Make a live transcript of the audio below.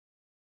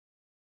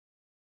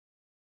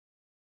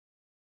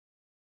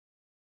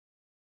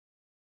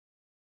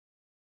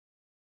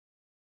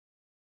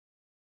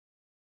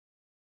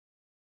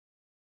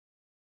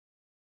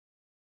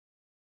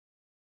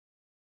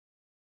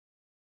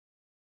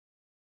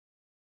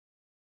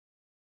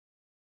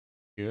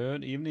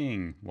Good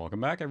evening.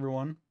 Welcome back,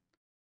 everyone.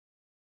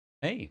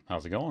 Hey,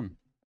 how's it going?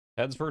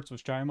 Heads first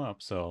was chime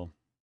up. So,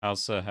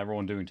 how's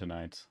everyone doing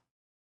tonight?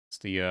 It's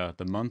the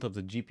month of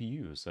the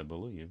GPUs, I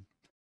believe.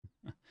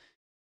 Hope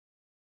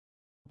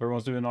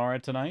everyone's doing all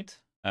right tonight.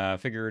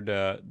 Figured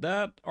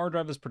that hard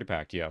drive is pretty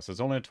packed. Yes,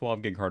 it's only a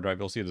 12 gig hard drive.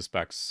 You'll see the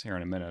specs here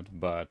in a minute.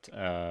 But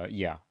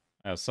yeah,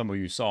 as some of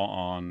you saw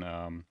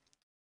on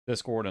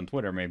Discord and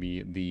Twitter,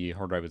 maybe the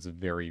hard drive is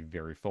very,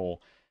 very full.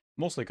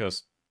 Mostly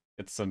because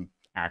it's an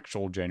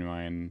actual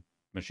genuine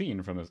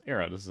machine from this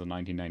era. This is a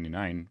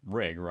 1999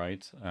 rig,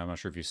 right? I'm not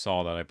sure if you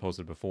saw that I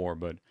posted before,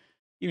 but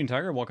Evening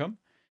Tiger, welcome.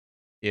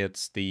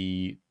 It's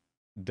the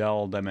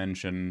Dell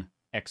Dimension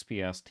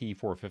XPS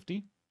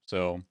T450.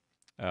 So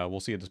we'll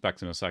see the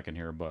specs in a second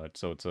here, but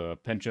so it's a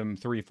Pentium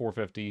 3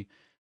 450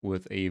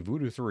 with a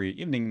Voodoo 3.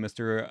 Evening,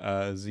 Mr.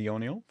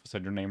 Zionio, if I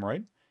said your name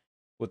right.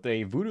 With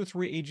a Voodoo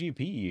 3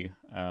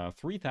 AGP,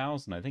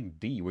 3000, I think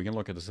D. We can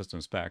look at the system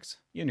specs.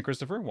 Ian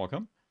Christopher,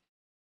 welcome.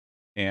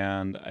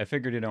 And I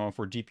figured,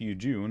 for GPU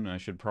June, I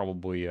should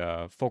probably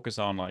focus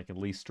on like at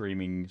least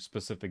streaming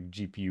specific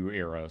GPU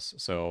eras.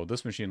 So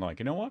this machine, like,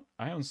 you know what?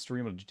 I haven't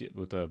streamed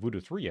with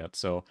Voodoo 3 yet,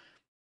 so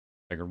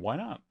I figured why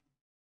not?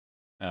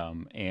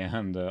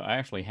 And I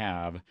actually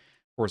have, of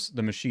course,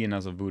 the machine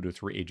has a Voodoo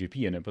 3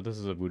 AGP in it, but this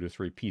is a Voodoo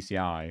 3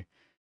 PCI,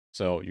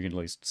 so you can at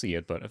least see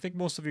it. But I think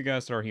most of you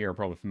guys that are here are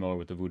probably familiar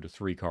with the Voodoo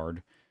 3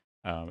 card.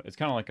 It's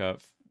kind of like a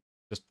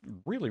just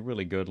really,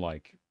 really good,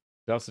 like,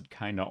 does it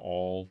kind of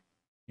all,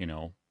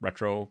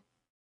 retro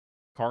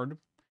card.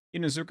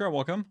 Inuzuka,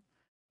 welcome.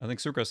 I think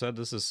Suka said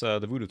this is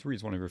the Voodoo 3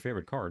 is one of your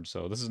favorite cards,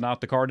 so this is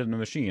not the card in the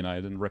machine. I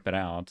didn't rip it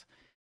out.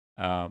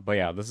 But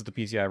yeah, this is the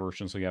PCI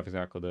version, so you have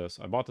exactly this.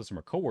 I bought this from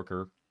a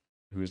coworker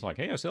who's like,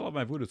 hey, I still have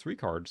my Voodoo 3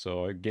 card,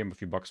 so I gave him a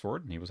few bucks for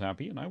it, and he was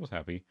happy, and I was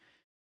happy.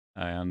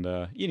 And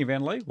Ian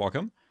Van Lay,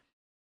 welcome.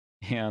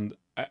 And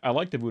I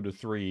like the Voodoo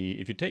 3.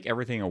 If you take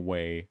everything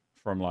away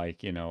from,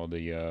 like,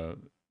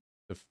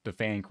 the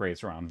fan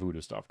craze around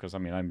Voodoo stuff, because I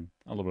mean, I'm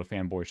a little bit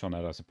fanboyish on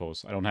that, I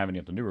suppose. I don't have any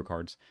of the newer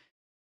cards,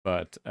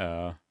 but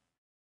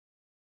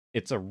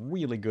it's a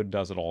really good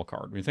does it all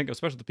card. When you think,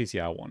 especially the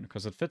PCI one,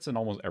 because it fits in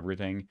almost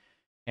everything,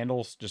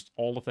 handles just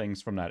all the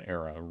things from that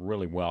era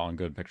really well and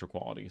good picture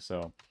quality.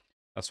 So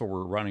that's what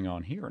we're running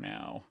on here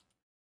now.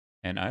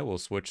 And I will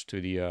switch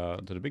to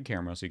the big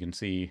camera so you can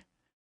see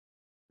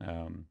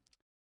um,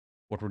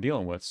 what we're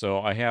dealing with.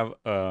 So I have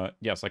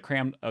yes, I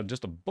crammed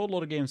just a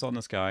boatload of games on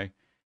this guy.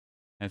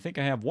 I think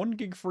I have 1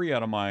 gig free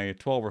out of my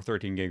 12 or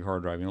 13 gig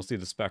hard drive. And you'll see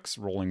the specs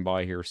rolling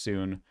by here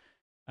soon.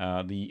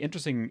 The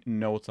interesting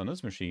notes on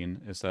this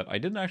machine is that I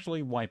didn't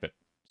actually wipe it.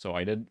 So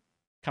I did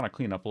kind of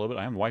clean up a little bit.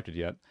 I haven't wiped it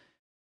yet.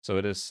 So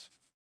it is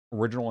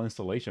original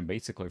installation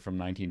basically from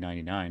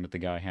 1999 that the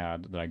guy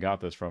had that I got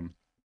this from.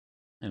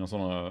 And it was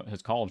on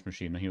his college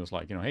machine. And he was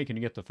like, hey, can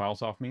you get the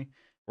files off me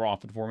or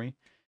off it for me?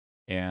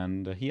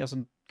 And he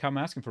hasn't come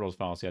asking for those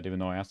files yet, even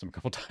though I asked him a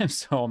couple times.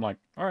 So I'm like,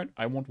 all right,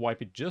 I won't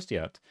wipe it just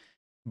yet.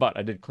 But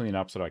I did clean it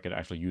up so that I could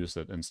actually use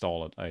it,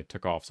 install it. I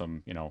took off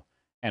some,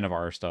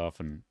 antivirus stuff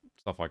and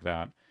stuff like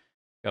that.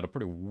 Got a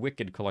pretty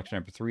wicked collection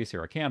of MP3s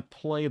here. I can't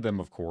play them,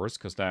 of course,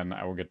 because then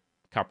I will get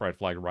copyright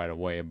flagged right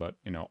away. But,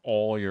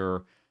 all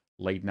your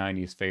late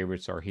 90s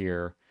favorites are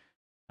here.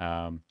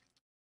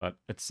 But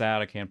it's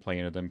sad I can't play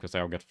any of them because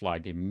I will get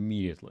flagged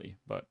immediately.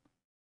 But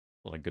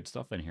a lot of good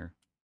stuff in here.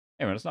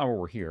 Anyway, that's not where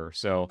we're here.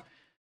 So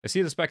I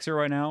see the specs here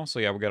right now. So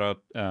yeah, we got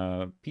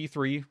a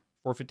P3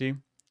 450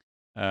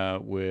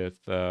 with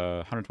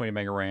 120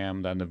 mega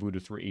RAM, then the Voodoo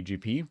 3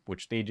 AGP,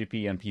 which the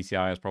AGP and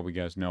PCI, as probably you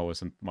guys know,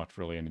 isn't much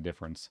really any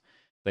difference.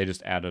 They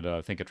just added,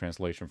 I think, a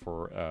translation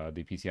for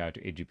the PCI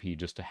to AGP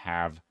just to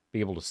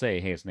be able to say,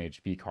 hey, it's an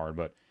AGP card,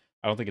 but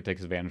I don't think it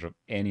takes advantage of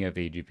any of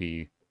the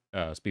AGP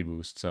speed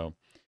boost. So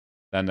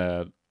then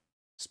the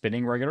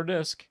spinning regular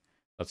disc,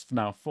 that's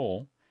now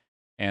full,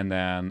 and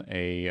then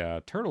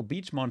a Turtle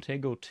Beach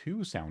Montego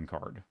 2 sound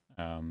card.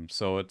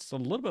 So it's a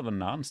little bit of a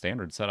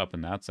non-standard setup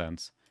in that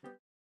sense.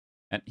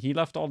 And he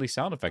left all these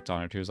sound effects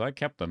on it too, so I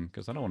kept them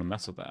because I don't want to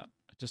mess with that.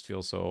 It just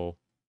feels so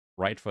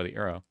right for the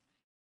era.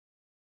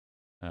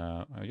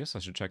 I guess I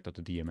should check that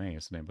the DMA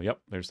is enabled.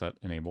 Yep, there's that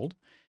enabled.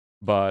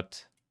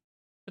 But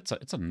it's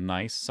a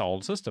nice,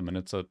 solid system, and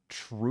it's a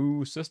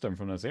true system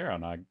from this era.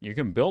 Now, you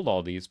can build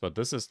all these, but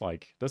this is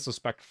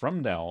spec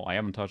from Dell. I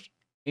haven't touched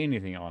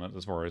anything on it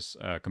as far as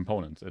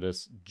components. It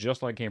is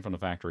just like it came from the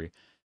factory.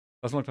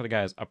 Doesn't look like the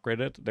guy has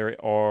upgraded it. There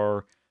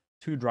are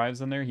 2 drives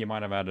in there. He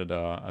might have added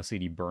a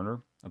CD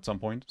burner at some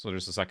point, so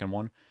there's a second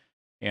one.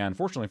 And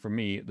fortunately for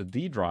me, the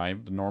D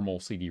drive, the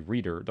normal CD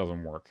reader,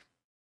 doesn't work.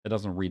 It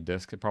doesn't read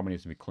disk. It probably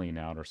needs to be cleaned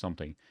out or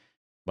something.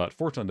 But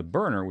fortunately, the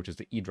burner, which is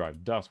the E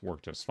drive, does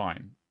work just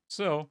fine.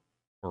 So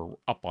we're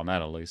up on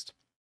that at least.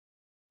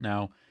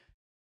 Now,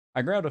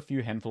 I grabbed a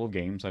few handful of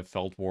games I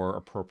felt were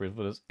appropriate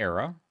for this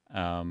era.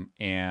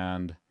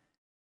 And,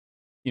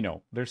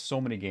 there's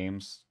so many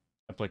games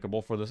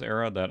applicable for this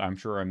era that I'm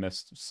sure I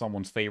missed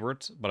someone's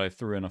favorite, but I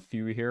threw in a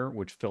few here,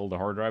 which filled the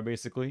hard drive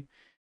basically.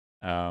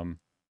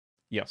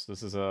 Yes,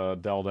 this is a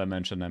Dell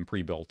Dimension and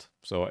pre-built.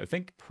 So I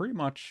think pretty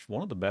much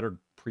one of the better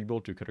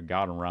pre-built you could have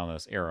gotten around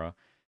this era.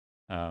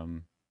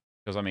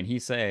 Because I mean,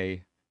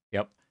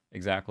 yep,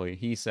 exactly.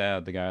 He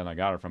said, the guy that I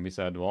got it from, he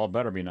said, well, it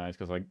better be nice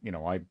because I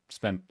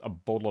spent a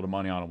boatload of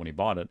money on it when he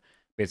bought it,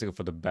 basically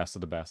for the best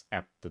of the best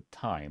at the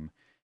time.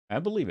 I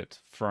believe it.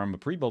 From a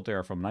pre-built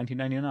era from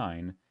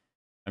 1999.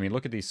 I mean,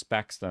 look at these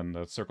specs then,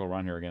 the circle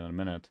around here again in a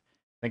minute.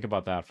 Think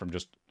about that from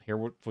just here,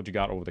 what you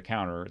got over the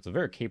counter. It's a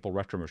very capable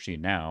retro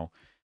machine now,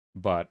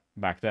 but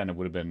back then it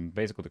would have been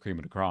basically the cream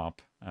of the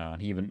crop.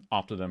 He even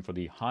opted them for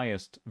the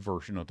highest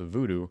version of the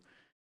Voodoo,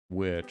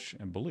 which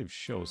I believe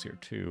shows here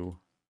too.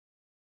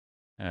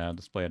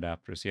 Display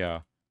adapters,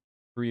 yeah.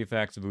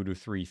 3FX Voodoo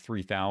 3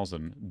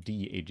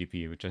 3000D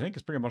AGPU, which I think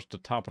is pretty much the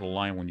top of the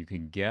line one you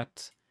can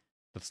get.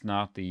 That's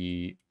not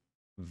the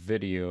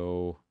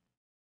video.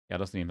 Yeah, it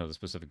doesn't even have the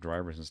specific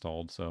drivers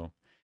installed, so...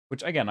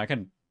 Which, again, I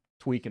can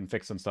tweak and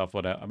fix and stuff,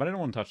 but I don't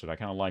want to touch it. I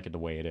kind of like it the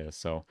way it is,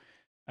 so...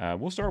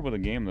 we'll start with a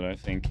game that I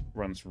think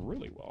runs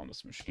really well on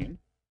this machine.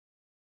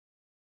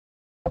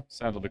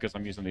 Sadly, because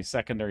I'm using the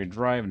secondary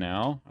drive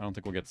now, I don't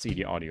think we'll get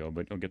CD audio,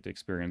 but you'll get the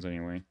experience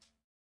anyway.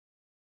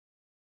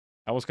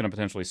 I was going to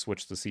potentially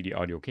switch the CD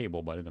audio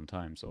cable, but I didn't have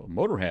time, so...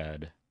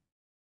 Motorhead.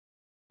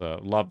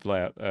 Love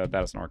that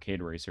it's an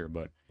arcade racer,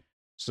 but...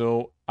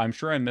 So, I'm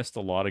sure I missed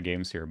a lot of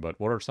games here, but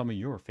what are some of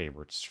your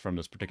favorites from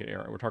this particular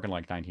era? We're talking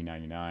like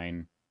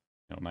 1999,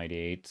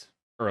 98,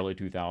 early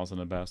 2000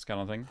 at best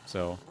kind of thing.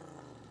 So,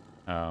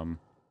 I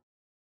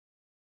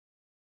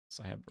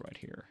have it right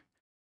here.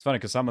 It's funny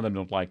because some of them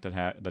don't like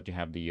that you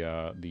have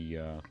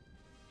the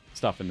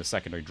stuff in the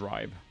secondary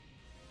drive.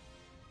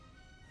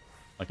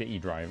 Like the E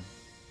drive.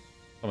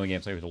 Some of the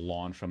games able to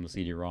launch from the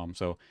CD-ROM.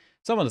 So,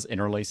 some of this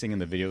interlacing in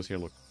the videos here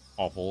look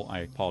awful. I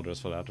apologize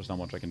for that. There's not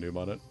much I can do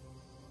about it.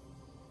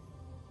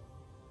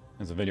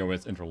 It's a video where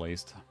it's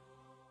interlaced.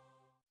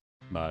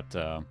 But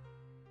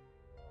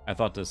I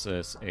thought this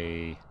is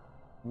a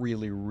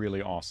really,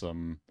 really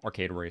awesome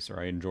arcade racer.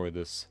 I enjoyed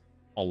this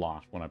a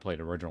lot when I played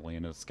it originally,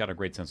 and it's got a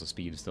great sense of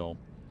speed still.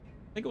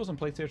 I think it was on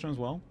PlayStation as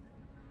well.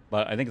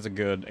 But I think it's a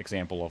good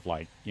example of,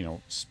 like,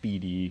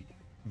 speedy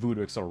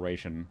Voodoo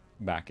acceleration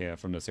back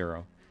from this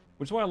era.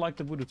 Which is why I like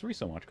the Voodoo 3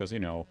 so much, because,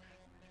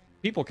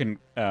 people can,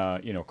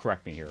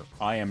 correct me here.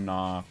 I am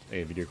not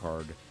a video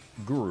card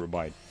guru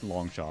by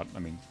long shot. I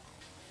mean...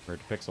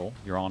 compared to Pixel,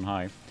 you're on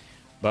high.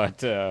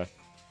 But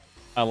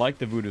I like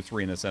the Voodoo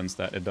 3 in the sense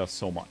that it does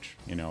so much.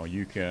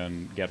 You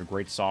can get a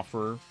great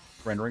software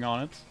rendering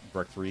on it.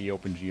 Direct 3D,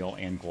 OpenGL,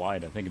 and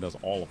Glide. I think it does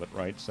all of it,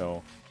 right?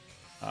 So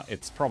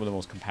it's probably the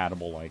most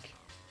compatible, like...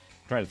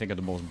 I'm trying to think of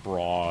the most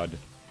broad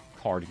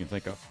card you can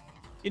think of.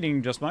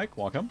 Eating Just Mike,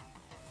 welcome.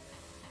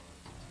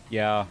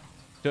 Yeah,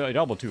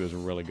 Diablo 2 is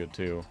really good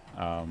too.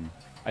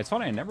 It's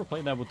funny, I never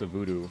played that with the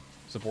Voodoo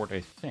support,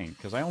 I think.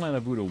 Because I only had a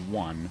Voodoo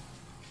 1.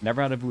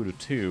 Never had a Voodoo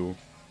 2,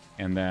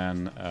 and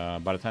then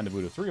by the time the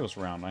Voodoo 3 was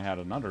around, I had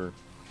another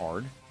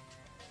card.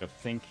 I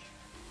think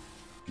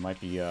it might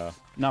be,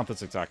 not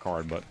this exact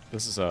card, but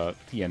this is a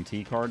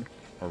TNT card,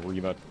 or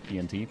Reba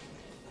TNT.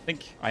 I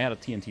think I had a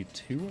TNT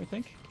 2, I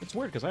think. It's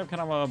weird, because I have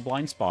kind of a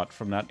blind spot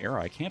from that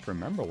era. I can't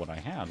remember what I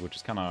had, which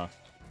is kind of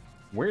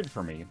weird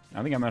for me.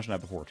 I think I mentioned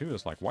that before, too.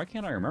 It's like, why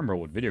can't I remember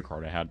what video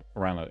card I had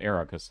around that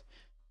era? Because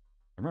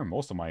I remember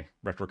most of my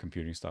retro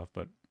computing stuff,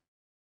 but...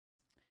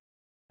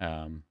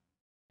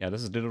 yeah,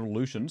 this is Digital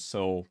Illusions,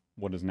 so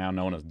what is now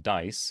known as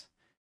DICE.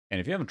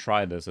 And if you haven't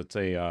tried this, it's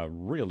a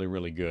really,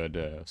 really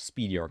good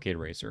speedy arcade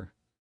racer.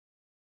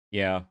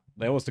 Yeah,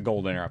 that was the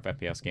golden era of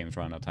FPS games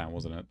around that time,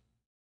 wasn't it?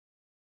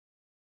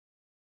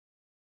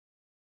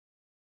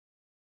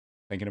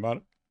 Thinking about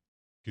it?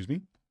 Excuse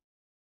me?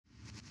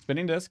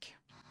 Spinning disc.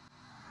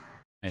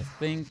 I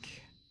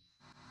think...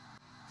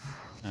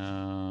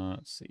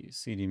 let's see,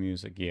 CD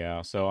music,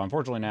 yeah. So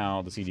unfortunately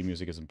now the CD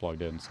music isn't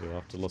plugged in, so you'll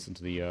have to listen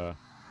to the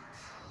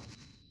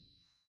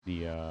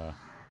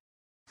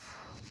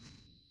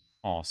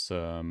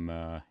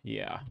awesome,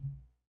 yeah.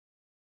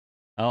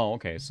 Oh,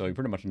 okay, so you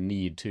pretty much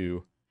need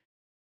to.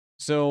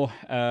 So,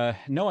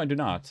 no, I do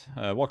not.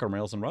 Welcome,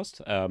 Rails and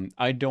Rust.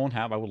 I don't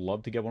have, I would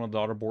love to get one of the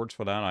daughter boards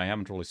for that. I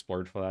haven't really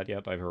splurged for that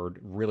yet. I've heard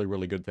really,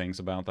 really good things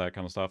about that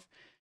kind of stuff.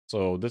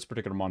 So this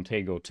particular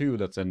Montego 2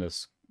 that's in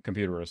this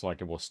computer is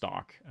like it was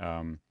stock.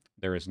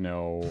 There is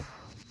no,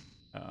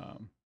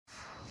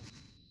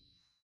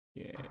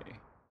 yay.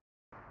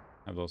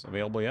 Have those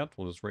available yet?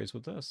 We'll just race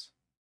with this.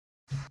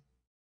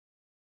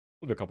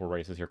 We'll do a couple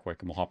races here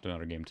quick, and we'll hop to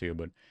another game too,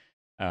 but...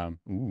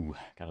 ooh,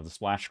 got the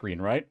splash screen,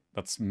 right?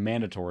 That's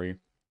mandatory.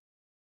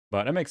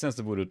 But it makes sense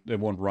that it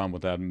won't run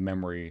with that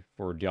memory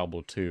for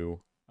Diablo 2.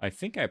 I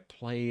think I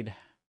played...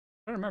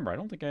 I don't remember. I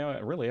don't think I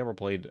really ever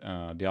played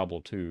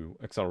Diablo 2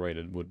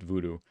 accelerated with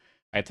Voodoo.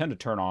 I tend to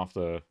turn off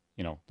the,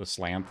 the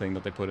slam thing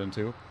that they put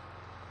into.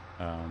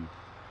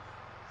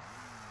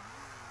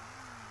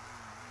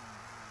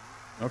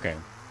 Okay.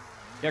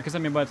 Yeah, because, I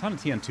mean, by the time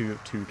the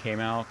TN2 came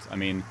out, I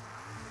mean,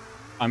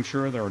 I'm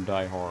sure there were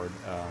diehard...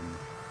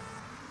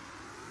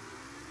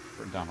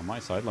 down on my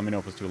side. Let me know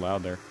if it's too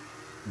loud there.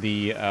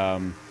 The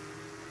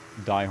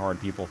diehard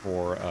people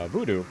for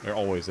Voodoo. There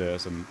always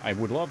is, and I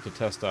would love to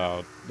test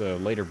out the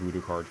later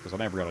Voodoo cards because I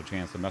never got a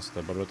chance to mess with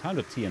them. But by the time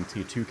the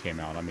TNT 2 came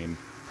out, I mean,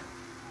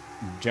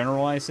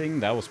 generalizing,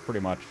 that was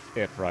pretty much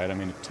it, right? I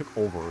mean, it took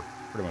over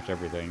pretty much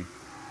everything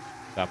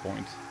at that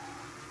point.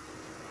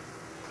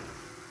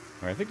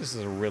 I think this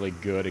is a really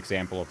good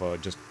example of a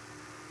just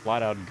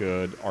flat-out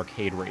good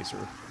arcade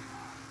racer.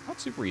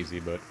 Not super easy,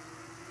 but...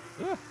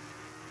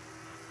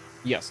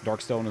 Yes,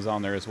 Darkstone is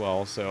on there as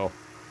well, so...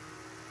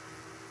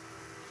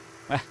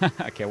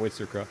 I can't wait,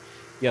 Sucra.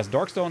 Yes,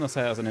 Darkstone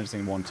has an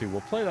interesting one, too.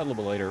 We'll play that a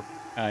little bit later.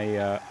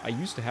 I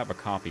used to have a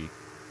copy,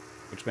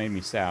 which made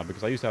me sad,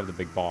 because I used to have the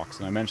big box,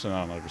 and I mentioned that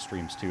on other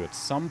streams, too. At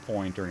some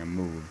point during a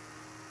move,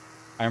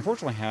 I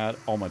unfortunately had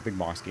all my big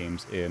box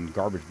games in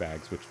garbage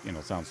bags, which, you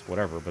know, sounds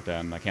whatever, but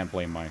then I can't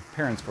blame my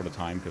parents for the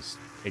time, because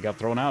they got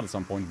thrown out at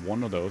some point,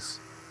 one of those,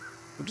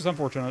 which is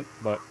unfortunate,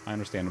 but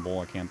understandable.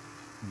 I can't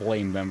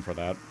blame them for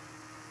that.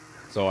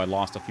 So I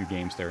lost a few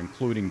games there,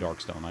 including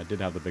Darkstone. I did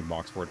have the big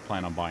box for it,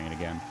 plan on buying it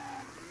again.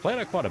 Played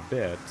it quite a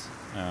bit.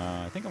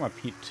 I think I'm at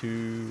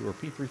P2 or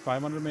P3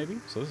 500 maybe,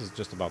 so this is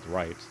just about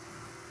right.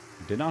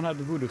 Did not have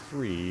the Voodoo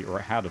 3, or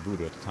I had a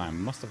Voodoo at the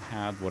time. Must have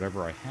had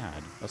whatever I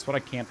had. That's what I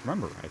can't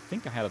remember. I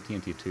think I had a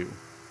TNT 2.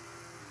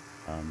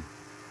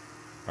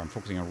 I'm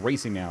focusing on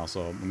racing now,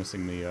 so I'm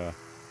missing the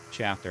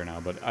chat there now.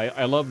 But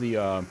I love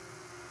the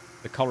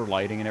color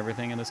lighting and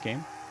everything in this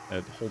game.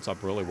 It holds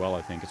up really well,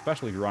 I think,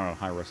 especially if you run on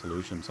high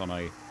resolutions on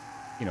a,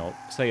 you know,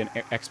 say an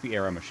XP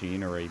era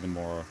machine or even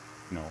more,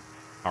 you know,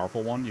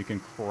 powerful one. You can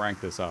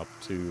crank this up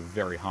to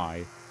very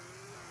high,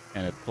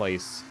 and it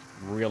plays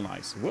real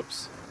nice.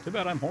 Whoops. Too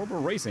bad I'm horrible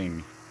at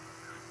racing.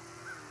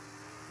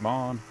 Come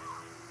on.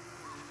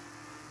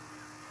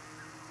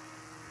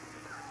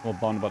 A little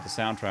bummed about the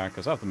soundtrack,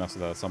 because I'll have to mess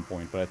with that at some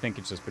point, but I think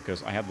it's just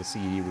because I have the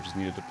CD, which is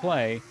needed to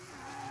play,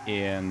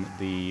 in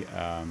the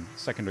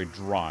secondary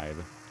drive,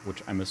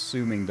 which I'm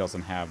assuming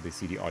doesn't have the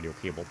CD audio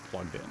cable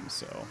plugged in,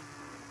 so...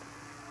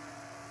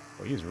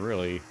 Well, he's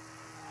really...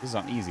 This is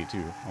not easy,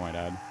 too, I might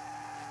add.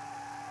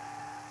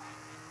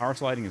 Power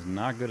sliding is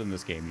not good in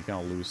this game. You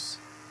kind of lose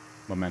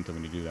momentum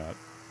when you do that.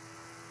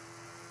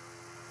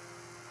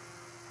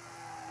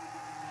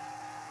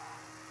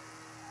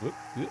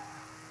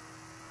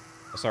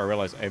 Sorry, I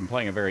realize I'm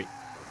playing a very,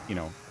 you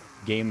know,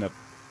 game that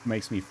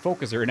makes me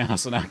focus here now,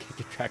 so now I can't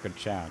keep track of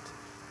chat.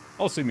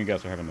 I'll assume you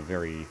guys are having a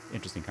very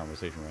interesting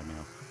conversation right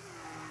now.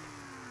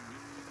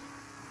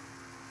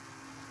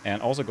 And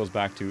also goes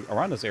back to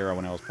around this era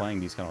when I was playing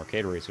these kind of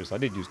arcade racers. I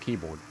did use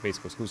keyboard,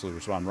 basically exclusively,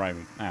 which is what I'm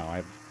driving now. I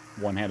have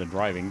one-handed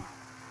driving,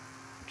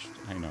 which,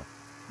 you know,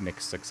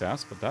 mixed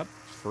success, but that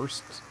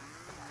first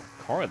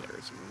car there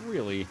is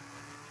really...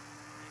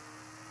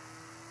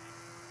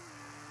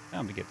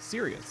 Time to get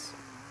serious.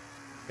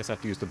 Guess I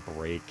have to use the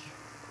brake.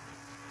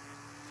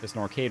 It's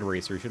an arcade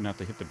racer, you shouldn't have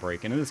to hit the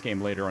brake. And in this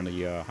game later on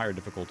the higher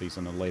difficulties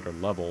and the later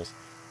levels,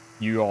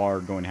 you are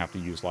going to have to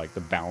use like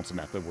the bounce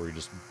method where you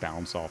just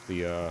bounce off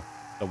the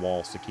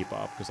walls to keep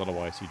up, because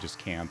otherwise you just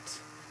can't.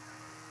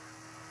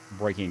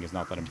 Braking is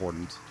not that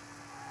important.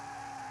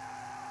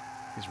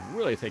 He's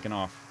really taken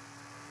off.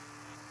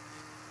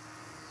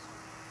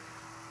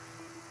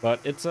 But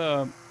it's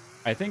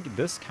I think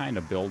this kind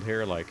of build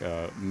here, like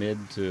mid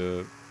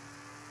to...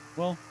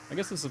 Well, I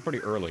guess this is pretty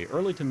early.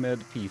 Early to mid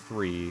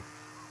P3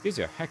 gives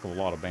you a heck of a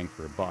lot of bang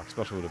for your buck,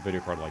 especially with a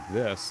video card like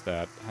this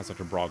that has such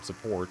a broad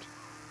support,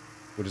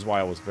 which is why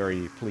I was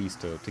very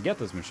pleased to get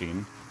this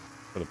machine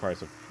for the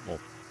price of, well,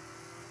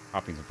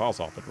 copies and files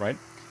off it, right?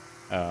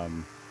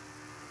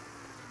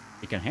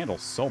 It can handle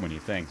so many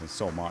things and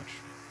so much.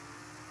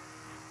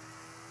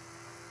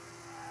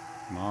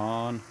 Come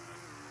on.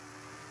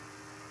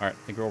 Alright,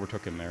 I think we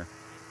overtook him there.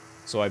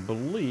 So I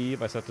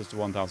believe I set this to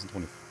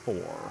 1024.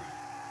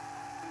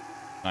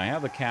 And I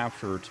have the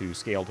capture to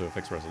scale to a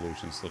fixed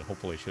resolution, so that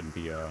hopefully shouldn't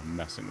be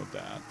messing with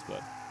that,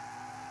 but...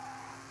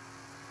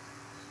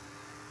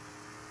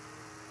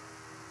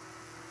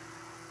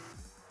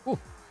 Ooh,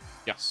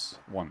 yes,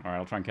 one. Alright,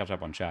 I'll try and catch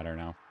up on chatter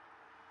now.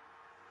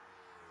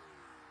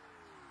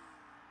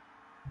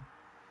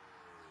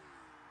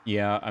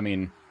 Yeah, I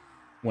mean,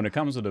 when it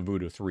comes to the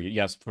Voodoo 3,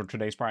 yes, for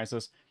today's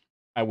prices,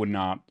 I would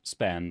not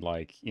spend,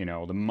 like, you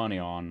know, the money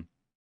on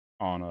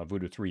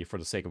Voodoo 3 for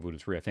the sake of Voodoo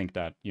 3. I think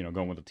that, you know,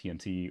 going with a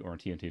TNT or a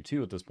TNT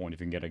 2 at this point, if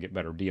you can get a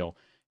better deal,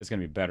 it's going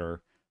to be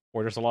better.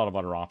 Or there's a lot of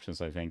other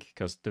options, I think,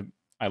 because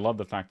I love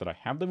the fact that I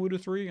have the Voodoo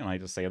 3, and I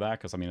just say that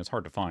because, I mean, it's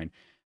hard to find.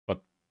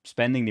 But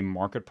spending the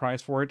market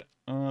price for it,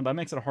 that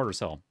makes it a harder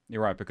sell.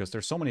 You're right, because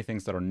there's so many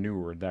things that are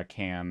newer that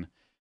can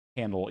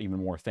handle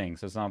even more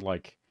things. It's not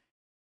like...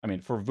 I mean,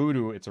 for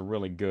Voodoo, it's a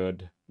really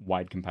good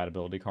wide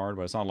compatibility card,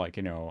 but it's not like,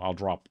 you know, I'll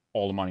drop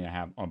all the money I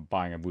have on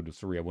buying a Voodoo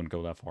 3. I wouldn't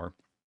go that far.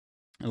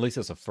 At least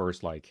as a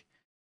first, like,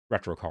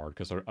 retro card,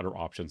 because there are other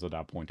options at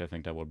that point, I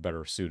think, that would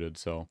better suited,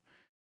 so...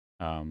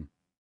 but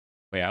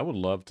yeah, I would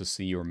love to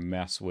see or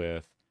mess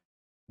with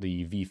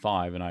the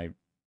V5, and I...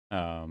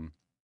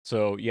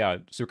 so, yeah,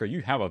 Suka,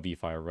 you have a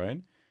V5,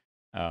 right?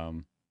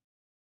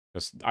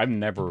 Because I've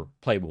never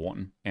played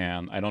one,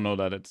 and I don't know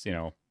that it's, you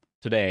know,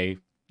 today...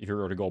 if you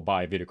were to go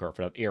buy a video card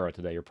for that era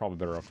today, you're probably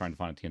better off trying to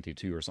find a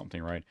TNT2 or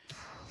something, right?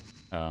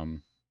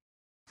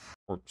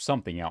 Or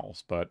something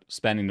else. But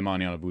spending the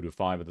money on a Voodoo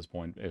 5 at this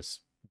point is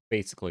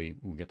basically,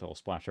 we get the little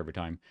splash every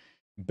time,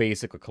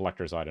 basically a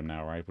collector's item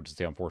now, right? Which is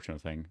the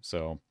unfortunate thing.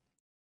 So,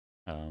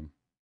 all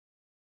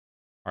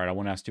right, I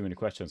won't ask too many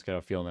questions because I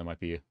have a feeling they might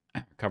be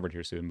covered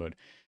here soon. But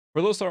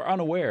for those that are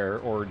unaware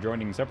or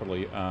joining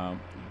separately,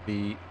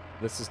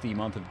 this is the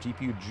month of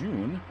GPU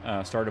June,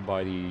 started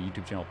by the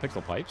YouTube channel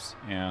Pixel Pipes,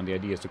 and the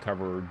idea is to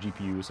cover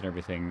GPUs and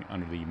everything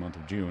under the month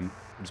of June,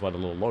 which is why the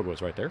little logo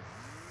is right there.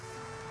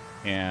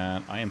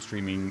 And I am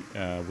streaming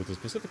with a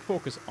specific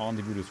focus on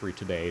the Voodoo 3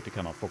 today to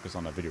kind of focus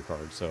on that video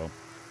card, so...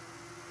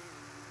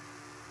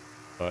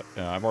 But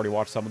I've already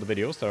watched some of the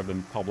videos that have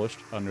been published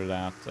under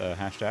that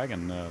hashtag,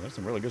 and there's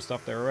some really good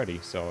stuff there already,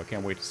 so I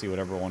can't wait to see what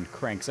everyone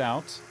cranks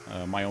out.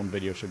 My own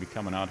video should be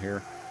coming out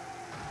here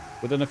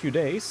within a few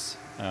days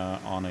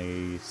on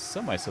a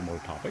semi-similar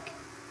topic.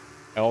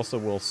 I also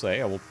will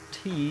say, I will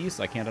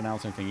tease, I can't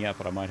announce anything yet,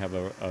 but I might have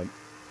a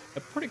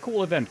pretty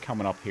cool event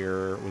coming up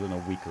here within a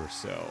week or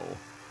so.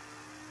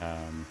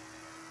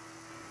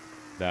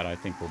 That I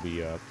think will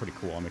be pretty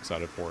cool. I'm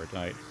excited for it.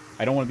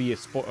 I don't want to be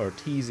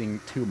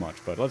teasing too much,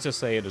 but let's just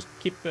say just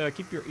keep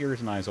your ears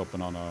and eyes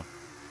open on a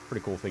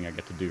pretty cool thing I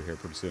get to do here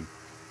pretty soon.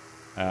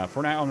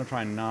 For now, I'm going to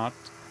try not...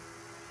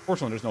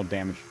 Fortunately, there's no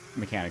damage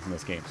mechanics in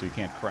this game, so you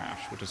can't crash,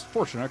 which is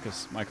fortunate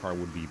because my car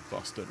would be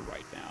busted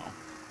right now.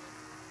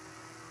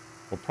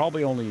 We'll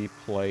probably only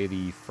play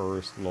the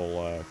first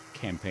little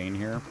campaign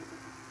here.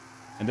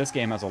 And this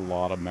game has a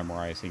lot of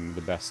memorizing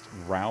the best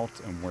route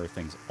and where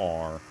things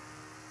are.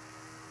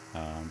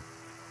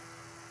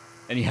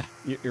 And yeah,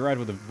 you're right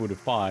with the Voodoo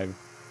 5.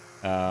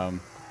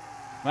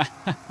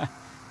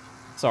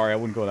 Sorry, I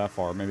wouldn't go that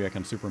far. Maybe I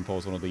can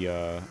superimpose one of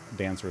the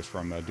dancers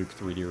from Duke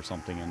 3D or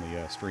something in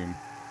the stream.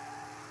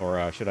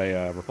 Or should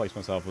I replace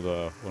myself with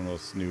one of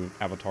those new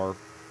avatar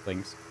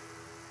things?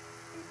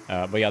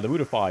 But yeah, the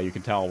Voodoo 5, you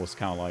can tell, was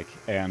kind of like...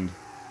 And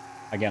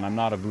again, I'm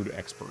not a Voodoo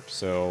expert,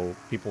 so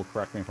people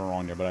correct me if I'm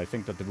wrong here, but I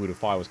think that the Voodoo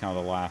 5 was kind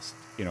of the last,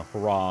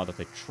 hurrah that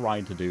they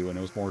tried to do, and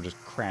it was more just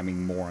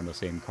cramming more on the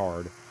same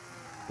card,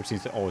 which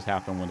seems to always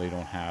happen when they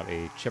don't have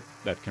a chip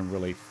that can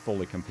really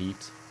fully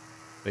compete.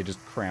 They just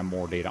cram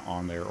more data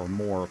on there, or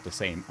more of the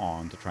same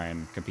on, to try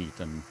and compete,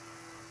 and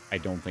I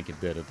don't think it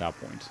did at that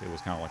point. It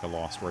was kind of like a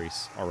lost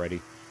race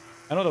already.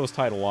 I know that was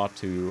tied a lot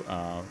to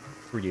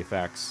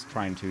 3DFX,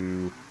 trying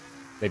to...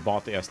 They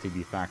bought the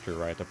STB factory,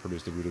 right, that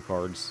produced the Voodoo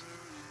cards.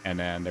 And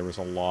then there was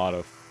a lot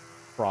of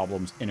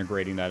problems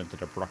integrating that into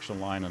the production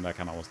line, and that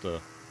kind of was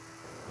the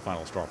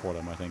final straw for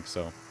them, I think,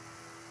 so.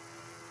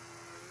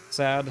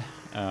 Sad,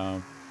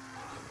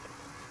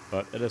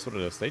 but it is what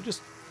it is.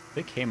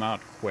 They came out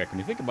quick. When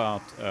you think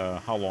about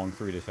how long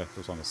 3DFX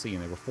was on the scene,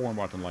 they were formed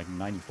out in like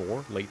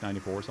 94, late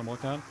 94, something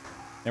like that.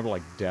 They were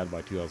like dead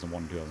by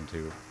 2001,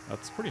 2002.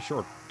 That's a pretty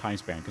short time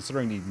span,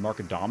 considering the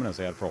market dominance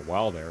they had for a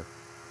while there.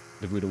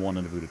 The Voodoo 1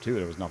 and the Voodoo 2,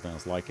 there was nothing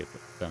else like it,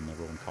 but then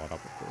everyone caught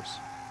up, of course.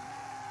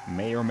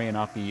 May or may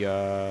not be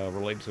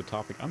related to a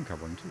topic I'm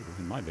covering, too,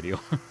 in my video.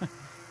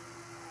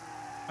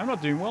 I'm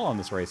not doing well on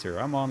this race here.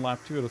 I'm on lap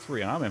 2 of the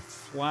 3, and I'm in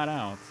flat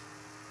out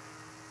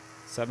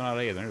 7 out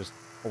of 8. They're just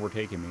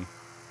overtaking me.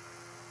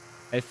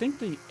 I think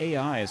the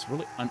AI is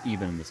really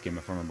uneven in this game,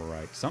 if I remember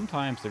right.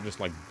 Sometimes they're just,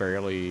 like,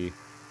 barely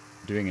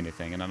doing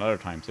anything, and then other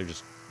times they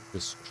just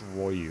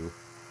destroy you.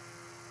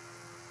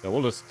 So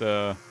we'll just,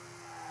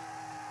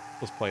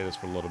 let's play this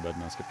for a little bit,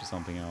 and then skip to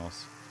something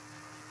else.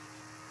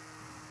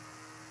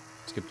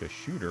 Skip to a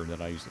shooter that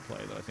I used to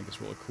play that I think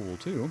is really cool,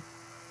 too.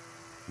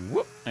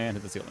 Whoop! And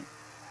hit the ceiling.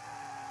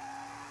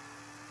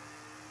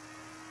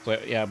 So,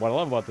 yeah, what I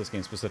love about this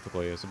game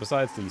specifically is,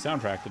 besides the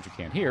soundtrack that you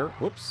can't hear,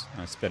 whoops,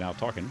 I spit out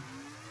talking,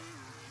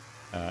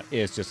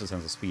 is just a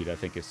sense of speed. I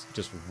think it's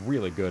just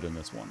really good in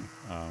this one.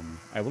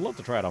 I would love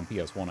to try it on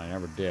PS1, I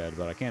never did,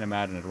 but I can't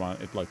imagine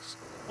it looks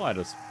quite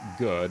as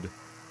good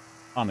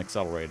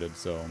unaccelerated,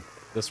 so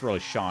this really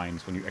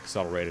shines when you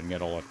accelerate it and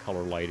get all that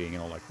color lighting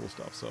and all that cool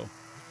stuff, so...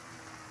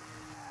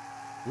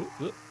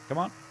 Ooh, come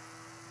on.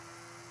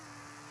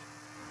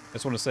 I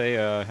just want to say,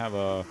 have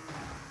a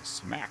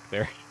smack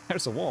there.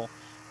 There's a wall.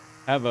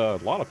 I have a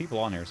lot of people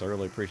on here, so I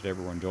really appreciate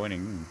everyone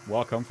joining.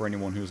 Welcome for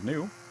anyone who's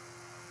new.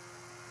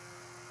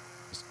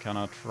 Just kind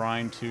of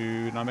trying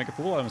to not make a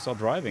fool out of myself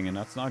driving, and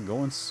that's not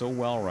going so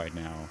well right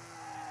now.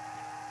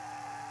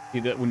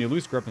 See, when you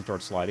lose grip and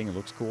start sliding, it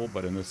looks cool,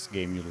 but in this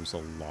game you lose a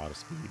lot of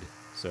speed,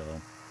 so...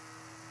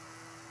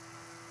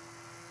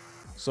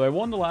 So I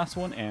won the last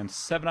one, and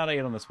 7 out of 8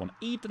 on this one.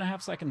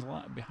 8.5 seconds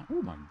behind.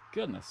 Oh my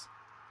goodness.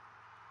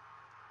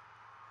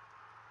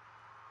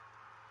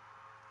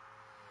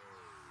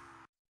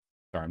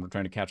 Sorry, I'm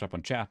trying to catch up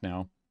on chat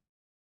now.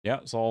 Yeah,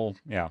 it's all,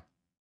 yeah.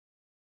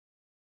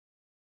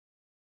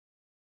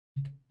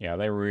 Yeah,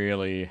 they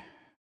really...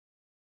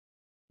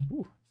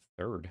 Ooh,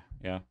 third,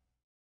 yeah.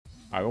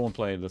 I won't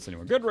play this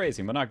anymore. Good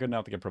racing, but not good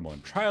enough to get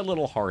promoted. Try a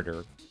little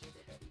harder.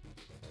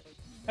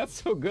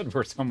 That's so good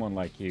for someone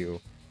like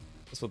you.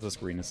 That's what the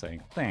screen is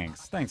saying.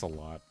 Thanks. Thanks a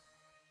lot.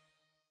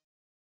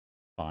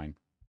 Fine.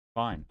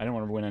 Fine. I didn't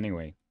want to win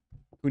anyway.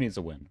 Who needs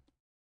to win?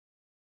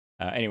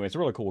 Anyway, it's a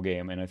really cool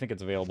game, and I think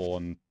it's available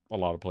in a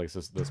lot of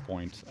places at this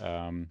point.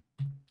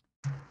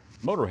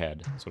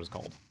 Motorhead is what it's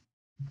called.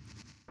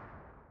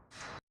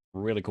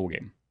 Really cool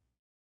game.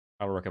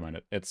 I would recommend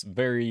it.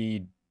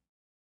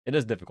 It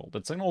is difficult.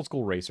 It's an old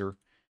school racer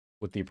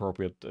with the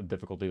appropriate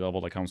difficulty level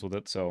that comes with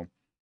it, so...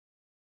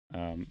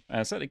 and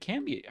I said it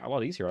can be a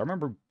lot easier. I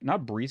remember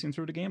not breezing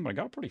through the game, but I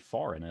got pretty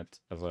far in it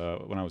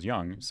when I was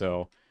young,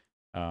 so...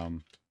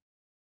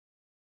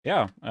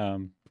 yeah,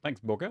 thanks,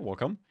 Boca.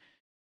 Welcome.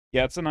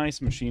 Yeah, it's a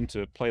nice machine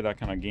to play that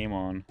kind of game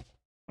on.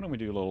 Why don't we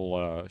do a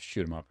little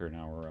shoot 'em up here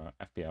now, or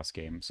FPS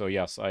game. So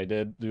yes, I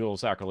did do a little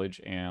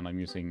sacrilege, and I'm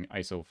using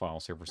ISO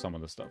files here for some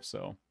of this stuff,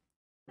 so...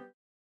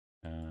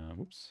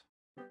 whoops.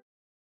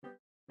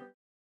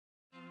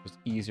 Just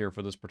easier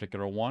for this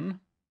particular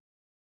one.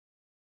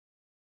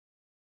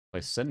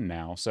 Play Sin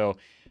now. So,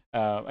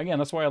 again,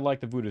 that's why I like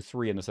the Voodoo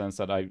 3 in the sense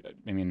that I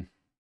mean...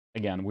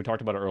 Again, we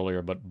talked about it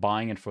earlier, but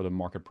buying it for the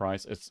market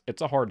price,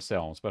 it's a hard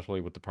sell, especially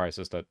with the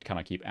prices that kind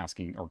of keep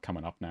asking or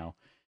coming up now.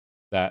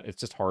 That it's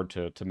just hard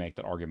to make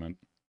that argument.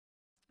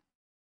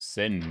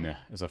 Sin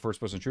is a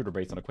first-person shooter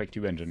based on a Quake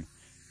 2 engine.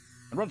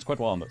 It runs quite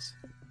well on this.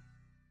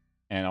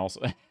 And also,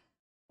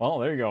 well,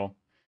 there you go.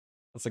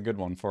 That's a good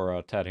one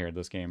for Ted here,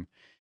 this game.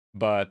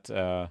 But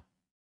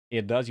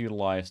it does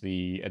utilize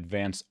the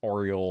advanced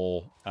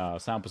aural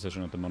sound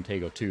position that the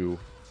Montego 2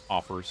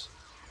 offers.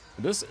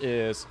 This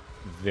is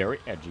very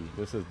edgy.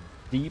 This is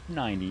deep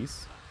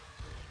 90s.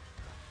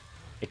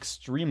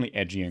 Extremely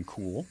edgy and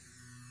cool.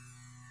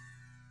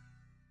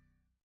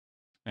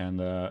 And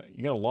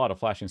you get a lot of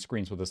flashing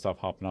screens with this stuff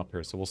hopping up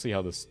here, so we'll see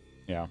how this...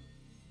 Yeah.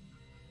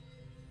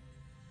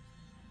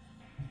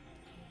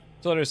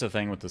 So there's a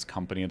thing with this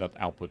company that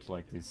outputs,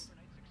 like, these...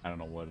 I don't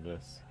know what it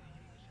is.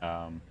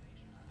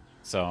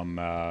 Some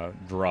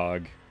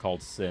drug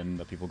called Sin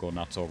that people go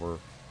nuts over.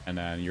 And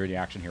then you're the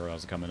action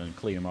heroes that come in and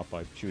clean them up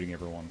by shooting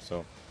everyone,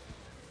 so...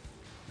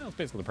 That's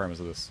basically the premise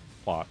of this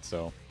plot,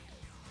 so...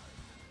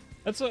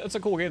 It's a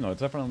cool game, though.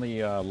 It's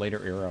definitely a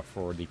later era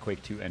for the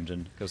Quake 2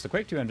 engine, because the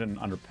Quake 2 engine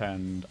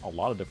underpinned a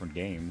lot of different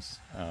games,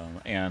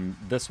 and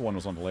this one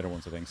was one of the later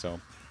ones, I think, so...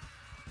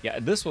 Yeah,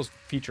 this was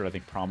featured, I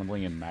think,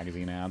 prominently in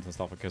magazine ads and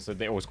stuff, because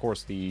it was, of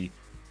course, the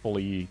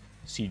fully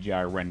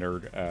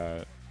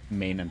CGI-rendered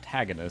main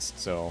antagonist,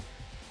 so...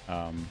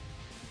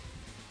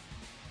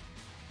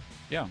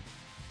 yeah.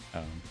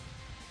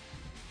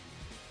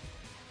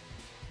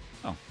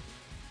 Oh.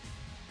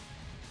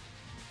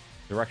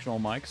 Directional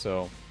mic,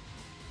 so...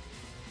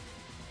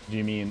 Do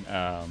you mean,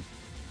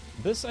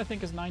 this I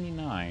think is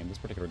 99, this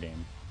particular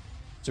game.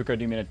 Suka,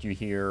 do you mean that you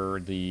hear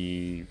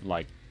the,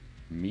 like,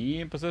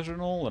 me in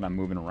positional and I'm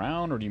moving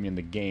around, or do you mean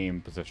the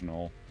game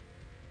positional?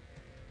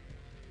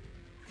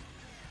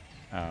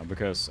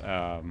 Because,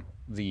 I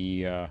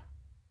was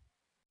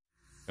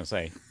gonna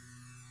say,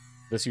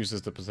 this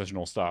uses the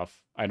positional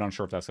stuff. I'm not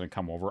sure if that's gonna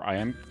come over. I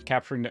am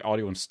capturing the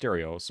audio in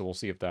stereo, so we'll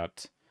see if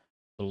that...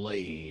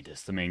 Blade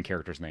is the main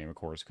character's name, of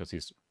course, because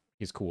he's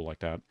cool like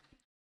that.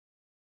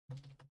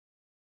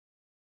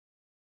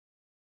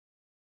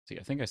 See,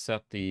 I think I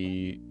set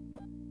the...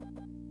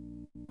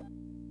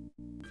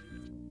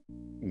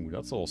 Ooh,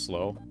 that's a little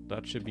slow.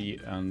 That should be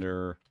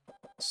under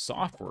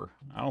software.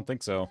 I don't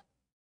think so.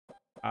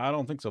 I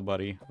don't think so,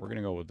 buddy. We're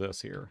gonna go with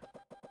this here.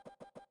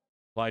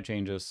 Apply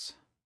changes.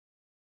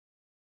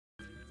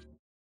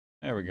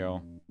 There we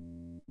go.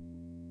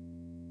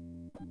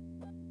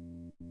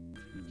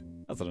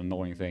 That's an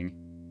annoying thing.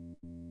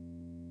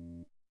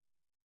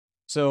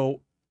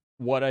 So...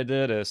 What I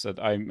did is that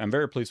I'm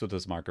very pleased with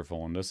this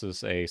microphone. This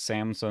is a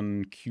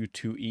Samsung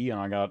Q2E, and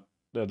I got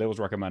that was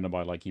recommended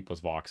by like E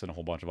plus Vox and a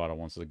whole bunch of other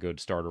ones. It's a good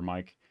starter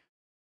mic.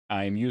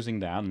 I'm using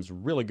that, and it's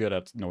really good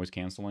at noise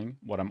canceling.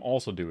 What I'm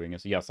also doing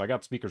is, yes, I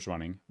got speakers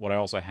running. What I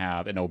also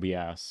have in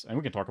OBS, and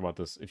we can talk about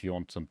this if you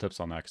want some tips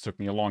on that, because it took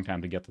me a long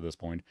time to get to this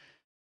point.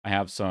 I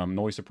have some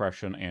noise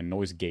suppression and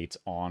noise gates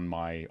on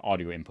my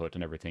audio input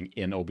and everything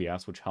in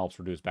OBS, which helps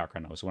reduce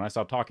background noise. So when I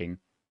stop talking,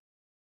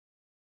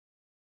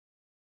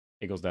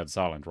 it goes dead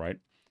silent, right?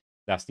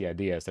 That's the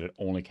idea, is that it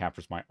only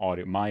captures my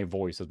audio, my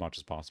voice as much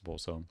as possible,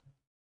 so...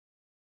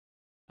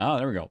 Oh,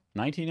 there we go.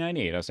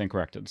 1998, I was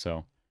incorrected,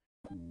 so...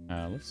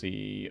 let's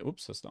see...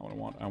 Oops, that's not what I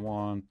want. I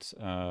want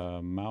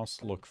mouse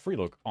look, free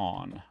look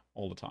on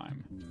all the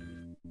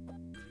time.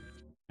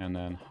 And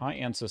then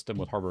high-end system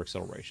with hardware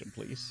acceleration,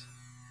 please.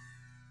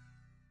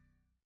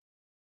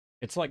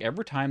 It's like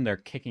every time they're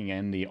kicking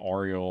in the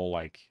aural,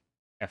 like,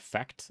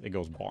 effect, it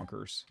goes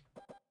bonkers.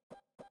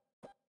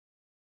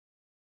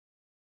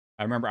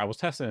 I remember I was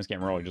testing this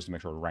game early just to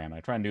make sure it ran. I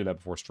try and do that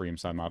before stream,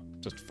 so I'm not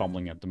just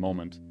fumbling at the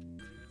moment.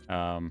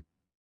 But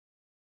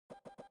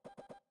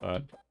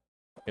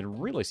it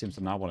really seems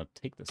to not want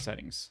to take the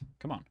settings.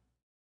 Come on.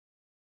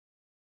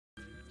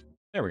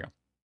 There we go.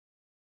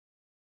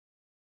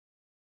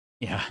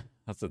 Yeah,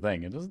 that's the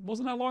thing. It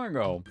wasn't that long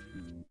ago.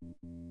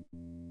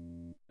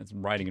 It's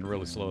writing it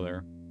really slow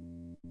there.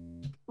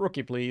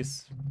 Rookie,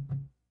 please.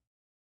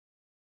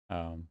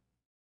 Well,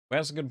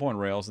 that's a good point,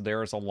 Rails.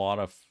 There's a lot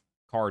of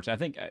cards. I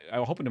think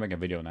I'm hoping to make a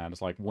video on that.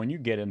 It's like when you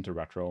get into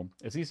retro,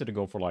 it's easy to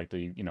go for like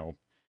the,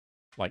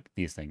 like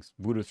these things.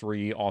 Voodoo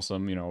 3,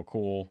 awesome,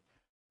 cool.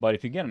 But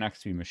if you get an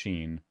XP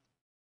machine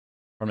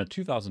from the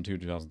 2002,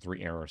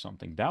 2003 era or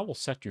something, that will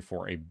set you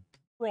for a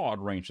broad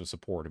range of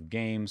support of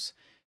games,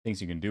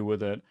 things you can do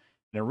with it.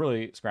 And it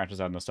really scratches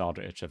that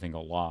nostalgia itch, I think, a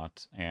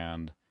lot.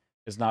 And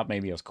it's not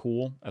maybe as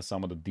cool as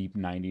some of the deep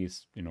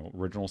 90s,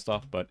 original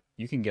stuff, but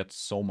you can get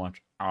so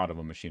much out of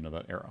a machine of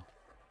that era.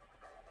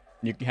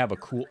 You can have a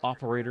cool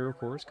operator, of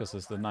course, because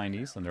it's the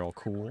 90s and they're all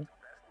cool.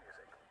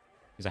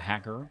 He's a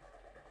hacker.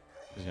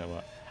 You have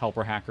a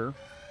helper hacker.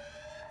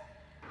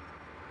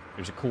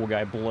 There's a cool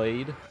guy,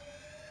 Blade.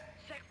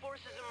 Sec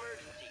Forces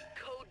emergency,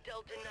 code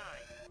Delta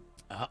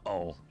 9.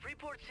 Uh-oh.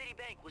 Freeport City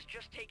Bank was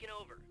just taken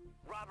over.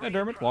 Hey,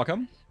 Dermot,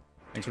 welcome.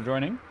 Thanks for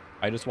joining.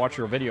 I just watched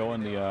your video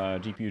in the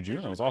GPU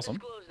June. That was awesome.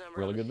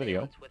 Really good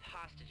video. With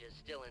hostages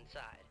still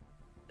inside.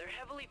 They're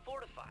heavily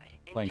fortified.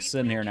 Playing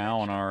Sin here now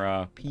on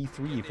our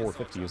P3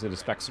 450. You see the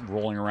specs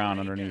rolling around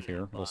underneath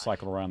here. We'll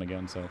cycle around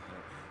again, so...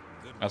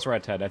 That's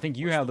right, Ted. I think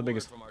you have the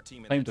biggest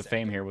claim to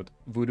fame here with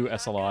Voodoo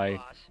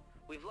SLI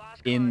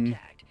in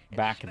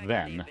back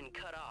then.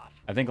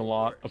 I think a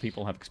lot of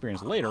people have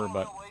experienced later,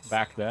 but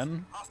back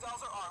then,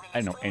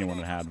 I didn't know anyone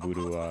that had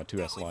Voodoo 2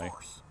 SLI.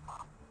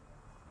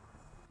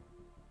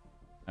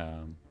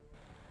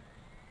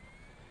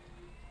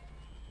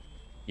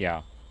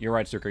 Yeah, you're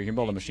right, Suker. You can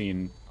build a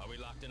machine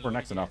for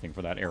next to nothing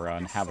for that era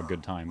and have a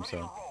good time,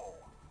 so...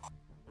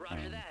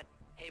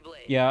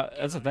 yeah,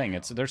 that's the thing.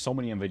 There's so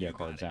many NVIDIA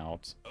cards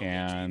out,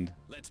 and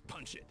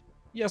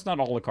yes, not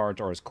all the cards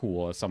are as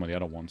cool as some of the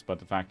other ones, but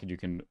the fact that you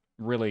can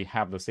really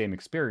have the same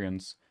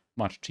experience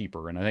much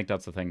cheaper, and I think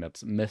that's the thing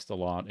that's missed a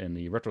lot in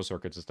the retro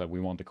circuits, is that we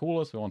want the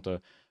coolest, we want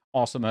the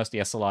awesomest, the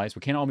SLIs.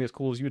 We can't all be as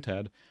cool as you,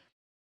 Ted.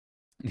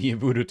 The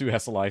Voodoo 2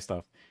 SLI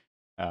stuff.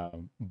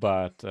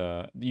 But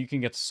you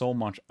can get so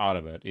much out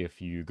of it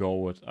if you go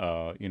with,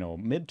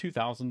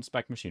 mid-2000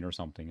 spec machine or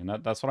something.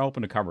 And that's what I'm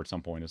hoping to cover at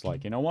some point. Is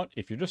like, you know what?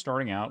 If you're just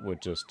starting out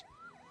with just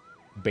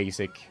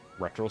basic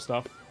retro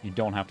stuff, you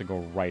don't have to go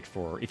right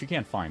for... If you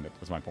can't find it,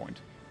 that's my point.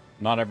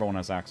 Not everyone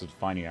has access to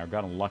finding it. I've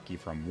gotten lucky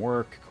from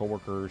work,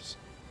 coworkers,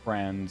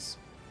 friends,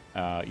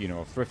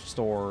 thrift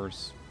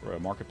stores,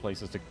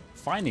 marketplaces, to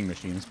finding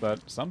machines, but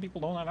some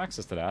people don't have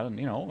access to that, and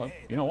you know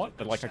what?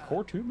 But like a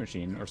Core 2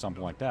 machine or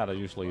something like that,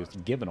 usually is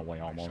given away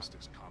almost,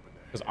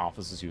 because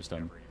offices use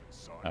them.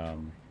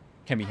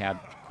 Can be had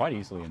quite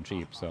easily and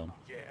cheap, so.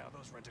 Yeah,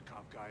 those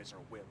rent-a-cop guys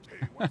are whipped.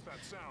 Hey, what's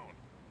that sound?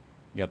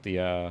 You got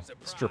the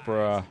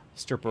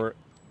stripper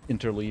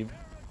interweave.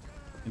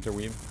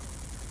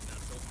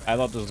 I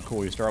thought this was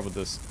cool. You start with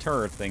this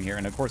turret thing here,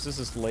 and of course this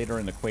is later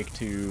in the Quake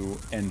 2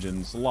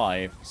 engine's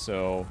life,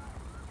 so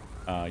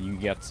you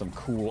get some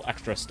cool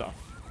extra stuff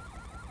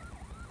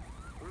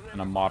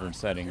in a modern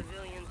setting.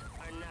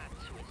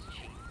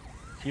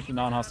 Keep the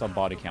non-hostile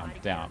body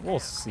count down. We'll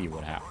see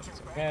what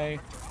happens, okay?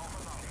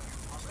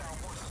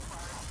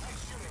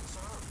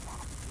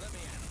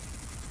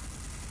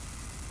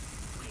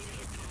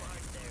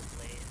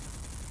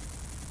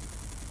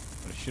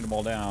 Gotta shoot them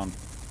all down.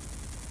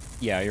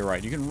 Yeah, you're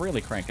right. You can really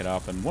crank it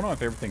up, and one of my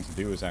favorite things to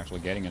do is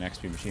actually getting an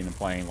XP machine and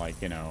playing,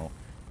 like, I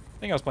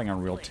think I was playing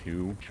Unreal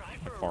 2,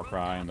 like Far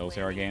Cry and those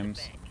era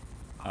games.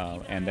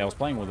 And I was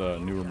playing with a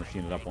newer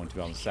machine at that point,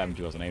 2007,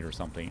 2008 or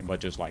something, but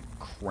just, like,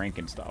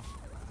 cranking stuff.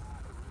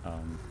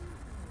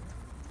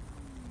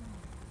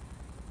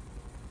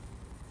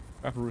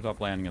 Got a rooftop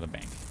landing at the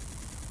bank.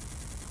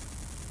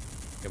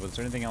 Okay, but is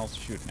there anything else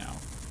to shoot now?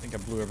 I think I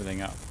blew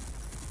everything up.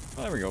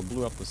 Oh, there we go.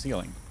 Blew up the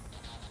ceiling.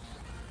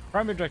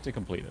 Primary objective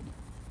completed.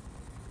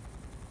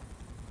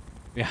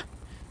 Yeah,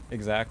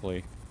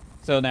 exactly.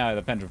 So now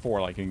the Pension 4,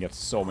 like, you can get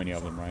so many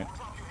of them, right?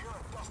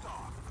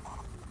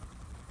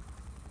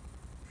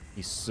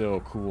 He's so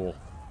cool.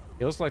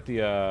 He looks like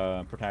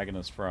the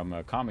protagonist from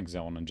Comic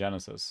Zone and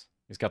Genesis.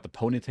 He's got the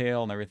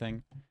ponytail and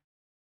everything.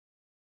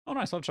 Oh,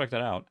 nice. I'll check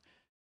that out.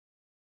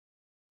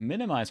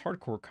 Minimize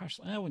hardcore cost.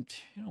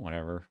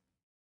 Whatever.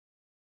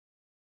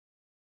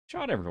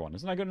 Shot everyone.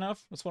 Isn't that good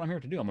enough? That's what I'm here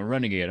to do. I'm a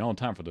renegade. I don't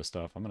have time for this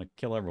stuff. I'm going to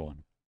kill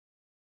everyone.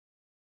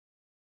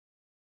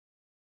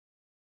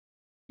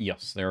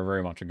 Yes, they're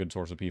very much a good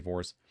source of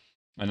P4s.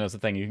 And that's the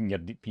thing, you can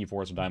get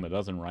P4s a dime a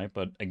dozen, right?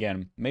 But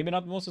again, maybe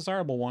not the most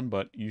desirable one,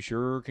 but you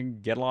sure can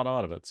get a lot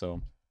out of it,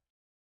 so.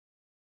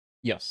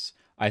 Yes,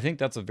 I think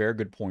that's a very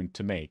good point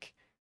to make.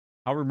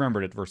 How I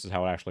remembered it versus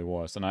how it actually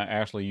was. And I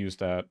actually used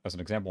that as an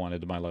example when I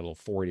did my little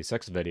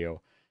 486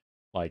 video.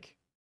 Like,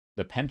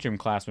 the Pentium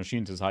class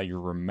machines is how you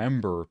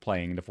remember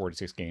playing the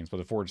 486 games, but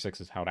the 486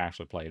 is how it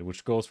actually played,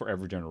 which goes for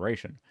every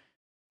generation.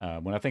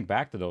 When I think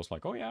back to those,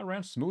 like, oh yeah, it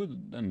ran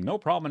smooth and no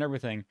problem and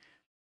everything.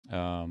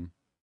 Oh.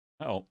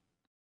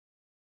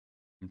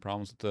 Some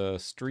problems with the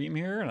stream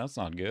here? That's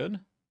not good.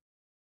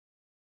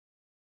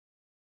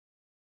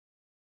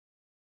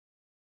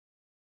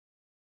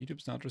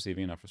 YouTube's not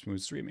receiving enough for smooth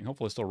streaming.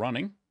 Hopefully it's still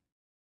running.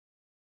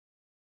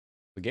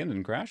 The game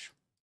didn't crash.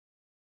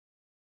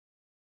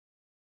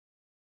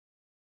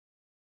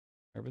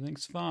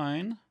 Everything's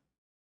fine. I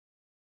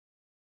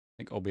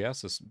think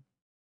OBS is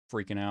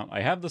freaking out.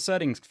 I have the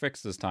settings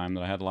fixed this time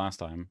that I had last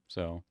time,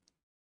 so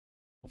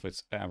hopefully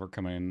it's ever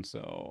coming in.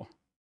 So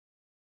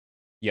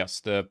yes,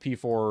 the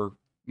P4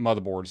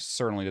 motherboards,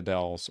 certainly the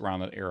Dells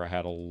around that era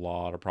had a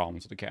lot of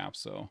problems with the caps,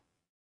 so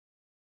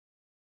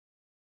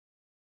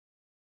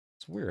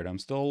it's weird. I'm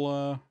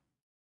still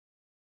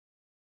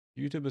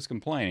YouTube is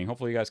complaining.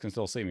 Hopefully you guys can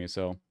still see me,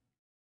 so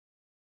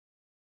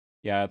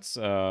yeah, it's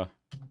starting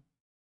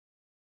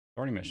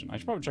mission. I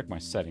should probably check my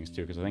settings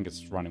too, because I think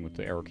it's running with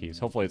the arrow keys.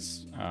 Hopefully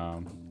it's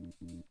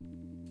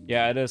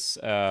yeah, it is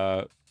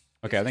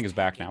okay, I think it's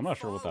back now. I'm not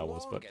sure what that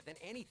was, but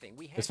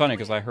it's funny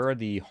because I heard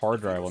the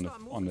hard drive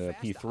on the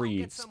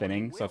P3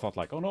 spinning, so I thought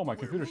like, oh no, my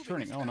computer's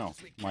turning. Oh no,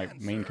 my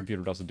main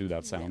computer doesn't do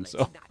that sound.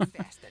 So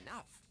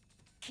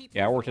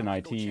yeah, I worked in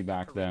IT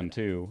back then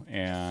too,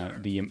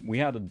 and we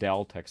had a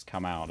Dell text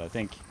come out. I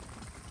think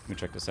let me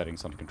check the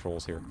settings on the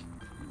controls here.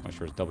 I'm not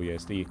sure it's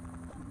WASD.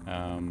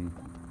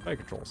 Play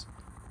controls.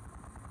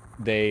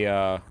 They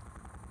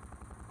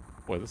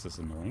boy, this is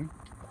annoying.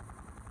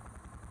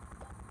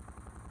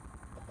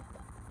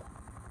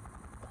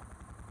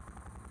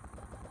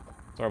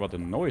 Sorry about the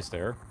noise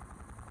there.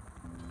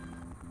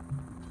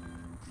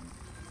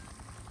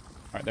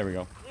 Alright, there we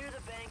go.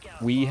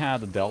 We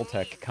had the Dell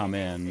tech come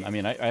in. I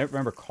mean, I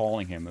remember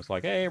calling him. It's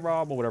like, hey,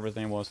 Rob, or whatever his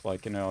name was.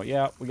 Like, you know,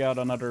 yeah, we got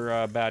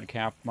another bad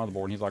cap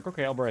motherboard. And he's like,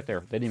 okay, I'll be right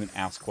there. They didn't even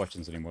ask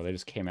questions anymore. They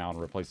just came out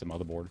and replaced the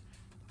motherboard.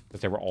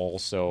 Because they were all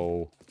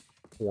so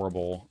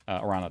horrible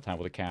around that time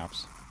with the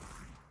caps.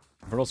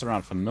 For those that are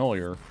not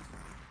familiar,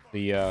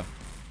 the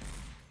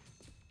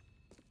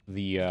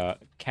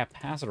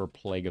capacitor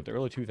plague of the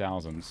early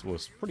 2000s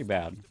was pretty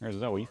bad. There's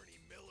Zoe.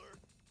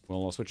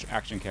 We'll switch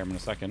action camera in a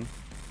second.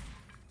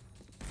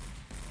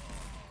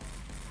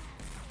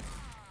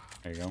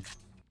 There you go.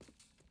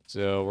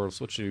 So we'll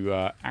switch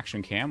to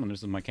action cam, and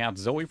this is my cat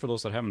Zoe for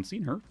those that haven't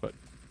seen her, but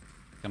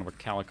kind of a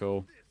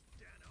calico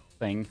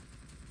thing.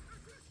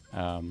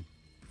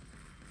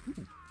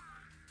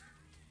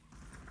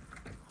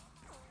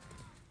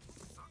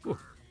 Ooh.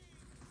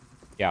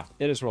 Yeah,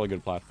 it is a really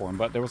good platform,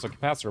 but there was a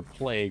capacitor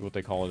plague, what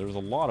they call it. There was a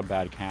lot of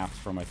bad caps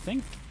from, I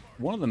think,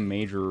 one of the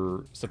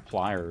major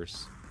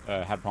suppliers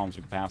had problems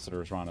with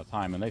capacitors around the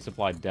time, and they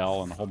supplied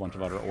Dell and a whole bunch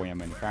of other OEM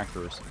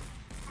manufacturers,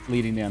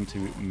 leading them to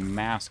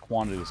mass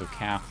quantities of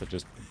cap that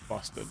just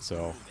busted,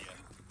 so...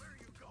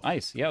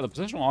 Nice. Yeah, the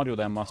positional audio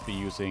then must be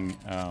using...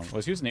 well,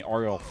 it's using the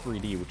RL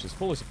 3D, which is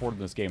fully supported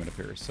in this game, it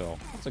appears, so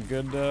that's a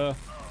good... that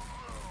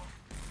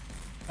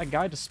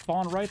guy just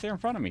spawned right there in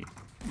front of me.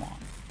 Come on.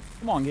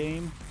 Come on,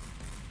 game.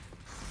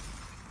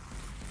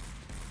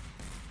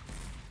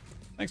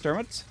 Thanks,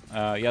 Dermot.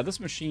 Yeah, this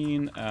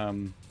machine,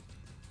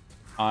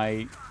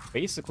 I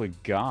basically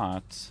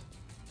got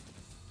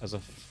as a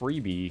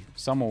freebie.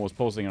 Someone was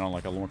posting it on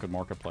like a local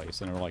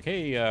marketplace, and they were like,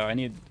 "Hey, I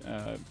need."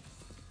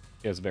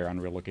 It's very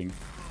unreal looking.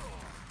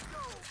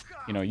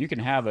 You know, you can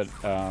have it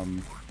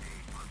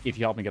if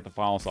you help me get the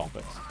files off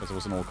it, because it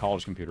was an old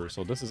college computer.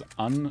 So this is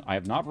I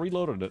have not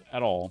reloaded it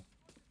at all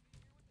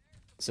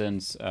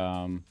since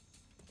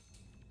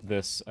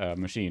this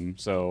machine,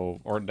 so,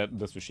 or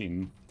this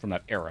machine from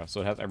that era, so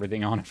it has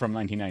everything on it from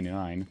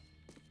 1999.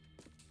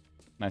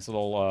 Nice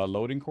little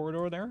loading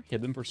corridor there,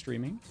 hidden for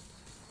streaming.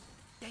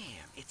 Damn,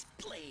 it's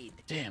Blade.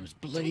 Damn, it's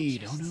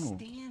Blade. Oh no.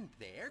 Stand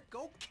there,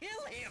 go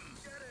kill him.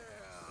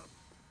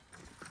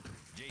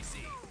 JC,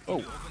 oh.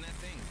 open that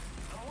thing.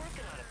 I'm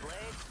working on it,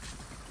 Blade.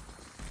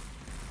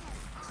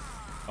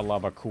 I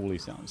love how cool he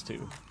sounds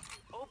too.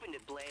 Opened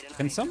it, Blade, and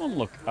Can someone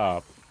look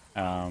up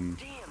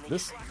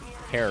this tracked me out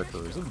of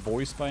character? Is it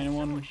voiced by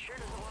anyone sure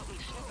doesn't want me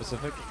snooping.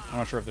 specific? I'm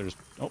not sure if there's...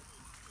 Oh,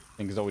 I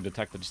think Zoe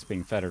detected just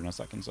being fed in a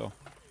second, so...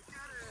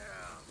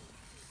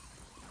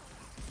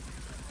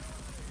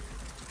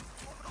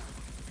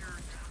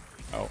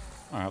 Oh,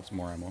 I have some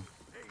more ammo.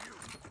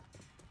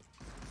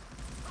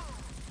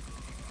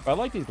 But I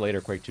like these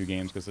later Quake 2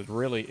 games because it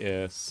really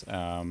is,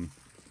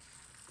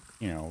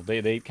 you know,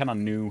 they kind of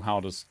knew how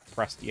to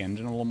press the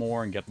engine a little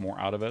more and get more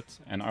out of it.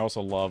 And I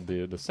also love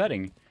the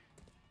setting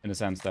in the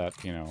sense that,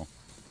 you know,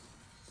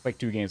 Quake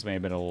 2 games may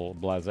have been a little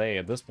blasé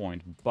at this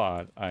point,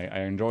 but I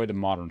enjoy the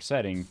modern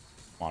setting.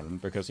 Modern,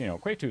 because, you know,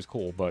 Quake 2 is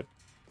cool, but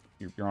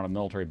you're on a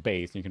military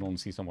base and you can only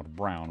see somewhat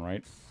brown,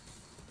 right?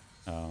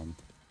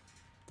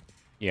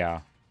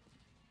 Yeah.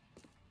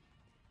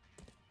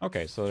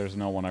 Okay, so there's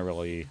no one I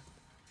really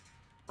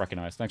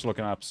recognize. Thanks for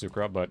looking up,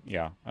 Sukra, but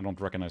yeah, I don't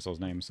recognize those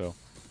names, so...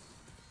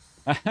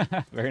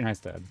 Very nice,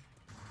 Dad.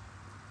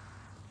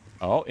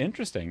 Oh,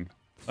 interesting.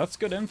 That's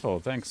good info.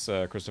 Thanks,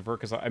 Christopher,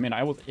 because, I mean,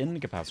 I was in the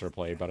capacitor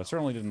play, but I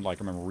certainly didn't, like,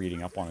 remember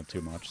reading up on it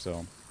too much,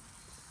 so...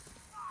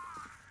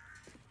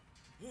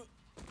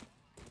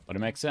 But it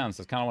makes sense.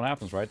 That's kind of what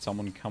happens, right?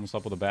 Someone comes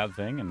up with a bad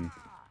thing, and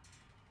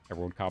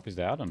everyone copies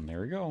that, and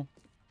there you go.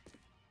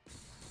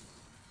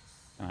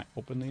 Can I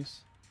open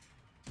these?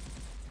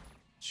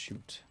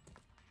 Shoot.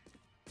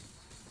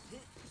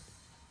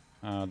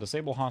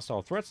 Disable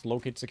hostile threats.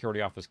 Locate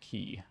security office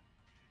key.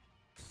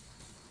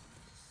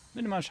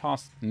 Minimize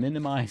hostage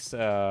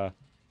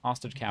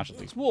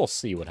casualties. We'll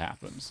see what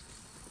happens.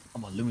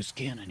 I'm a loose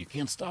cannon. You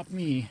can't stop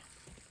me.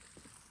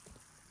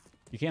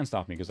 You can't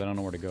stop me because I don't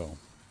know where to go.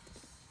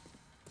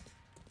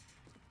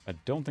 I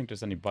don't think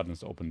there's any buttons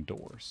to open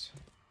doors.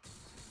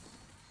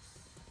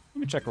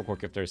 Let me check real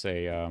quick if there's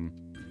a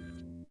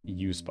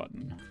use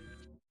button.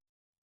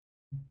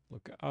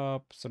 Look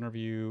up, center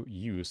view,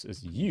 use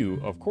is U.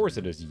 Of course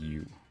it is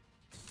U.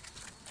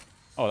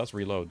 Oh, that's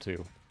reload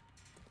too.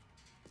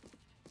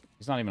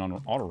 He's not even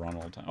on auto run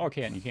all the time. Oh,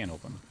 okay, and you can't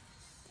open.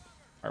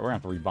 Alright, we're gonna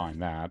have to rebind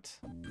that.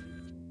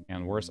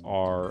 And where's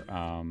our,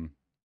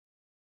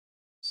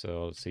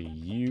 so let's see,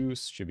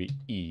 use should be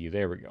E.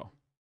 There we go.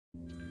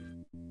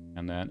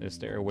 And then is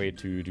there a way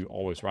to do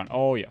always run?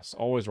 Oh, yes,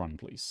 always run,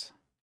 please.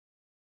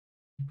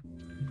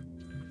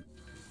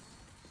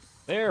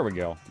 There we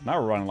go. Now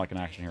we're running like an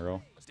action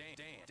hero. Damn,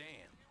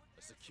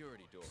 a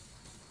security door.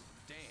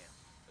 Damn,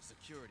 a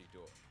security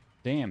door.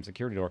 Damn,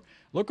 security door.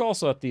 Look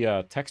also at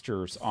the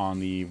textures on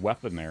the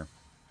weapon there.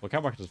 Look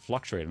how much it's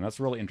fluctuating. That's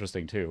really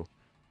interesting, too.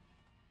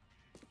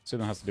 So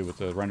that has to do with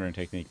the rendering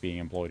technique being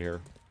employed here.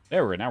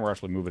 There we go. Now we're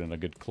actually moving in a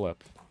good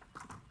clip.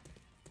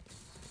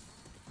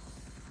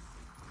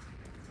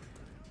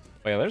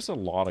 But yeah, there's a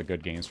lot of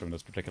good games from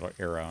this particular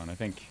era, and I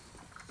think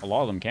a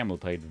lot of them can be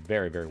played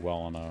very, very well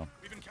on a...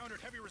 We've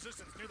encountered heavy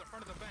resistance near the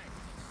front of the bank.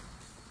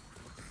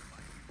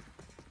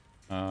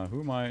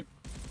 who am I?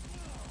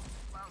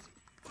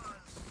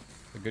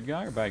 A good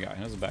guy or bad guy?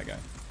 That's a bad guy.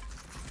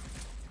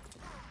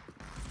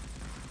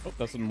 Oh,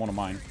 that's one of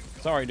mine.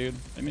 Sorry, dude.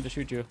 Didn't mean to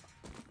shoot you.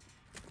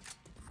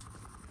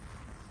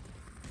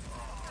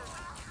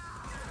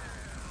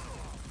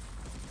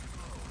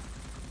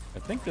 I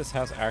think this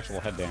has actual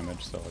head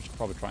damage, so I should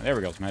probably try... There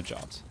we go, some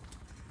headshots.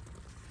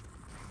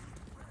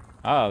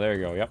 Ah, there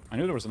you go. Yep, I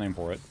knew there was a name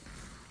for it.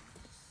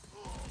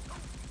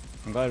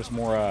 I'm glad there's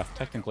more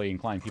technically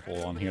inclined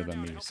people on here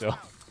than me, so...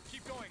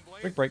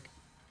 Quick break.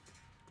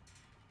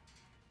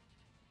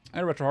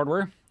 Hi, Retro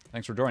Hardware.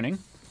 Thanks for joining.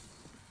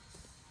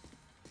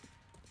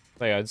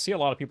 So yeah, I see a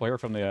lot of people here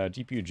from the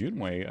GPU June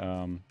way,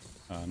 and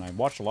I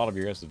watched a lot of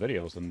your guys'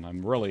 videos, and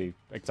I'm really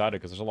excited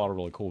because there's a lot of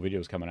really cool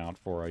videos coming out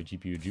for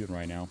GPU June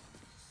right now.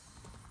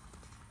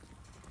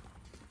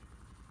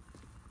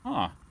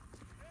 Huh.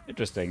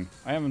 Interesting.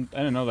 I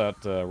didn't know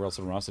that Rail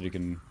City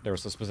Rusted there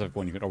was a specific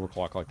one you could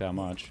overclock like that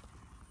much.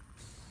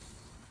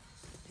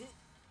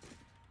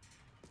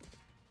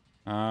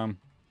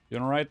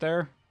 Doing alright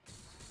there?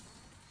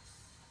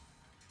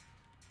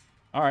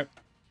 Alright.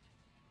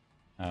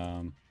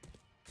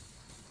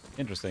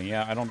 Interesting.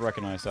 Yeah, I don't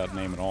recognize that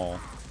name at all.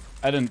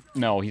 I didn't...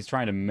 No, he's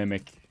trying to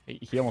mimic...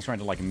 He almost trying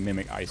to, like,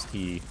 mimic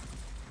Ice-T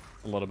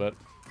a little bit.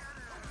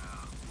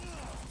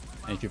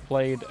 And if you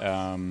played,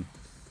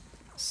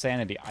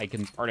 Sanity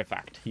Icons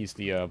Artifact, he's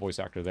the voice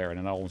actor there, and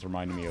it almost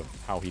reminded me of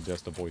how he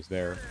does the voice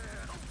there.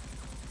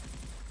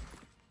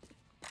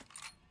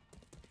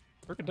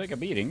 We're gonna take a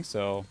beating,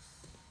 so...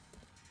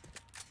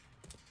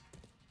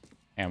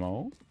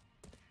 Ammo.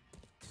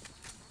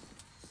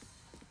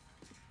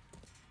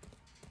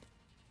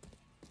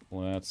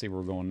 Let's see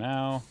where we're going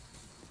now.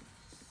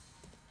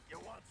 You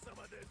want some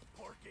of this,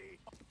 Porky?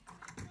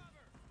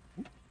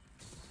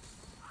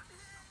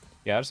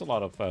 Yeah, there's a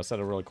lot of set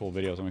of really cool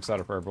videos. I'm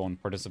excited for everyone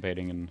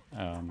participating, and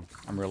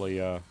I'm really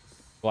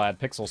glad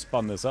Pixel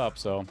spun this up.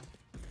 So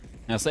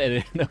I'll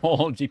say the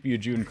whole GPU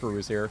June crew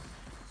is here.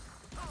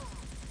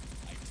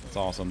 It's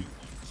awesome.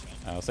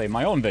 I'll say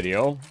my own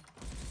video,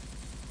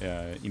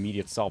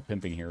 immediate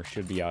self-pimping here,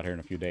 should be out here in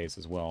a few days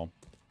as well.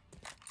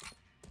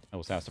 I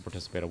was asked to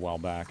participate a while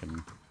back,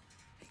 and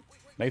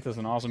Nathan's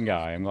an awesome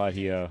guy. I'm glad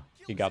he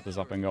got this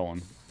up and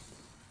going.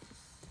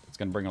 It's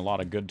going to bring a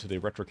lot of good to the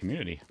retro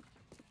community.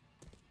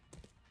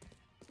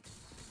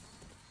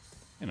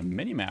 And a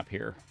mini-map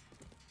here.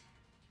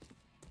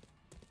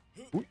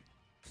 Ooh.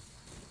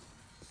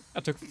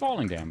 That took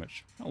falling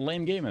damage. How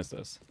lame game is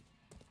this?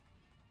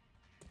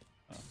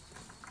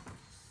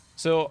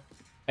 So,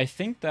 I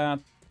think that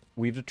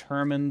we've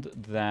determined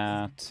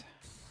that...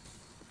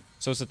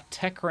 So it's a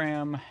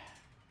Techram...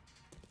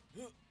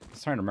 I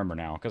was trying to remember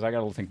now, because I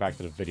gotta think back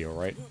to the video,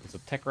 right? It's a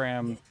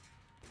Techram...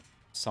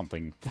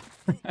 something.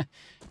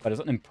 But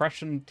it's an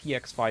Impression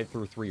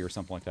TX533 or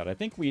something like that. I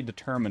think we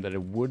determined that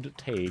it would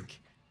take...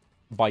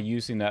 by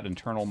using that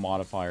internal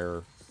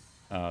modifier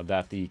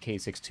that the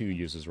K62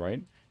 uses,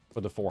 right?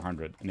 For the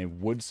 400. And it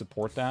would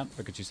support that,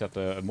 because you set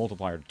the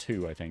multiplier to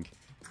 2, I think.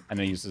 And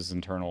then use this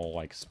internal,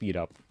 like,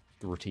 speed-up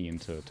routine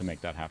to make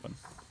that happen.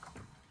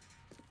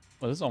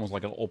 Well, this is almost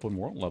like an open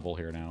world level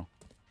here now.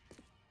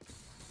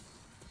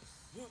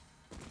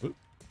 Oop.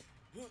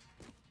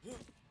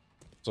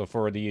 So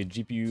for the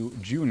GPU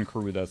June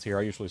crew that's here,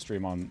 I usually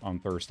stream on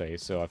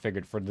Thursdays, so I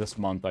figured for this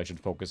month I should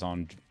focus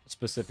on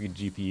specific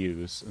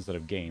GPUs instead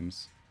of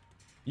games.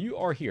 You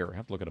are here. I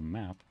have to look at a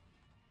map.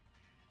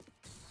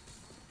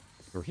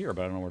 You're here,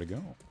 but I don't know where to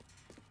go.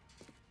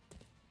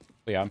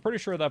 But yeah, I'm pretty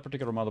sure that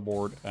particular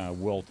motherboard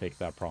will take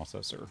that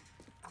processor.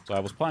 So I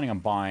was planning on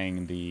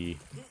buying the...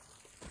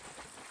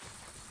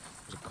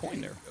 There's a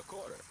coin there. A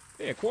quarter.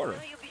 Hey, a quarter.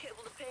 Now you'll be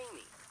able to pay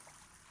me.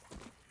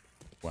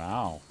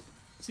 Wow.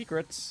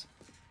 Secrets.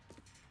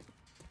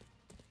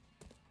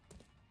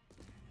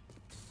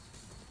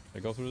 I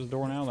go through this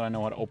door now that I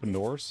know how to open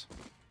doors?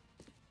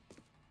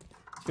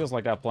 It feels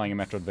like that playing a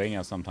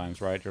Metroidvania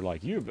sometimes, right? You're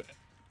like, you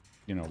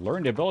know,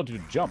 learn the ability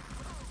to jump.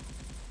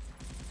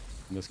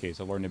 In this case,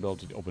 I learned the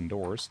ability to open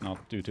doors,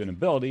 not due to an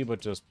ability, but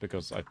just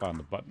because I found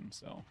the button,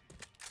 so.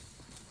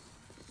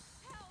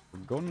 We're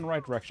going in the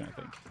right direction,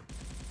 I think.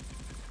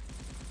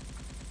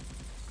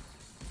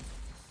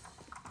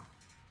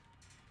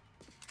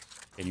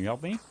 Can you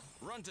help me?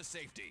 Run to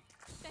safety.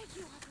 Thank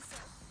you,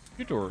 officer.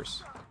 Shoot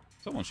doors.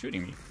 Someone's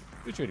shooting me.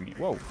 Who's shooting me?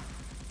 Whoa.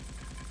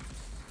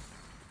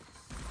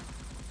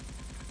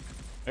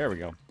 There we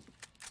go.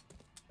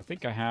 I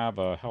think I have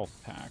a health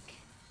pack.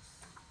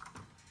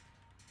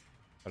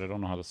 But I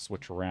don't know how to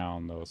switch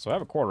around, though. So I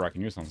have a quarter I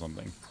can use on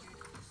something.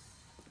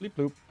 Bleep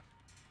bloop.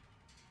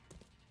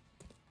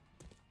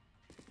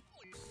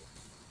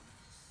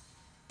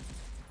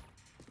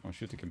 I'll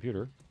shoot the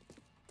computer.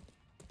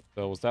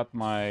 So was that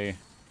my...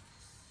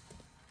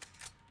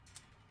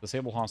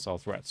 Disable hostile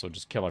threat, so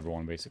just kill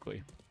everyone,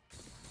 basically.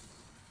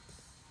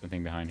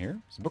 Anything behind here?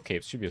 Some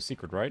bookcases should be a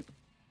secret, right?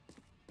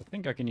 I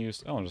think I can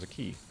use... Oh, there's a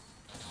key.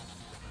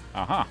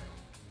 Aha!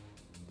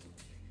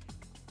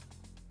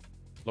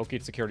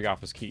 Locate security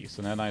office key.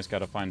 So then I just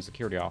gotta find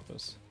security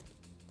office.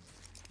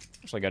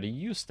 Actually, I gotta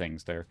use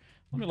things there.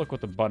 Let me look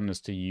what the button is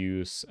to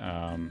use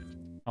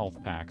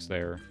health packs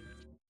there.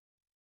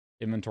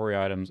 Inventory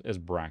items is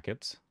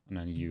brackets, and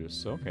then use.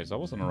 So, okay, so that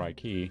wasn't the right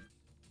key.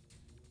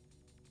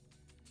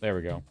 There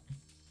we go.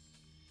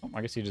 Oh,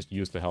 I guess you just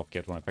used the health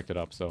kit when I picked it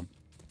up, so.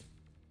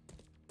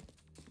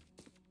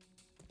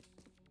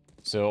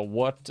 So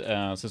what,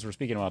 since we're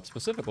speaking about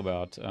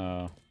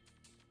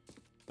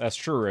that's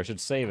true, I should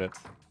save it.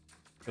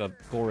 Got a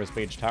glorious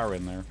Page Tower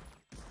in there.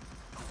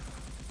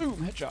 Boom,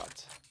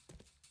 headshot.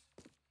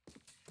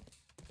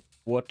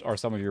 What are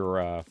some of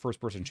your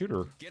first-person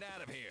shooter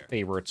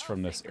favorites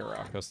from this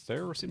era? Because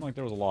there seemed like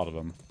there was a lot of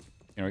them.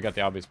 You know, we got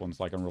the obvious ones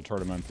like Unreal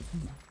Tournament,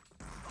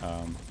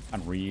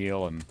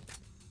 Unreal, and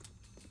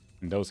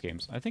those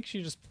games. I think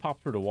she just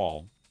popped through the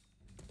wall.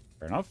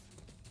 Fair enough.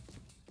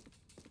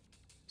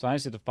 So I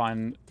just need to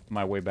find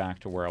my way back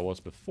to where I was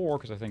before,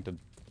 because I think the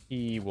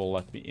key will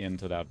let me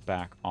into that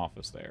back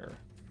office there.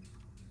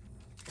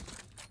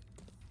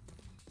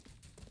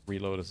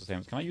 Reload is the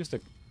same. Can I use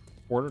the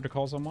order to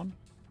call someone?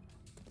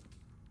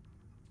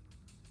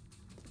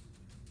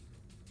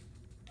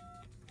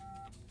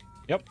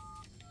 Yep.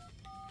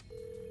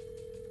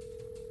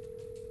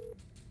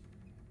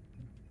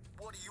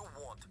 What do you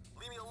want?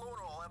 Leave me alone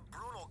or I'll have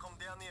Bruno come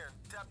down there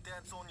and tap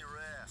dance on your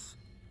ass.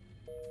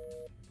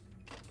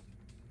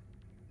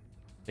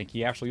 I think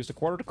he actually used a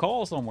quarter to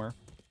call somewhere.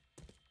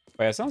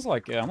 But yeah, it sounds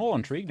like I'm a little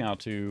intrigued now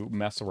to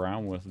mess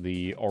around with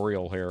the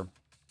Oriole here.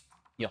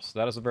 Yes,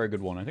 that is a very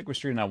good one. I think we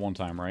streamed that one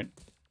time, right?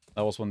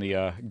 That was when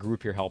the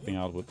group here helped me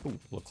out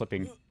with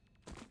clipping.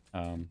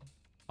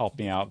 Helped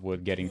me out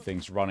with getting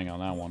things running on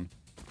that one.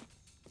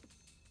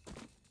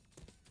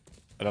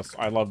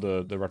 I love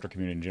the retro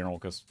community in general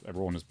because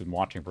everyone has been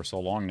watching for so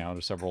long now.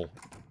 There's several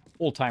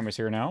old-timers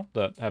here now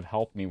that have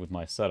helped me with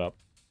my setup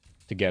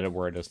to get it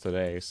where it is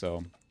today.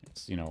 So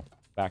it's, you know,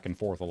 back and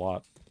forth a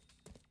lot.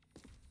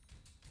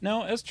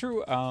 No, it's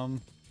true.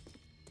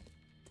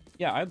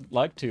 Yeah, I'd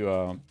like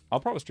to... I'll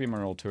probably stream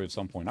Unreal 2 at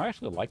some point. I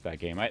actually like that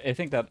game. I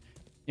think that,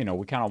 you know,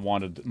 we kind of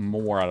wanted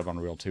more out of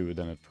Unreal 2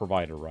 than it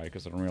provided, right?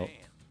 Because Unreal... Damn,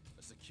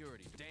 a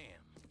security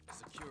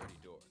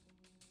door.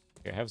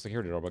 Okay, I have a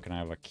security door, but can I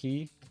have a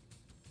key?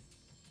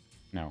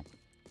 No.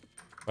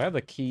 I have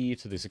the key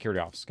to the security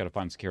office. Gotta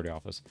find the security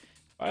office.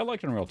 I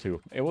liked Unreal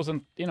 2. It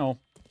wasn't, you know,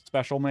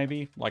 special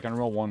maybe. Like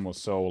Unreal 1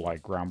 was so,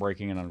 like,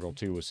 groundbreaking, and Unreal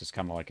 2 was just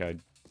kind of like a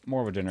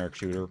more of a generic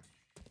shooter.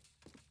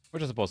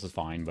 Which I suppose is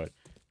fine, but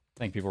I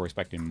think people are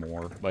expecting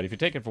more. But if you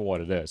take it for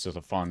what it is, just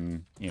a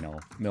fun, you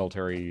know,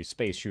 military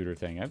space shooter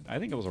thing, I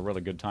think it was a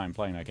really good time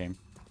playing that game.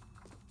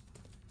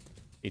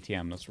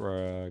 ATM, that's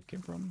where I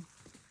came from.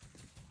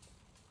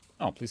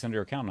 Oh, please enter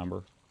your account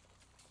number.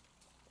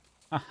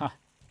 Haha.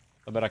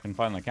 I bet I can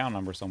find the account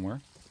number somewhere.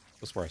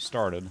 That's where I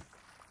started.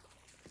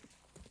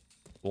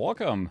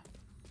 Welcome.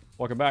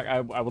 Welcome back. I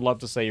would love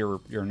to say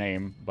your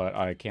name, but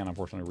I can't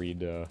unfortunately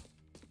read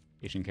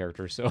Asian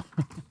characters, so...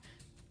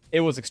 It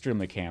was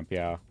extremely camp,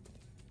 yeah.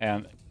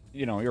 And,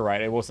 you know, you're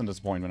right, it wasn't a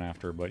disappointment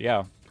after, but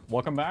yeah.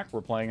 Welcome back.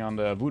 We're playing on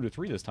the Voodoo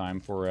 3 this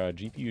time for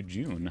GPU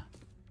June.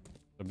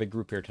 A big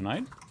group here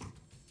tonight.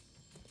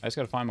 I just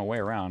gotta find my way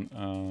around.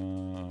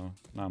 Now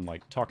I'm,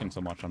 like, talking so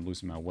much I'm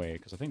losing my way,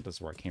 because I think this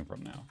is where I came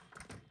from now.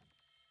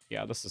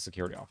 Yeah, this is the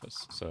security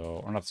office,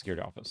 so... Or not the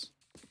security office.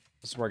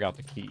 This is where I got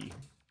the key.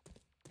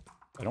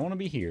 I don't want to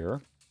be here.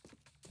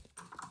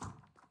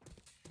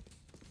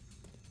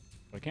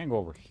 But I can go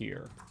over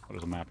here. Oh,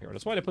 there's a map here.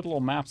 That's why they put little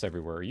maps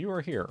everywhere. You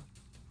are here.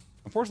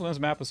 Unfortunately, this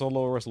map is so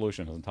low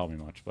resolution, it doesn't tell me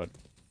much, but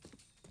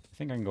I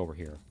think I can go over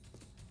here.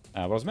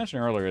 But I was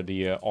mentioning earlier,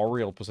 the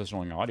Oriole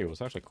positioning audio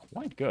was actually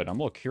quite good. I'm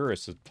a little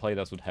curious to play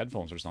this with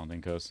headphones or something,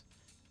 because...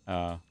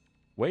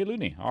 way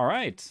loony.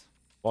 Alright.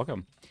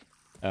 Welcome.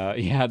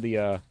 Yeah, the...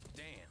 Damn,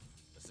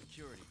 a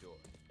security door.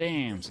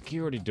 Damn,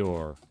 security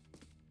door.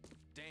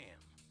 Damn,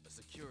 a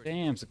security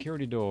Damn,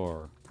 security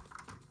door.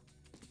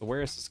 So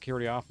where is the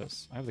security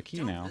office? I have the key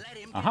Don't now. let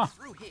him Aha! get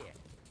through here.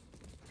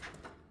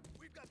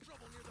 We've got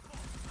trouble near the vault.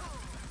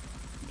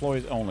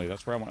 Employees only.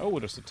 That's where I want. Oh,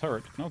 there's a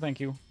turret. No, thank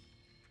you.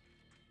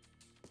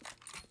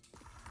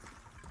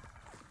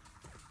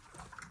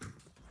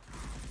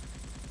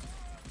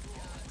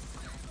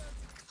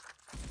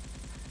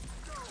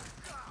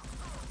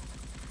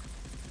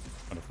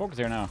 Gotta focus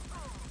here now.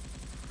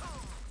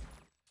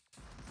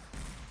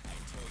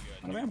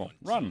 Out of ammo.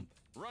 Run!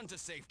 Run to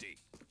safety.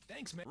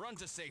 Thanks, man. Run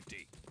to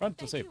safety. Run to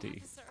Thank you,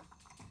 safety. officer.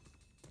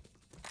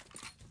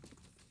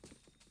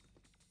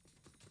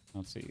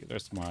 Let's see.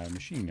 There's my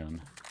machine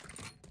gun.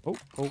 Oh,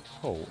 oh,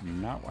 oh.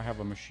 Now I have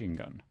a machine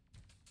gun.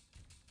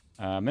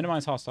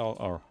 Minimize hostile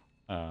or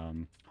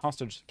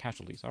hostage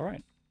casualties. All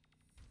right.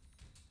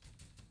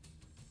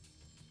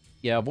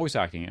 Yeah, voice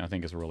acting I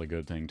think is a really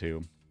good thing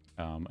too,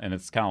 and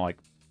it's kind of like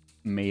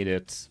made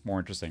it more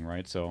interesting,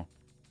 right? So,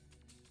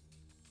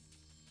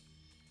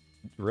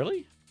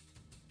 really,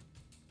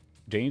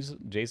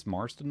 James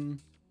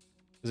Marston,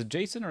 is it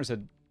Jason or is it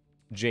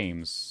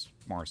James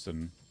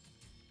Marston?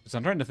 So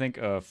I'm trying to think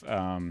of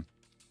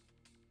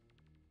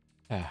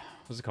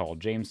what's it called?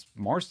 James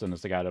Marston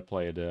is the guy that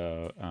played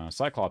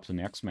Cyclops in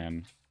the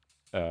X-Men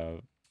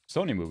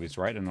Sony movies,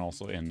 right? And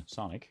also in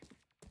Sonic.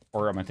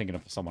 Or am I thinking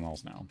of someone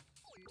else now?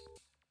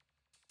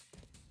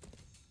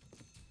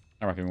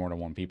 There might be more than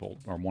one people,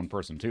 or one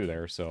person too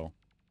there, so...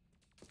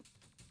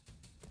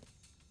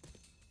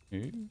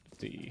 Let's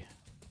see.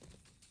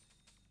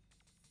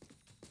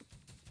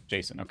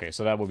 Jason, okay,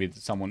 so that would be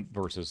someone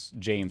versus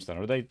James then.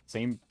 Are they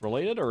same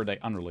related, or are they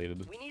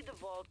unrelated? We need the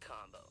vault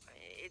combo.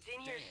 It's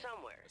in here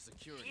somewhere. A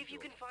security See if you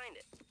door. can find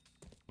it.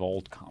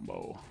 Vault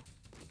combo.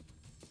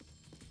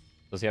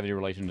 Does he have any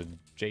relation to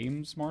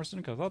James Marston?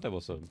 Because I thought that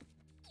was a...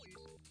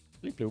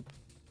 Bleep bloop.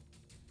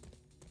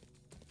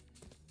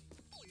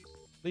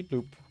 Bleep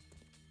bloop.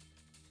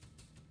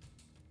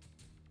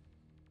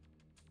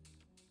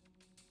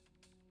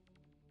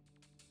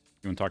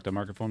 You want to talk to the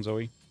microphone,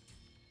 Zoe?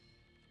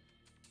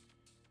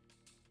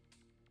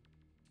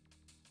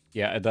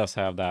 Yeah, it does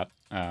have that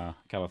kind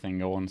of thing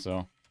going,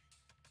 so...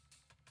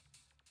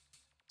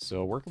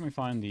 So, where can we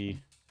find the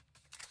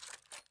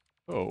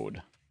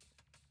code?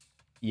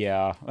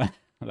 Yeah,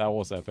 that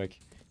was epic.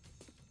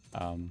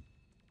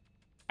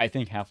 I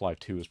think Half-Life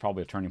 2 is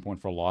probably a turning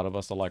point for a lot of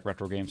us that like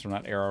retro games from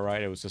that era,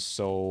 right? It was just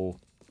so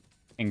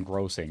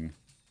engrossing.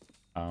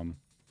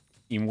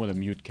 Even with a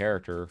mute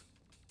character,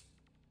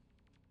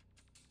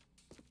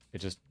 it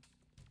just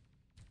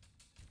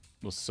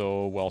was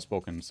so well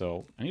spoken.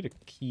 So I need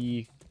a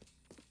key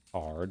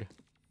card,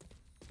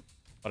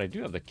 but I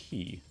do have the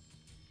key.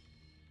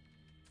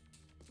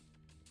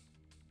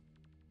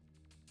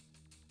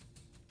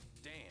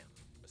 Damn,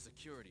 a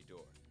security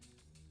door.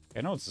 I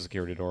know it's a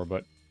security door,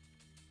 but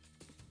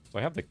so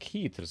I have the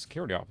key to the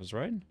security office,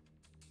 right?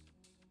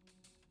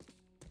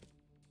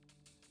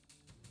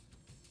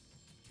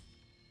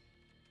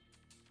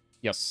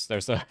 Yes,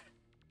 there's a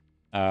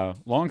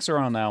long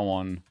story on that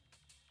one,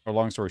 or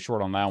long story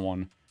short on that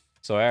one.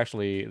 So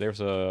actually, there's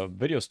a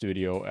video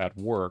studio at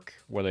work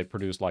where they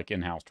produce like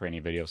in-house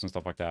training videos and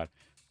stuff like that.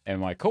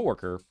 And my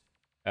coworker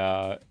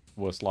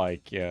was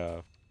like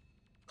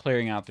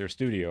clearing out their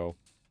studio,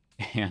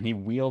 and he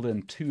wheeled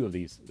in 2 of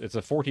these. It's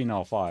a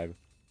 14L5. And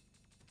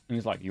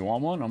he's like, "You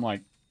want one?" I'm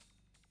like,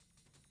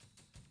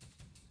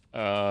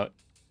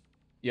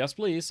 yes,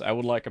 please. I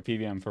would like a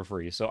PVM for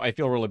free. So I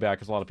feel really bad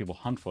because a lot of people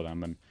hunt for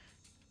them,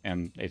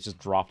 and it just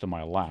dropped in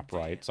my lap,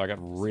 right? So I got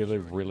really,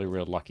 really,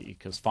 really lucky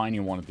because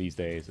finding one of these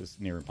days is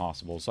near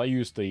impossible. So I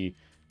used the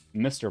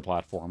Mr.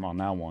 platform on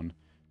that one,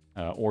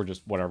 or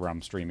just whatever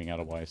I'm streaming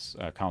otherwise,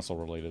 console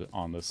related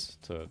on this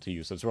to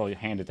use. So it's really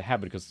handy to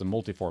have it because it's a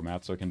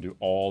multi-format, so it can do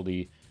all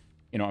the,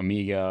 you know,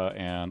 Amiga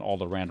and all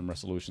the random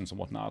resolutions and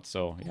whatnot.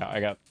 So yeah, I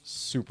got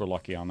super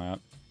lucky on that.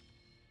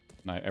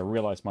 And I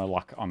realized my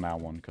luck on that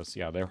one because,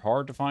 yeah, they're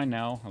hard to find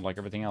now. And like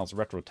everything else,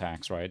 retro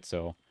tax, right?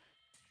 So,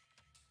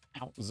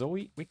 ow,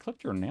 Zoe, we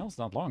clipped your nails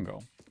not long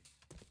ago.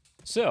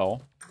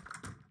 So,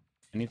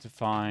 I need to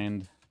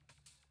find...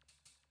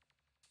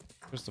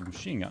 There's a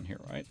machine gun here,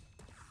 right?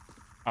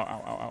 Ow,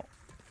 ow, ow, ow.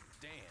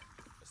 Damn,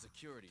 a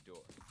security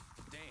door.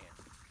 Damn,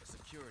 a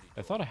security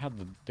I door. thought I had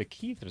the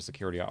key to the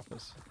security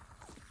office.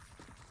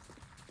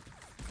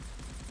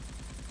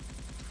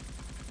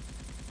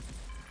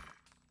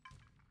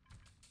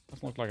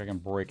 Doesn't look like I can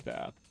break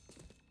that.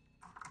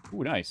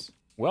 Ooh, nice.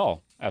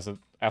 Well, as it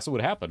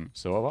would happen,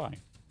 so have I.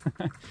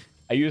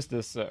 I used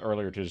this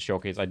earlier to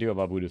showcase. I do have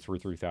a Voodoo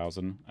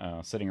 3000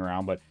 sitting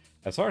around, but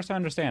as far as I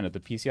understand it, the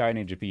PCI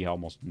and AGP have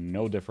almost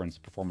no difference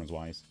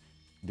performance-wise.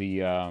 The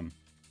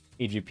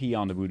AGP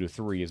on the Voodoo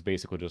 3 is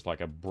basically just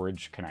like a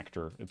bridge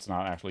connector. It's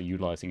not actually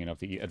utilizing enough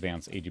the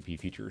advanced AGP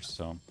features,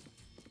 so...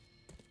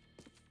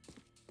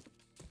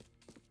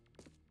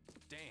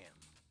 Damn,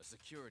 a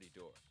security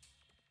door.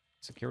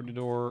 Security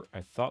door.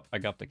 I thought I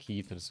got the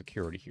key to the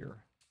security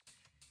here.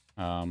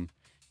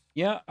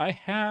 Yeah, I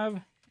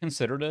have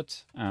considered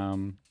it.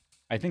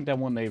 I think that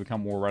when they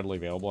become more readily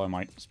available, I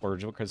might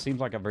splurge it because it seems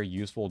like a very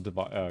useful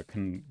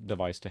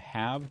device to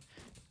have.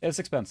 It's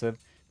expensive,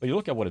 But you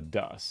look at what it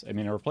does. I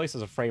mean, it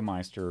replaces a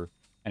Framemeister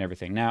and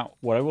everything. Now,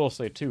 what I will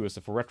say, too, is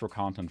that for retro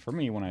content, for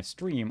me, when I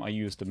stream, I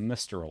use the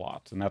Mister a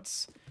lot. And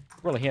that's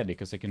really handy,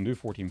 because it can do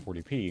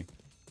 1440p.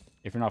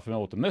 If you're not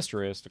familiar with what the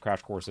Mister is, the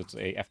crash course, it's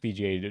a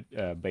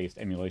FPGA-based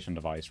emulation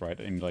device, right?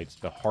 It emulates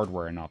the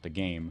hardware and not the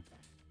game.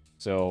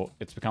 So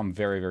it's become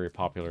very, very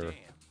popular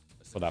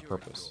for that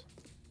purpose.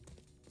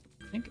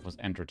 I think it was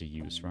enter to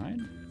use, right?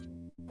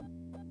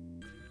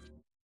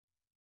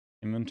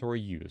 Inventory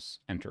use,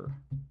 enter.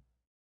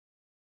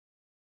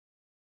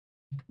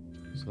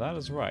 So that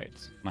is right.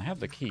 And I have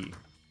the key.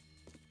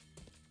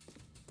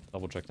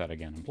 Double check that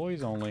again.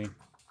 Employees only.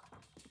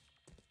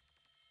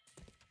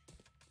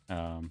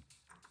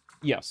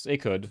 Yes, it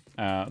could.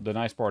 The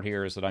nice part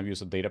here is that I've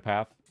used a data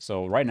path.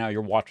 So right now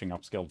you're watching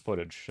upscaled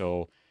footage.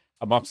 So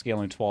I'm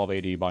upscaling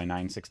 1280 by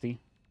 960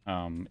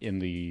 in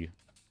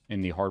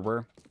the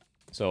hardware.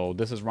 So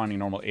this is running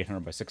normal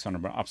 800 by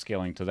 600, but I'm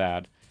upscaling to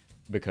that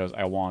because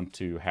I want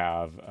to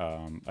have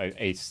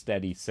a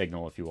steady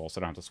signal, if you will, so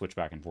I don't have to switch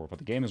back and forth. But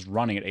the game is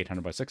running at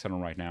 800 by 600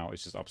 right now.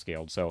 It's just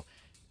upscaled. So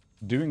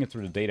doing it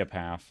through the data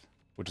path,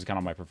 which is kind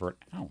of my preferred...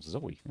 Oh,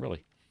 Zoe,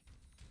 really?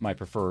 My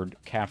preferred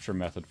capture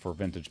method for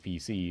vintage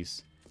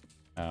PCs,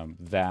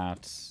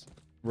 that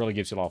really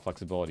gives you a lot of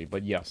flexibility.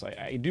 But yes,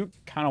 I do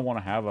kind of want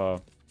to have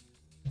a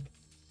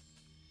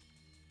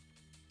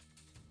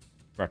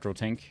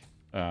RetroTink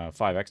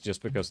 5X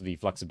just because of the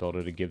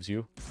flexibility it gives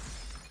you.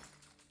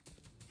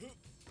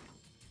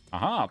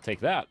 Aha, I'll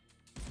take that.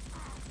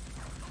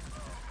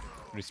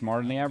 Pretty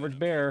smarter than the average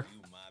bear.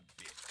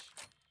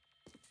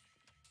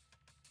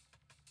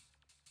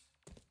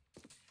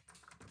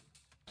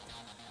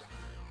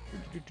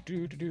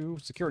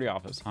 Security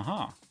office.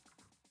 Haha.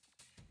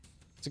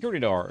 Security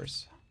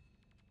doors.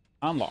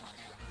 Unlock.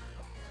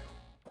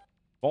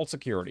 Vault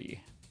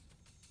security.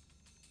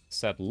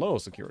 Set low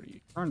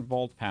security. Current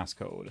vault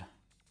passcode.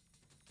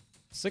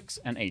 6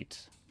 and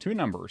 8. 2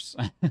 numbers.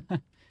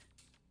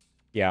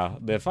 Yeah,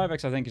 the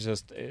 5X I think is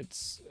just,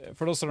 it's,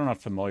 for those that are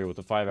not familiar with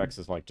the 5X,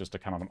 is like just a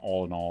kind of an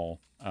all-in-all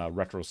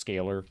retro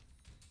scaler.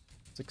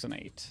 6 and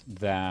 8.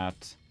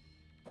 That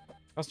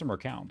customer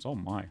accounts. Oh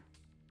my.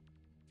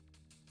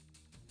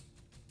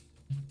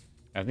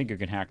 I think you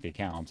can hack the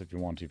accounts if you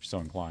want to, if you're so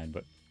inclined,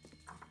 but...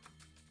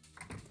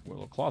 A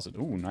little closet.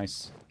 Ooh,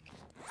 nice.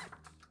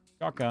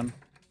 Shotgun.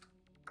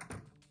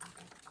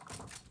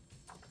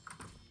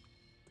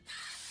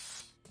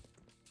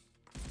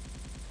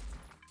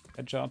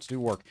 Headshots do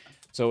work.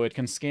 So it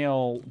can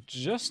scale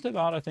just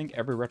about, I think,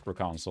 every retro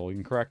console. You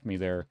can correct me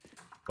there,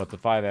 but the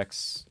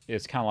 5X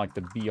is kind of like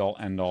the be-all,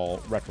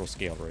 end-all retro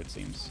scaler, it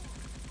seems.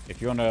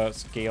 If you want to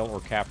scale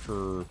or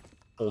capture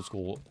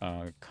old-school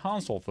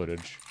console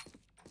footage...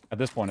 At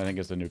this point, I think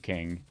it's the new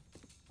king.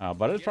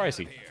 But it's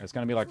pricey. It's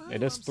going to be like...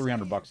 It is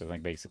 300 bucks, I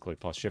think, basically,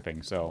 plus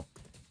shipping, so...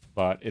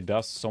 But it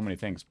does so many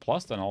things.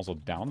 Plus, then also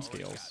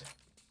downscales.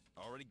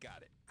 Already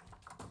got it.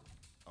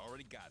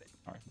 Already got it.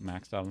 Alright,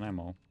 maxed out on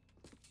ammo. Where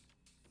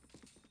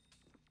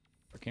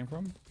it came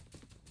from?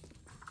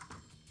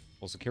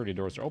 Well, security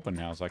doors are open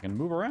now, so I can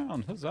move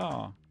around.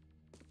 Huzzah!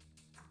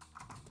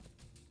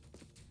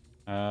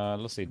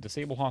 Let's see.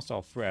 Disable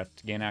hostile threat.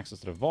 Gain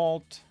access to the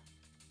vault.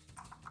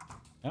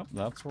 Yep,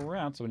 that's where we're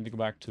at, so we need to go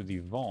back to the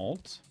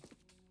vault.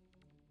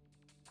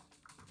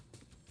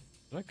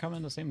 Did I come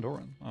in the same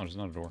door? Oh, there's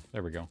another door.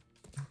 There we go.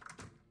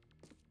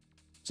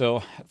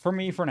 So, for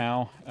me, for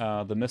now,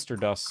 the Mr.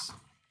 does...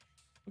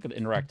 Look at the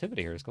interactivity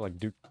here. It's got like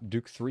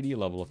Duke 3D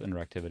level of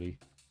interactivity.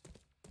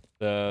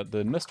 The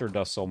Mr.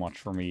 does so much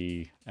for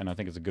me, and I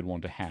think it's a good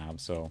one to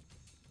have, so...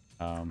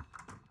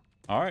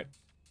 Alright.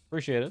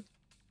 Appreciate it.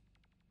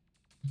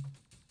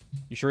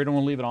 You sure you don't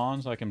want to leave it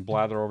on so I can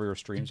blather over your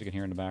stream so you can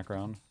hear in the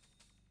background?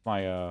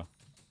 My,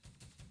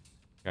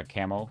 got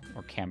cameo.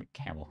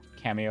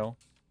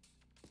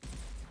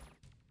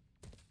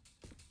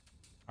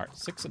 Alright,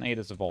 6 and 8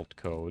 is the vault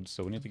code,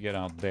 so we need to get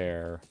out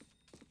there.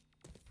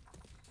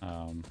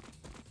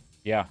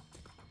 Yeah.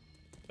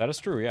 That is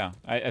true, yeah.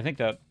 I think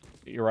that,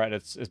 you're right,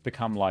 it's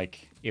become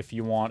like, if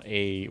you want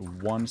a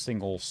one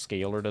single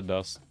scaler that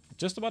does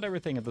just about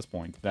everything at this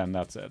point, then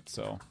that's it,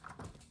 so.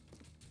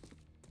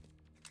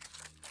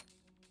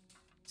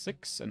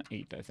 6 and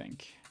 8, I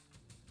think.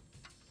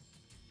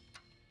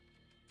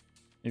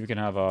 Maybe we can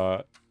have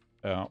a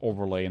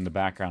overlay in the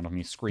background of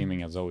me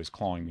screaming as always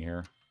clawing me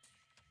here.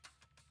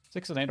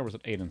 6 and 8, or was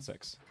it 8 and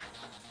 6?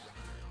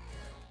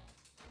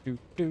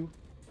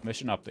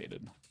 Mission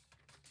updated.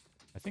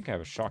 I think I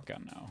have a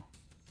shotgun now.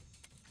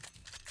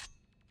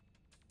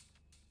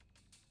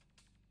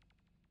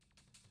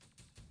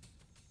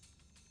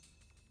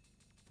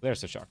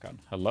 There's the shotgun.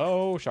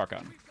 Hello,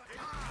 shotgun.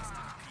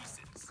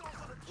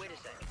 Wait a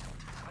second.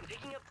 I'm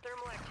picking up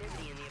thermal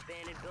activity in the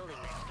abandoned building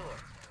next door.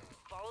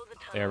 Follow the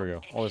tunnel. There we go.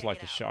 and Always check like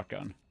it the out.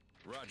 shotgun.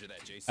 Roger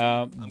that,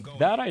 Jason.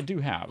 That I do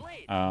have.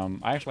 I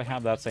actually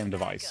have that same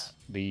device,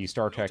 the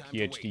StarTech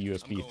EHD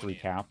USB 3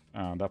 cap.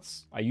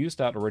 I used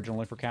that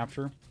originally for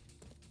capture,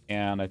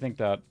 and I think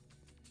that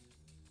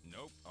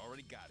Nope,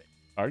 already got it.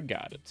 I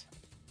got it.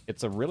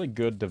 It's a really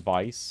good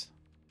device,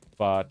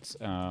 but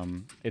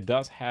it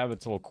does have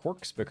its little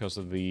quirks because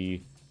of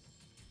the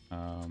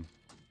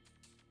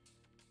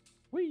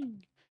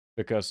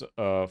because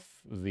of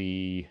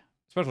the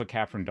especially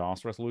capturing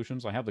DOS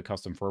resolutions. I have the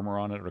custom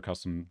firmware on it, or the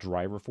custom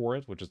driver for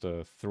it, which is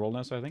the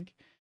Thrillness, I think.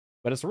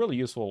 But it's a really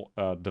useful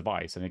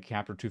device, and it can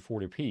capture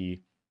 240p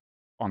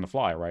on the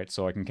fly, right?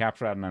 So I can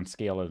capture that and then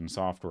scale it in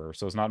software.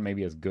 So it's not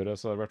maybe as good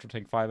as a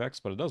RetroTink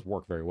 5X, but it does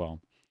work very well.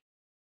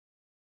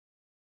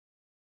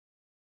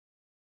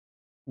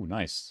 Ooh,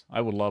 nice.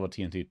 I would love a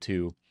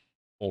TNT2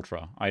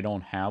 Ultra. I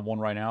don't have one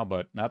right now,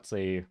 but that's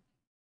a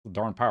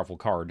darn powerful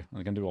card.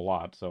 It can do a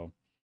lot, so.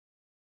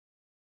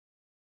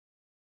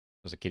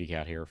 There's a kitty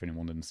cat here if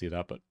anyone didn't see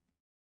that, but.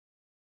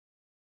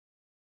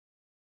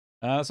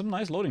 Some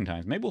nice loading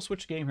times. Maybe we'll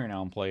switch game here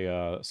now and play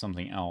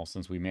something else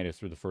since we made it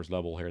through the first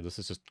level here. This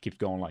is just keeps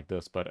going like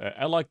this, but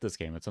I like this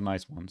game. It's a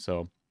nice one,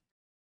 so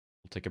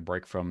we'll take a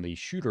break from the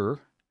shooter.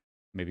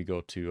 Maybe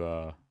go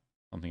to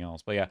something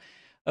else. But yeah,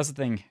 that's the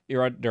thing.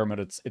 You're right, Dermot.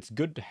 It's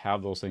good to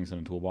have those things in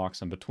a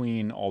toolbox, and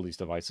between all these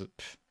devices,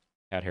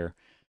 cat here,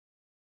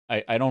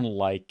 I don't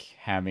like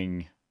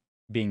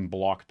being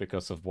blocked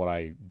because of what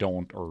I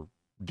don't or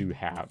do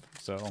have.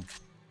 So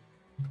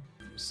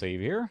save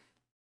here.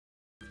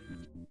 I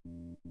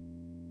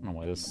don't know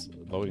why this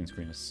loading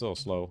screen is so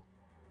slow.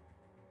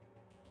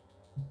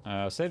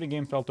 Saving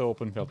game, failed to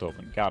open, failed to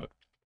open. Got it.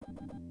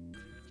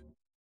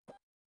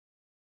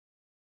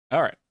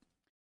 Alright.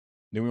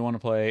 Do we want to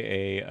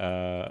play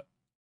a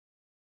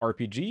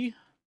RPG?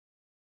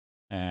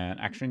 An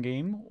action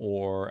game?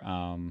 Or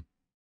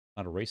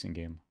not a racing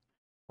game?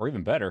 Or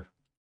even better,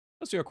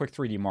 let's do a quick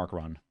 3D Mark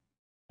run.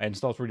 I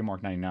installed 3D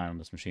Mark 99 on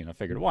this machine. I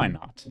figured, why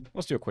not?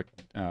 Let's do a quick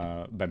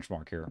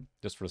benchmark here,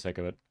 just for the sake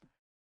of it.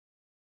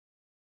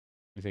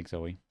 We think,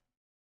 Zoe?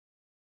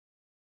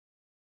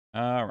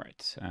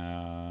 Alright.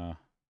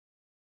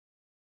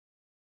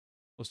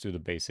 Let's do the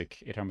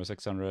basic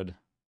 800x600.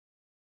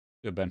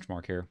 Do a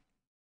benchmark here.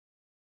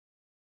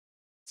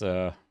 It's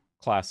a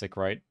classic,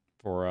 right?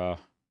 For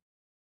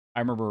I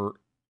remember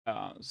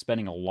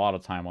spending a lot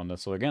of time on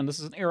this. So again, this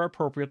is an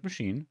era-appropriate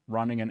machine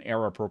running an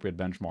era-appropriate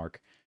benchmark.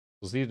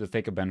 It's easy to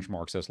think of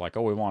benchmarks as like,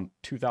 oh, we want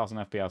 2,000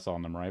 FPS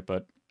on them, right?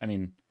 But I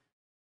mean,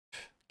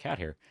 cat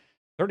here.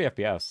 30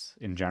 FPS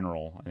in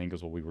general, I think,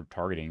 is what we were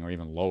targeting, or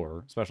even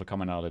lower, especially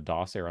coming out of the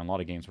DOS era. And a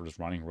lot of games were just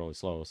running really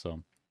slow,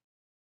 so.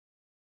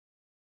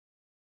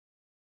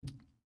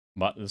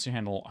 But this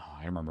handle, oh,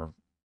 I remember.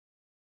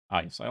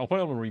 Ah, yes, I'll play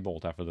a little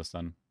Revolt after this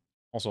then.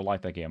 Also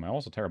like that game. I'm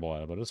also terrible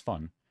at it, but it's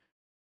fun.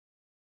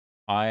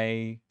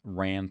 I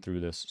ran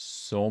through this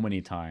so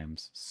many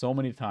times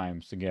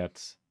to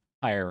get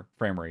higher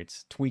frame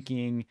rates,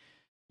 tweaking,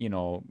 you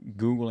know,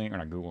 Googling, or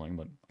not Googling,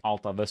 but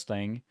Alta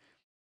Visting,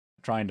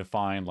 trying to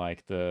find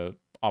like the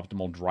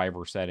optimal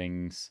driver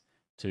settings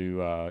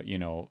to, you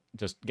know,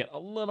 just get a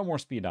little more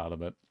speed out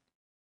of it.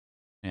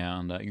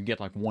 And you get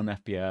like 1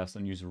 FPS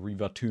and use a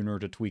Riva tuner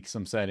to tweak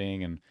some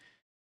setting. And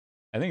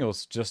I think it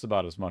was just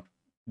about as much,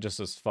 just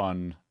as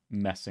fun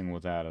messing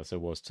with that as it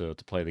was to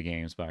play the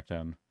games back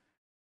then.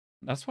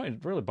 That's why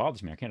it really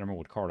bothers me. I can't remember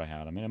what card I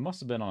had. I mean, it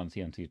must have been on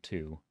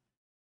TNT2.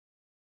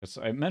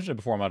 I mentioned it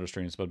before on other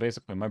streams, but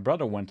basically my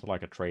brother went to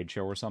like a trade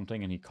show or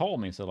something, and he called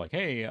me and said like,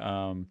 hey,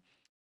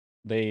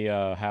 they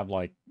have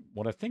like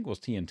what I think was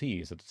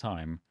TNTs at the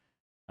time.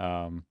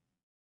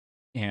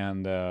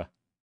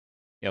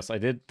 Yes, I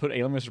did put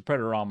Alien vs.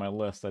 Predator on my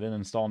list. I didn't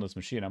install on this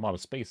machine. I'm out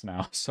of space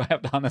now, so I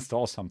have to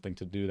uninstall something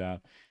to do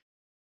that.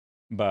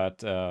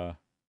 But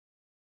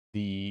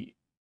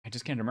I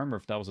just can't remember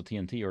if that was a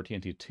TNT or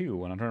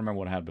TNT2, and I'm trying to remember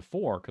what I had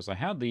before, because I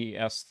had the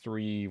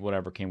S3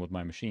 whatever came with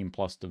my machine,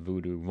 plus the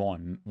Voodoo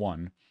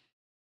 1.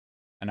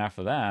 And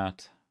after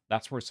that,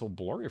 that's where it's so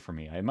blurry for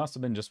me. It must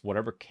have been just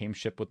whatever came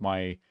shipped with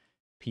my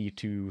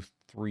P2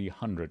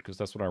 300, because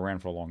that's what I ran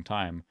for a long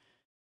time.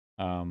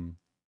 So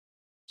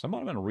it might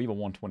have been a Riva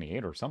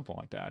 128 or something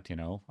like that, you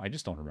know? I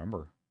just don't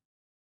remember.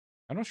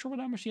 I'm not sure where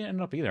that machine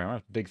ended up either. I'm going to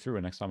have to dig through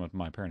it next time at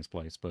my parents'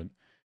 place, but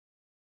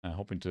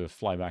hoping to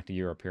fly back to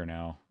Europe here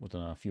now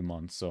within a few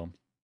months, so.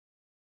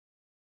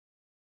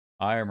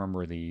 I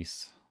remember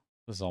these.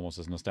 This is almost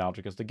as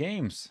nostalgic as the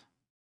games.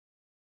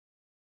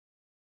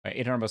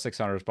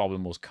 800x600 is probably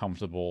the most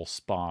comfortable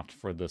spot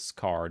for this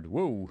card.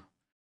 Woo!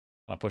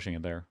 I'm pushing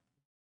it there.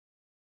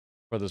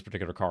 For this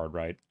particular card,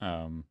 right?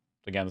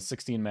 Again, the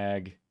 16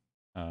 meg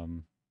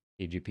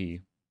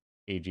AGP.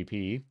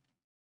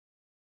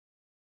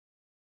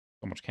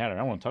 So much cat. I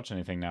don't want to touch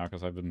anything now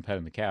because I've been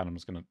petting the cat. I'm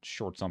just going to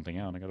short something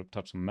out. I got to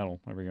touch some metal.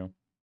 There we go.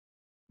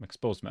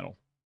 Exposed metal.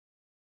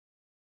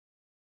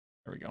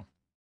 There we go. I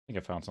think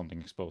I found something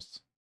exposed.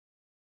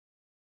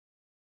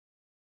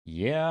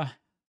 Yeah,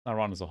 not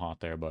running so hot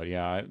there, but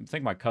yeah, I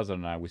think my cousin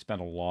and I, we spent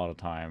a lot of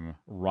time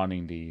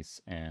running these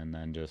and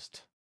then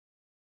just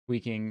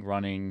tweaking,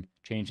 running,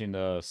 changing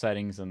the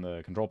settings in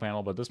the control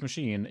panel, but this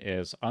machine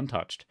is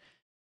untouched.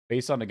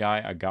 Based on the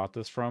guy I got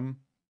this from,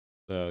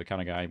 the kind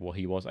of guy, well,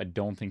 he was, I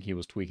don't think he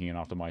was tweaking and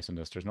optimizing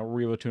this. There's no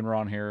Riva tuner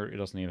on here. It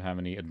doesn't even have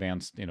any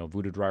advanced, you know,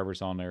 Voodoo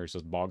drivers on there. It's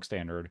just bog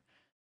standard,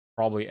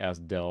 probably as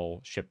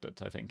Dell shipped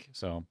it, I think.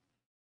 So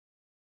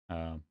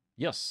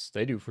Yes,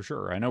 they do for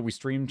sure. I know we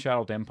streamed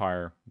Shadow to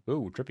Empire.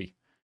 Ooh, trippy.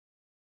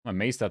 I'm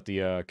amazed that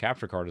the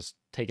capture card is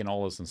taking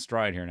all this in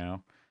stride here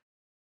now.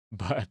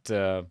 But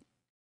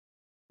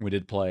we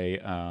did play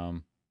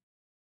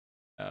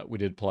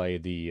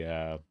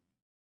the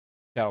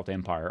Shadow to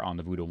Empire on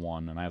the Voodoo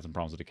 1, and I had some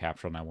problems with the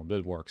capture on that one, but it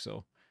did work,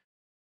 so.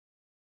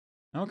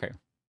 Okay.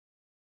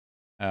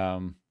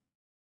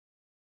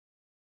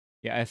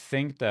 Yeah, I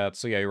think that,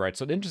 so yeah, you're right.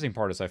 So the interesting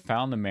part is I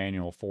found the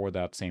manual for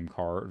that same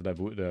card,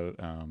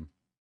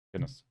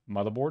 goodness,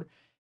 motherboard.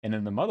 And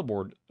in the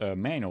motherboard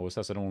manual, it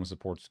says it only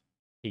supports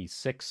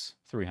K6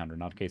 300,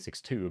 not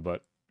K6 2,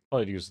 but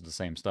probably uses the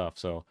same stuff.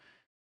 So,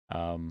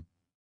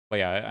 but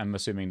yeah, I'm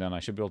assuming then I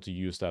should be able to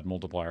use that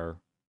multiplier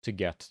to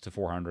get to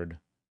 400,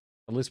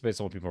 at least based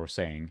on what people were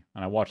saying.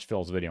 And I watched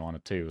Phil's video on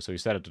it too. So he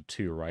set it to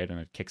 2, right? And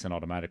it kicks in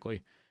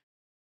automatically.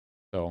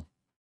 So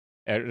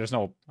there's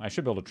no, I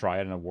should be able to try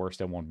it, and at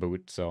worst, it won't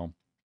boot. So,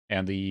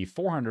 and the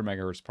 400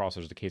 megahertz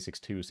processors, the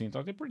K62, seems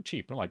like they're pretty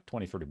cheap. They're like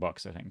 20, 30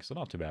 bucks, I think. So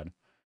not too bad.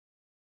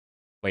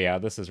 But yeah,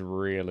 this is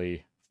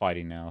really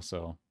fighting now.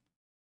 So,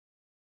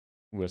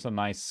 with a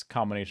nice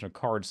combination of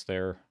cards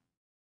there.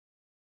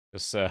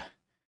 Just,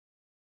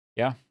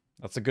 yeah,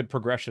 that's a good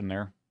progression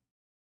there.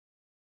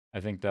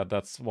 I think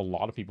that's what a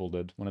lot of people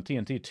did. When the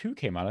TNT 2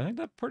 came out, I think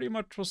that pretty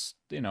much was,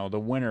 you know, the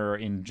winner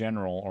in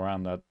general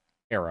around that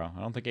era.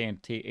 I don't think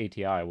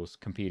ATI was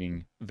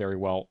competing very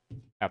well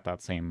at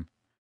that same.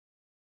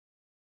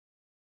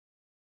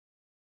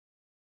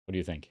 What do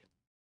you think?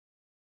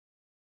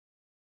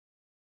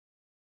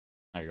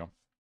 There you go.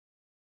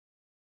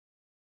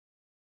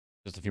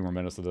 Just a few more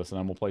minutes of this, and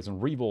then we'll play some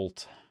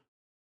Revolt.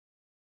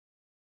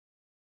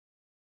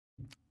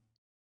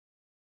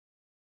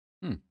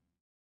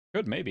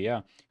 Good, maybe,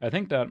 yeah. I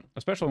think that,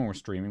 especially when we're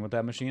streaming with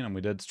that machine, and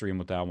we did stream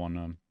with that one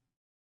a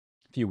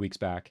few weeks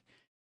back,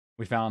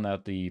 we found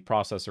that the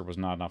processor was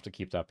not enough to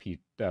keep that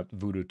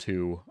Voodoo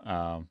 2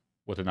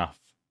 with enough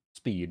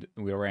speed.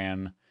 We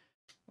ran,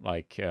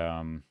 like,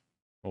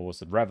 what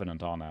was it,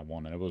 Revenant on that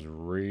one, and it was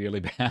really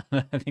bad.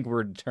 I think we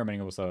were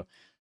determining it was a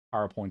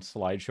PowerPoint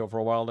slideshow for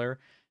a while there.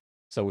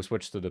 So we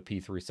switched to the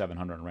P3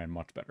 700 and ran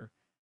much better.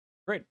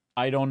 Great.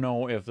 I don't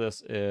know if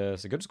this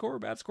is a good score or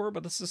bad score,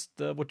 but this is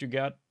what you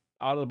get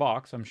out of the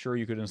box. I'm sure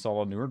you could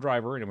install a newer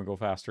driver and it would go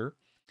faster.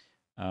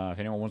 If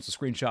anyone wants to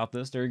screenshot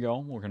this, there you go.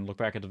 We're going to look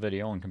back at the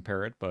video and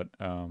compare it. But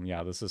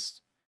yeah, this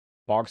is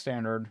bog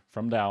standard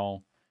from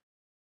Dell.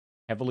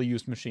 Heavily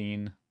used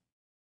machine.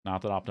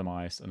 Not that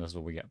optimized. And this is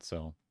what we get.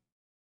 So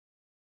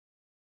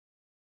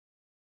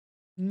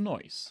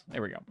nice.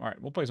 There we go. All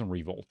right, we'll play some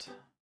Revolt.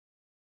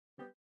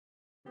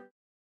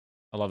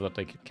 I love that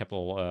they kept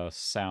little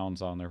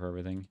sounds on there for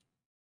everything.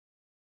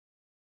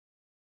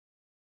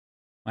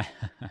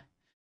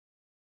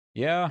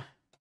 Yeah.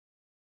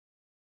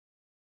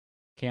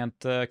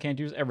 Can't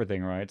use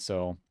everything, right?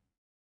 So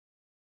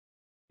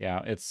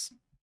yeah, that's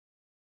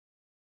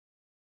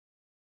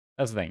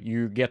the thing.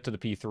 You get to the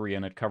P3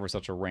 and it covers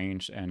such a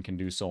range and can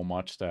do so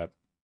much that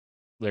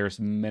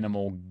there's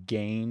minimal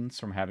gains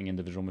from having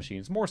individual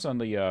machines. More so on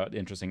the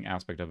interesting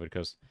aspect of it,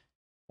 because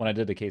when I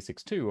did the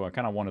K62, I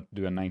kind of wanted to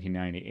do a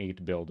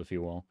 1998 build, if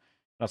you will.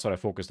 That's what I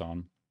focused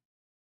on,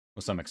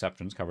 with some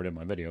exceptions covered in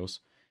my videos.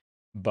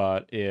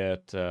 But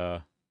it's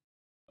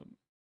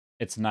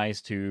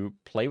nice to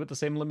play with the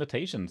same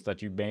limitations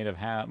that you might have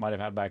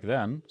had back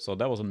then. So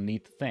that was a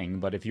neat thing.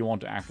 But if you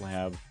want to actually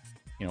have,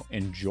 you know,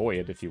 enjoy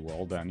it, if you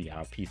will, then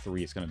yeah,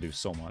 P3 is going to do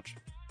so much.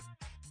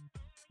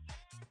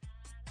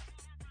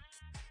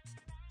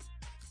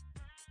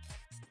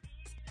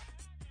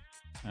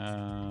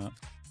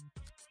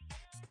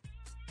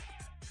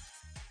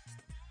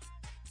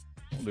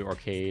 We'll do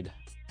arcade.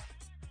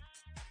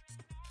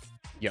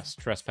 Yes,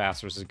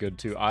 Trespassers is good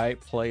too. I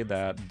played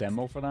that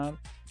demo for that,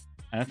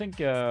 and I think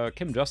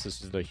Kim Justice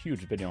did a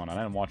huge video on it.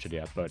 I didn't watch it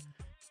yet, but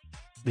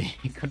the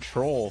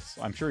controls,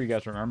 I'm sure you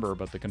guys remember,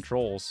 but the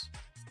controls,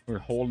 we were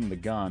holding the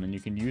gun, and you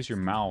can use your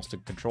mouse to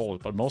control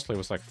it, but mostly it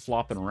was like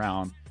flopping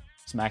around,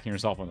 smacking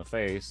yourself in the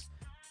face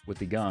with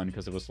the gun,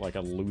 because it was like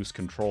a loose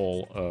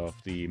control of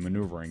the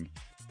maneuvering.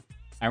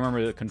 I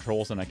remember the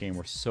controls in that game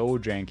were so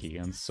janky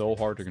and so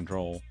hard to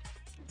control.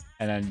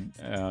 And then,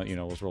 you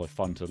know, it was really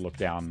fun to look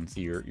down and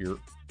see your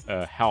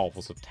health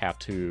was a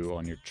tattoo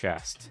on your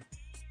chest.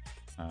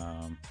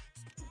 We'll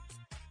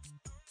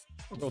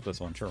go with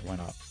this one, sure, why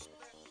not?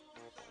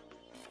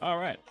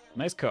 Alright,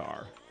 nice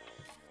car.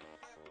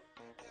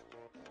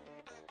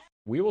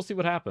 We will see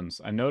what happens.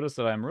 I noticed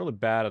that I'm really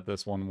bad at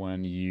this one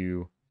when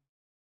you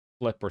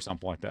flip or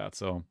something like that,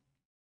 so...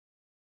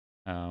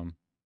 yeah,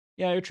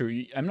 you're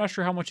true. I'm not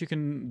sure how much you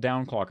can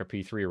downclock a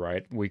P3,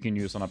 right? We can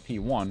use on a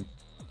P1.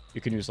 You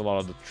can use a lot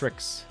of the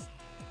tricks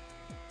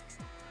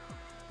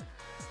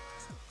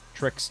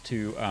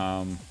to,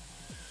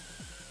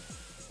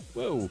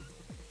 whoa.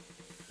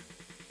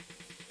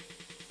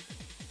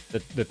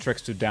 The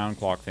tricks to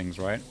downclock things,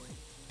 right?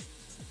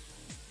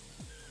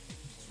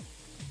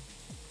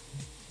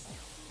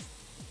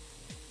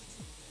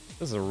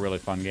 This is a really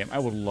fun game. I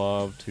would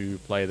love to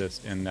play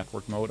this in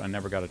network mode. I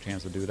never got a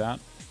chance to do that.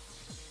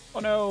 Oh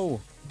no!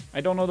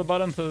 I don't know the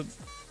button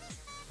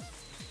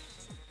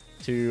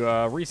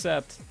to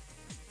reset.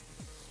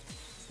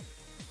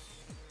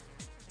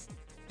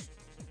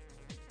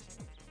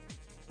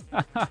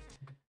 I don't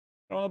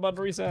know the button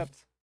to reset.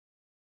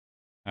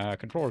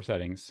 Controller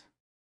settings.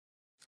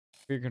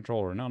 Your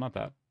controller. No, not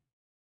that.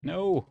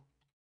 No!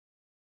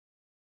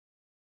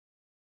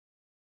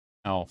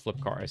 Oh, flip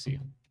car, I see.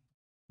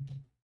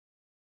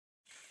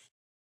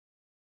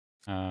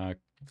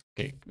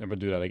 Okay, never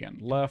do that again.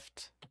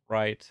 Left,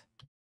 right,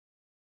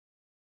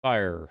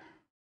 fire.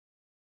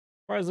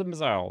 Fires the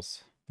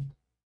missiles.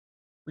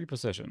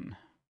 Reposition.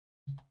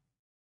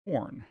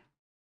 Horn.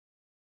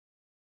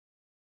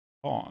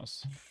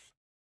 Pause.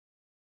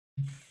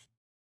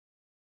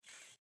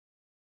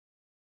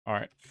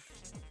 Alright.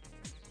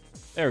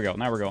 There we go,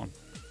 now we're going.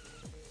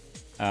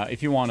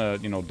 If you want to,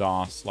 you know,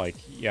 DOS, like,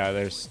 yeah,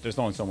 there's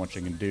only so much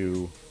you can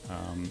do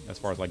as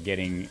far as, like,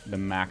 getting the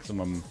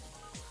maximum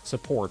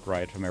support,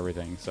 right, from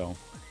everything, so...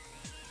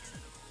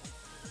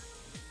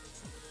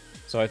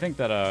 So I think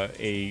that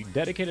a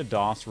dedicated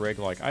DOS rig,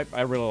 like,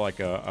 I really like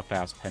a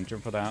fast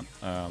Pentium for that,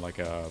 like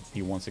a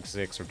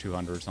P166 or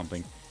 200 or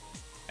something,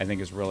 I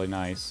think is really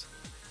nice.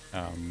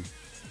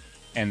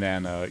 And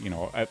then, you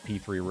know, at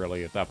P3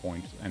 really at that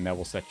point, and that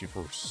will set you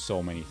for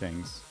so many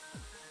things.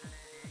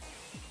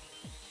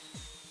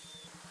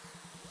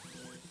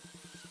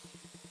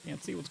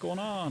 Can't see what's going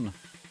on.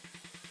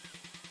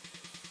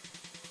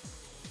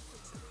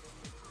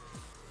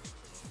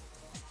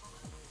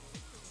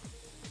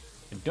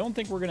 I don't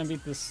think we're going to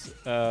beat this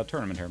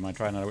tournament here. I might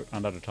try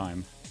another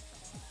time.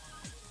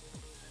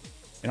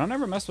 And I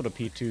never messed with a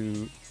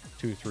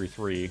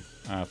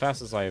P233.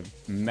 Fastest I've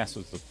messed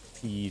with the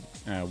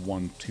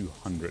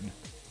P1200.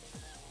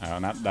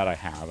 And that I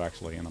have,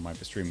 actually, and I might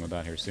be streaming with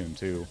that here soon,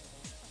 too.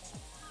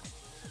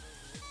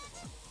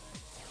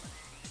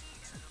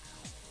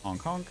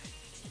 Honk honk.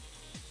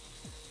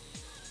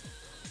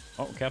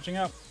 Oh, catching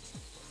up.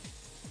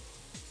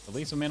 At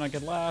least we may not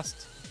get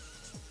last.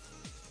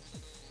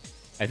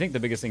 I think the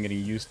biggest thing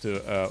getting used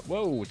to,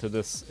 to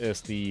this is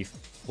the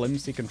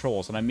flimsy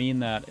controls. And I mean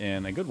that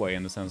in a good way,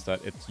 in the sense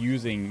that it's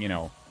using, you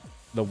know,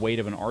 the weight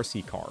of an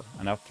RC car.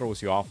 And that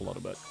throws you off a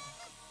little bit.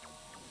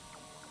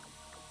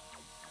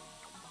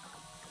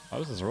 Oh,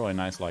 this is a really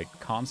nice, like,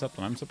 concept.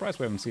 And I'm surprised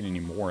we haven't seen any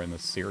more in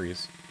this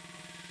series.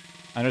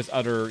 And there's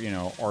other, you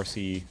know,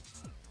 RC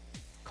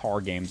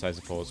car games, I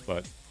suppose,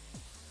 but...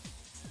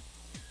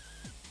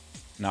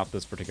 not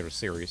this particular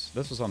series.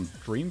 This was on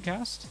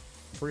Dreamcast,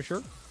 I'm pretty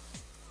sure.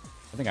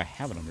 I think I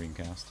have it on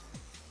Dreamcast.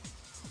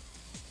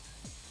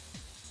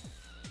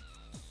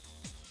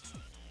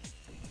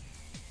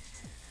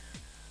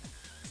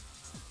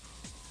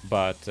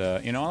 But,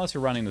 you know, unless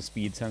you're running the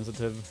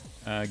speed-sensitive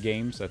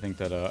games, I think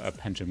that a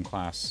Pentium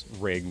class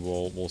rig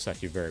will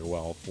set you very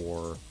well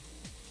for,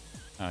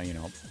 you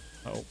know...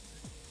 Oh,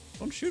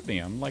 don't shoot me,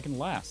 I'm like in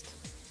last.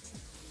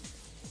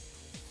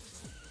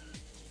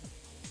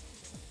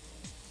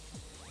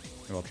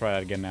 I'll try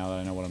that again now that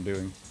I know what I'm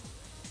doing.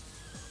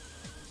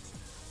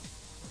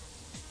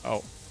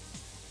 Oh.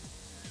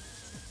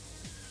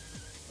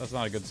 That's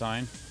not a good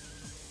sign.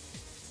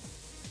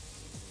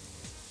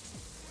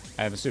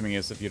 I'm assuming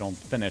it's if you don't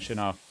finish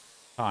enough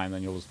time,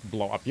 then you'll just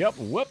blow up. Yep,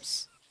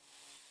 whoops!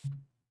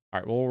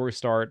 Alright, we'll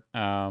restart.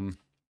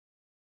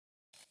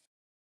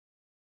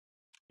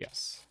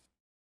 Yes.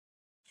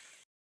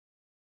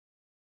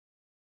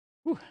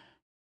 Whew.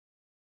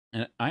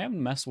 And I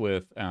haven't messed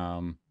with,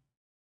 yeah,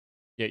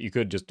 you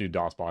could just do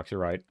DOSBox, you're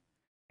right.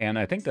 And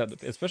I think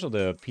that, especially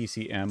the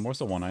PCM, what's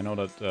the one? I know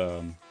that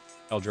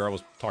LGR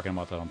was talking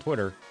about that on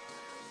Twitter.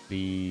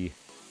 Which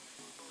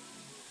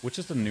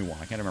is the new one?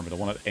 I can't remember. The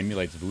one that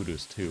emulates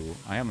Voodoo's too.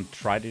 I haven't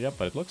tried it yet,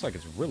 but it looks like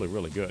it's really,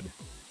 really good.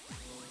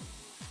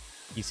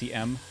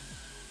 PCM.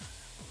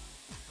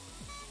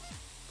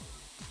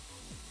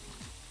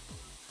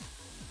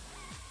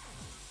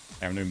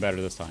 I'm doing better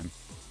this time.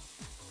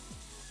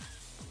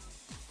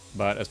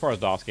 But as far as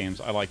DOS games,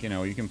 I like, you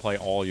know, you can play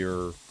all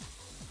your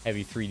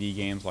heavy 3D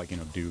games like, you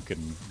know, Duke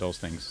and those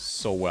things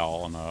so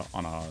well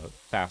on a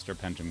faster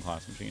Pentium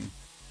class machine.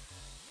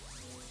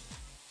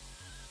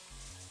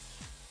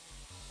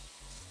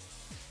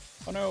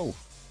 Oh no!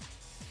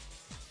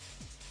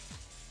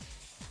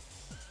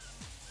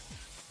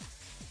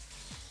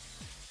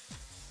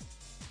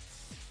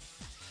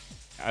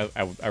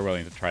 I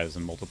really need to try this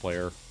in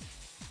multiplayer.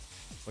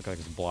 Looks like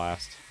it's a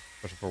blast,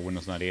 especially for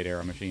Windows 98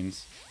 era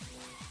machines.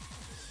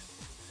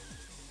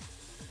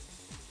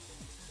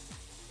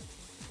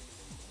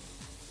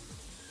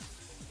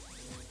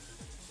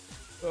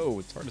 Oh,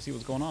 it's hard to see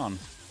what's going on.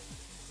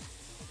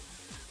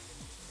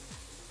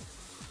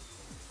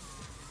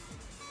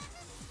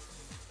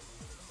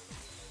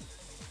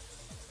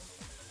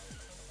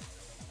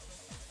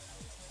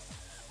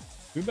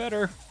 Do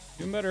better.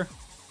 Doing better.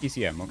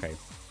 ECM, okay.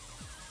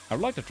 I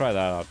would like to try that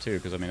out too,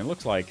 because I mean, it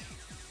looks like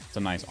it's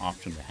a nice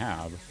option to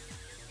have.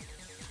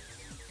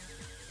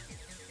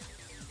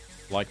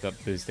 Like that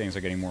these things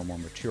are getting more and more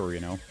mature, you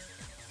know?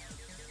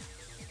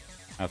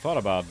 I thought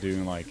about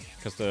doing like,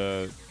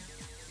 because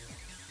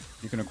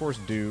You can, of course,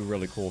 do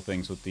really cool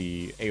things with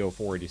the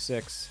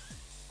AO486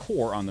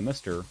 core on the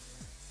Mister.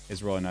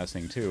 Is a really nice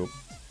thing, too.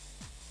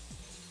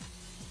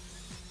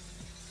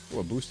 Oh,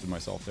 I boosted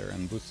myself there,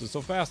 and boosted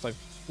so fast I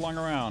flung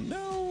around.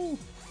 No!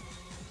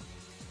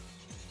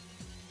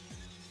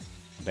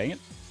 Dang it.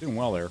 Doing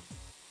well there.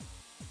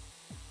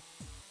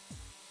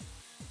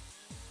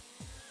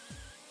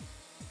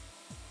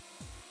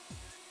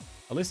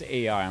 At least the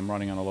AI I'm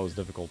running on the lowest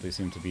difficulty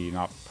seem to be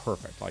not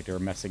perfect, like they're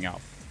messing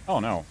up. Oh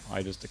no,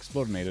 I just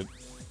explodinated.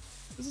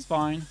 This is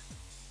fine.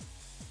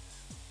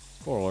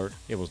 Spoiler alert,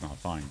 it was not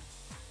fine.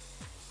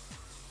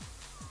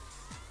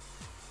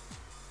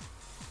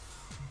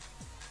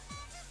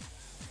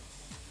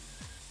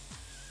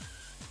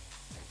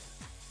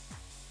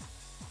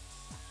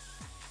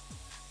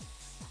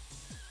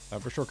 Time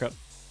for a shortcut.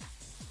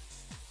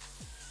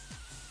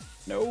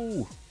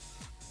 No!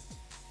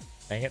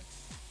 Dang it.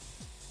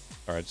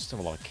 Alright, just have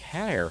a lot of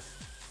cat hair.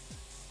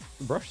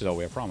 We brushed it all the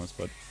way, I promise,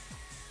 but...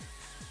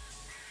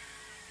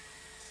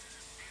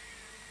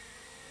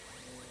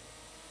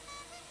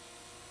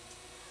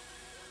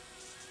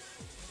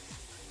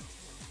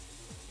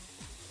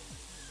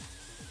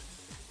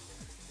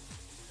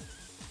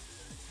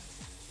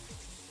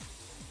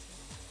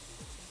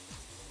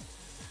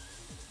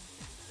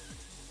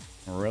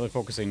 We're really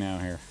focusing now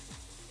here.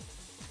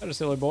 That a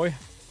silly boy.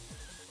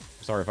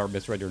 Sorry if I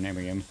misread your name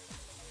again.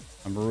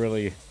 I'm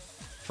really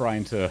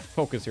trying to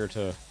focus here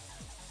to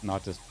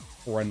not just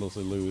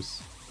horrendously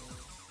lose.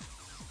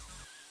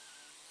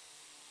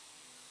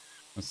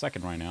 I'm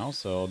second right now,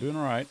 so doing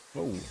alright.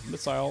 Oh,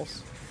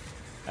 missiles.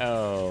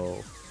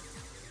 Oh.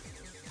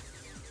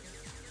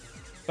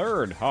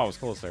 Third! Oh, I was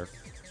close there.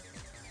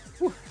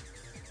 Whew.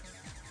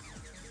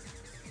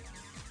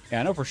 Yeah,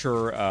 I know for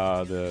sure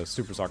the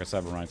Super Soccer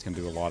 7 rides can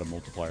do a lot of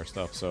multiplayer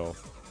stuff, so...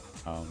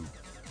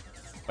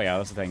 but yeah,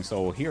 that's the thing.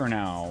 So here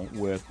now,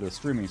 with the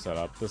streaming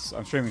setup,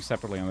 I'm streaming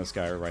separately on this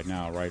guy right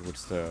now, right, which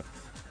is the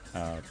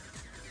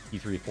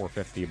P3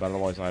 450, but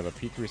otherwise I have a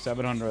P3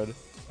 700,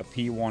 a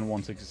P1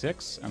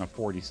 166, and a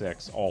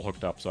 46 all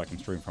hooked up so I can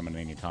stream from it at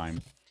any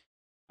time.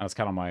 That's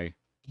kind of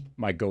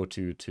my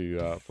go-to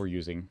for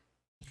using.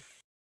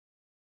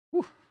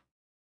 Whew.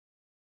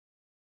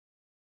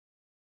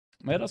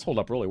 Yeah, it does hold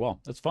up really well.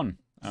 It's fun.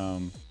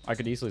 I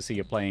could easily see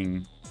it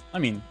playing... I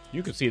mean,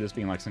 you could see this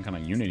being like some kind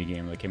of Unity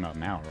game that came out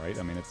now, right?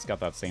 I mean, it's got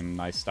that same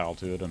nice style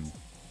to it, and...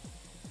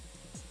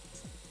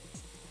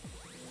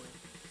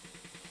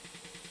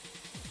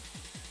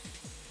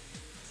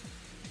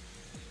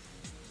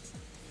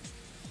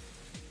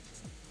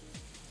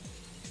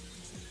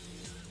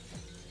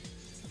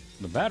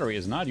 The battery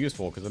is not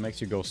useful because it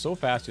makes you go so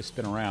fast you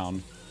spin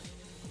around.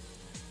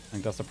 I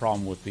think that's the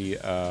problem with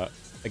the...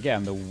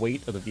 Again, the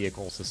weight of the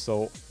vehicles is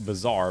so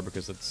bizarre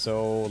because it's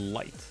so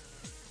light.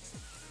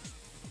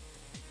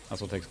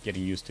 That's what takes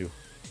getting used to.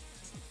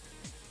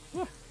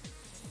 Ah.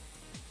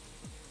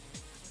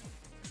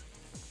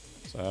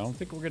 So I don't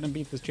think we're going to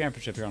beat this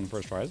championship here on the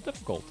first try. It's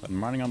difficult.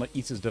 I'm running on the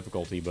easiest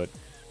difficulty, but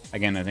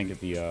again, I think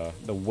the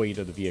weight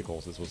of the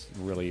vehicles is what's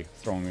really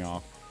throwing me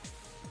off.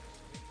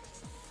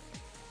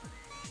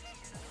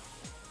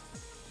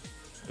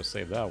 Just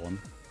save that one.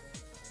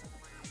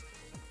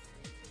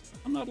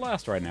 I'm not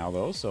last right now,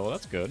 though, so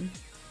that's good.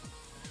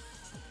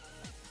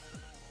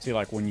 See,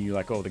 like, when you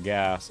let go of the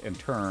gas and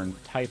turn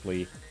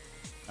tightly,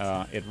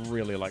 it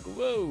really, like,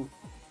 whoa!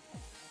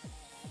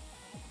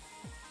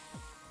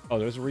 Oh,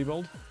 there's a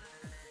rebuild?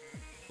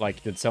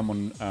 Like, did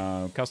someone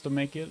custom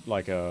make it?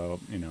 Like, you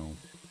know,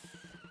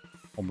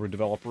 homebrew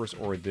developers?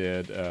 Or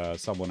did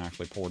someone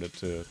actually port it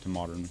to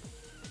modern?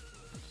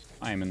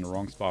 I am in the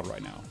wrong spot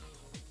right now.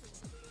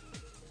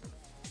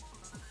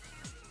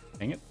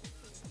 Dang it.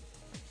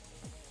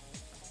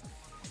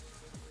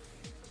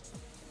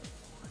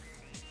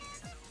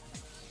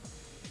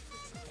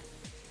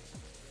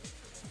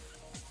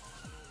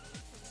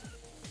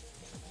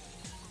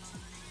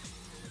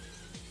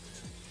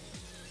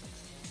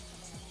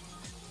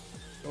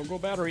 Go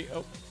battery.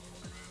 Oh.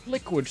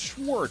 Liquid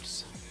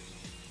Schwartz.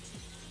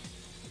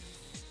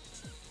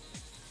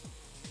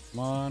 Come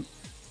on.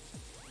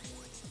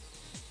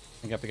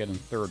 I think I have to get in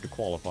third to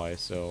qualify,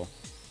 so...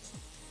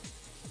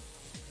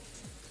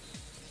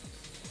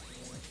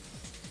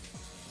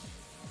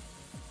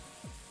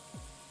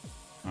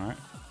 Alright.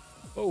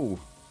 Oh!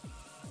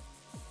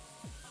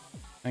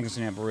 I think it's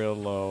gonna have real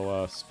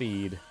low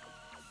speed.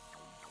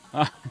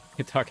 Ah,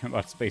 you're talking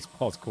about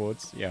Spaceballs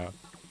quotes, yeah.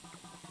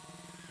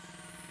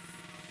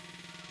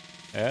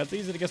 It's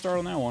easy to get started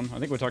on that one. I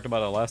think we talked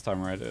about it last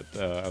time, right?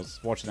 I was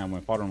watching that with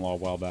my father-in-law a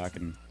while back,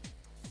 and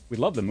we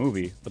loved the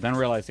movie, but then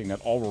realizing that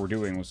all we were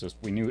doing was just,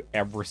 we knew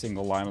every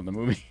single line of the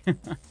movie.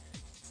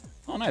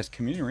 Oh, nice.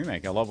 Community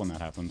remake. I love when that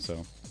happens,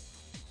 so.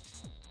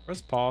 Press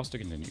pause to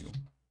continue.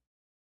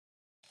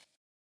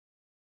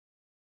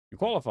 You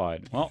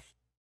qualified. Well,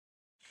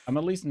 I'm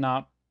at least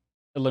not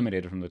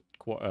eliminated from the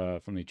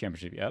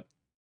championship yet.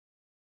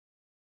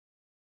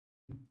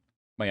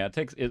 But yeah,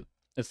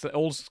 it's the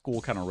old school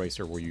kind of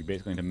racer where you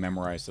basically need to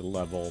memorize the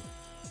level,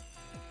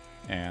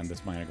 and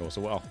this might not go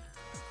so well.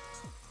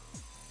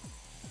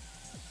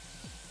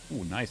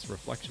 Ooh, nice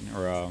reflection,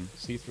 or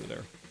see-through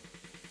there.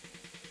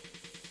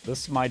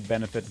 This might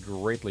benefit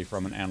greatly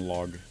from an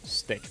analog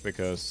stick,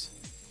 because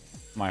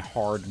my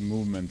hard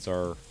movements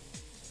are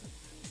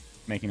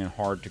making it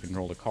hard to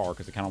control the car,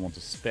 because it kind of wants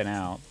to spin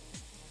out.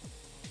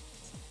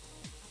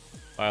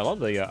 I love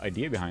the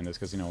idea behind this,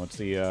 because, you know, it's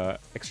the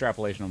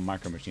extrapolation of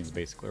micro machines,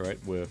 basically,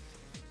 right? With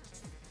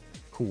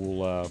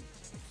cool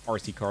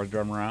RC cars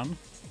driving around.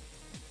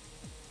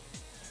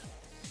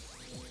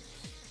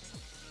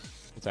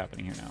 What's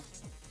happening here now?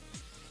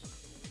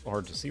 It's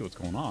hard to see what's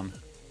going on.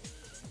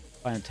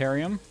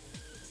 Planetarium.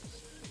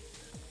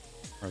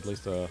 Or at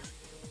least a...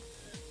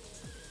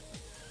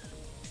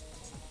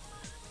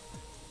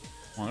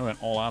 Well, I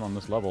went all out on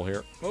this level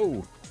here.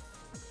 Oh!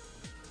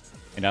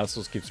 And now this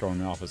just keeps throwing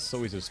me off. It's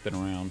so easy to spin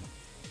around.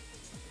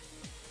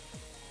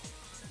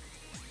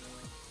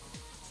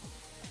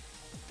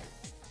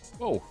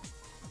 Whoa!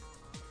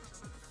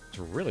 It's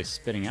really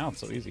spinning out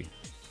so easy.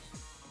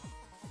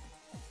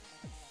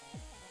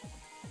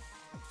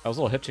 I was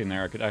a little hitchy in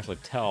there. I could actually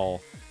tell.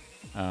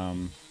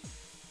 Oh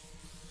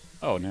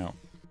no.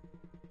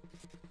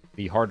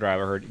 The hard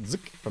drive, I heard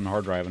zick from the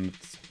hard drive, and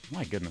it's,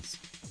 my goodness.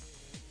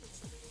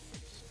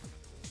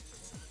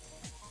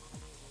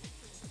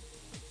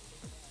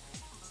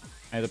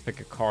 I had to pick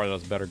a car that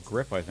has better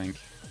grip, I think.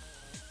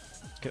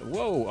 Okay,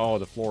 whoa! Oh,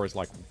 the floor is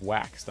like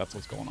wax. That's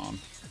what's going on.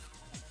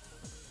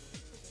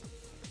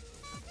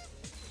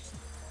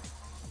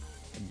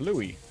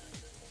 Bluey.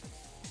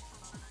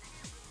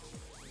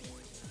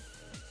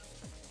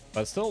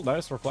 But still,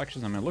 nice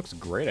reflections. I mean, it looks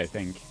great, I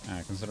think,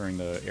 considering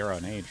the era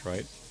and age,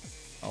 right?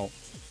 Oh.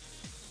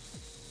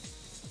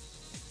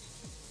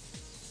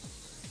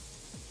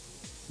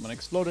 I'm gonna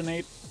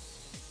explodinate.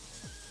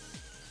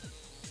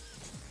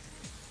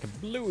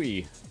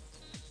 Kablooey!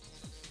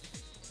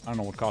 I don't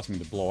know what caused me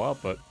to blow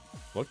up, but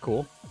looked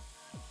cool.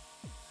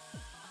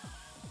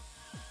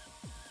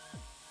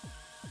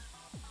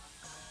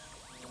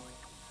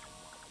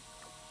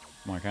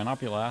 Come on, can I not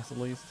be last at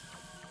least?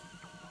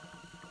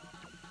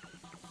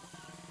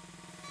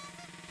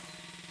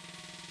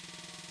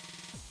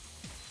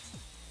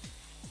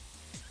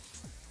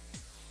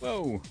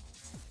 Whoa!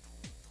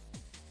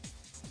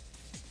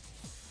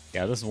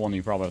 Yeah, this is one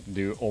you probably have to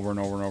do over and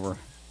over and over.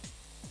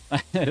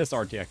 This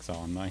RTX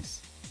on,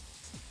 nice.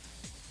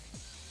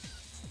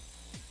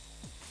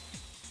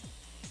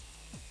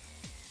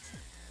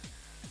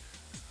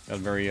 Got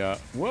very,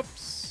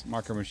 whoops!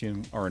 Micro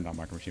Machine, or not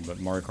Micro Machine, but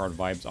Mario Kart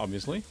vibes,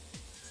 obviously.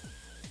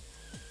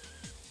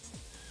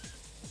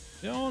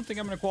 Don't think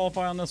I'm gonna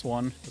qualify on this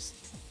one. Just...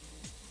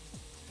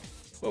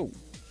 Whoa!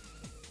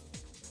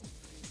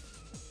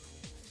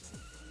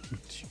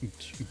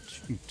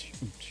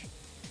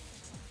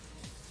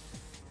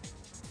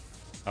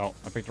 Oh,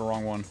 I picked the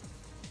wrong one.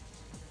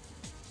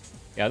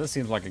 Yeah, this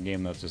seems like a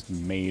game that's just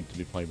made to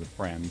be played with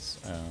friends.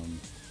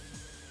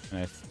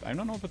 And I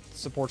don't know if it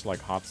supports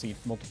like hot seat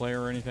multiplayer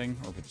or anything,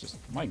 or if it's just,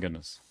 my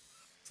goodness,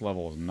 this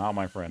level is not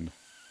my friend.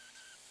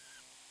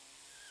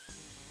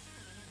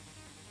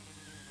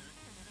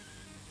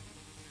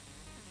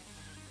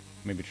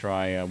 Maybe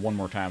try one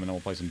more time and then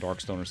we'll play some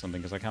Darkstone or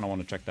something, because I kind of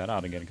want to check that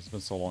out again, because it's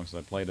been so long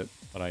since I played it.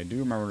 But I do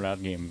remember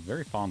that game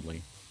very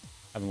fondly.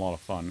 Having a lot of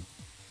fun.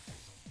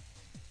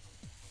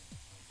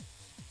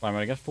 When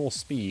I get full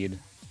speed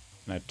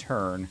and I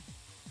turn,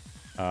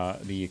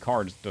 the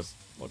car just does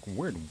like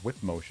weird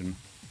whip motion.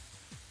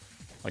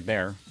 Like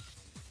there.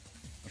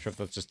 Not sure if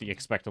that's just the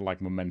expected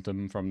like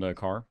momentum from the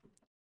car.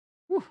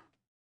 Whew.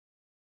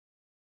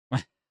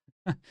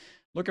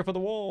 Looking for the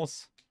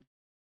walls.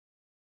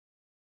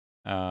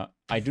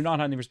 I do not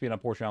have Need for Speed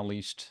Unfortunately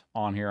Unleashed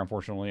on here,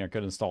 unfortunately. I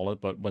could install it,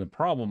 but the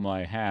problem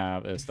I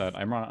have is that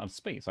I'm running out of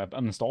space. I have to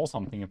uninstall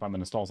something if I'm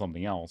going to install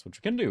something else, which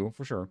I can do,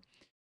 for sure.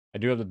 I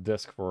do have the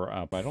disc for,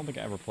 but I don't think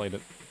I ever played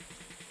it.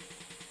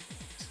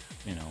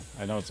 You know,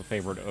 I know it's a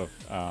favorite of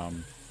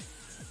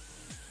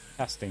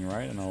testing,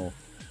 right? I know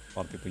a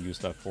lot of people use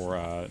that for,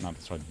 not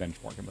necessarily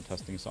benchmarking, but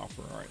testing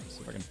software. Alright, let's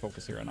see if I can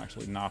focus here and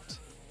actually not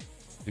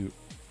do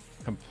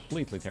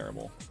completely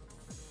terrible.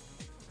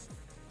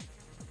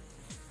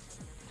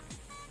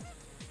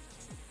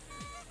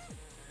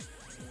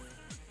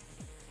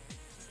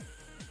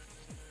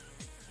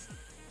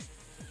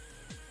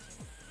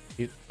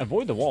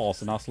 Avoid the walls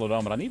to not slow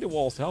down, but I need the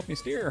walls to help me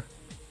steer.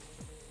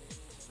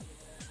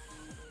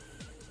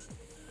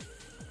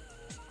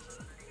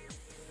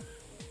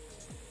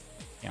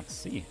 Can't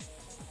see.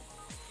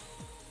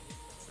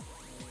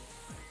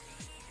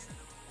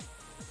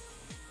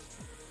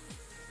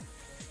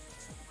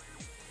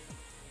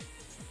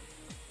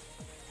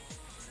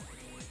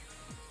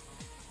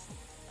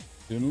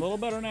 Doing a little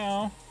better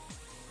now.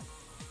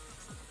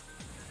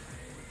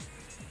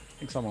 I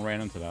think someone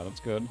ran into that. That's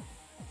good.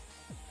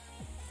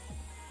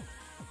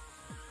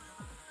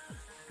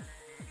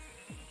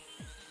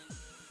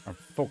 I'm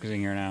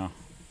focusing here now.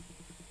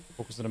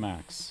 Focus to the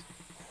max.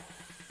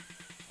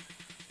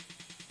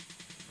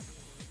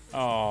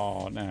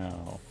 Oh,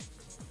 no.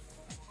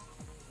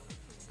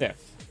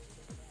 Fifth.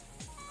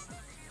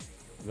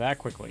 That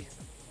quickly.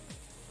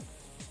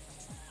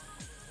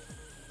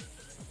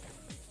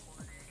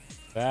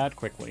 that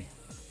quickly.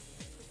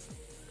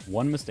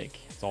 One mistake.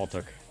 That's all it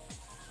took.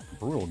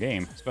 Brutal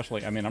game.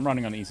 Especially, I mean, I'm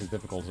running on the easiest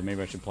difficulty, so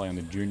maybe I should play on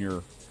the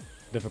junior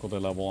difficulty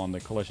level on the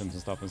collisions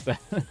and stuff instead.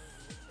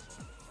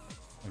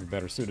 I'd be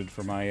better suited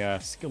for my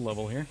skill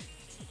level here.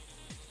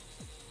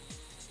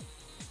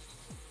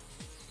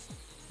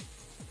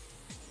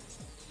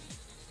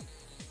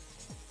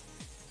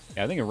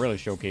 Yeah, I think it really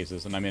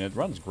showcases, and I mean, it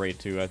runs great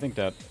too. I think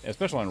that,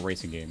 especially on a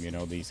racing game, you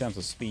know, the sense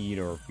of speed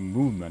or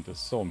movement is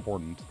so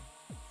important.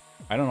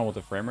 I don't know what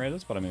the frame rate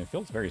is, but I mean, it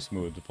feels very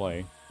smooth to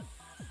play.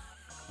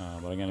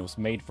 But again, it was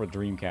made for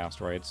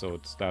Dreamcast, right? So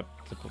it's that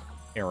typical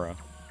era.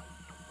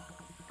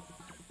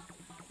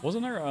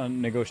 Wasn't there a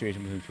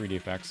negotiation between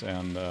 3DFX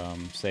and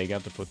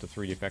Sega to put the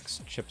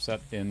 3DFX chipset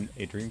in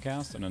a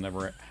Dreamcast, and it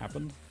never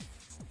happened?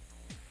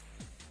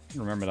 I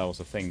remember that was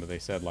a thing that they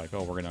said, like,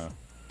 oh, we're gonna...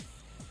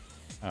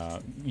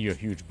 you a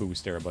huge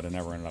boost there, but it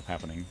never ended up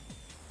happening.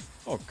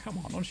 Oh, come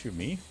on, don't shoot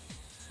me.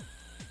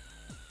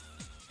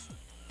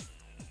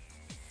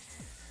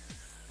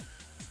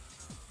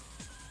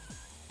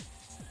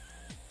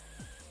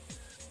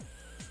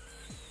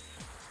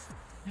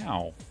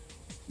 Ow.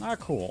 Not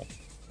cool.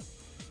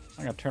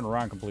 I gotta turn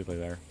around completely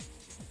there.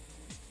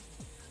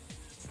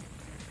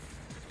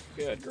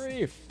 Good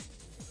grief.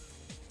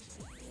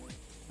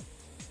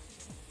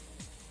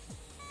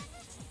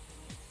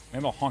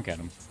 Maybe I'll honk at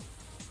him.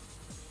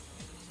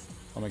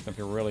 I'll make them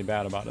feel really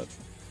bad about it.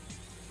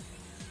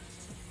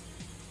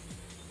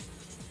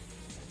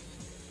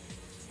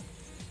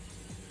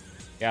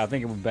 Yeah, I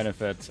think it would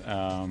benefit.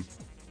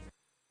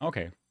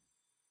 Okay.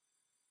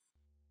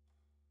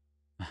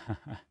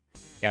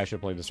 Yeah, I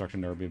should play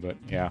Destruction Derby, but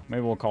yeah,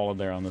 maybe we'll call it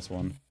there on this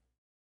one.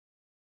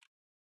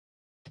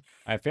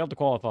 I failed to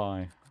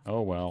qualify.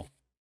 Oh well.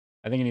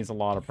 I think it needs a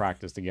lot of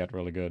practice to get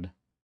really good.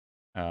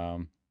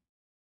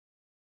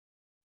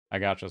 I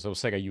gotcha. So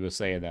Sega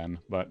USA then.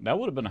 But that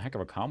would have been a heck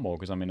of a combo,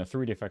 because I mean, a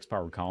 3DFX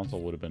powered console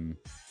would have been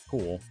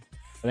cool.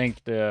 I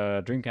think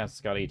the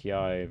Dreamcast's got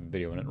ATI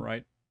video in it,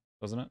 right?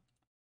 Doesn't it?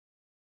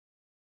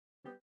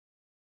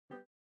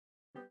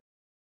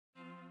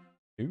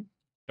 Ooh,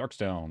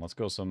 Darkstone. Let's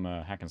go some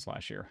hack and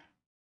slash here.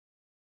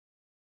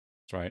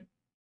 That's right.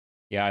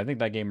 Yeah, I think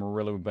that game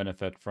really would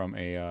benefit from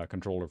a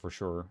controller for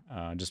sure.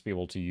 Just be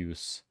able to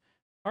use...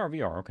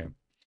 VR, okay.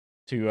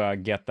 To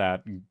get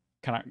that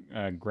kind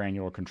of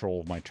granular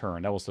control of my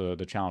turn. That was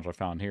the challenge I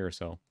found here,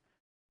 so...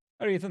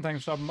 Hey, Ethan, thanks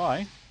for stopping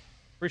by.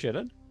 Appreciate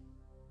it.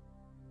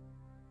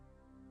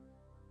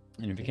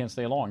 And if you can't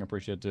stay long, I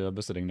appreciate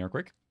visiting there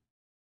quick.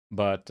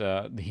 But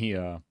I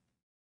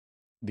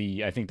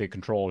think the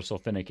control is so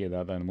finicky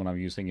that then when I'm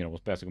using, you know,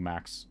 with basically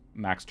max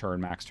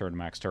turn,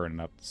 and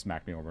that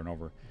smacked me over and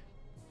over.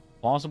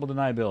 Plausible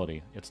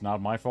deniability. It's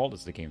not my fault,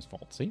 it's the game's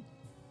fault. See?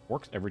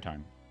 Works every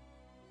time.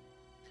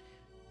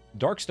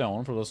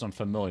 Darkstone, for those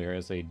unfamiliar,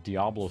 is a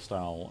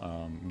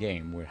Diablo-style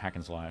game with hack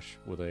and slash,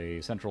 with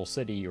a central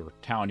city or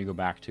town you go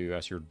back to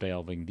as you're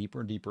delving deeper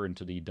and deeper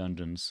into the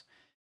dungeons.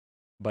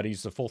 But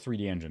it's a full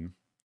 3D engine.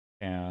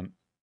 And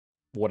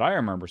what I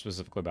remember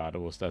specifically about it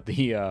was that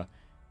it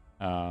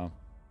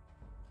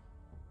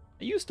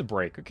used to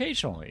break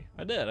occasionally.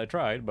 I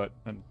tried, but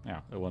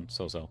yeah, it wasn't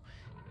so-so.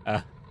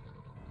 What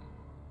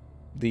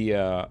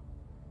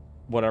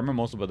I remember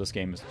most about this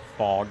game is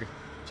fog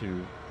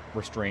to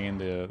restrain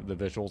the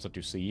visuals that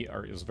you see.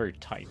 It was very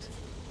tight.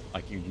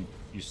 Like you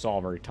saw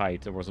very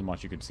tight. There wasn't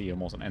much you could see.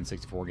 Almost an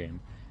N64 game.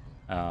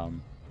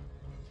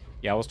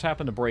 Yeah, I was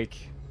tapping to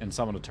break in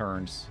some of the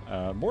turns.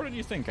 More than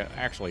you think,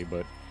 actually,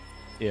 but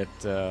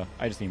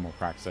I just need more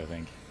practice, I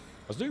think.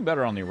 I was doing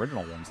better on the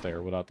original ones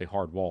there without the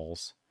hard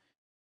walls.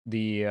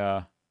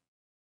 The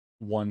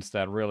ones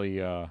that really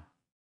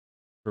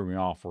threw me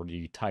off were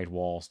the tight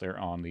walls there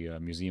on the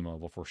museum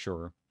level for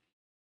sure.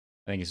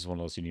 I think this is one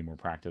of those you need more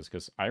practice,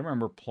 because I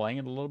remember playing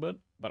it a little bit,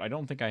 but I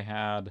don't think I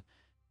had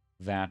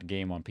that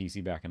game on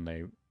PC back in the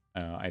day.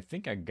 I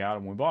think I got it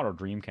when we bought our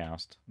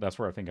Dreamcast. That's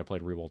where I think I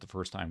played Revolt the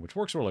first time, which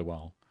works really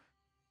well.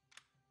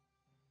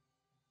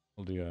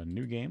 We'll do a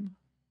new game.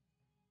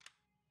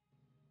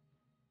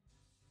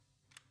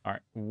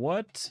 Alright,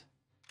 what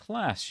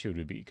class should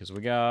it be? Because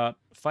we got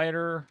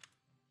Fighter,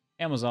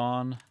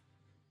 Amazon,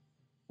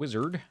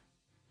 Wizard,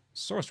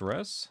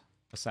 Sorceress,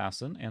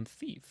 Assassin, and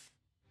Thief.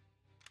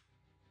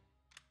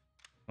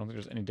 I don't think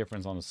there's any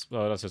difference on this.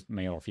 Oh, that's just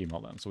male or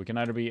female then. So we can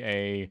either be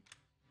a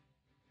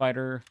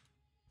fighter,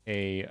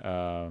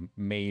 a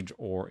mage,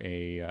 or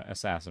a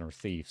assassin or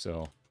thief.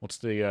 So what's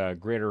the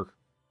greater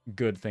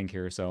good thing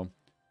here? So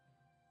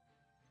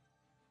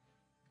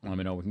let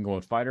me know. We can go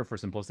with fighter for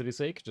simplicity's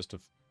sake, just to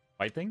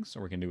fight things,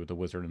 or we can do it with the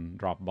wizard and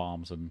drop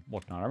bombs and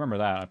whatnot. I remember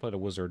that. I played a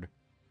wizard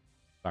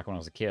back when I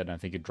was a kid, and I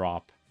think you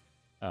drop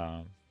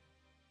God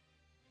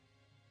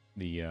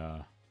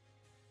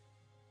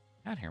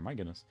here, my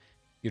goodness.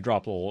 You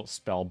drop little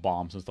spell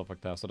bombs and stuff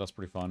like that, so that's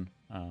pretty fun.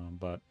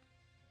 But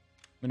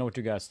let me know what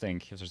you guys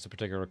think. If there's a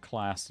particular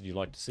class that you'd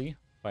like to see,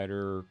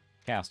 fighter,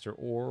 caster,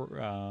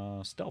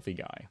 or stealthy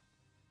guy.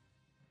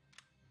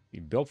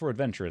 Built for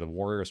adventure, the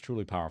warrior is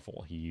truly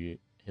powerful.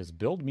 His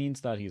build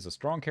means that he's a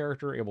strong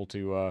character, able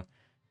to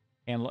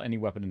Handle any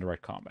weapon in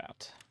direct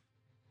combat.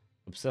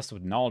 Obsessed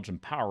with knowledge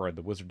and power,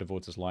 the wizard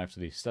devotes his life to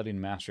the study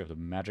and mastery of the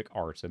magic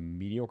arts. A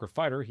mediocre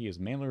fighter, he is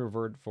mainly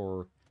revered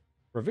for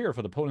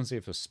the potency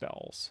of his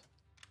spells.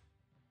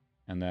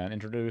 And then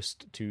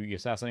introduced to the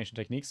assassination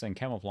techniques and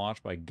camouflage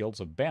by guilds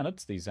of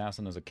bandits, the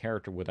assassin is a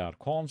character without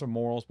qualms or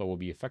morals, but will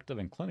be effective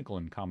and clinical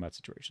in combat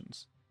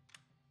situations.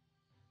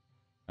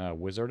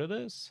 Wizard it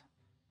is.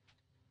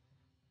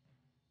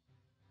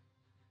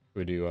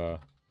 We do,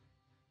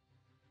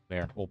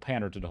 there. We'll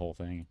pander to the whole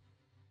thing.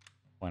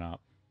 Why not?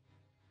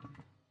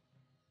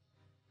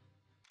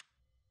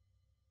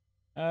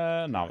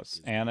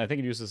 Novice. And I think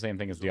it uses the same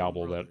thing as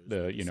Diablo,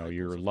 that, you know,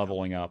 you're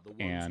leveling up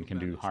and can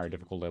do higher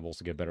difficult levels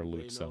to get better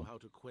loot, so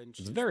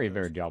it's very,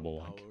 very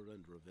Diablo-like.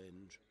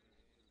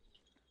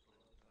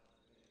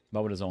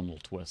 But with his own little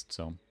twist,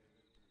 so.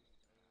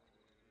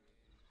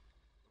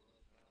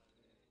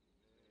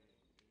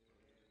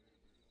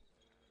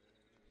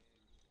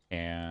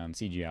 And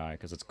CGI,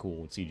 because it's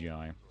cool with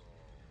CGI.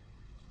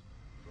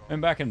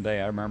 And back in the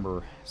day, I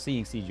remember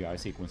seeing CGI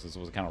sequences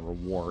was a kind of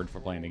reward for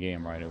playing the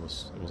game, right? It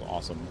was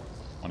awesome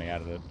when they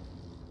added it.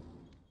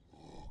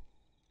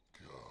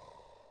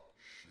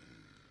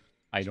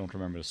 I don't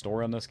remember the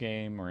story on this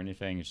game or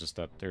anything. It's just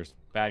that there's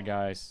bad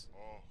guys.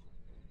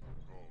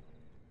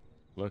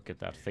 Look at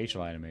that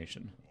facial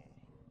animation.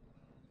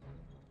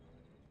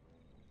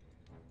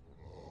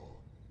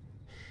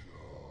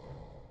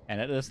 And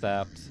it is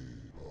that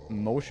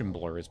motion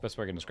blur is the best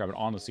way I can describe it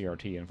on the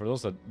CRT. And for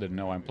those that didn't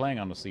know, I'm playing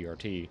on the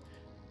CRT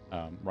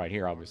right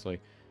here, obviously.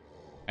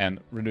 And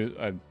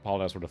I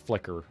apologize for the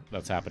flicker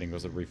that's happening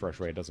because the refresh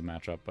rate doesn't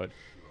match up. But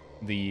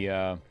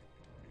the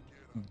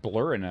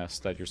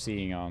blurriness that you're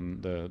seeing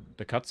on the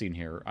cutscene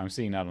here, I'm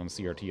seeing that on the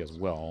CRT as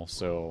well.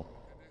 So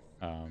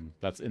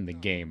that's in the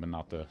game and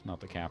not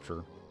the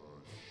capture.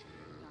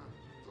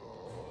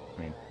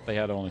 I mean, they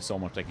had only so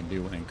much they can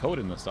do when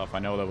encoding this stuff. I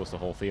know that was the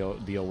whole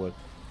deal with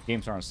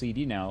games are on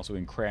CD now, so we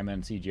can cram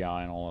in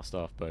CGI and all that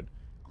stuff, but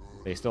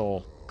they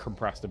still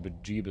compress the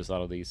bejeebus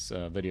out of these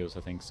videos,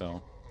 I think,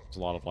 so there's a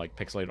lot of, like,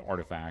 pixelated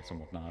artifacts and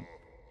whatnot.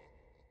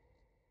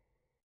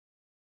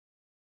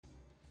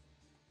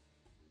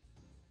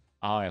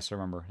 Ah, yes, I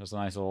remember. There's a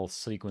nice little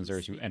sequence there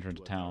as you enter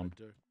into town.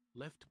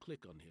 Left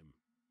click on him.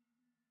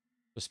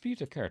 To speak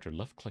to a character,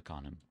 left click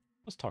on him.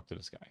 Let's talk to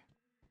this guy.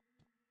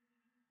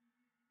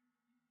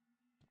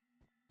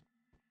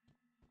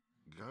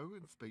 Go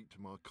and speak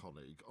to my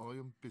colleague. I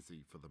am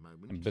busy for the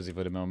moment. I'm busy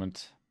for the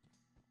moment.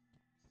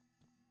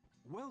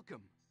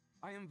 Welcome.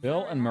 I am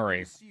Bill very and Murray.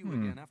 happy to see you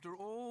again after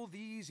all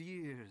these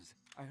years.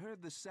 I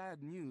heard the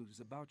sad news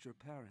about your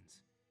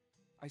parents.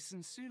 I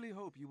sincerely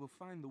hope you will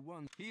find the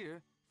one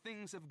here.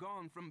 Things have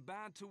gone from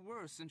bad to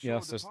worse since your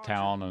Yes, there's a departure.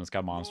 town and it's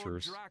got Lord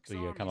monsters. Drax's The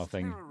kind of armies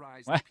thing.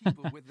 terrorize the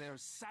people with their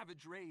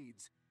savage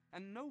raids,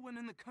 and no one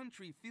in the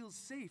country feels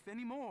safe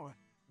anymore.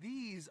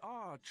 These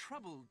are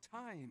troubled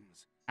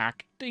times.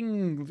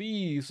 Acting,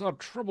 these are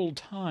troubled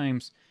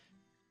times.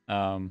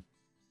 Does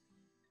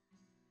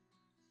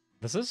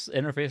this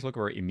interface look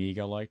very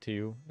Amiga-like to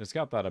you? It's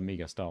got that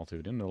Amiga style to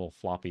it, in a little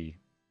floppy.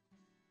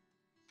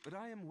 But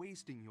I am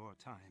wasting your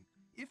time.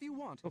 If you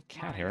want, Oh,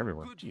 cat my hair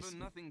everywhere. Jeez.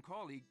 good-for-nothing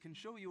colleague can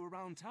show you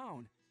around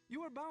town.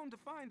 You are bound to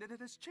find that it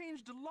has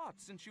changed a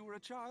lot since you were a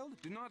child.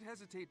 Do not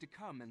hesitate to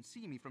come and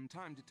see me from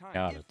time to time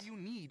Got if it. you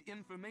need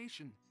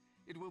information.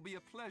 It will be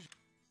a pleasure.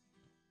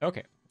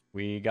 Okay,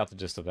 we got the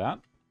gist of that.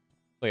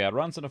 So yeah, it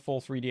runs in a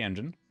full 3D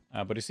engine.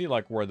 But you see,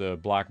 like, where the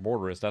black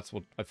border is, that's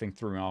what I think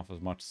threw me off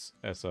as much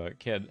as a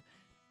kid.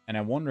 And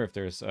I wonder if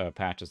there's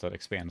patches that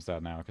expands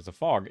that now, because the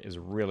fog is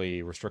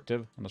really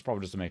restrictive, and that's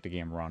probably just to make the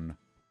game run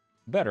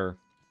better.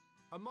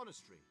 A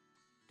monastery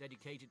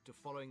dedicated to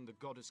following the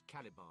goddess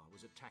Calibar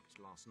was attacked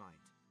last night.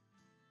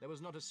 There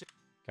was not a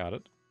Got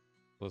it.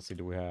 Let's see,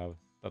 do we have...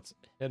 That's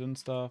hidden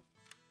stuff.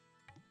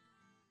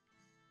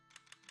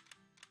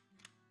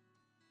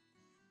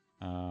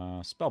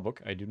 Spellbook.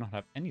 I do not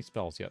have any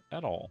spells yet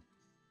at all.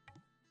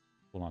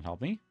 Will not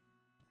help me.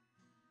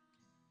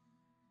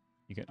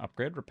 You can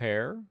upgrade,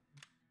 repair.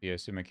 Yeah, I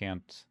assume I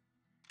can't...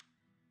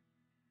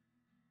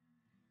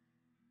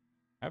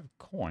 I have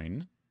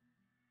coin.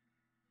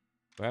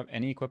 Do I have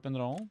any equipment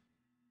at all?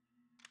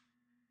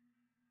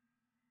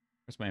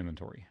 Where's my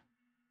inventory?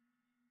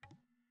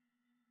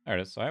 There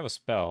it is. So I have a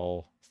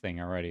spell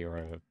thing already, or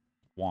a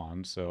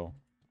wand, so...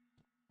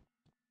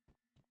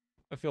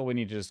 I feel we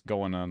need to just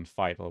go in and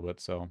fight a little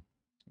bit, so...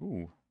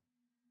 Ooh.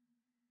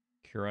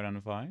 Cure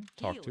identify.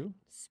 Talk to. Healing,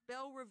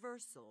 spell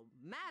reversal,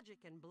 magic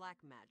and black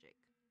magic.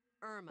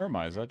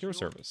 Irma is at your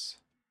service.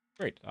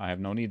 Great. I have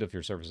no need of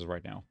your services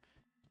right now.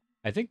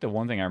 I think the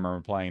one thing I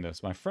remember playing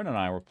this, my friend and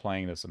I were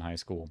playing this in high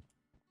school.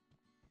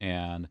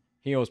 And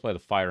he always played the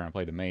fighter and I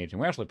played the mage.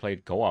 And we actually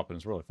played co-op and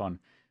it's really fun.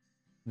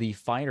 The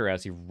fighter,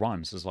 as he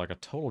runs, is like a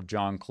total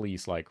John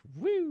Cleese, like,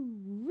 woo,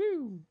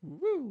 woo,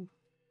 woo.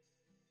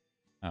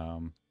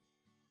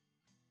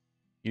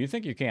 You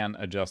think you can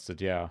adjust it,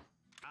 yeah,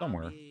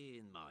 somewhere. Come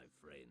in, my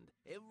friend.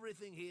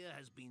 Everything here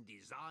has been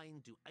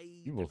designed to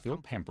aid You will the feel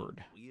comfort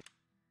pampered. of-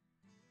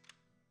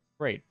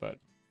 Great, but...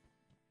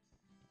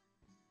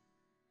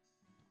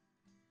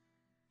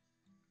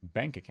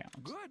 bank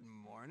account. Good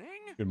morning.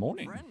 Good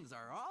morning. Friends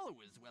are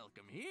always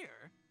welcome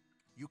here.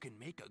 You can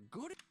make a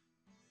good...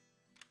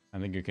 I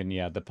think you can,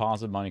 yeah,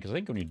 deposit money, because I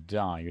think when you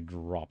die, you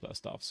drop that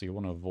stuff. So you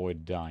want to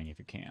avoid dying if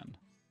you can.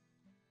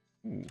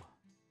 Ooh.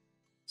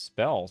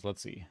 Spells,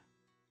 let's see.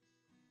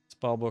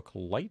 Spellbook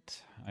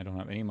Light. I don't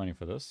have any money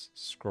for this.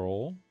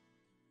 Scroll.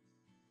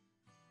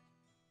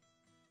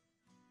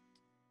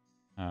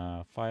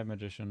 5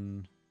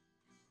 Magician.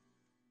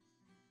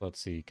 Let's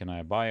see. Can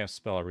I buy a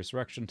spell?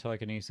 Resurrection,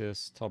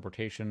 Telekinesis,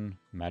 Teleportation,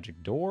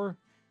 Magic Door,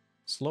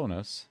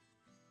 Slowness.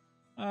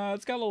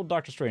 It's got a little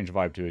Doctor Strange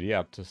vibe to it,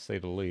 yeah, to say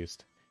the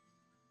least.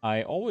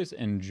 I always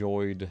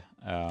enjoyed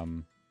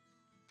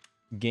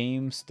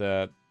games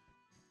that...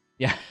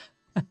 Yeah,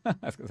 I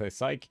was going to say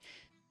psych.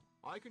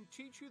 I can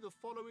teach you the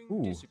following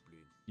Ooh.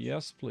 discipline.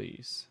 Yes,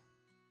 please.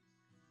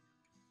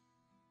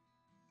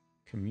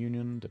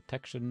 Communion,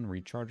 Detection,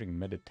 Recharging,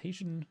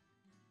 Meditation.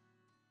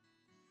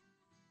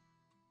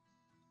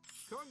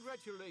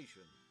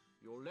 Congratulations.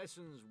 Your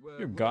lessons were...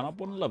 You've gone up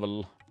one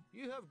level.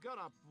 You have gone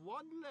up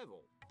one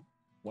level.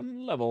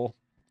 One level.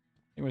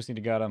 You just need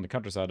to go out on the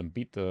countryside and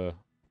beat the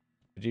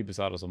bejeebus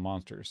out of some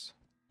monsters.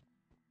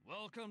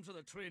 Welcome to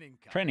the training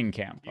camp. Training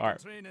camp. You All right.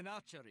 can train in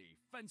archery,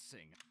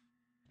 fencing.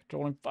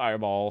 Controlling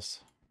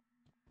fireballs.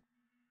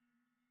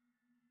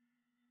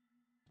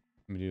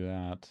 Let me do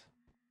that.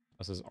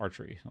 This is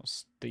archery, no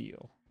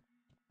steel.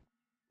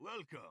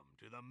 Welcome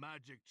to the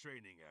magic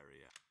training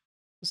area.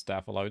 The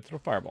staff allow you to throw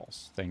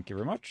fireballs. Thank you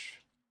very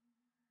much.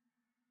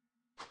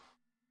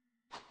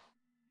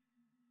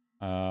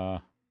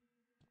 To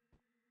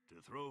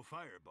throw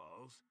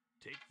fireballs,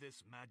 take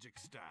this magic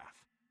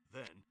staff.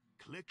 Then,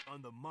 click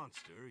on the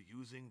monster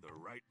using the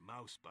right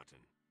mouse button.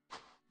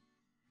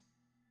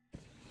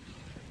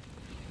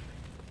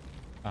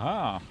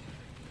 Aha!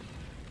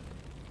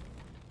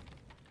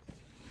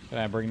 Can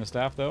I bring the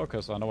staff, though?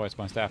 Because otherwise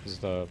my staff is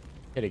the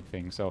hitting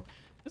thing, so...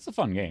 It's a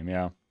fun game,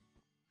 yeah.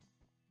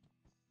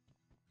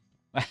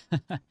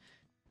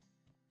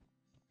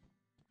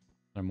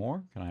 There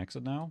more? Can I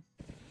exit now?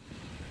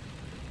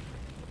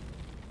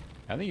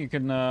 I think you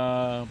can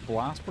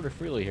blast pretty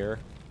freely here.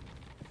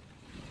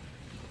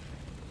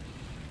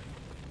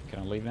 Can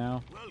I leave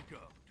now?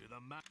 Welcome to the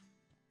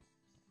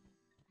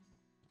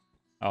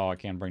Oh, I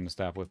can't bring the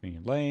staff with me.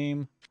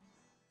 Lame.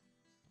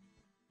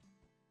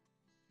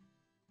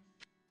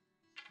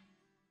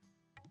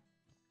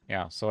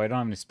 Yeah, so I don't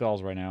have any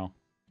spells right now.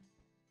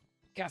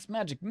 Cast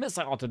magic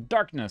missile to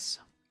darkness.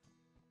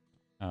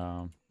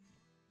 Can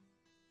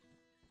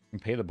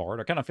pay the bard.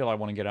 I kind of feel I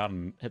want to get out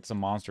and hit some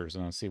monsters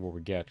and then see what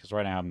we get, because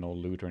right now I have no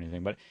loot or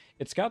anything. But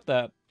it's got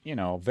that, you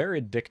know, very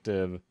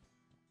addictive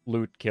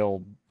loot,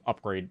 kill,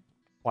 upgrade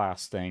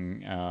class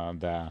thing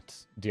that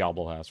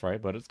Diablo has, right?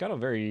 But it's got a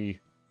very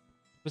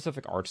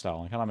specific art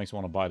style. It kind of makes me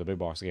want to buy the big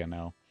box again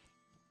now.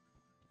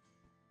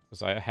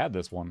 Because I had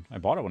this one. I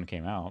bought it when it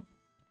came out.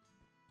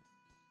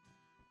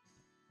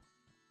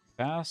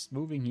 Fast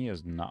moving he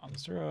is not.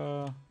 Is there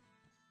a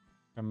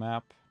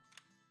map?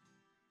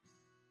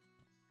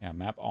 Yeah,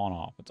 map on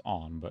off. It's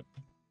on, but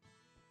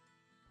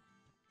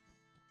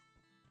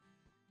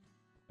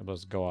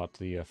let's go out to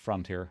the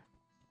front here.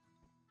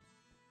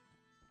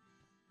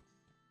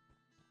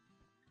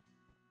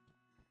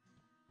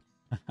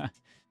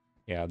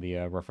 Yeah, the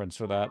reference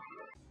for that.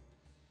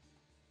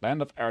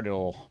 Land of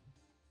Ardil.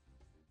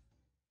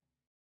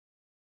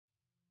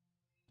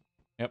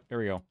 Yep, here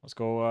we go. Let's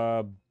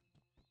go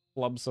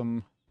club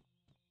some...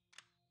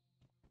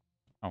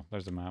 Oh,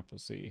 there's a map.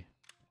 Let's see.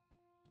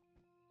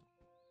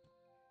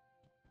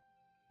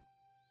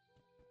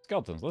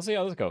 Skeletons. Let's see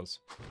how this goes.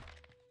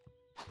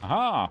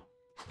 Aha!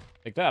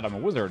 Take that. I'm a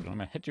wizard. I'm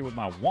gonna hit you with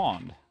my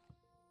wand.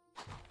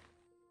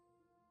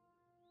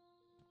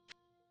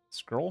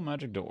 Scroll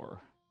magic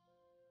door.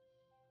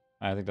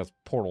 I think that's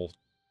portal.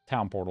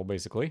 Town portal,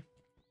 basically.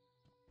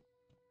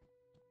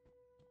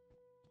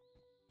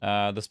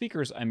 The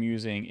speakers I'm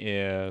using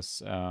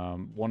is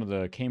one of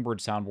the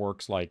Cambridge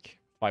Soundworks like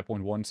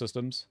 5.1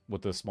 systems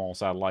with the small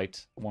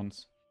satellite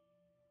ones.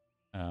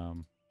 Not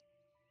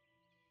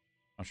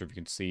sure if you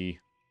can see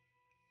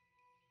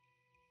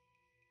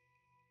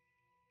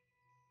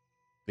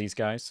these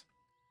guys.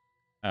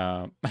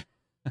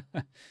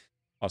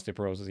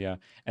 Osteoporosis, yeah.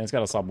 And it's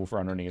got a subwoofer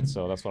underneath,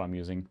 so that's what I'm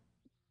using.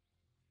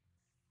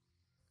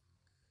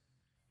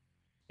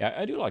 Yeah,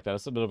 I do like that.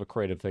 It's a bit of a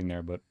creative thing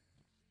there, but...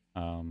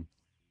 Huh.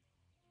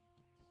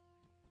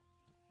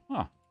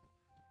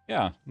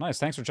 Yeah, nice.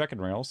 Thanks for checking,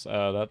 Rails.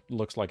 That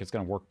looks like it's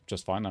going to work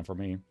just fine then for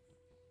me.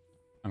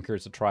 I'm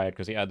curious to try it,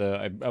 because yeah,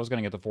 I was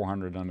going to get the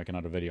 400 and make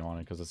another video on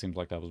it, because it seems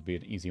like that would be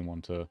an easy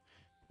one to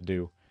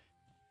do.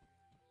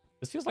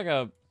 This feels like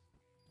a,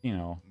 you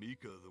know...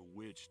 Mika the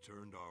witch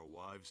turned our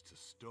wives to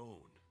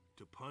stone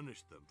to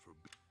punish them for...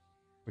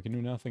 We can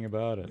do nothing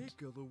about it.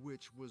 Mika the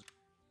witch was...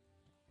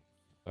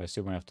 I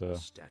assume I have to...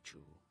 Statue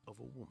of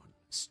a woman.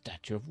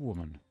 Statue of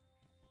woman.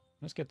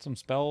 Let's get some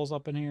spells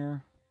up in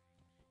here.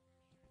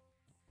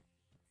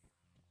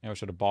 Yeah, I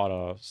should have bought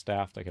a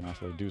staff that can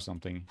actually do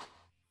something.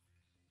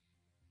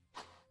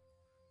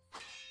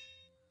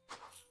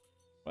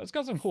 But it's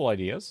got some cool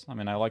ideas. I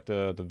mean, I like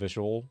the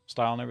visual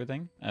style and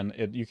everything. And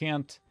you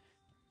can't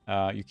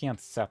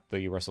set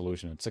the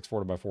resolution. It's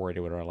 640 by 480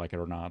 whether I like it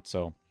or not.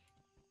 So,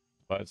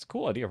 but it's a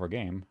cool idea for a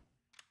game.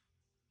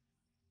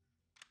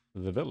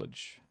 The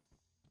Village.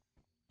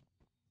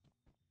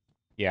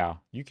 Yeah,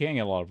 you can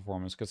get a lot of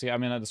performance. Because, yeah, I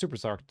mean, the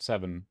Superstar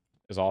 7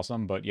 is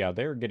awesome. But, yeah,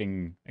 they're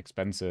getting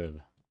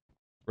expensive.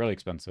 Really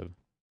expensive.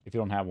 If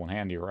you don't have one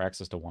handy or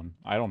access to one.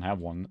 I don't have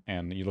one.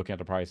 And you look at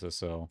the prices,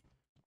 so...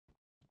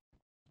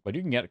 But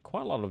you can get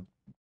quite a lot of,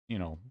 you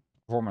know,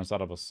 performance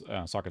out of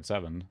a Socket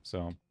 7,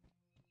 so...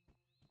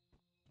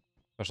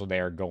 Especially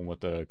they are going with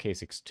the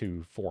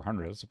K62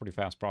 400. It's a pretty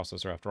fast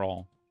processor after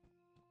all.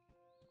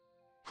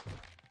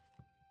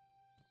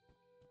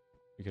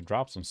 We could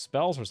drop some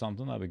spells or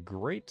something. That'd be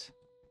great.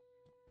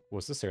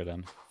 What's this here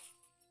then?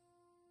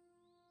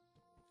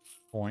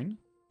 Coin.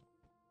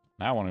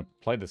 Now I want to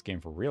play this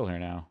game for real here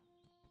now.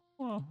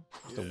 Well,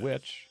 just a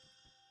witch.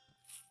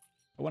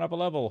 I went up a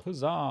level.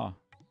 Huzzah!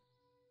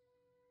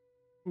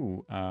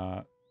 Ooh,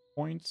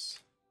 points.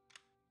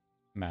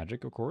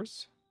 Magic, of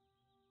course.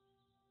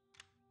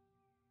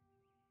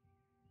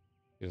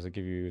 Does it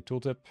give you a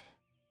tooltip?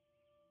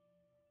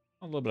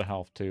 A little bit of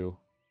health, too.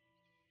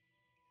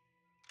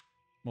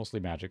 Mostly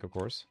magic, of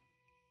course.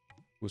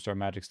 Boost our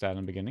magic stat in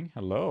the beginning.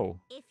 Hello.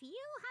 If you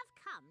have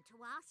come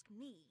to ask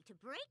me to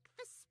break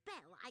the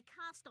spell I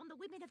cast on the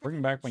women of the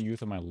Bring back my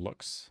youth and my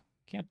looks.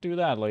 Can't do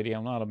that, lady.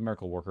 I'm not a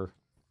miracle worker.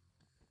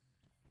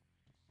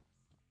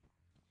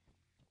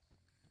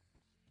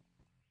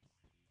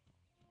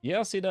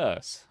 Yes, he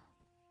does.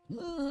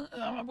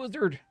 I'm a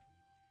wizard.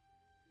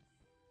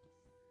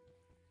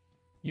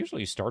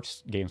 Usually you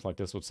start games like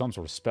this with some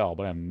sort of spell,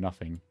 but I have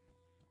nothing.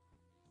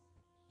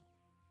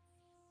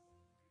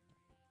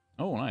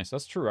 Oh, nice.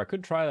 That's true. I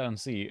could try that and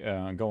see,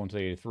 go into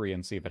 83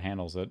 and see if it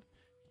handles it.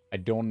 I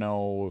don't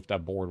know if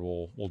that board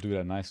will do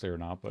that nicely or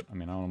not, but I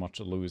mean, I don't know much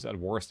to lose. At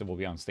worst, it will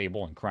be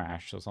unstable and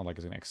crash, so it's not like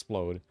it's going to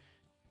explode.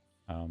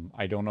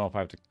 I don't know if I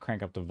have to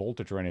crank up the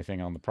voltage or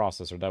anything on the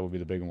processor. That would be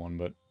the big one,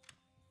 but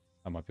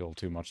that might be a little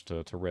too much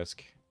to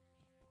risk.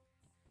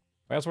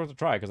 But that's worth a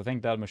try, because I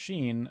think that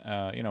machine,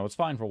 you know, it's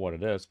fine for what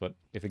it is, but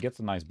if it gets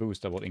a nice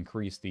boost, that will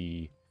increase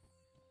the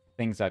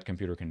things that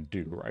computer can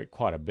do, right?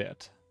 Quite a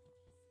bit.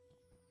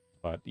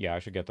 But yeah, I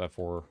should get that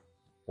for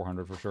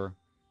 400 for sure.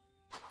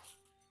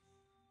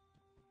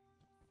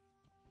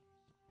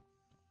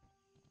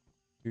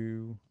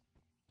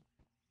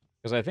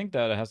 Because I think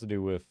that it has to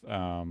do with,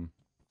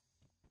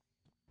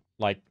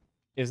 like,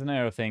 isn't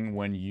there a thing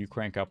when you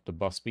crank up the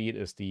bus speed,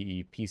 is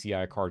the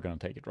PCI card going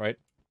to take it, right?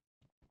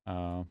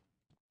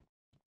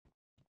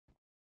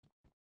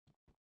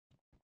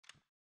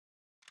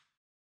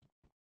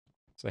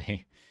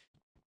 Say,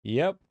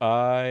 yep,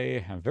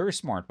 I am very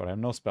smart, but I have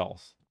no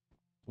spells.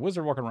 The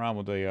wizard walking around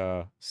with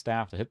a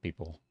staff to hit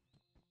people.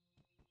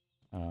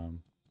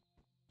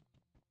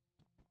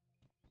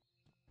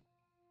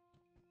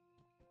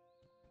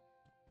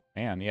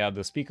 Man, yeah,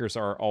 the speakers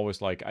are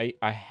always like...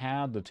 I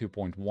had the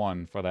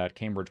 2.1 for that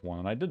Cambridge one,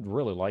 and I did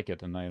really like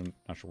it, and I'm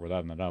not sure where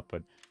that ended up,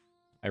 but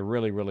I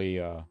really, really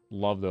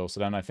love those. So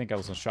then I think I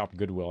was in Shop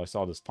Goodwill. I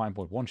saw this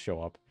 5.1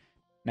 show up.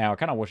 Now, I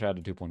kind of wish I had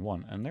a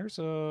 2.1. And there's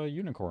a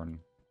unicorn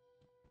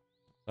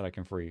that I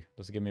can free.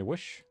 Does it give me a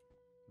wish?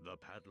 The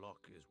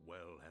padlock is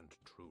well and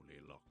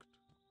truly locked.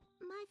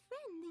 My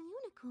friend,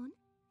 the unicorn,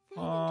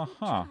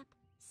 Uh-huh.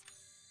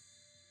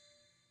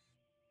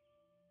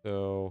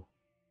 So...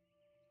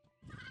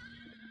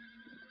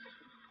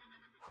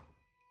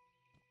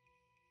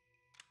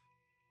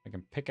 I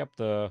can pick up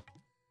the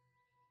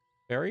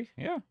ferry?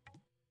 Yeah.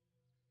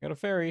 Got a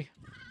ferry.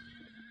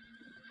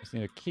 Just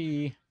need a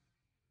key.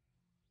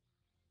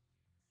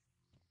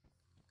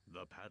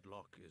 The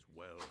padlock is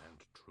well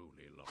and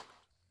truly locked.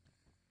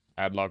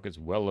 Padlock is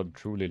well and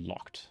truly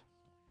locked.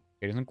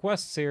 Getting some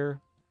quests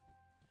here.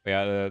 But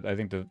yeah, I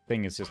think the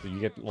thing is just that you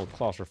get a little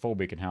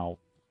claustrophobic in how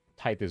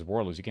tight this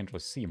world is. You can't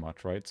really see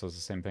much, right? So it's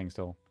the same thing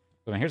still.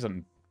 So then here's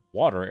a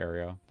water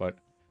area, but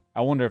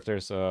I wonder if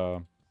there's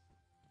a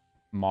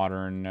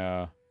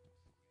modern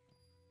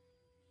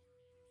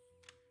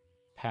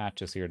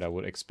patches here that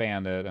would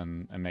expand it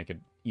and make it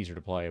easier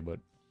to play, but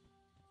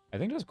I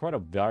think there's quite a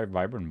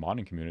vibrant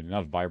modding community.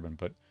 Not vibrant,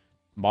 but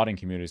modding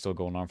community still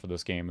going on for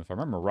this game. If I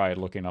remember right,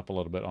 looking up a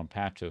little bit on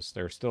patches,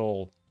 there's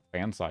still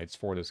fan sites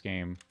for this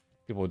game.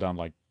 People have done,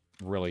 like,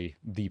 really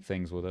deep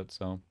things with it,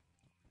 so...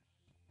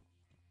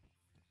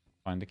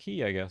 Find the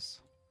key, I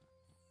guess.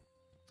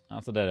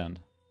 That's a dead end.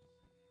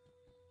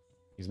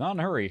 He's not in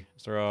a hurry.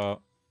 Is there a...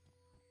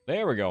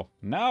 There we go.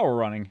 Now we're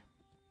running.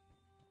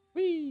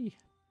 Whee!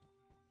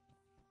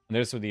 And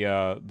there's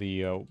where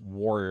the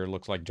warrior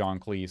looks like John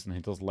Cleese,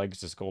 and those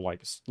legs just go,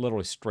 like,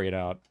 literally straight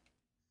out.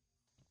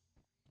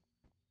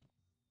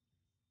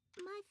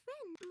 My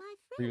friend,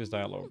 Previous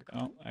dialogue.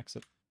 Oh,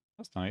 exit.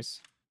 That's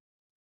nice.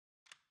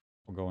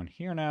 We'll go in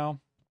here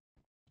now.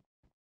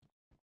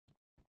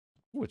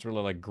 Ooh, it's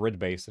really, like,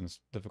 grid-based, and it's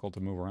difficult to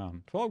move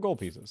around. 12 gold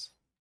pieces.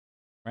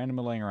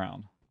 Randomly laying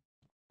around.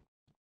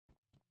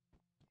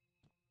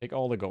 Take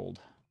all the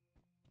gold.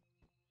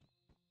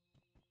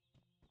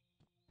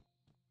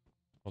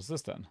 What's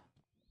this then?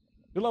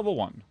 Do level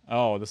 1.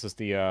 Oh, this is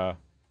the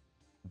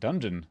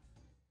dungeon.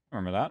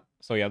 Remember that?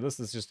 So yeah, this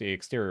is just the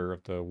exterior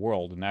of the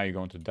world, and now you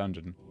go into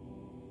dungeon.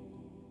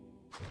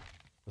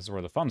 This is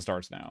where the fun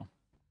starts now.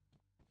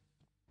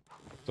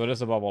 So it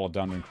is above all a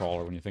dungeon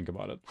crawler when you think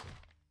about it.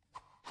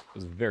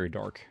 It's very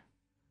dark.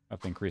 I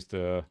have to increase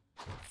the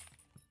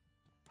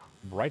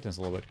brightness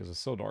a little bit because it's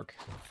so dark.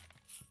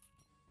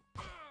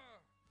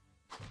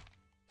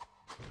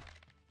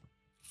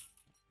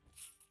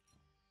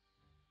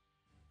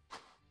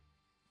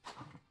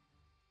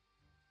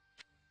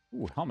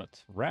 Ooh,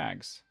 helmet.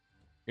 Rags.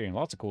 Getting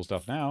lots of cool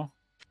stuff now.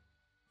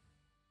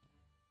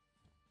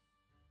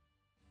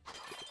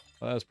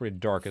 Well, that's pretty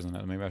dark, isn't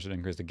it? Maybe I should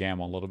increase the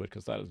gamma a little bit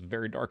because that is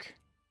very dark.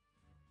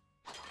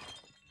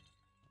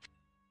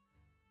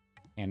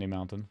 Candy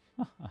Mountain.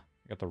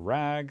 Got the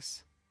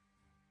rags.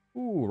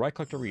 Ooh, right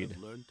click to read.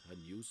 Learned a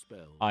new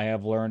spell. I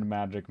have learned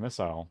Magic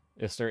Missile.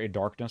 Is there a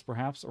darkness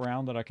perhaps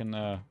around that I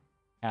can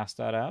cast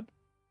that at?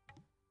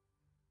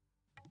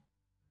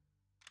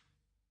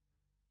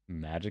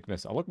 Magic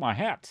Missile. Look, my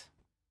hat.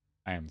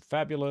 I am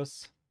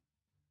fabulous.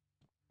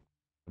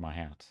 My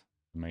hat.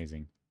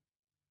 Amazing.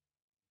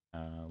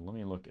 Let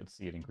me look and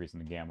see it increasing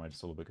the gamma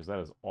just a little bit because that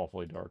is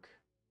awfully dark.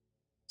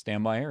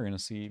 Stand by here. We're going to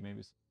see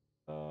maybe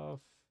stuff.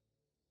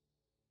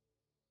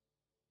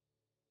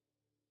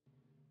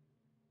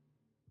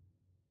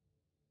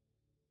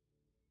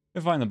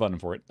 We'll find the button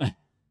for it.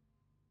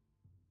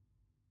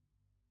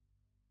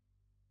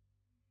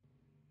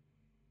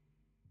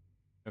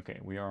 Okay,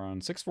 we are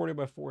on 640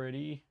 by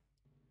 480.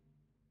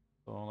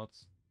 So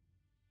let's...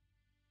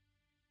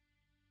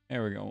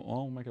 There we go.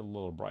 I'll make it a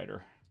little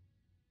brighter.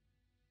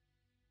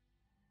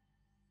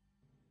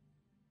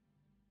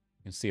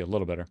 You can see a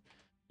little better.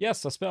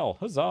 Yes, a spell.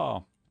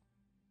 Huzzah!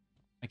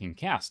 I can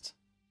cast.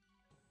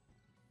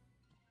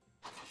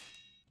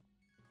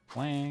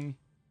 Clang.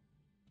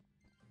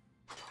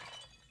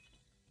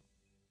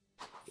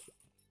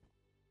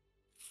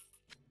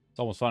 It's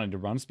almost funny. The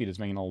run speed is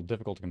making it a little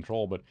difficult to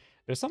control, but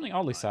there's something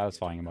oddly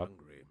satisfying about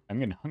it. I'm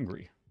getting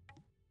hungry.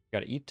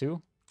 Gotta eat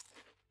too.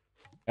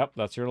 Yep,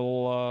 that's your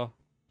little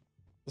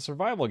the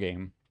survival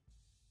game.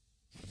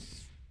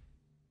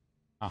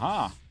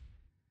 Aha!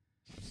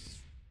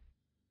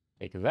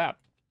 Take that.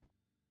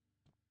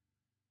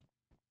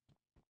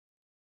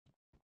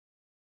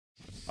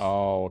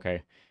 Oh,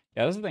 okay.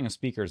 Yeah, this is the thing with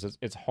speakers.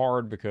 It's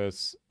hard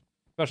because,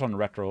 especially on the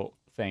retro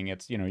thing,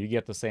 it's, you know, you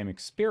get the same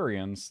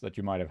experience that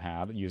you might have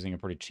had using a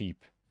pretty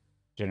cheap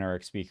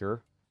generic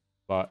speaker,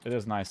 but it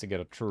is nice to get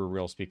a true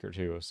real speaker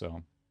too,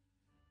 so.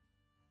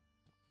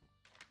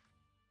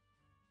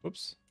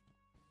 Oops.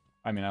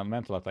 I mean, I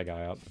meant to let that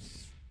guy out.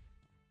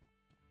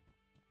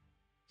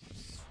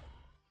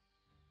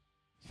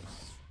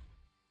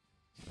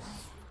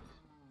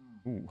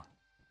 Ooh.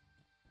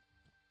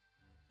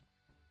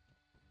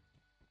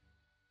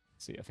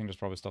 Let's see, I think there's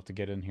probably stuff to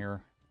get in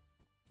here.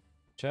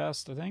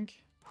 Chest, I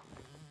think.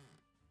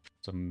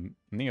 Some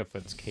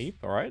Neophyte's Cape.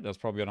 Alright, that's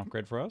probably an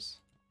upgrade for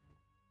us.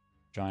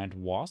 Giant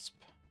Wasp.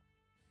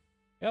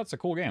 Yeah, it's a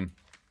cool game.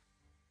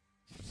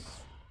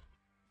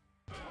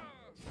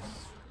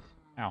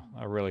 Ow,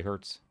 that really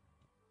hurts.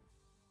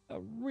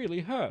 That really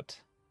hurt.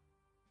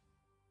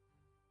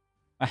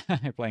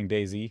 Playing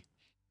Daisy.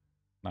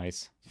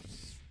 Nice.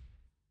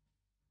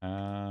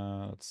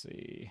 Let's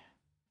see.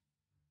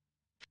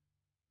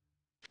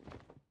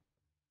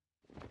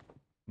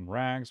 Some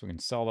rags. We can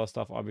sell that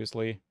stuff,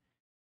 obviously.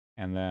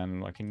 And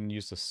then I can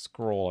use the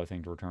scroll, I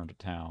think, to return to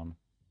town.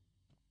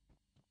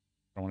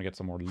 I want to get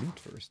some more loot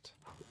first.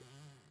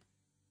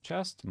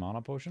 Chest,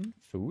 mana potion,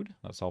 food.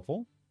 That's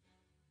helpful.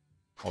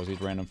 Always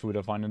eat random food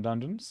I find in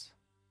dungeons.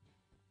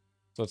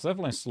 So it's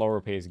definitely a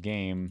slower paced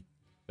game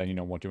than, you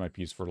know, what you might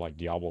use for, like,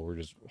 Diablo, where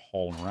you're just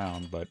hauling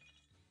around, but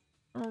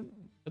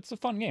it's a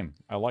fun game.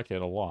 I like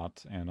it a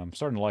lot, and I'm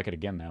starting to like it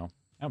again now.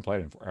 I haven't played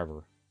it in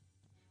forever.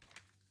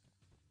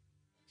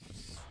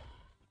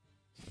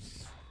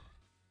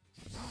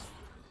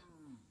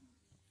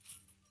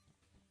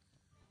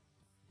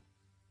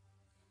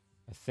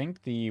 I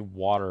think the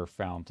water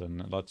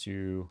fountain lets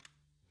you...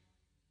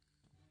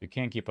 You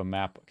can't keep a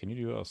map. Can you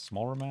do a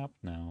smaller map?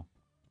 No.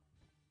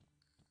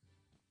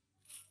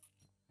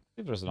 See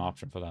if there's an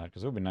option for that,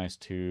 because it would be nice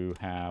to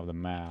have the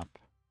map.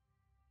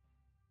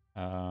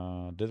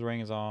 Dithering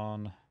is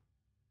on.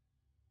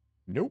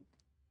 Nope.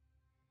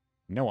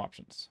 No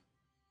options.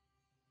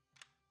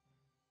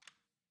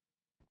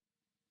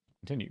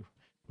 Continue.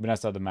 It'd be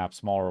nice to have the map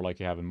smaller like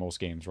you have in most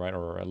games, right?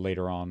 Or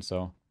later on,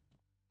 so...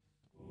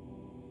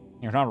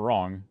 You're not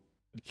wrong.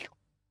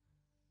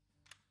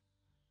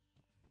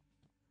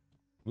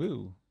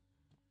 Woo.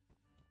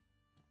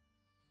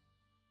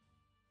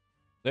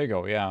 There you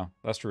go, yeah.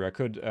 That's true. I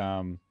could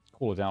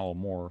cool it down a little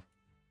more.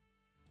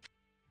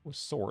 Ooh,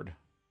 sword.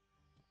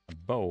 A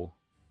bow.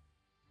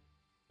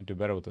 I'd do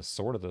better with the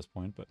sword at this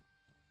point, but...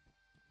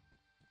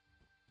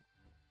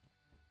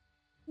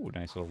 Ooh,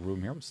 nice little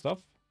room here with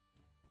stuff.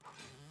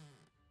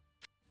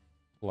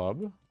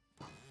 Club.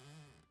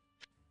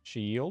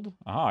 Shield.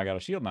 Aha, I got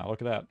a shield now.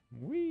 Look at that.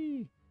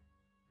 Whee!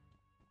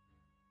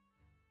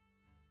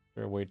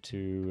 there a way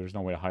to... There's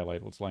no way to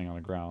highlight what's laying on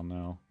the ground,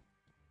 no.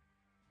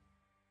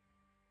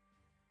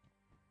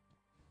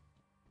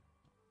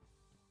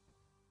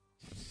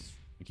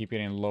 We keep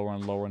getting lower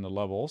and lower in the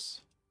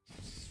levels.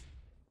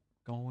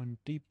 Going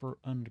deeper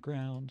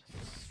underground.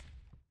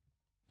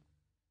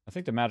 I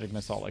think the magic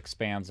missile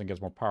expands and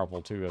gets more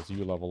powerful too as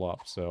you level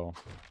up, so...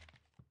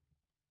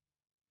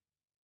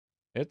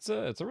 It's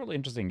a really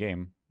interesting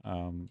game.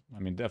 I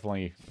mean,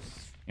 definitely,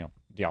 you know,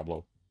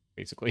 Diablo,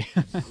 basically.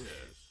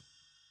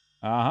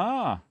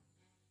 Uh-huh!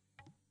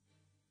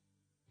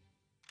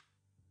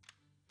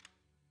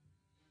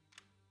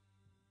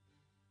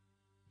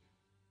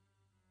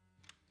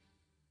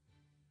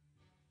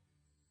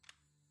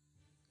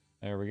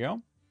 There we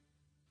go.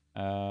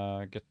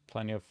 Get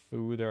plenty of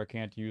food there. I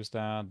can't use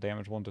that.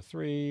 Damage 1 to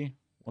 3.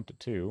 1 to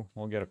 2.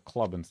 We'll get a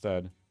club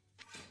instead.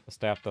 The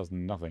staff does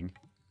nothing.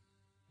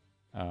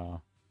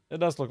 It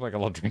does look like a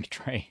little drink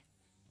tray.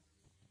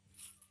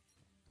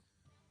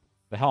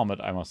 The helmet,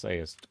 I must say,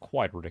 is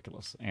quite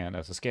ridiculous. And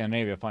as a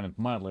Scandinavian, I find it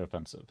mildly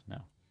offensive.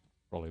 No,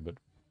 probably, but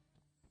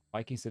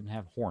Vikings didn't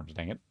have horns,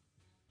 dang it.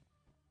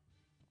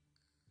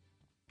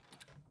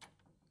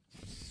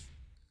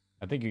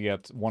 I think you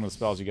get one of the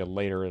spells you get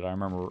later that I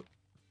remember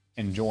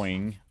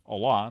enjoying a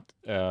lot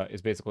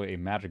is basically a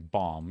magic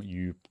bomb.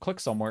 You click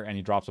somewhere and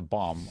he drops a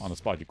bomb on the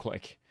spot you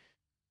click.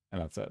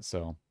 And that's it,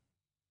 so...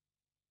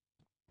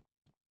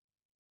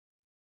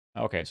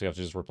 Okay, so you have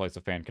to just replace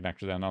the fan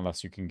connector then,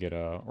 unless you can get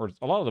a... Or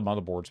a lot of the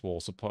motherboards will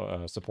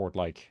support,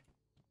 like,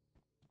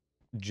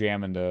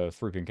 jam into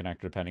 3-pin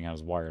connector depending on how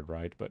it's wired,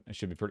 right? But it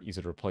should be pretty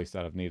easy to replace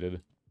that if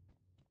needed.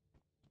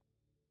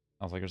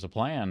 Sounds like there's a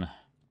plan. I'll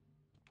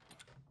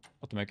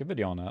have to make a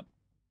video on that.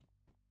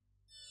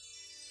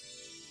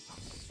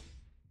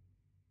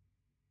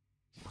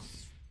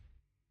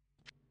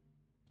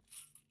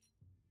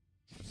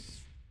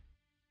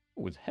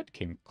 Ooh, his head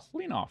came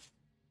clean off.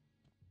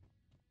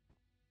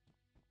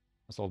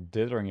 This little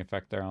dithering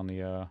effect there on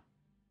the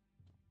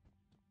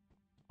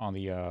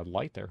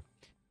light there.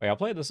 But yeah, I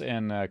played this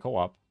in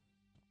co-op,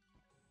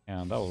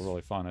 and that was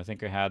really fun. I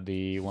think I had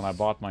the... When I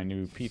bought my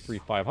new P3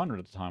 500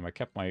 at the time, I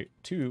kept my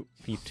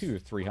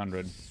P2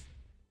 300, and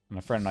my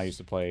friend and I used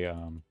to play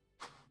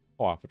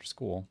co-op, which is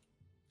cool.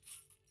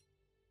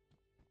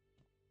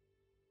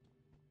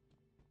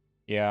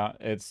 Yeah,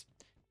 it's...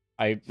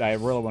 I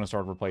really want to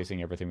start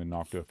replacing everything with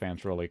Noctua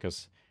fans, really,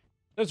 because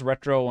there's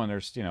retro and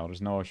there's, you know,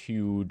 there's no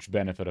huge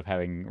benefit of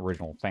having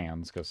original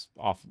fans, because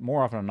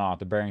more often than not,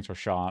 the bearings are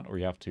shot, or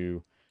you have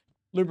to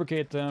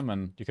lubricate them,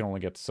 and you can only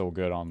get so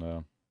good on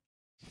the,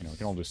 you know, you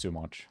can only do so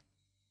much.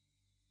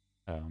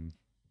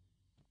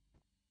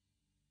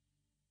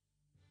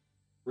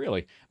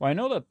 Really? Well, I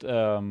know that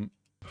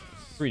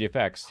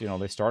 3DFX, you know,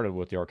 they started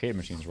with the arcade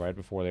machines, right,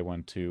 before they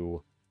went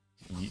to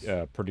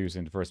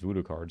producing the first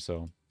Voodoo card,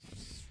 so...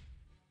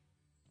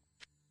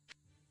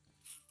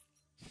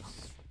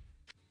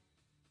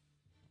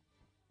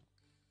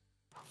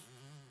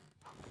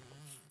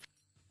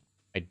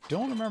 I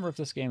don't remember if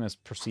this game is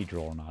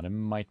procedural or not. It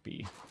might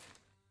be.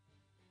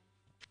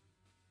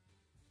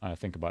 I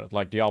think about it.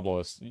 Like Diablo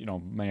is, you know,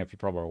 many of you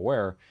probably are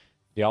aware,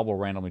 Diablo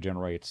randomly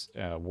generates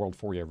world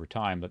for you every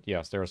time. But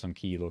yes, there are some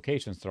key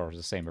locations that are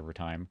the same every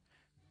time.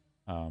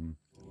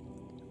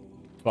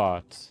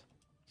 But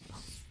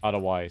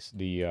otherwise,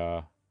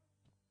 the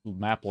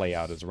map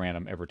layout is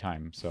random every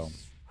time. So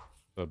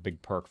a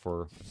big perk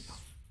for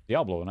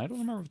Diablo, and I don't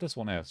remember if this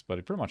one is, but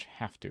you pretty much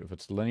have to. If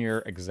it's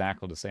linear,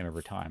 exactly the same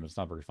every time, it's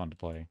not very fun to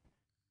play.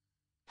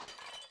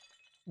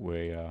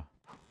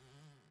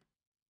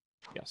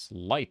 Yes,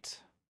 light.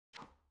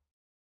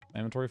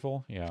 Inventory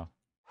full? Yeah.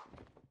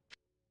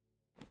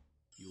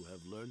 You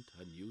have learned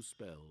a new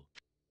spell.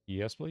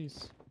 Yes,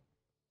 please.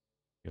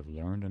 You have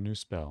learned a new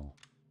spell.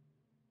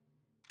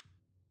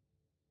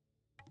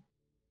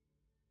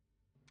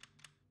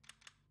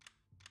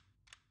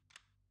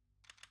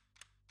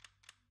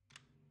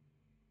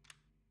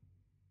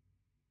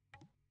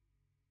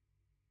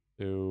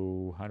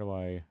 So, how do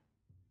I...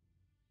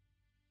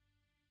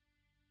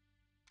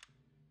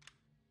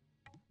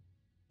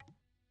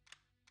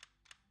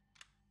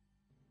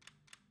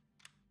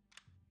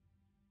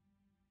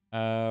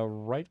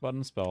 right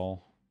button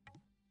spell.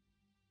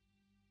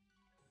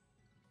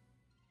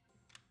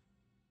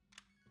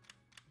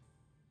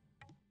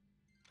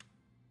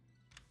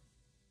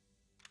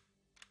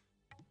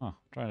 Huh,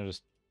 trying to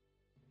just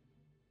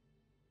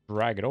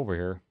drag it over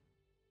here.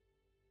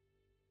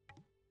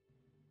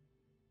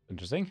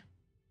 Interesting.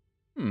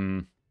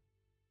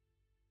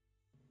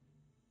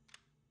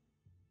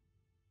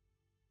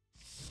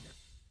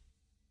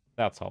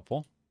 That's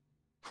helpful.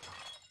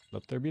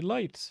 Let there be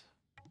light.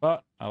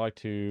 But I like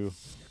to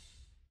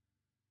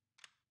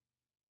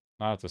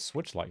not have to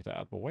switch like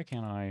that. But why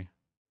can't I?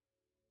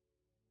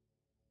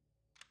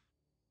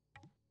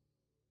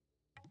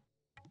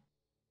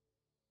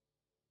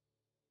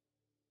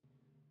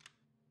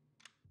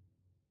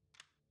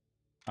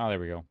 Ah, there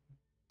we go.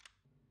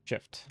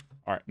 Shift.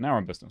 All right, now we're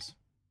in business.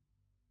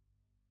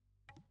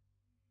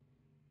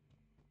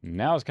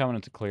 Now it's coming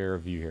into clear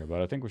view here,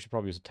 but I think we should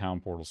probably use a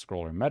town portal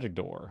scroller. Magic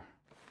door.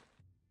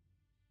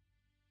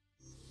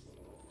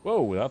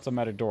 Whoa, that's a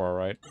magic door,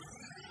 alright.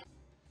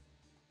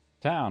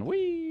 Town,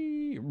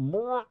 whee!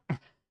 Roller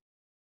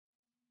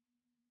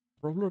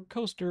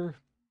coaster.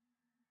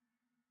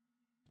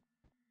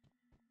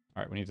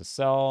 Alright, we need to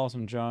sell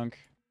some junk.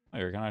 Oh,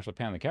 you're gonna actually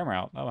pan the camera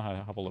out. That'll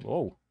help a little.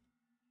 Whoa.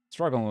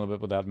 Struggling a little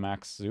bit with that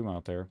max zoom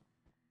out there.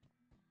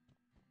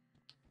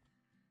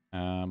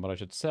 But I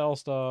should sell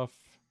stuff.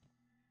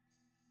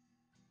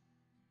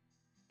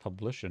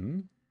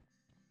 Publishing.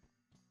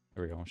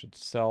 There we go. I should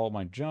sell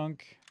my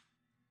junk.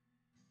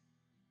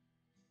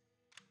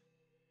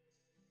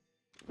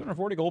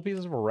 240 gold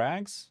pieces for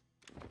rags?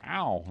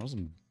 Ow, those are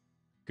some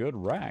good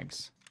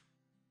rags.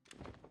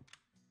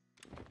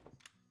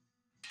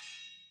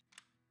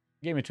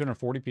 Gave me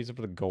 240 pieces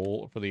for the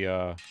gold, for the,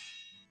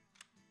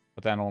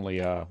 but then only,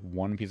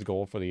 1 piece of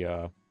gold for the,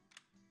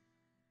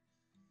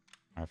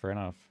 Alright, fair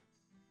enough.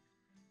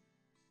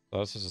 So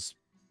this is a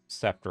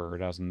scepter.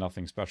 It has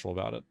nothing special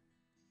about it.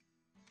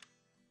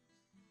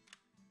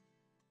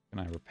 Can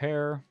I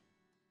repair?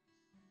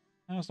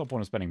 There's no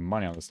point in spending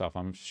money on this stuff.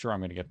 I'm sure I'm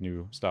going to get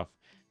new stuff.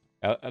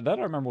 That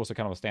I remember was a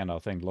kind of a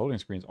standout thing. Loading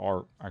screens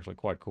are actually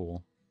quite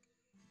cool.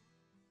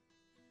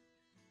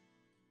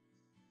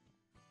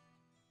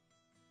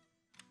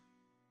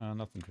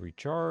 Nothing to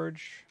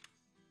recharge.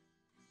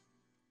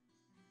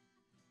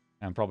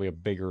 And probably a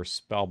bigger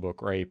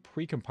spellbook, or a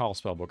pre-compiled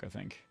spellbook, I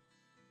think.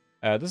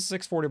 This is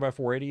 640 by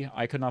 480.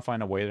 I could not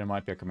find a way there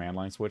might be a command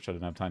line switch. I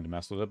didn't have time to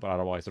mess with it, but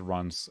otherwise it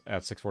runs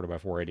at 640 by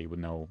 480 with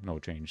no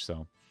change,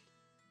 so.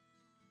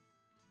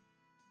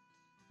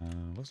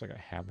 Looks like I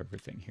have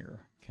everything here.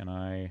 Can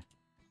I...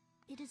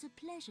 It is a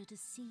pleasure to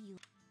see you.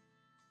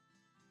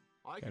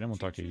 Okay, I don't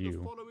want to talk to you. The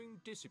following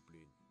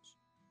disciplines.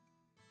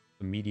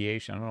 The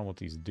mediation, I don't know what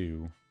these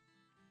do.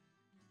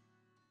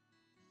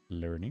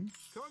 Learning?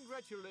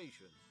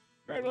 Congratulations.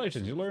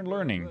 Congratulations, you learned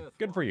learning.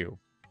 Good for you.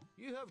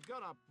 You have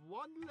gone up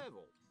 1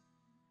 level.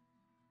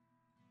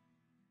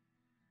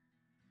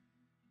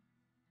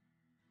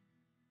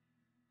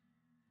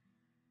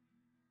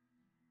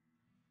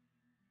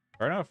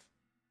 Fair enough.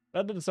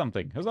 That did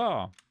something.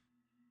 Huzzah!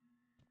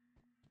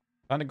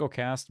 Time to go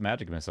cast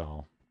Magic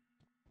Missile.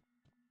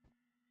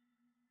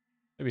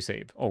 Maybe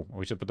save. Oh,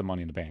 we should put the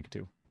money in the bank,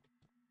 too.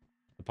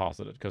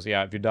 Deposit it. Because,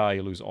 yeah, if you die,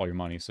 you lose all your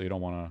money, so you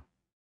don't want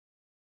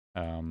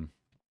to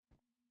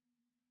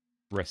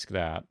risk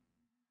that.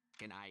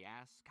 Can I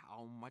ask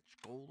how much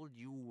gold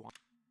you want?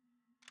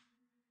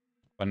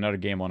 Another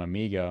game on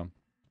Amiga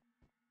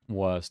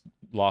was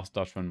Lost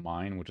Dutchman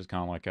Mine, which is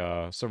kind of like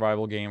a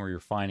survival game where you're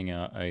finding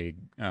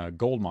a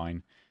gold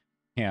mine,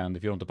 and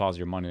if you don't deposit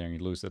your money there and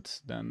you lose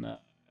it, then,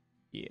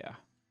 yeah,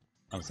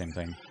 not the same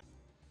thing.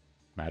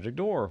 Magic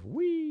door,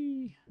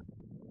 whee!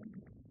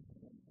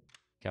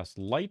 Cast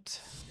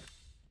light,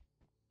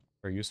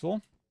 very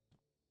useful.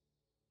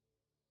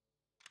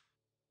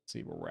 Let's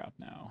see where we're at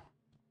now.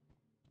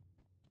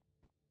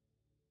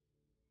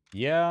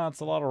 Yeah,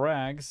 it's a lot of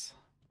rags.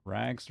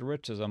 Rags to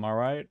riches, am I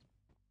right?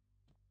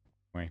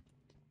 Wait.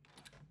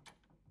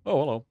 Oh,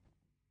 hello.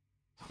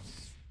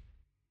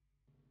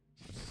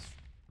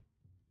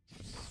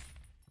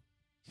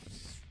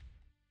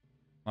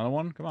 Another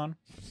one? Come on.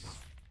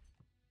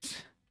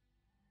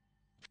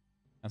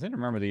 I seem to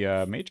remember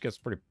the mage gets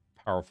pretty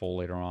powerful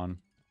later on.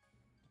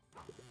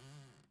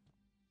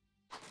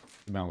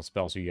 The amount of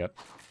spells you get.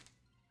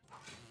 I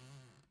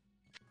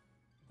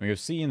mean, you're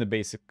seeing the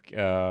basic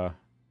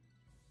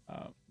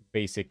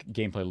basic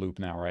gameplay loop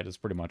now, right? That's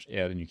pretty much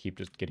it, and you keep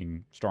just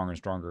getting stronger and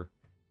stronger.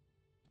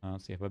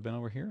 Let's see, have I been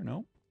over here?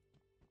 No.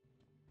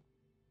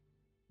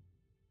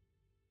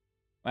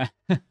 A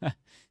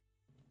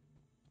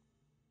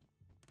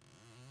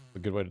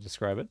good way to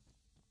describe it.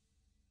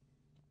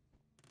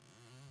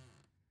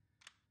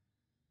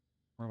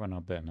 Where have I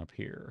not been? Up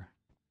here.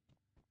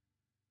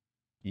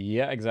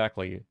 Yeah,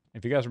 exactly.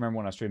 If you guys remember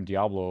when I streamed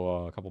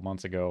Diablo a couple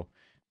months ago,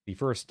 the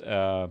first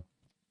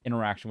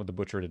interaction with the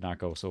Butcher did not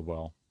go so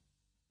well.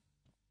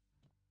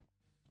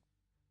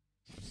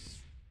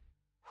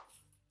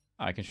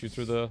 I can shoot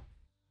through the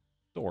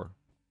door.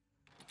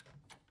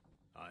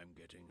 I'm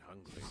getting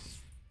hungry.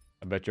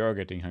 I bet you are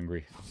getting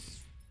hungry.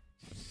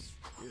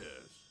 Yes.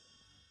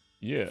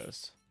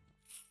 Yes.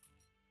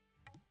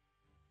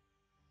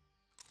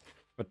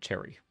 But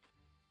cherry.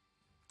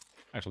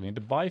 Actually need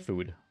to buy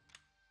food.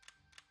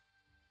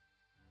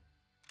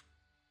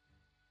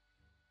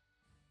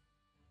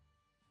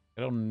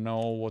 I don't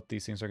know what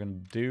these things are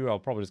going to do. I'll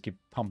probably just keep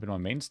pumping my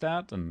main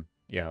stat, and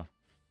yeah.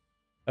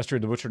 That's true,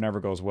 the Butcher never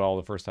goes well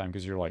the first time,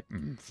 because you're like,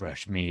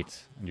 fresh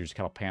meat, and you just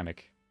kind of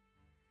panic.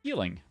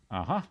 Healing.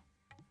 Uh-huh.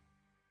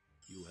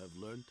 You have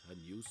learned a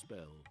new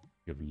spell.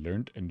 You've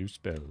learned a new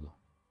spell.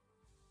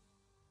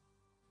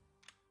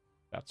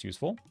 That's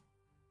useful.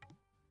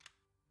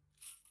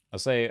 I'll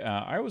say,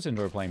 I always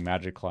enjoy playing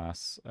Magic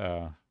class,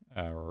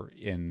 or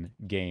in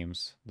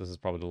games. This is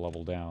probably the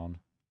level down.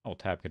 Oh,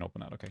 tab can open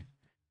that, okay.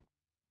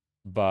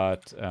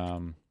 But,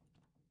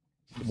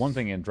 one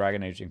thing in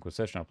Dragon Age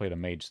Inquisition, I played a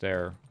mage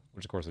there, which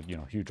which of course is, you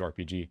know, huge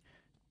RPG.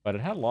 But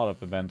it had a lot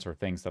of events or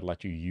things that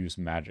let you use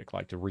magic,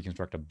 like to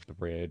reconstruct a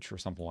bridge or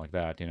something like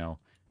that, you know.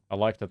 I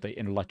like that they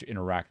let you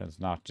interact and it's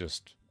not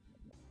just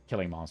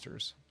killing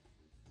monsters.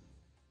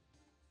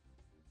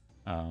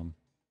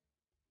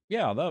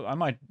 Yeah, I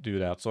might do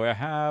that. So I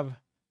have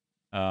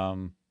a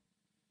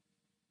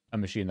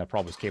machine that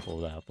probably is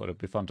capable of that, but it'd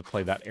be fun to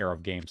play that era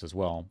of games as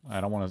well.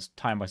 I don't want to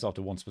tie myself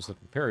to one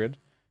specific period.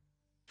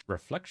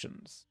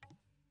 Reflections.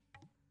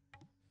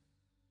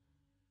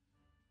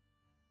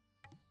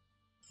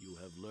 You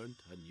have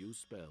learnt a new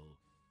spell.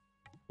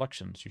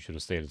 Reflections. You should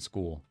have stayed at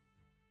school.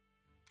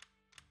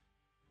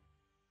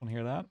 Want to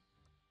hear that?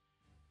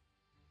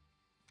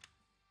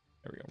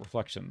 There we go.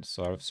 Reflections.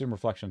 So I assume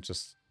reflections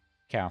just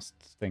cast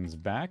things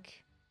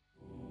back.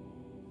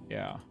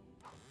 Yeah.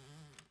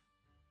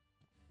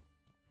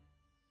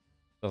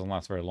 Doesn't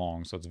last very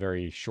long, so it's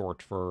very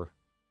short for...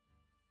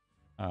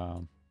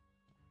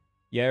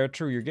 Yeah,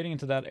 true. You're getting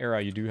into that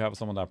era. You do have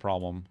some of that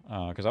problem.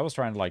 Because I was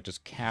trying to, like,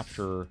 just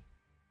capture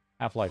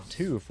Half-Life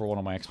 2 for one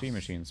of my XP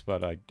machines.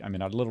 But, I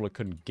mean, I literally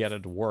couldn't get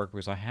it to work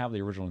because I have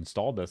the original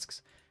install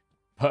discs.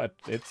 But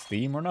it's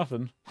Steam or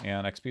nothing.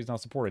 And XP is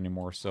not supported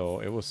anymore. So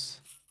it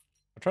was...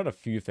 I tried a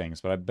few things,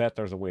 but I bet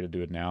there's a way to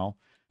do it now.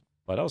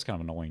 But that was kind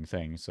of an annoying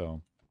thing,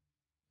 so...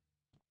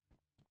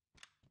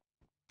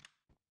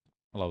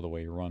 I love the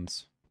way he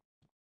runs.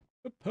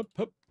 Hup, hup,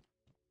 hup.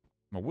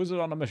 I'm a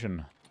wizard on a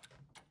mission.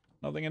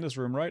 Nothing in this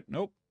room, right?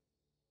 Nope.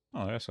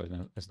 Oh,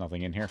 there's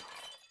nothing in here.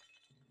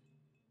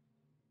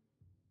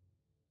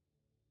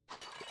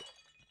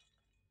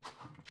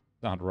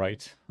 Not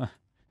right.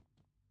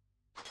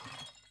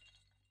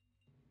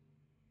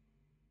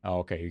 Oh,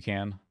 okay, you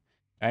can.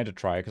 I had to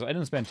try it, because I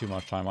didn't spend too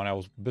much time on it. I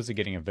was busy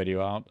getting a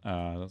video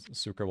out.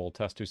 Super Bowl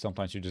test too.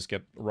 Sometimes you just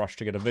get rushed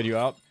to get a video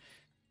out.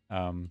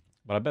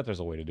 But I bet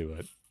there's a way to do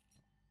it.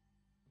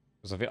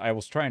 Because I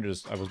was trying to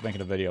I was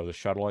making a video of the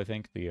shuttle, I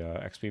think, the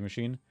XP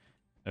machine.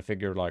 I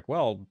figured, like,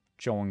 well,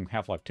 showing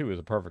Half-Life 2 is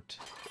a perfect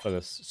for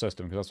this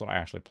system, because that's what I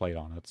actually played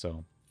on it,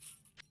 so...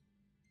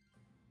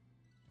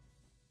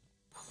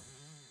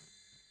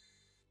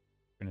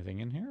 Anything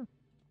in here?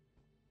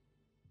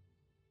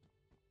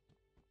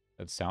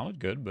 It sounded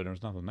good, but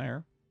there's nothing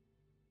there.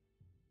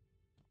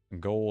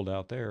 Gold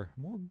out there.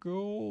 More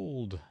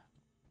gold!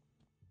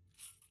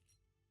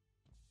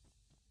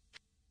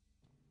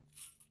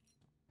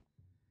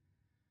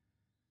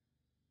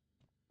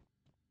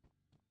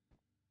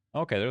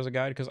 Okay, there's a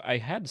guide, because I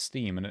had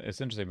Steam, and it's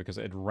interesting because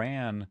it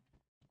ran,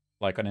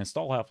 like, an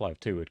install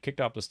Half-Life 2. It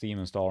kicked off the Steam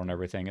installer and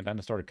everything, and then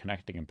it started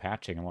connecting and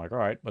patching. I'm like,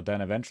 alright, but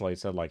then eventually it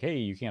said, like, hey,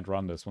 you can't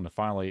run this. When it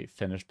finally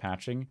finished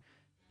patching,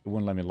 it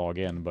wouldn't let me log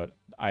in, but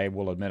I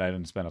will admit I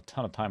didn't spend a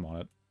ton of time on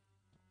it.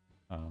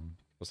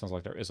 It sounds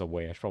like there is a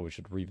way. I probably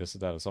should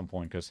revisit that at some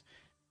point, because,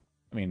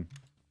 I mean,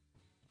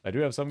 I do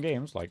have some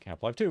games, like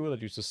Half-Life 2,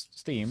 that uses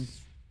Steam.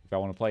 If I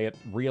want to play it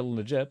real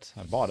legit,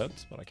 I bought it,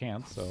 but I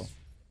can't, so...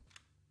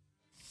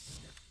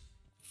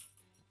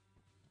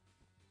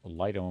 The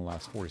light only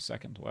lasts 40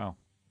 seconds. Wow.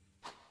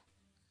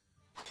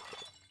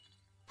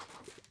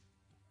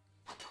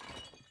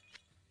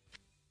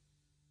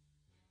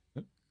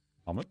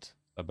 Helmet. Is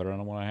that better than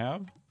the one I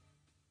have?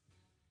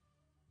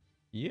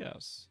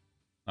 Yes.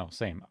 Oh,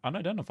 same.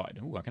 Unidentified.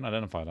 Ooh, I can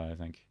identify that, I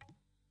think.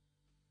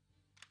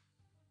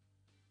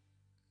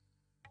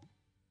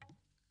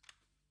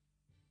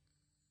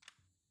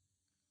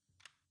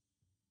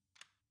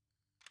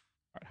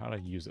 Alright, how do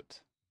I use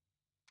it?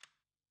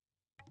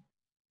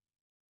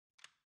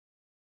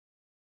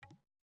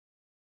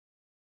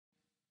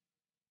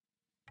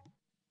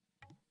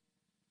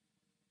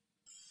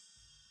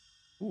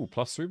 Ooh,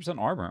 plus 3%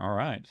 armor.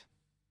 Alright.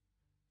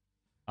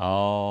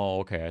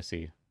 Oh, okay, I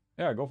see.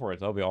 Yeah, go for it.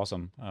 That'll be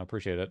awesome. I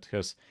appreciate it.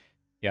 Because,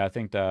 yeah, I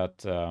think that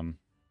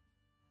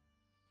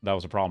that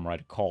was a problem, right?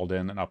 It called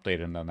in and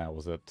updated, and then that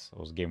was it. It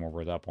was game over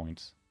at that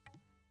point.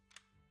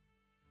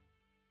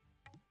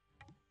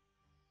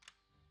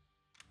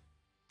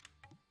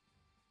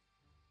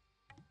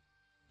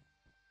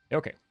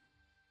 Okay.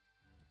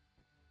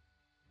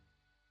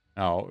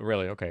 Oh,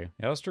 really? Okay.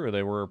 Yeah, that's true.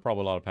 They were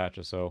probably a lot of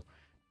patches, so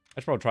I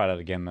should probably try that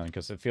again then,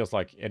 because it feels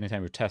like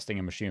anytime you're testing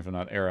a machine from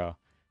that era...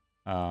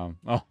 oh,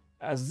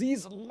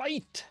 Aziz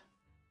Light!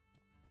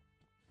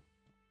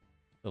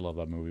 I love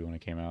that movie when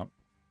it came out.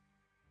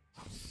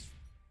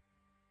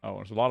 Oh,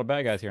 there's a lot of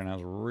bad guys here now.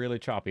 It's really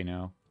choppy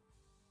now.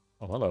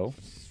 Oh, hello.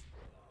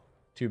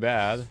 Too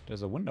bad.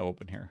 There's a window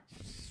open here.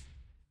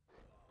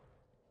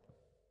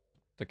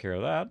 Took care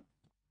of that.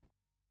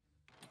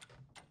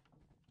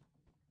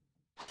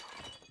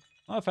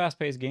 Not a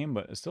fast-paced game,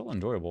 but it's still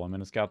enjoyable. I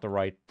mean, it's got the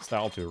right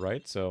style to it,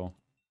 right? So...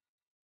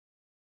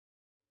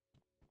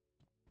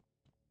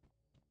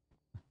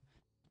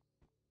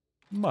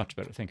 Much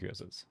better. Thank you,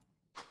 Aziz.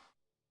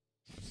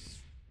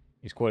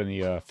 He's quoting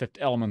the Fifth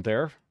Element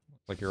there.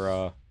 Looks like you're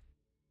a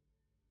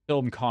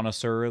film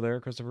connoisseur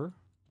there, Christopher.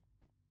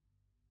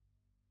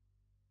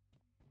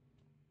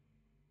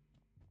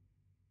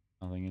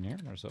 Nothing in here.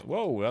 There's a...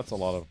 Whoa, that's a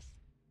lot of...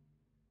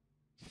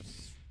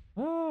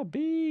 Ah,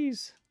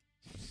 bees!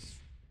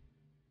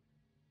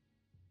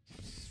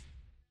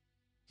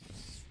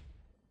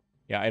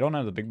 Yeah, I don't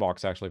have the big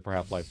box actually for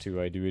Half-Life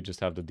 2. I do just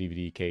have the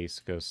DVD case,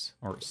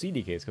 or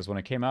CD case, because when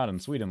it came out in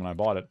Sweden when I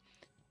bought it,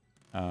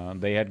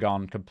 they had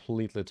gone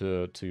completely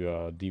to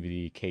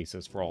DVD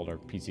cases for all their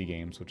PC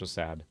games, which was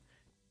sad.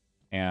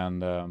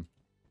 And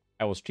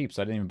I was cheap,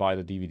 so I didn't even buy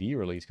the DVD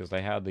release because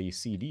they had the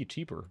CD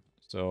cheaper.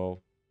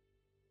 So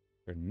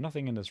there's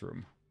nothing in this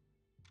room.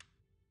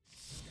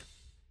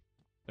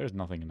 There's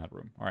nothing in that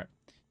room. All right.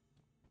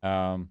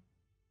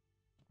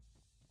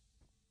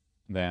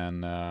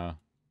 Then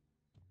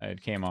it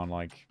came on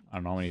like, I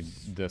don't know how many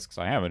discs.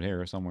 I have it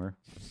here somewhere.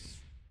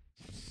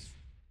 Let's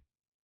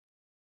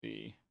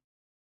see.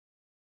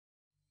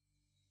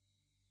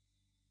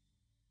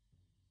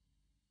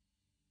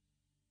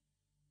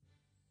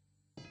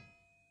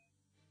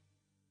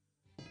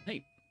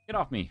 Hey, get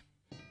off me.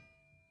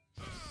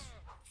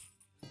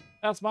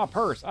 That's my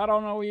purse. I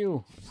don't know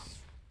you.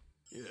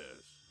 Yes.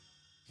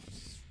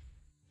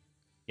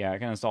 Yeah, I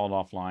can install it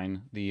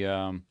offline.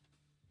 The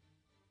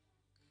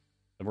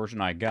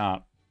version I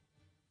got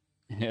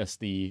is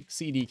the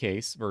CD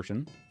case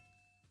version.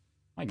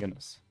 My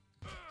goodness.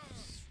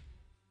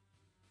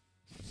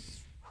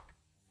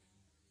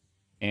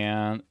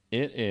 And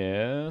it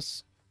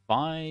is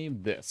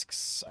 5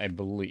 discs, I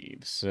believe.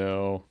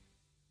 So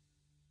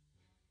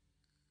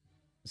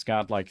it's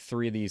got like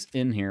 3 of these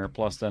in here,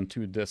 plus then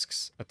 2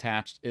 discs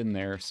attached in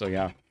there. So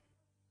yeah,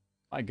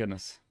 my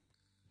goodness.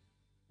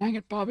 Dang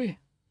it, Bobby.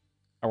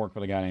 I work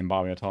with a guy named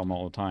Bobby. I tell him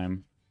all the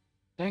time,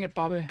 dang it,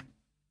 Bobby.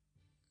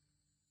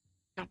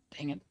 God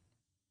dang it.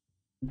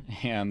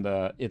 And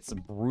it's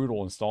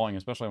brutal installing,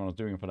 especially when I was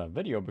doing it for that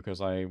video,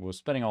 because I was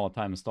spending all the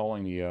time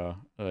installing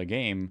the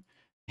game,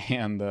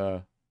 and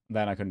then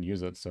I couldn't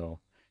use it, so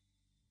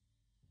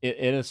it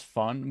is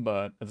fun,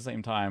 but at the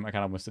same time, I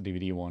kind of miss the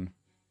DVD one.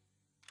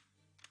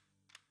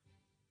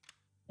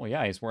 Well,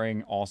 yeah, he's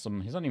wearing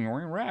awesome... He's not even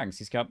wearing rags.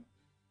 He's got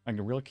like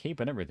a real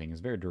cape and everything. He's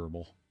very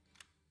durable.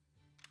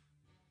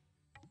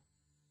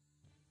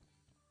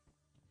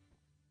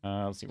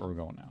 Let's see where we're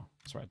going now.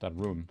 That's right, that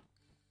room.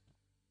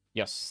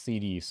 Yes,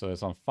 CDs. So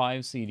it's on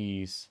 5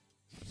 CDs,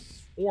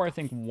 or I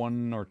think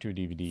 1 or 2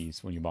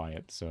 DVDs when you buy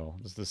it. So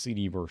this is the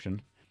CD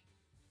version,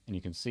 and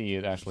you can see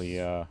it actually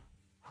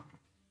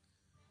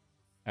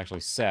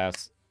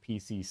says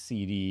PC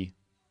CD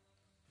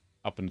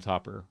up in the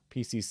top here.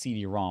 PC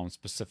CD-ROM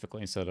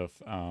specifically, instead of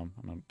I'm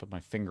gonna put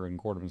my finger in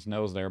Gordon's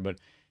nose there, but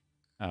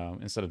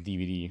instead of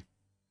DVD.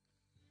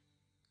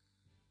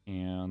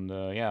 And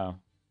yeah,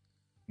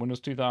 Windows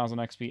 2000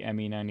 XP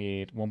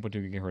ME98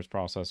 1.2 GHz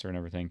processor and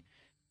everything.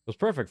 It was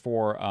perfect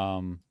for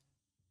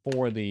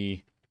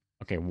the...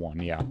 Okay, 1,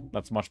 yeah.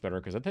 That's much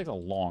better, because it takes a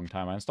long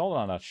time. I installed it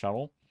on that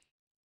shuttle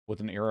with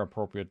an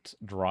era-appropriate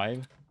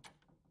drive.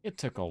 It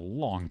took a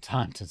long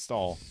time to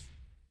install.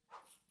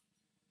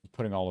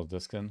 Putting all the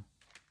discs in.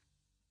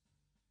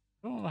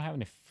 I don't have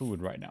any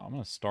food right now. I'm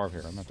going to starve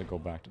here. I'm going to have to go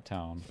back to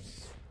town.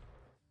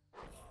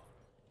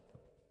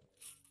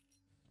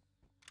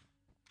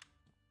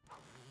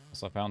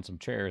 So I found some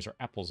cherries or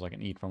apples I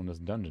can eat from this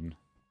dungeon.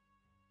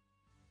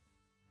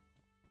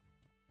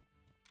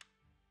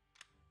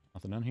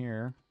 Nothing in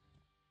here.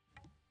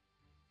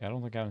 Yeah, I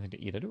don't think I have anything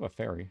to eat. I do have a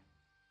ferry.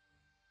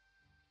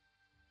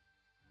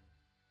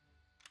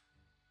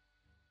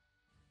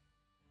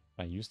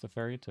 Can I use the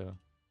ferry to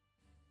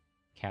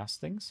cast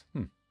things?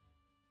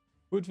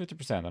 Food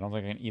 50%. I don't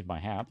think I can eat my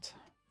hat.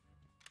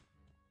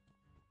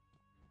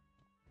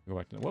 Go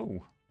back to the...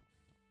 Whoa!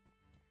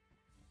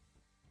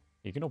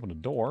 You can open the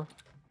door.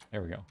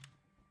 There we go.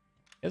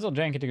 It's a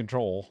little janky to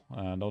control.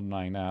 No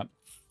denying that.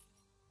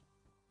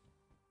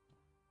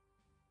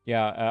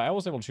 Yeah, I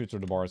was able to shoot through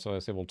the bars, so I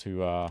was able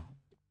to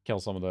kill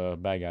some of the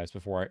bad guys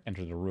before I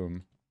entered the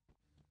room.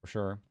 For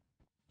sure.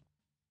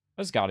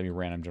 There's got to be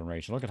random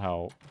generation. Look at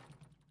how...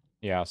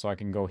 Yeah, so I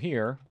can go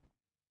here.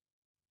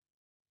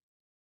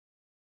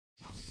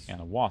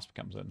 And a wasp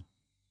comes in.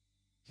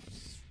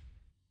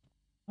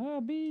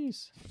 Ah,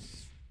 bees.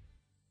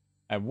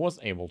 I was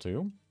able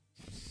to.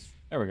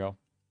 There we go.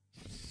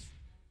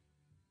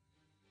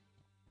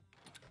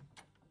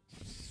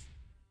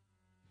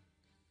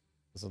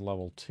 This is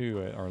level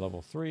 2 or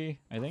level 3,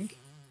 I think.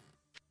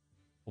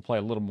 We'll play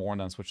a little more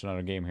and then switch to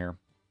another game here.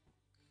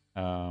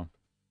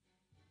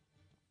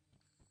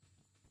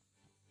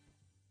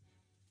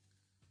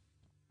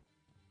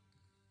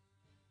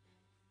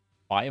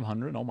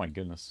 500? Oh my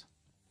goodness.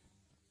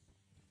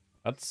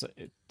 That's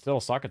it. Still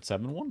a socket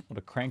 7 one? Would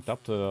have cranked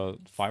up to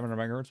 500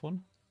 megahertz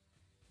one?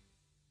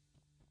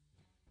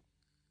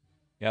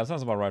 Yeah, that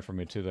sounds about right for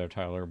me too there,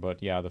 Tyler.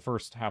 But yeah, the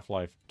first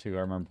Half-Life 2,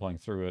 I remember playing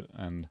through it,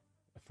 and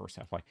the first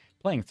Half-Life...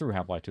 Playing through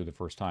Half-Life 2 the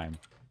first time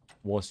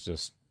was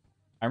just...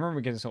 I remember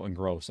getting so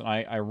engrossed, and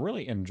I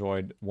really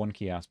enjoyed one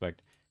key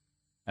aspect,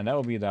 and that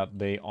would be that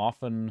they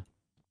often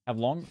have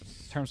long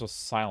terms of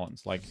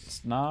silence. Like,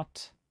 it's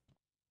not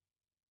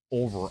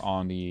over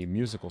on the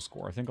musical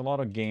score. I think a lot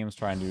of games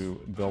trying to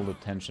build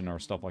attention or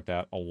stuff like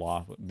that a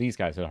lot. These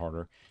guys hit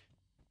harder.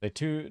 They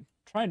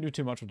try and do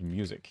too much with the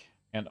music.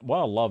 And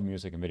while I love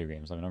music in video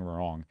games, I mean, don't get me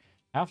wrong,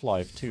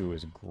 Half-Life 2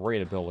 is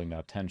great at building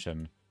that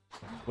tension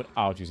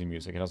without using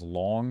music. It has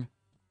long,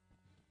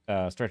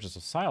 stretches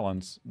of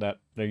silence that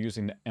they're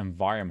using the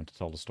environment to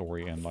tell the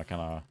story and like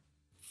kind of,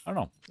 I don't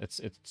know, it's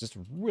just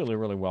really,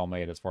 really well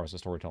made as far as the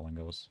storytelling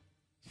goes.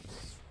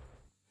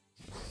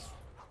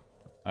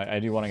 I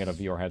do want to get a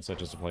VR headset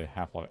just to play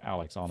Half-Life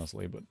Alyx,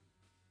 honestly, but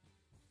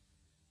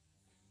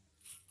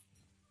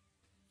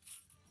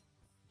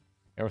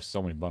there were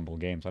so many bundle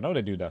games. I know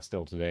they do that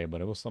still today,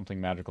 but it was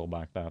something magical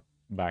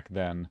back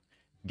then,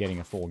 getting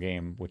a full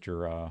game with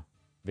your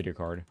video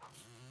card.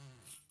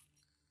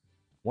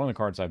 One of the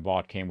cards I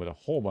bought came with a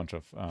whole bunch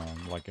of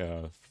like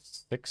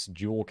 6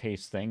 jewel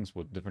case things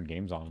with different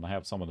games on, and I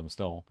have some of them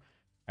still.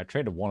 I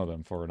traded one of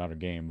them for another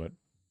game, but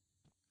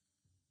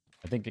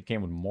I think it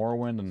came with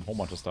Morrowind and a whole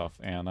bunch of stuff,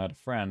 and I had a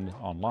friend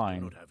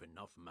online. Don't have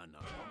enough mana.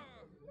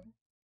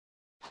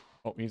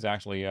 Oh, he's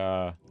actually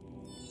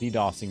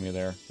DDoSing me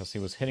there, because he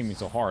was hitting me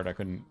so hard I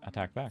couldn't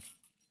attack back.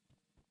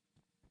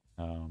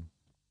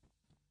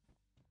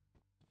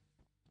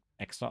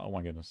 Extra, oh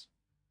my goodness.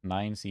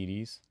 9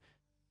 CDs.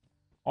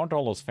 Aren't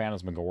all those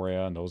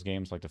Phantasmagoria and those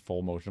games, like the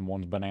full motion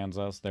ones,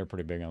 Bonanzas? They're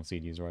pretty big on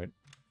CDs, right?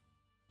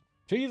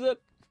 Cheese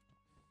it!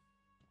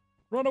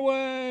 Run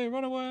away!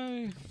 Run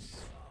away!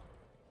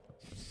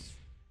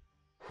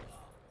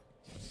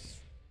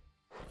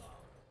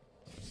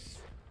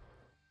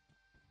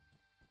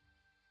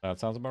 That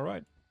sounds about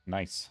right.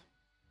 Nice.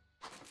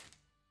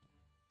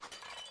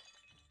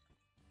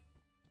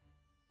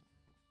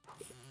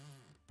 I'm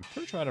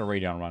pretty sure I had a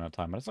Radeon run out of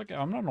time, but it's like, I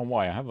don't know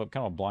why. I have a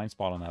kind of a blind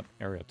spot on that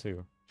area,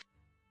 too.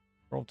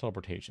 Roll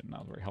teleportation. That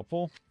was very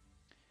helpful.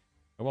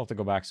 I will have to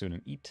go back soon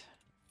and eat.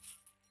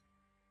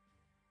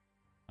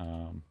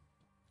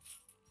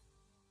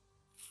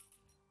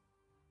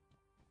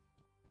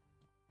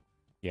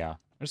 Yeah.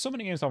 There's so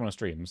many games I want to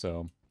stream,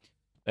 so...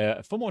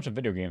 full motion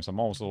video games, I'm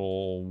almost a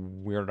little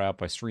weirded out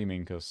by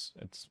streaming, because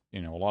it's,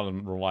 you know, a lot of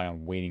them rely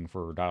on waiting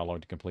for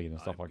dialogue to complete and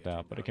stuff like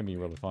that, but it can be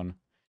really fun.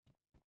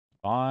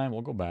 Fine,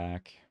 we'll go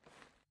back.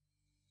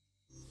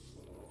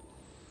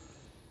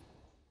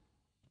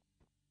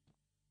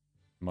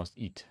 Must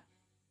eat.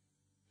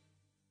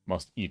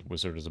 Must eat,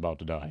 wizard is about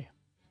to die.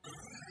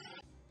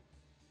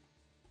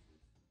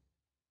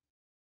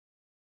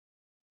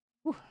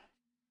 Whew.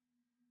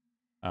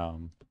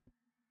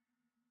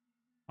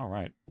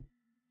 Alright.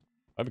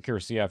 I'd be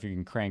curious to see if you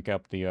can crank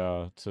up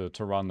the,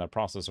 to run that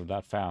processor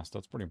that fast.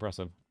 That's pretty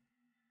impressive.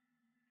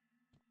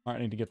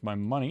 Alright, I need to get my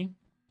money.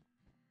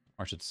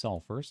 Or I should sell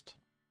first.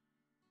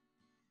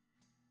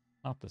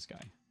 Not this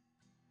guy.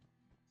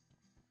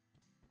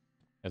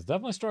 It's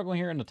definitely struggling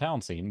here in the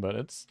town scene, but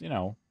it's, you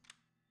know,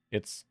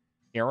 it's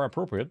era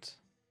appropriate.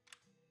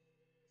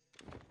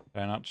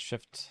 Can I not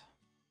shift?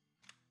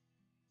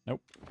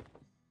 Nope.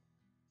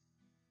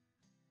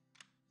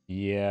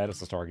 Yeah,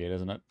 that's a Stargate,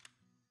 isn't it?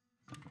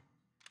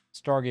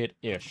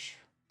 Stargate-ish.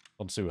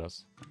 Don't sue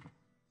us.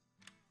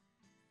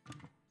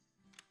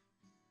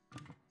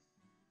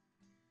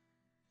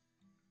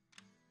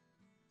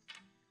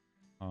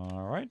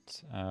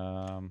 Alright.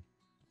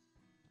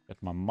 Get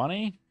my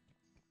money.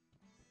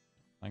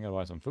 I gotta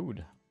buy some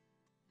food.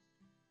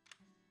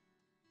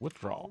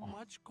 Withdraw. How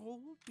much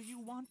gold do you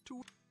want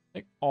to...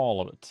 Take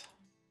all of it.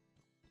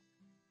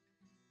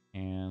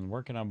 And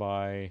where can I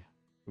buy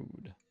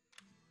food?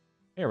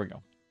 There we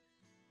go.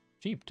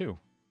 Cheap, too.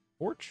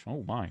 Torch?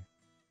 Oh, my.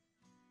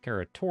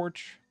 Carry a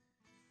torch.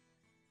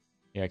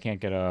 Yeah, I can't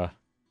get a...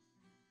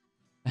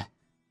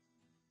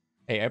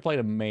 Hey, I played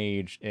a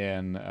mage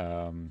in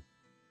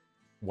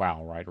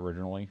WoW, right,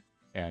 originally?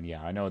 And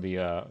yeah, I know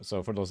the...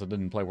 So for those that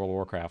didn't play World of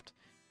Warcraft,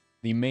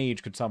 the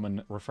mage could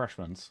summon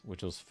refreshments,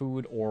 which was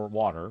food or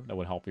water that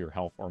would help your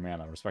health or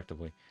mana,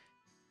 respectively.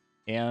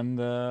 And,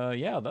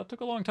 yeah, that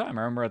took a long time.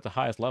 I remember at the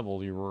highest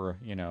level, you were,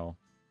 you know...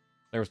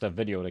 There was that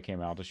video that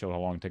came out that showed how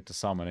long it took to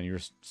summon, and you're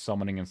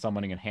summoning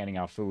and handing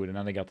out food, and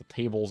then they got the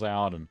tables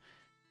out, and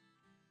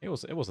it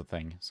was a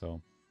thing,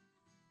 so...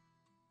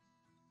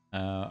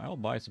 I'll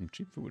buy some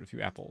cheap food, a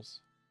few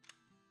apples.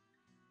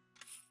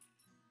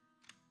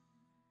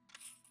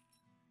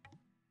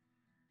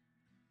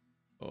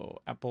 Oh,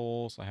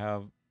 apples, I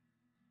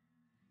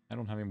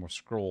don't have any more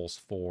scrolls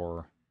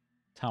for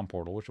Town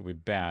Portal, which would be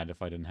bad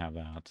if I didn't have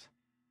that.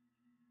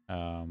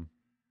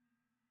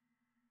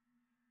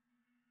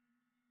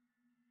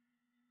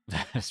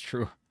 That's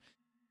true.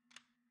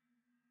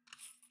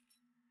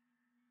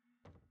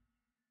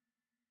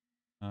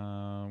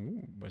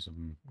 Ooh, buy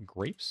some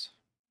grapes.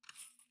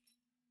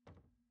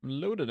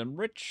 Loaded and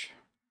rich.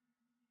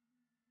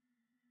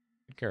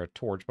 Could carry a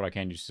torch, but I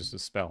can't use just a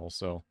spell,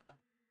 so...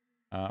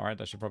 Alright,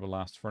 that should probably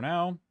last for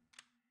now.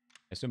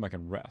 I assume I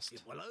can rest.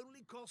 It will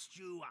only cost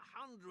you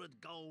 100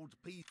 gold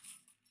pieces.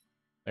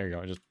 There you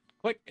go, just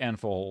click and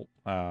full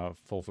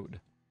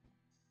food.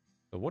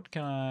 So what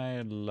can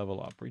I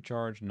level up?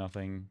 Recharge,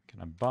 nothing.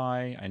 Can I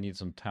buy? I need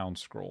some town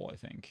scroll, I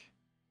think.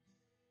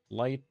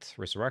 Light,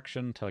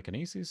 resurrection,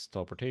 telekinesis,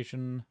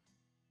 teleportation,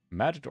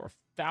 magic door,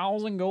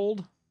 1,000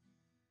 gold?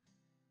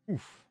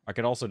 Oof. I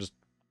could also just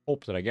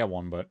hope that I get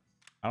one, but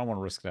I don't want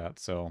to risk that,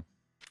 so...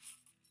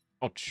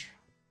 Ouch.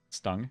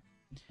 Stung.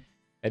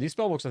 And these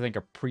spellbooks, I think,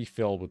 are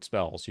pre-filled with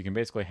spells. You can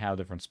basically have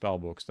different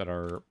spellbooks that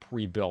are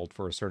pre-built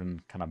for a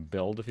certain kind of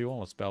build, if you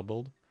will, a spell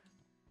build.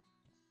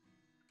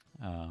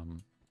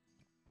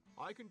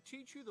 I can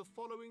teach you the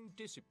following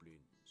disciplines.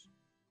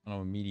 I don't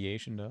know what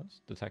mediation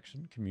does.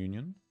 Detection,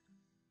 communion.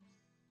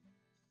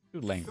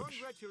 Good language.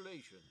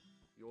 Congratulations.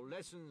 Your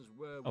lessons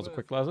were That was a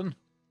quick lesson.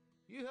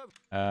 You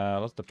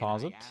have Let's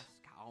deposit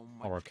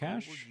our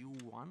cash.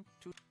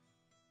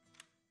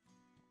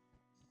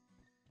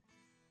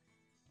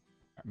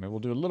 Maybe we'll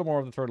do a little more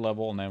of the third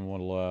level, and then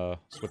we'll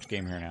switch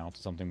game here now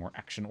to something more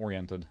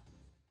action-oriented.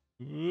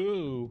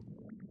 Ooh.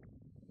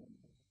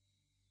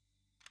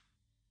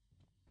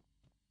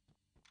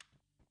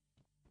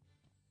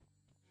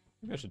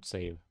 Maybe I should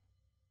save.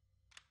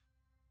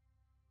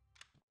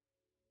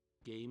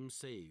 Game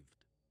saved.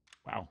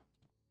 Wow.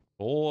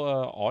 Full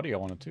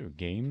audio on it, too.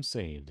 Game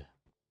saved.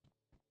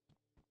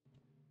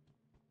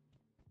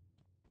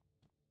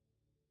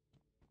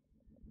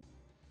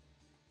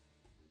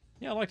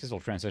 Yeah, I like these little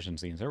transition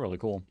scenes. They're really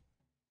cool.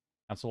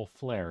 That's a little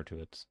flair to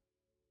it.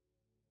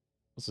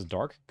 This is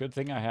dark. Good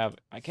thing I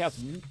cast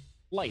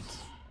light.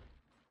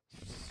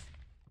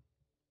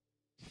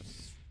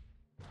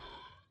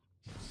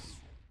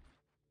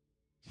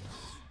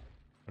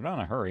 They're not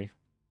in a hurry.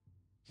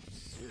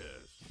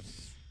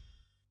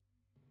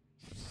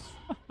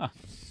 Yes.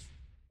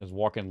 Just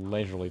walking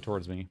leisurely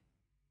towards me.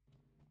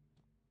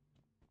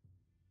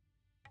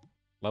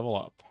 Level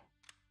up.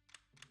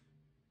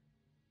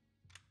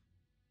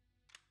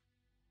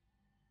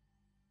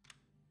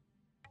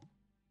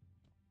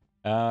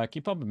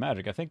 Keep pumping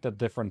magic. I think that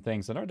different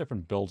things, there are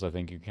different builds, I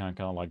think you can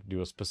kind of like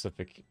do a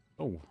specific,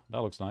 oh,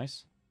 that looks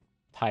nice,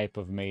 type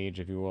of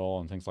mage, if you will,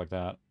 and things like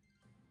that.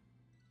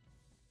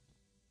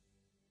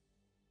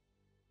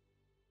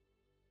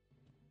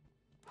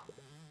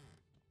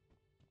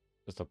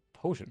 Just a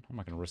potion. I'm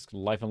not going to risk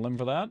life and limb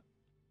for that.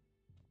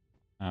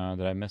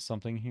 Did I miss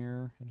something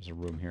here? There's a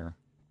room here.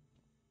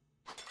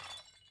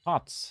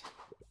 Pots.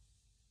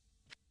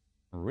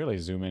 Really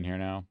zoom in here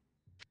now.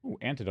 Ooh,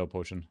 antidote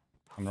potion.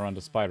 I'm gonna run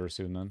to spider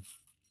soon then.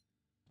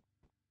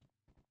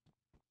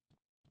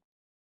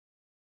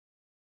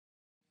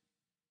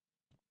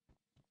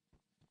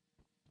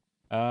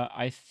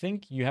 I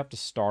think you have to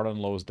start on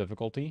lowest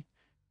difficulty.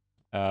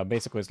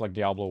 Basically, it's like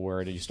Diablo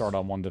where you start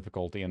on one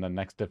difficulty and the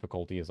next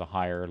difficulty is a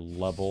higher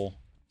level.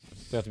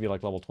 So you have to be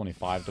like level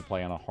 25 to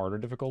play on a harder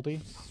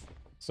difficulty.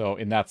 So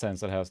in that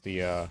sense, it has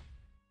the...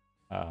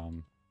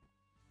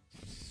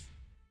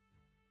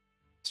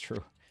 it's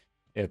true.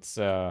 It's...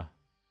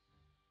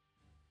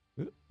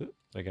 Did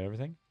I get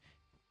everything?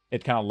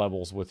 It kind of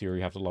levels with you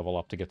have to level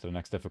up to get to the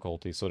next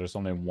difficulty. So there's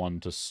only one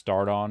to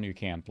start on. You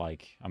can't,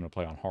 like, I'm going to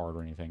play on hard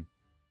or anything.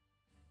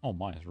 Oh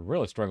my, it's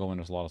really struggling.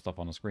 There's a lot of stuff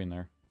on the screen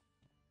there.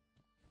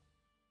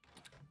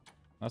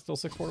 That's still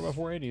 640 by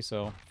 480,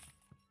 so...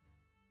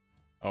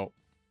 Oh.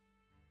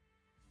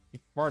 He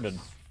farted.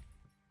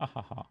 Ha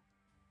ha ha.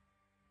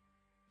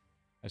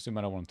 I assume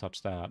I don't want to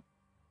touch that.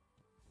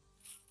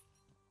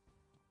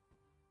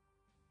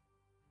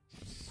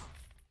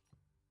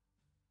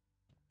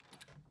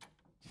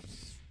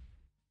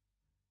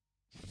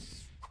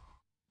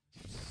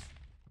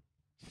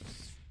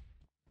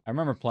 I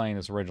remember playing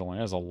this originally.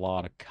 There's a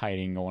lot of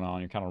kiting going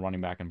on. You're kind of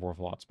running back and forth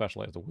a lot,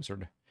 especially as a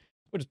wizard.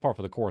 Which is par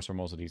for the course for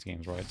most of these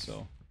games, right?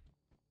 So,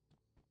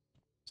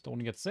 just don't want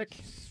to get sick.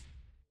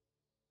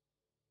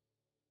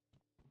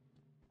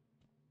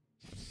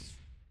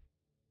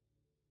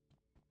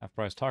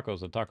 Half-price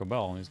tacos at Taco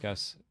Bell, and these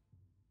guys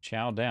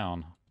chow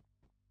down.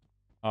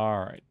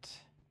 Alright.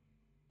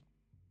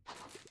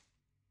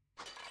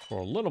 For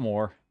a little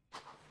more.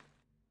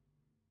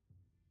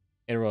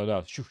 It really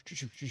does.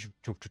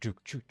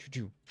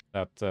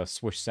 That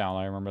swish sound,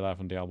 I remember that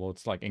from Diablo.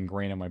 It's like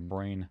ingrained in my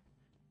brain.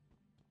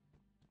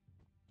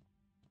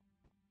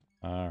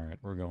 Alright,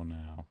 we're going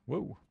now.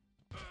 Whoa.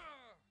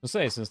 Let's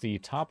say, since the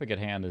topic at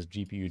hand is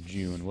GPU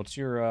June, what's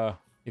your,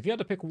 if you had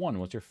to pick one,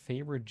 what's your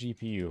favorite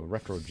GPU,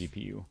 retro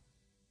GPU?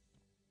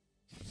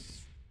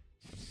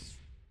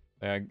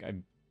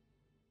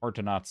 Hard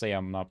to not say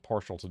I'm not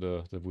partial to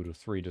the Voodoo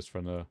 3 just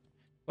from the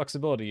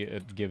flexibility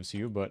it gives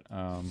you, but,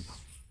 probably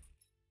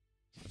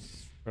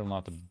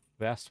not the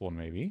best one,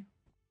 maybe.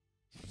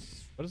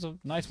 But it's a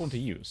nice one to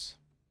use.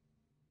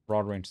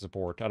 Broad range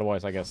support.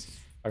 Otherwise, I guess,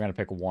 if I'm going to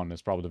pick one,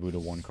 it's probably the Voodoo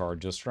 1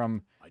 card, just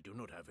from I do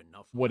not have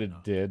enough what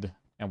it did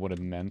and what it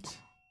meant.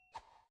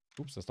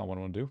 Oops, that's not what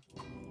I want to do.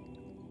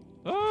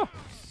 Ah!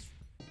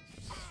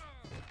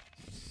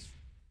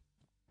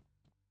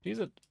 Jeez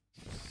it.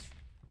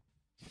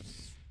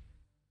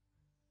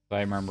 I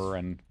remember,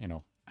 and, you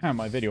know,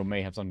 my video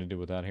may have something to do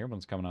with that here, but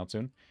it's coming out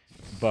soon.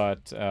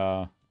 But,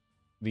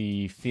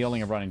 the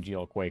feeling of running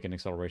GL Quake and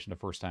acceleration the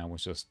first time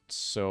was just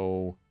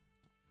so...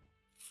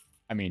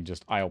 I mean,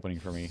 just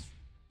eye-opening for me.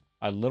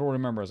 I literally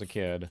remember as a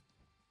kid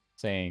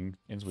saying,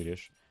 in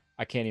Swedish,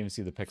 I can't even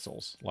see the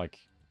pixels. Like,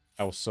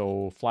 I was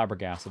so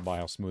flabbergasted by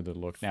how smooth it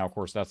looked. Now, of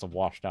course, that's a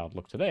washed-out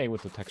look today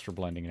with the texture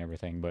blending and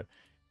everything, but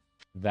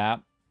that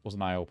was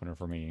an eye-opener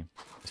for me.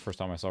 It's the first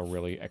time I saw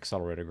really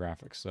accelerated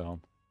graphics, so...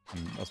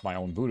 And that's my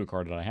own Voodoo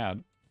card that I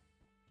had.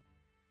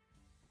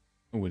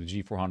 Ooh, the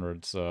G400,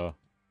 it's a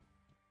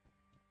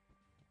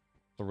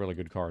really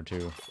good card,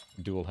 too.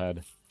 Dual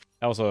head.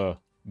 That was a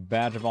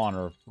badge of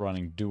honor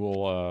running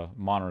dual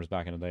monitors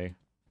back in the day.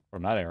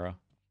 From that era.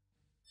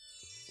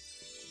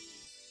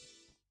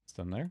 It's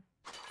done there.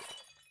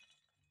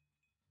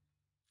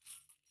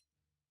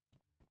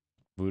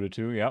 Voodoo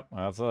 2, yep.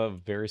 That's a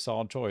very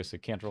solid choice. I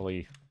can't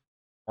really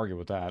argue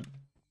with that.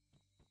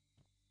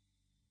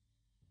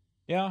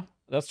 Yeah,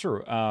 that's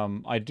true.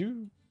 I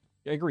do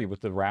agree with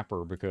the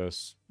wrapper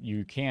because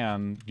you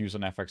can use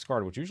an FX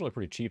card, which is usually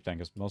pretty cheap then,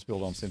 because most people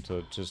don't seem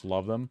to just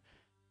love them.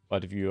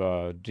 But if you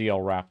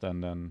DL wrap them,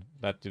 then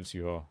that gives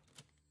you a...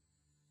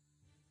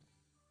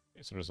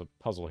 So there's a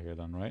puzzle here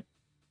then, right?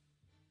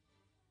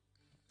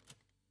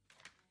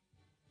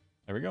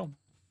 There we go.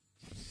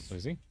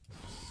 Easy.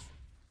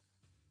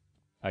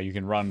 You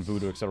can run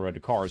Voodoo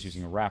accelerated cars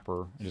using a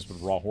wrapper, and just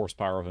with raw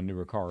horsepower of a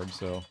newer card,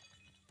 so...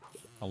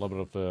 A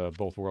little bit of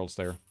both worlds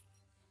there.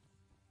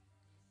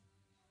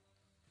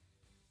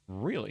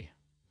 Really?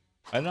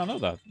 I did not know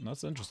that.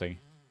 That's interesting.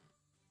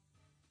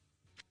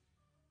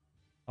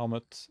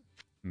 Helmet.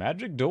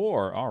 Magic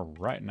door.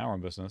 Alright, now we're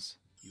in business.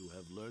 You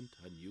have learnt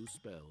a new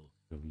spell.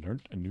 You've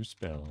learnt a new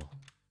spell.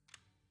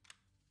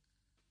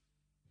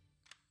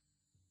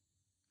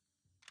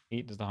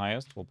 8 is the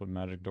highest. We'll put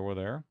magic door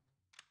there.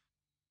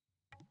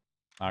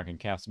 I can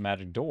cast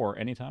magic door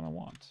anytime I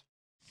want.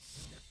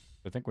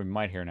 I think we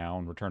might here now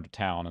and return to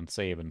town and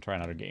save and try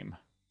another game.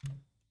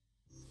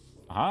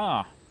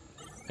 Aha!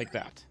 Take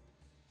that.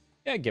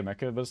 Yeah, gimmick,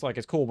 but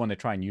it's cool when they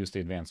try and use the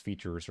advanced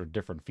features or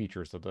different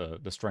features of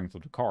the strength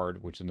of the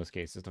card, which in this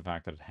case is the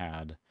fact that it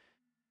had,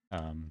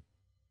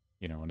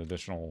 you know, an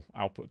additional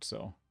output,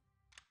 so.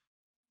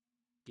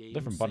 Game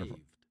Different button.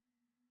 saved.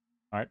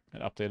 Alright,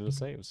 it updated the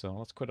save, so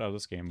let's quit out of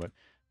this game, but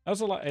that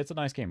was it's a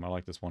nice game. I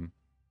like this one.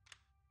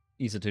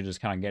 Easy to just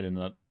kind of get in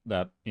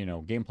that, you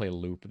know, gameplay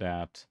loop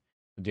that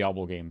the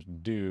Diablo games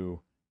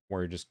do,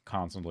 where you're just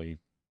constantly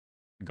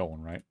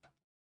going, right?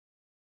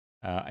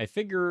 I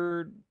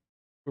figured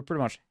we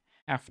pretty much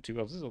have to,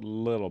 just a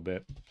little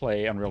bit,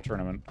 play Unreal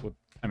Tournament with,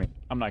 I mean,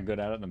 I'm not good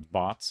at it, and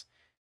bots,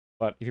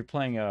 but if you're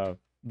playing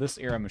this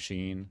era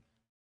machine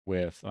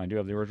with, and I do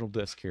have the original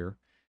disc here,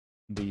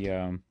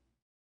 the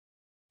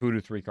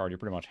Voodoo 3 card, you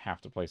pretty much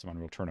have to play some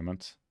Unreal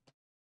Tournament.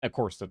 Of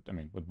course, I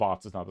mean, with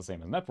bots, it's not the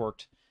same as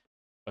networked,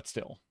 but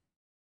still.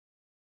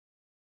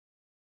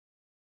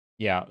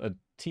 Yeah,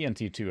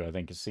 TNT 2, I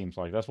think it seems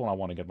like that's one I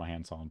want to get my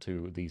hands on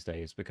too these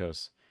days,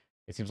 because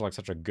it seems like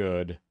such a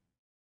good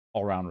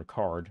all-rounder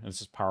card. It's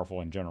just powerful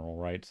in general,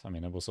 right? I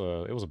mean, it was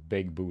a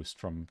big boost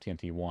from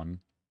TNT 1.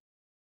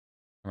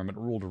 I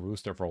remember it ruled a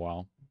rooster for a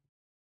while.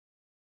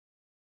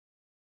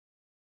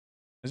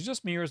 Is it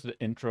just me, or is the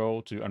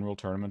intro to Unreal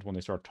Tournament when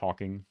they start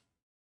talking,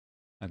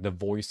 like the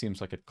voice seems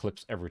like it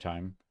clips every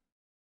time?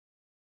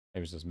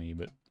 Maybe it's just me,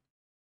 but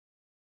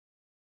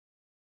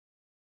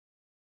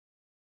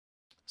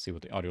see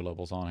what the audio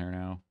level's on here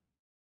now.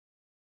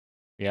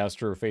 Yeah, it's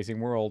true. Facing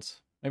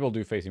Worlds. Maybe I'll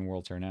do Facing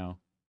Worlds here now.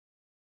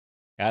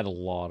 I had a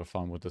lot of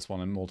fun with this one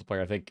in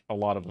multiplayer. I think a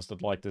lot of us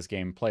that like this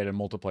game played in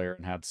multiplayer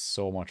and had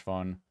so much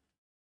fun.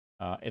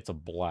 It's a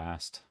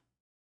blast.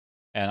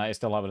 And I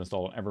still have it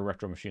installed on every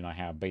retro machine I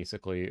have,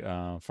 basically,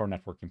 for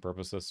networking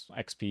purposes.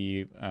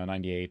 XP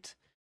 98.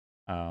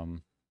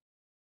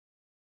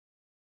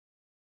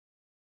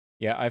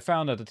 Yeah, I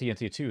found that the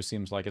TNT2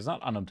 seems like it's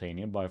not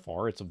unobtainium by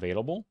far. It's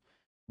available.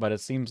 But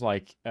it seems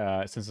like,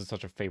 since it's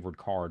such a favored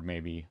card,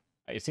 maybe...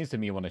 It seems to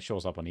me when it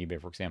shows up on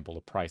eBay, for example,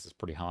 the price is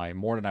pretty high.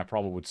 More than I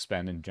probably would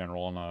spend in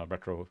general on a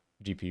retro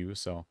GPU,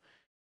 so...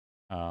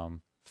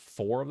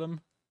 4 of them?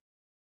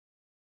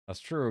 That's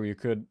true, you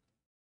could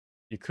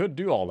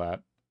do all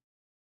that.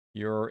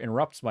 Your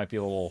interrupts might be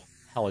a little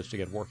hellish to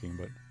get working,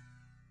 but...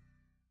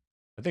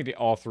 I think the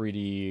all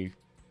 3D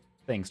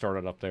thing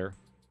started up there.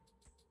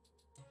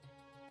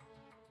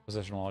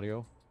 Positional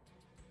audio.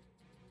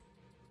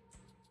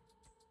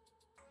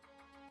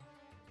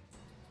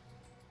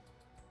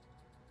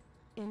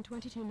 In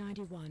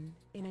 2291,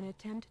 in an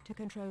attempt to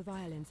control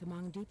violence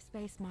among deep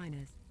space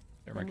miners,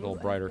 They're making it a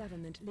little brighter.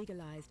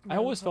 I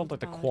always felt like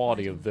the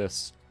quality of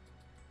this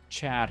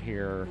chat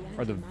here,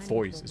 or the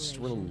voice, is just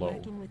really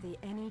low.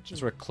 It's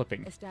sort of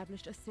clipping.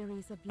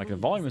 Like the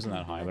volume isn't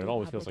that high, but it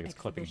always feels like it's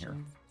clipping here.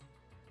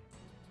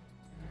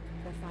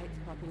 The fight's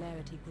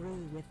popularity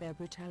grew with their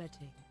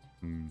brutality.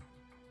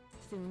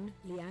 Soon,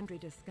 Leandri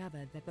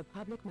discovered that the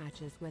public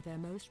matches were their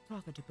most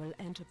profitable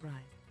enterprise.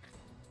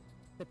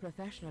 The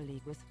Professional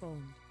League was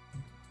formed.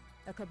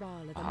 A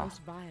cabal of the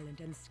most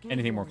violent and skilled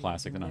anything more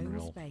classic than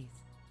Unreal.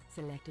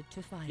 Selected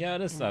to fight. Yeah,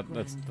 it is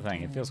that's the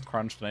thing. It feels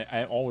crunched, and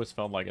I always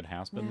felt like it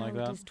has been like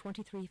that.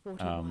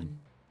 2341.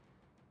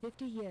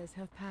 50 years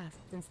have passed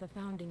since the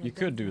founding. You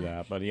could do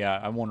that, but yeah,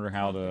 I wonder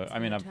how the... I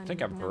mean, I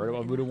think I've heard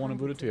about Voodoo 1 and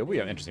Voodoo 2. It would be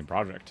an interesting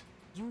project.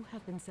 If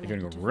you're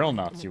going to go real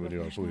nuts, you would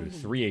do a Voodoo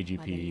 3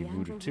 AGP,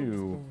 Voodoo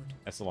 2,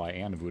 SLI,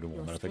 and a Voodoo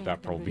 1. I think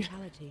that probably be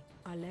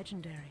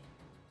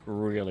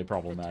really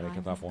problematic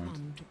at that point.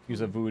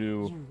 Use a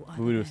Voodoo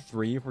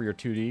 3 for your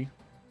 2D,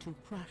 to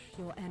crush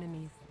your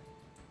enemies.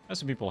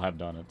 Some people have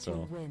done it, so... To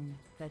win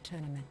the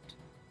tournament.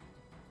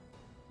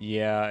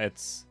 Yeah,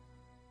 it's...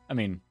 I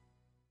mean...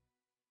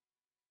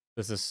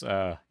 This is,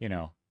 you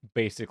know,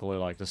 basically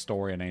like the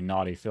story in a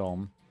naughty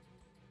film.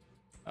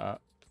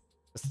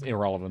 It's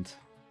irrelevant.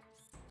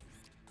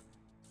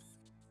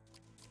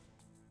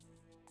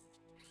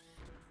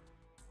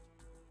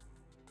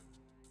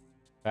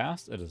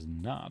 Fast? It is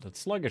not.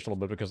 It's sluggish a little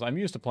bit because I'm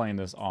used to playing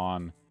this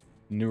on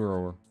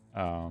newer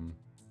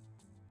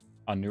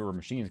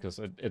machines because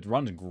it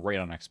runs great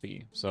on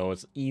XP. So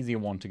it's easy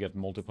one to get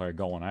multiplayer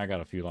going. I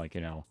got a few, like,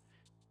 you know,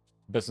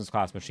 business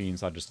class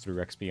machines I just threw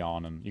XP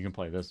on, and you can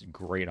play this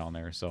great on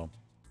there. So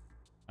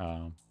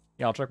yeah,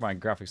 I'll check my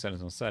graphics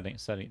settings in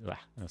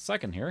a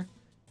second here.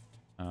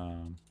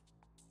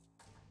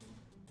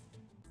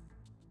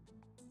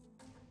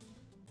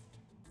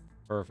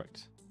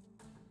 Perfect.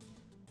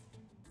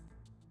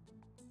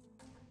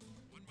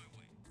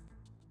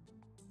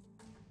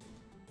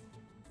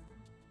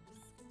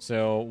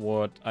 So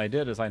what I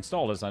did is I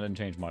installed this, and I didn't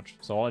change much.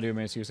 So all I do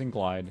is using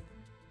Glide.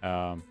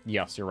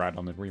 Yes, you're right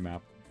on the remap.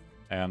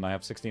 And I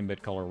have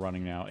 16-bit color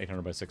running now,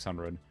 800 by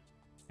 600.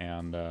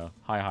 And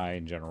high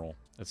in general.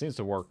 It seems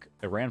to work.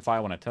 It ran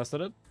 5 when I tested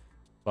it,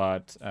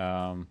 but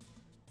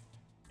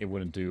it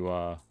wouldn't do...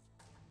 I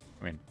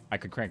mean, I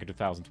could crank it to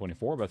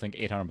 1024, but I think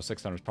 800 by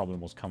 600 is probably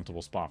the most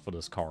comfortable spot for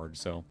this card.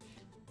 So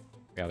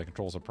yeah, the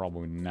controls are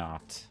probably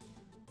not.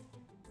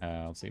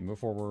 Let's see, move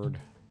forward.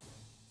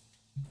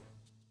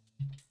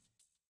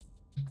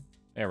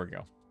 There we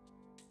go.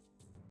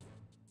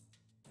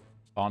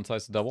 Font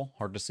size to double,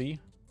 hard to see.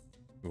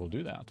 We will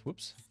do that.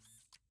 Whoops.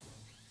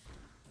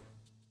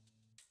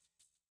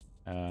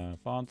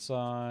 Font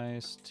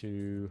size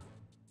to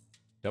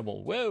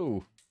double.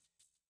 Whoa!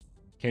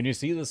 Can you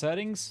see the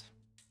settings?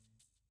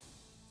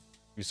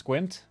 You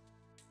squint?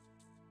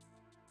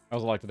 I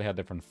also like that they had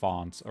different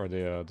fonts, or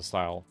the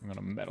style. I'm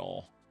gonna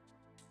metal.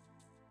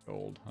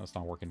 Gold. That's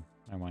not working.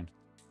 Never mind.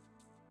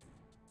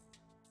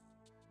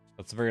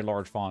 That's a very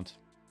large font.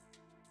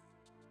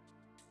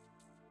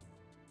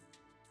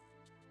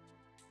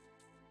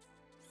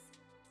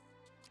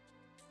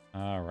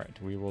 Alright,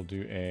 we will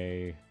do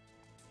a...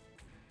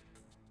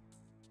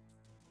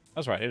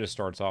 That's right, it just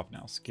starts off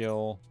now.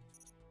 Skill.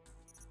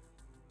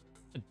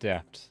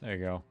 Adept. There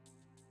you go.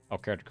 Oh,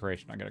 character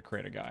creation. I gotta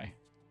create a guy.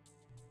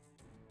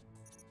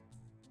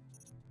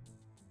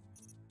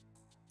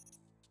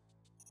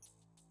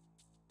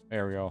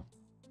 There we go.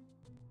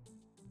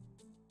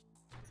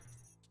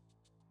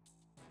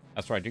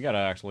 That's right, you gotta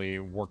actually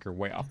work your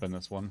way up in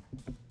this one.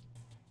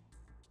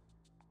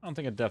 I don't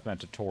think a deathmatch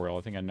tutorial.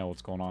 I think I know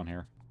what's going on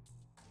here.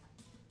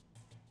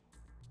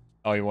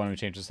 Oh, you want me to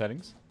change the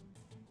settings?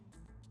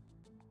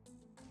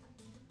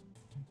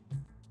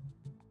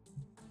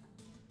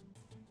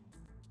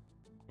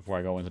 Before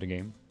I go into the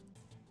game?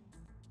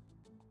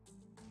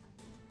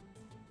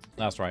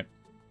 That's right.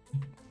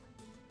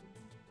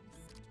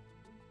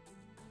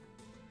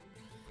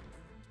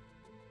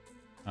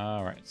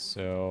 Alright,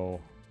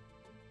 so...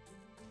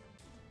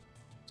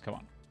 Come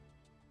on.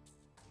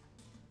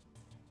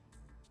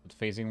 It's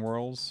facing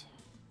worlds.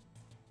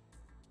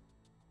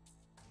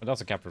 But that's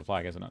a captured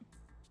flag, isn't it?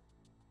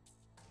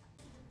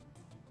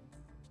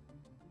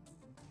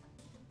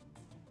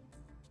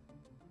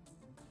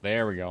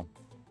 There we go.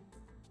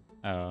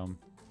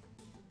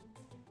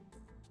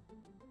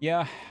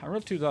 Yeah,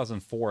 Unreal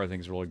 2004 I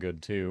think is really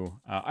good too.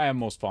 I have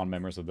most fond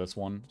memories of this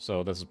one,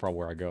 so this is probably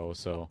where I go,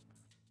 so...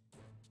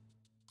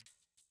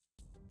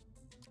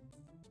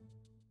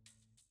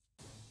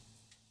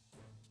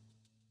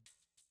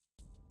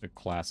 The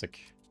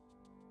classic.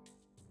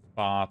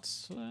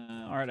 Bots.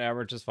 Alright,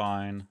 average is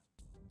fine.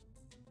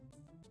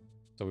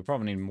 So we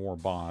probably need more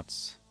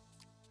bots.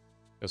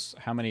 Just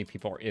how many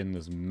people are in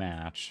this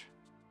match?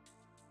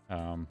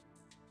 Because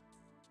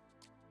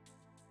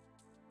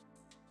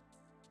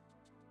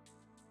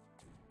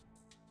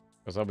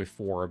that'll be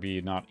 4, it'll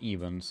be not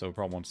even, so we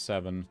probably want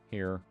 7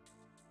 here.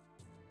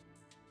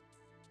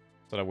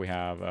 So that we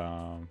have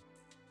 4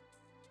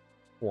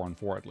 on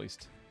 4 at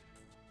least.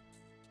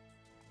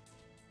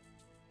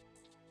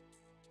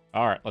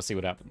 Alright, let's see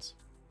what happens.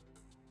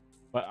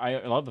 But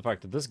I love the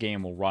fact that this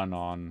game will run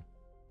on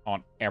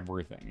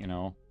everything, you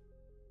know?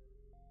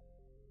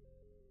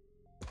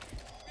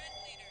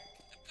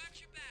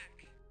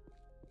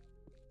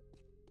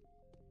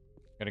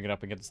 Gotta get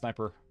up and get the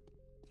sniper.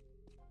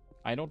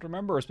 I don't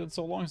remember. It's been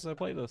so long since I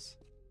played this.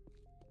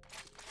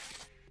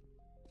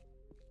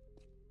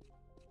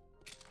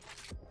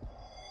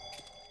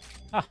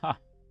 Haha.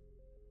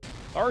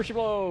 Archie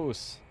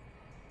blows.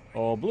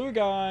 Oh, blue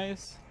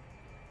guys.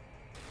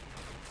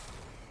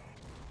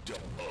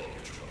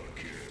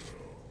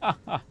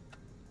 Haha.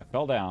 I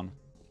fell down.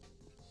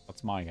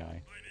 That's my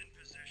guy.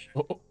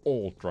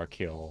 Ultra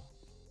kill.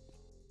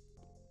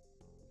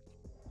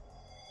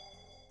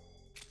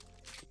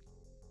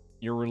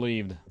 You're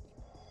relieved.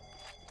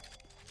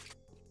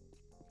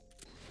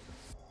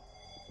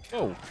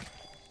 Oh.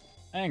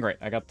 And great,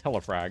 I got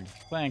telefragged.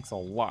 Thanks a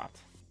lot.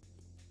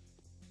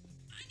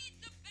 I need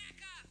some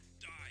backup.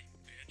 Die,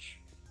 bitch.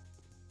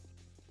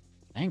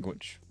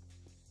 Language.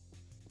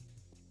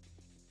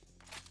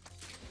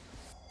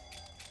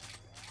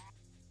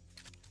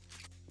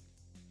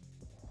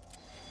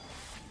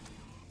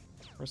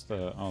 Where's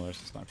the... Oh, there's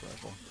the sniper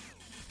rifle.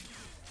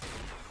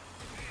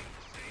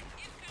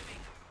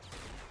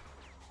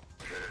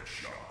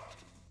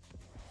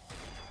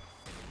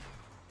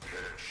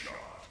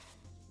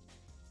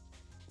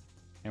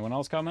 Anyone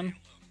else coming?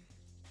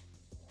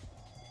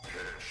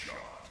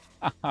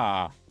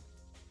 Haha.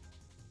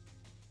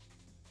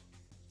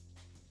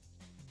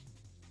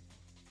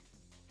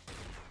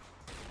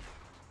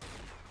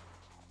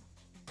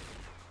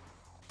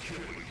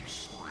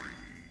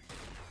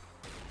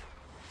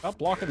 Stop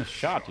blocking the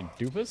shot, you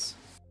doofus.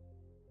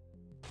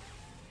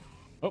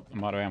 Oh,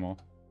 I'm out of ammo.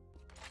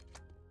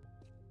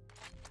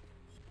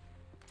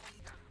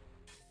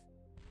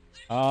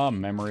 Ah,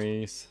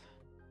 memories.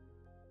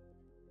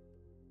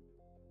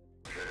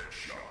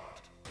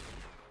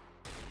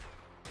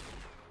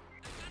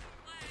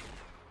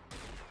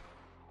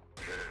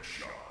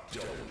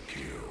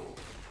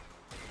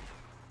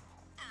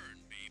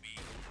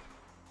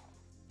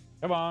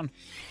 Come on.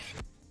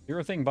 Do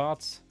your thing,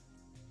 bots.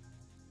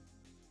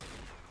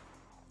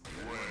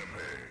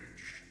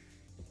 Rampage.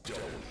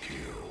 Double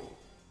kill.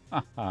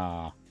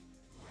 Haha.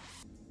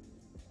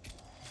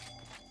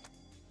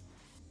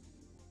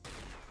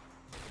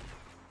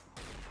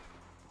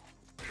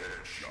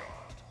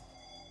 Headshot.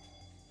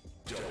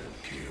 Double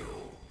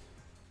kill.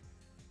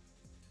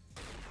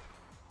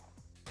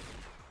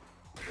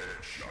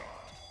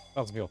 Headshot.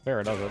 Doesn't feel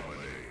fair, does it?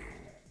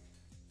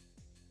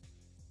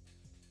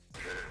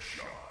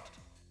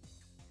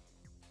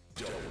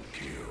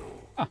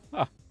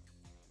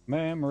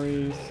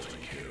 Memories.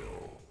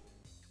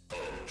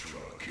 Ultra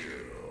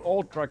kill.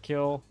 Ultra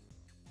kill.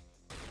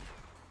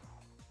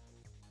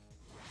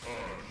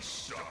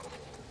 Unstoppable.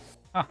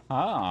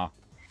 Haha.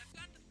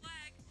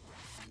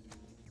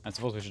 I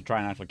suppose we should try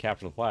and actually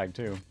capture the flag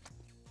too.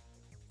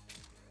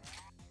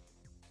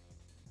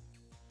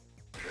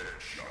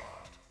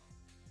 Headshot.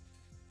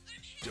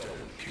 Double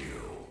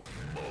kill.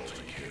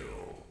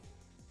 Multi-kill.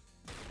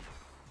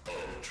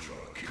 Ultra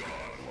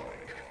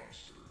godlike.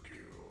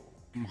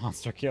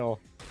 Monster kill.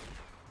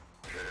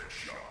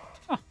 Headshot.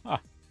 Haha.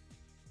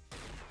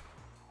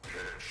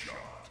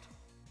 Headshot.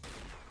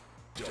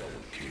 Double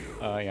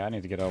kill. Yeah, I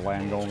need to get a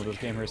land going with this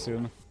game here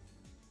soon.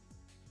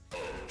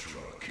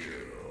 Ultra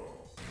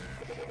kill.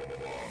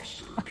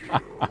 Monster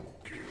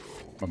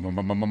kill.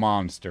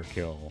 Monster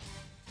kill.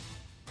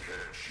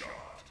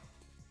 Headshot.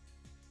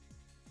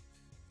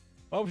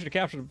 Oh, we should have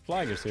captured the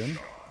flag here soon.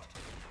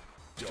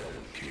 Double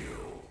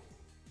kill.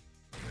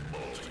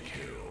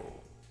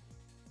 Multi-kill.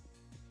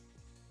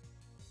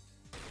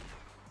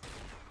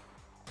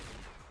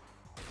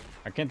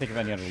 I can't think of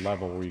any other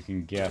level where you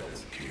can get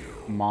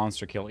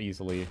monster kill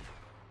easily.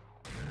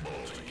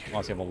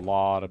 Unless you have a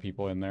lot of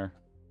people in there.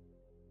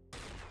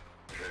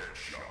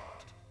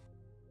 Headshot.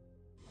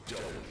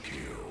 Double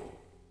kill.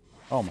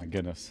 Oh my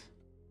goodness.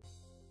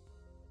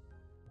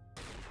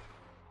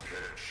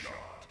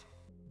 Headshot.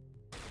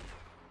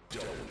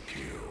 Double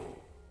kill.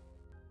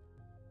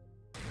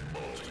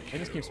 They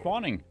just keep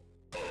spawning.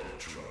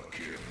 Ultra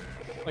kill.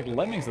 Like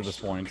lemmings at this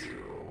point.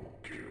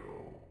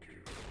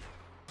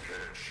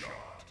 Headshot.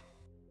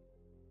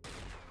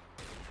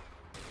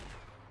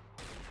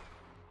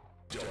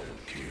 Double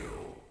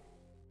kill.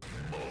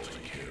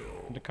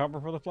 Multi-kill. To cover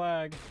for the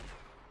flag.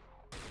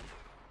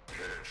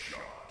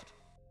 Headshot.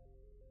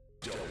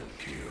 Double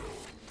kill.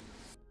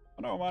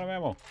 Oh no, I'm out of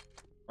ammo.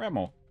 More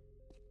ammo.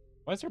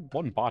 Why is there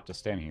one bot just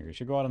standing here? You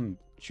should go out and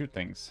shoot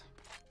things.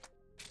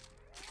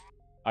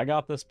 I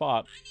got this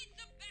bot.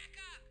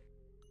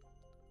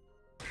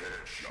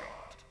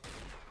 Headshot.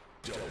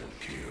 Double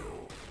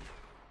kill.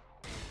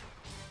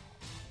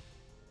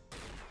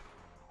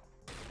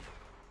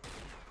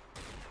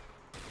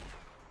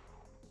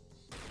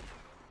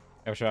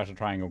 I should actually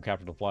try and go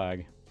capture the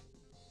flag.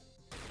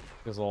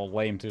 It's a little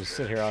lame to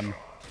sit here on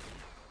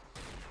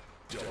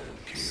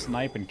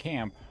snipe and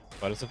camp,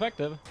 but it's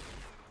effective.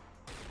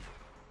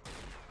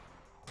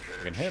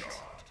 I can hit.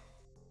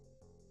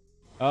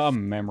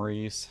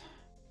 Memories.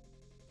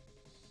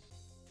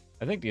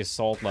 I think the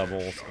assault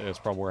levels is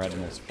probably where I had the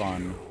most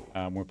fun.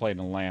 We played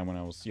in LAN when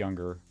I was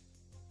younger.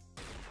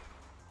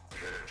 It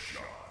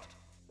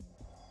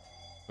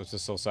was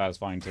just so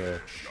satisfying to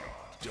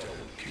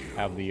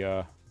have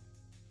the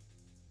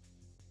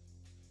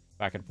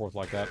back and forth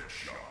like that.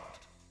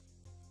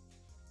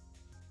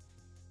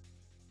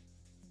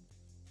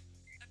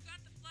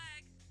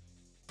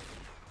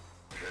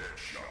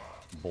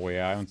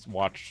 Boy, I haven't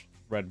watched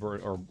Red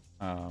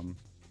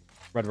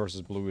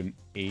versus Blue in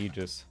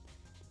ages.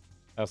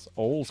 That's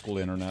old school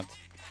internet.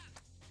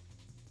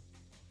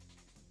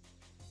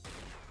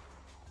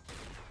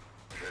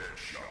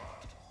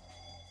 Headshot.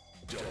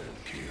 Double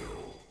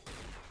kill.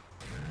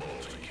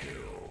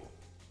 Multi-kill.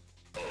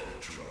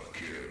 Ultra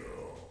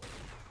kill.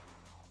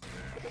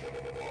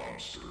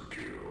 Monster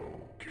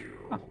kill.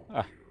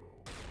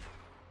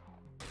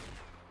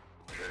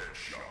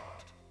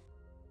 Headshot.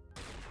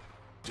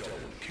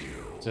 Double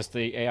kill. Just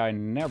the AI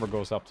never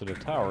goes up to the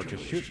tower to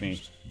shoot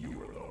me.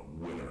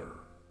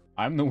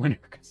 I'm the winner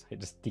because I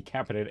just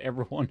decapitated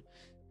everyone.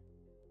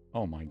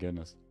 Oh my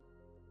goodness.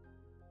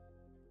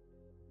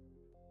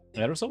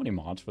 Yeah, there's so many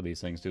mods for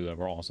these things too that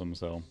were awesome,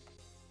 so.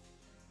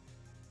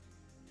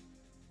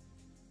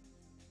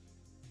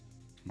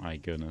 My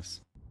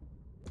goodness.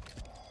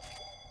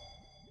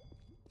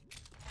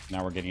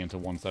 Now we're getting into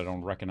ones that I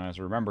don't recognize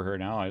or remember here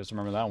now. I just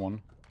remember that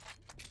one.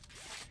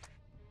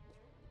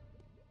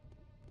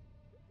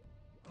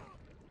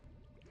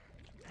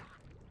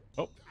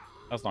 Oh,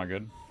 that's not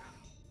good.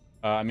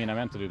 I mean, I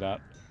meant to do that.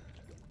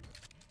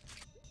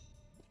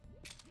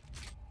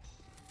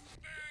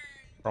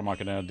 Probably not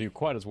gonna do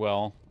quite as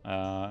well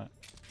in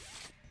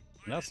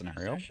that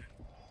scenario.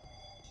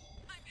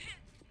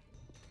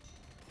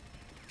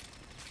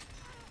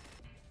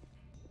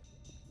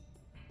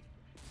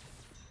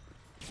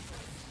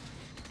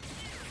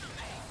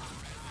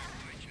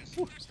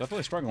 Ooh, it's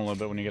definitely struggling a little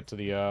bit when you get to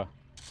the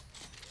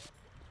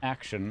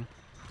action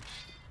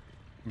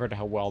compared to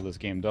how well this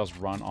game does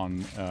run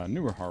on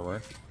newer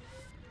hardware.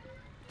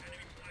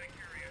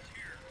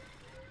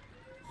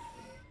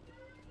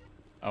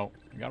 Oh,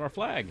 we got our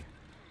flag.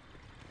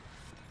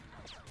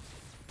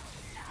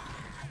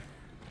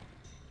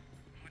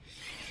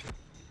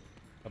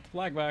 Got the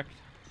flag back.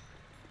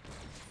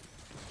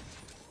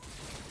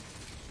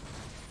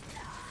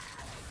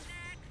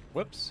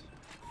 Whoops.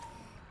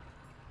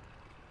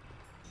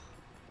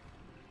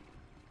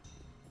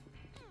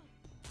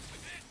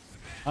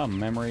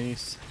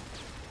 Memories.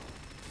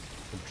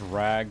 To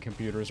drag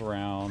computers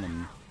around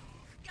and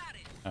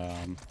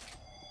I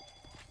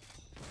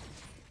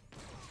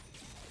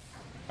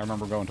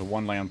remember going to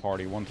one LAN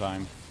party one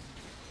time.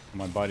 And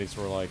my buddies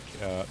were like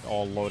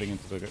all loading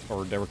into the,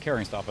 or they were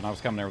carrying stuff, and I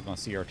was coming there with my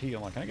CRT.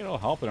 I'm like, can I get a little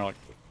help? And they're like,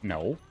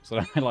 no. So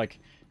then I like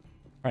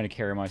trying to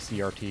carry my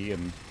CRT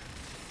and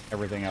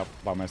everything up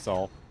by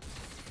myself,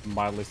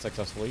 mildly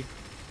successfully.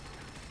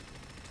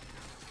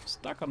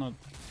 Stuck on a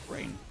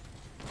train.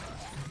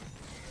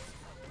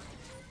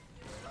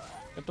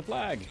 Get the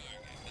flag.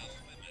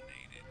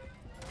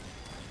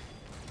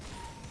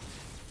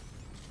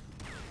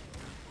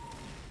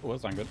 Oh,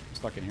 that's not good. I'm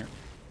stuck in here.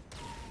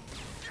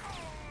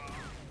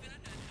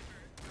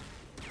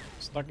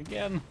 Stuck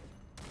again.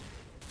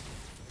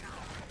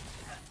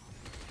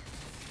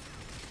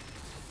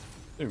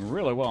 Doing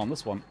really well on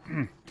this one.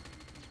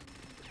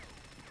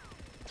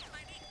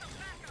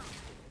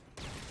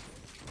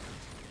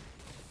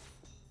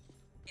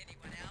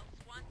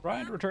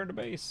 Trying to return to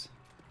base.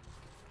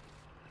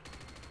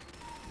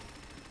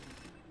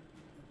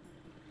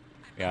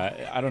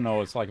 Yeah, I don't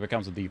know. It's like it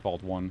becomes a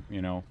default one,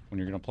 you know. When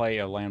you're going to play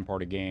a LAN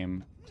party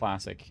game,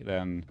 classic,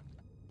 then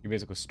you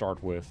basically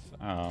start with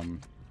Unreal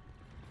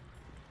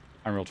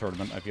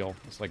Tournament, I feel.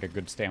 It's like a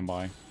good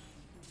standby.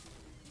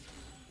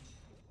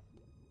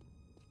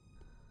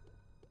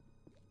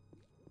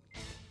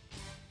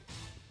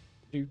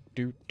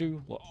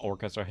 Little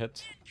orchestra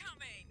hits.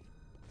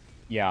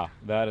 Yeah,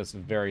 that is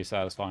very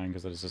satisfying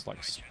because it is just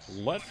like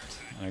split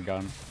and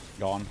gone.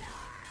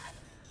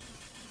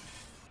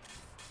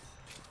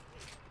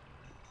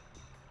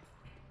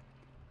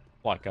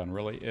 Gun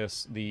really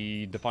is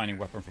the defining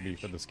weapon for me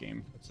for this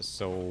game. It's just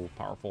so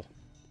powerful.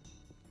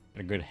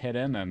 Get a good hit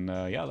in, and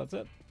yeah, that's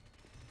it.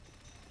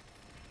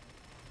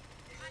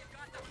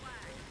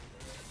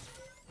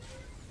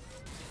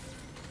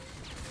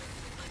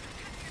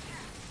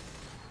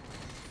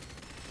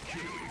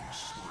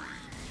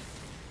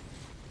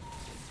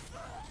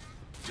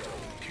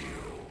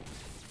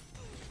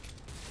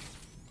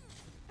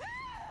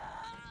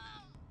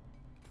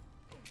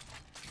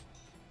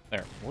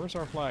 There. Where's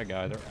our flag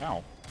guy? There.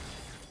 Ow.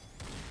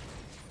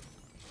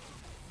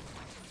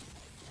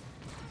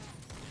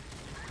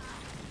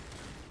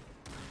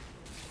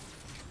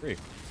 Great.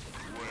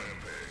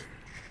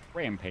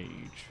 Rampage.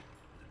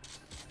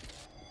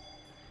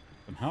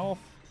 Some health.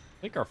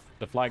 I think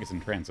the flag is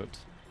in transit.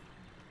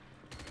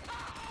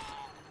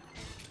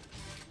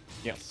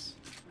 Yes.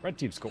 Red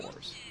team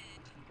scores.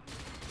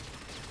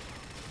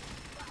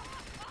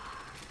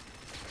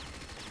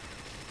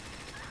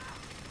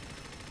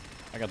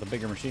 I got the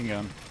bigger machine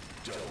gun.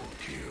 Double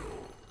kill.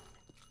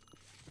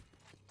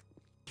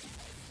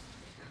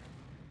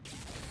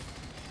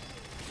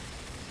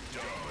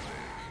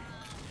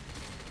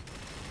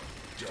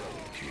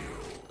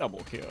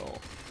 Double kill.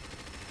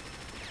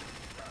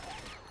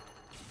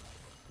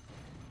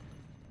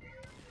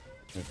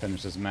 We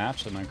finish this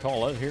match and I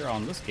call it here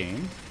on this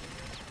game.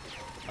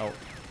 Oh.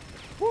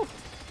 Woo!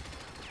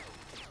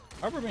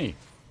 Cover me.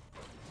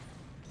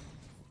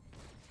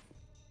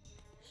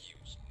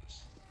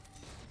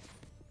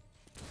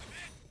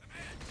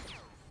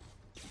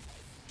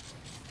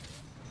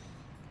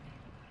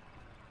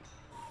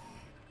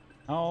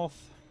 Health.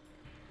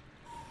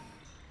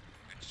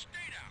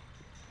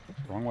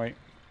 Wrong way.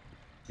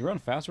 You run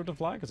faster with the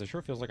flag? Because it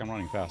sure feels like I'm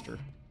running faster.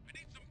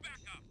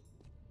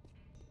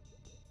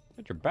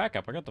 Get your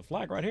backup. I got the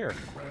flag right here.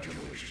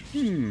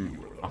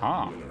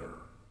 Aha.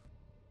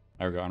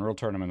 There we go. Unreal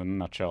Tournament in a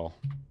nutshell.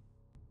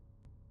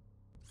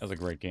 That was a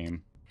great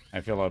game.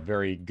 I feel a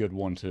very good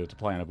one to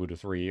play on a Voodoo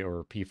 3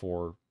 or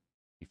P3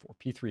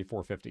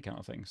 450 kind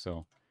of thing.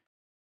 So,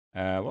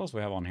 what else do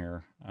we have on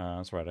here?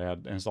 That's right, I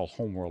had installed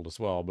Homeworld as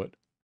well, but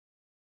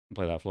I'll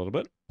play that for a little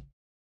bit. I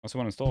also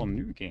want to install a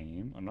new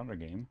game, another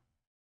game.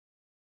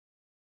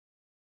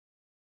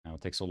 Now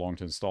it takes so long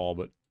to install,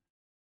 but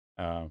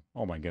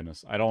oh my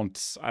goodness, I don't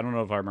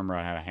know if I remember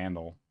I had a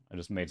handle. I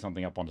just made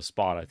something up on the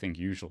spot. I think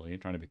usually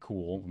trying to be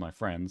cool with my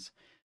friends.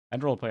 I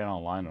didn't really play it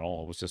online at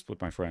all. It was just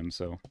with my friends.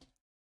 So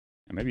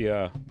and maybe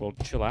we'll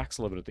chillax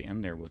a little bit at the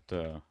end there with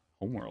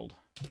Homeworld.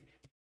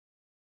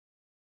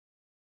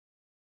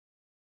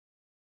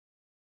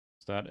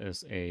 So that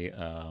is a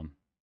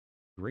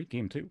great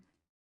game too.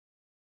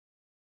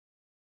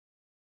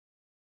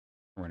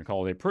 We're going to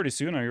call it a pretty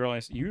soon. I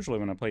realize usually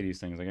when I play these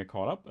things, I get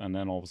caught up, and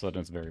then all of a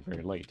sudden it's very,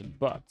 very late.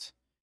 But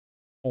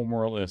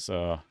Homeworld is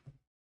a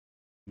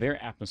very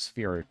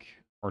atmospheric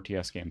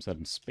RTS game set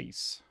in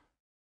space.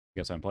 I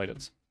guess I haven't played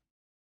it.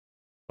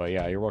 But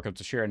yeah, you're welcome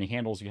to share any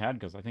handles you had,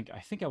 because I think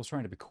I was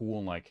trying to be cool,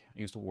 and like I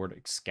used the word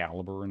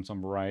Excalibur in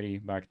some variety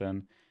back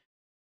then.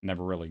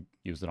 Never really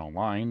used it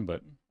online,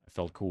 but I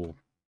felt cool,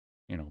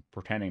 you know,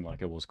 pretending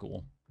like it was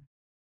cool.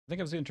 I think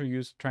I was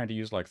trying to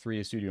use like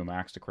 3D Studio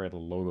Max to create a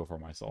logo for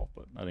myself,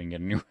 but I didn't get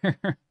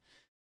anywhere.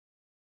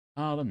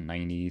 Oh, the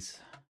 90s.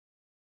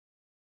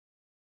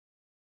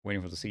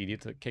 Waiting for the CD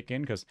to kick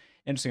in, because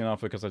interesting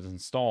enough, because it's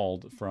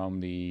installed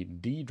from the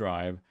D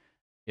drive,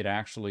 it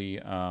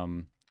actually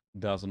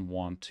doesn't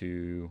want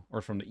to,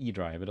 or from the E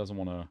drive, it doesn't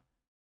want to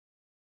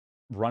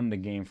run the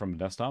game from the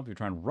desktop. If you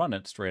try and run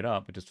it straight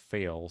up, it just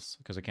fails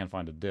because it can't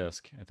find a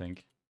disk, I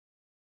think.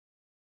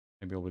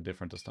 Maybe it'll be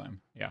different this time.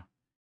 Yeah.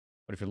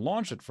 But if you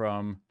launch it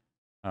from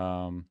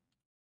autoplay,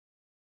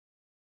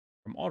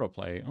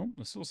 oh,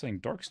 it's still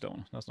saying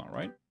Darkstone. That's not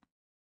right.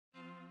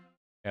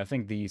 Yeah, I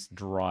think these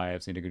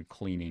drives need a good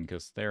cleaning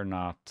because they're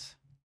not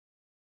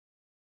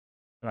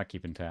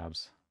keeping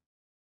tabs.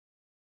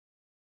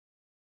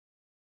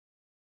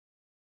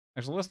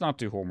 Actually, let's not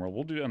do Homeworld.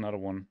 We'll do another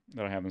one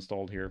that I have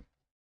installed here.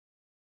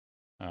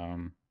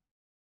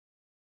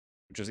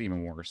 Which is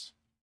even worse.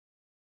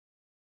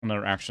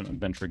 Another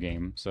action-adventure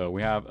game. So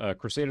we have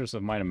Crusaders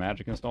of Might and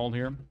Magic installed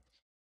here. And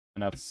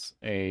that's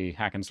a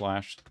hack and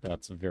slash.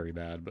 That's very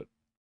bad, but...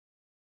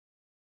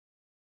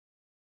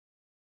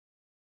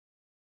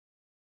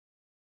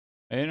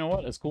 And you know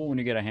what? It's cool when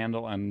you get a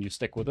handle and you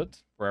stick with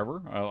it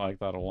forever. I like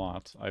that a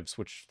lot. I've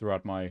switched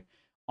throughout my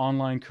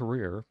online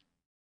career.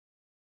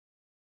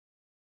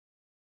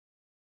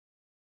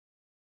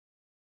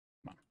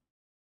 Come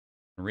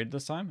on. Read it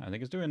this time? I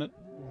think it's doing it.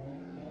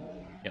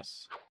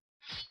 Yes.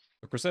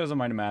 The Crusaders of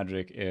Might and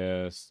Magic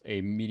is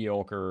a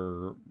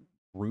mediocre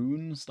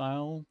rune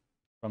style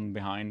from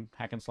behind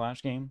hack and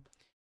slash game.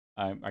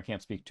 I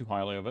can't speak too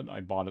highly of it.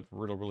 I bought it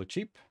really, really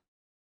cheap.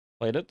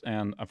 Played it,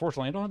 and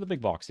unfortunately I don't have the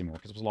big box anymore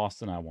because it was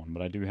lost in that one,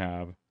 but I do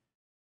have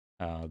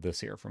this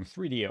here from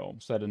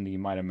 3DO, set in the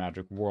Might and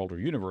Magic world or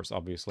universe,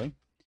 obviously.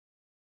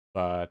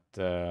 But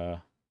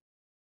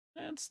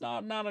it's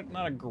not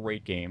a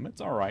great game. It's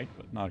alright,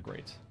 but not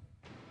great.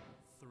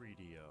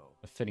 3DO.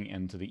 A fitting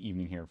end to the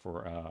evening here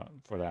for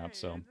that,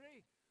 so.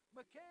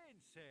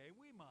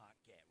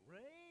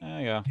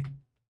 Yeah.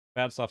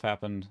 Bad stuff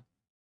happened.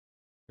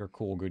 You're a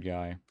cool, good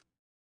guy.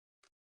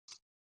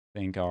 I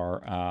think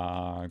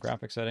our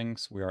graphic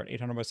settings, we are at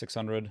 800 by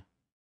 600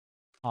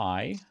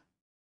 high.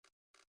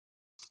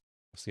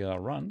 Let's see how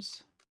that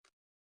runs.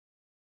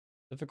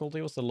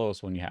 Difficulty, what's the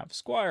lowest one you have?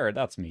 Squire,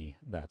 that's me.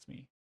 That's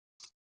me.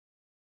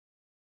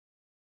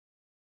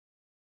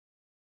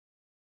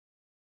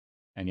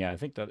 And yeah, I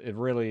think that it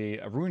really...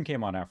 Rune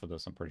came on after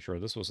this, I'm pretty sure.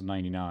 This was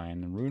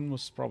 99, and Rune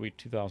was probably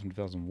 2000,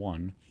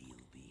 2001. He'll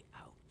be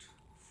out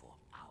for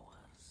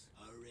hours.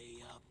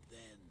 Hurry up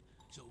then,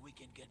 so we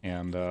can get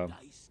and back to the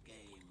dice game.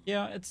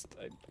 Yeah, it's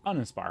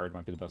uninspired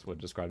might be the best way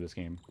to describe this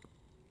game.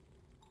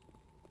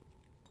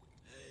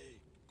 Hey,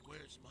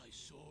 where's my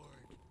sword?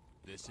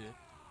 This it?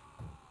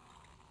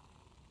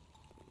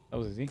 That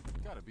was easy.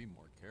 Gotta be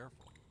more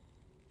careful.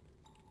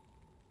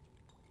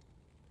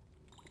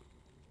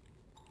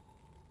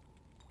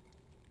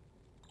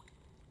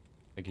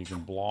 I think you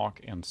can block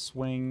and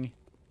swing.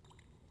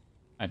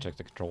 I checked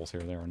the controls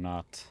here. They are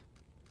not...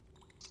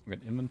 We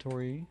got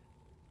inventory.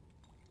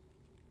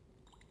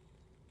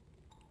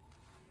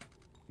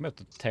 I'm going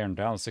to have to tear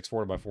down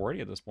 640 by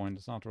 480 at this point.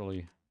 It's not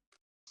really...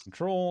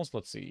 Controls.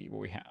 Let's see what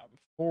we have.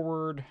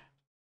 Forward.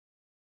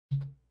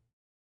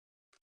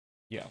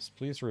 Yes,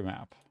 please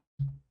remap.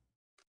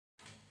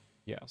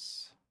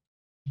 Yes.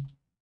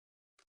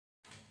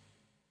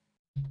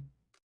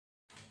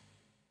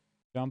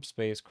 Jump,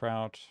 space,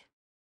 crouch.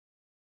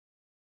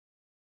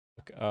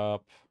 Look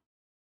up.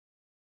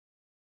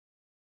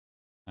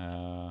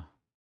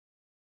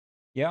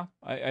 Yeah,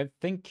 I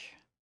think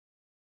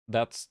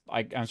that's...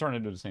 I'm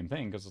starting to do the same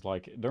thing, because it's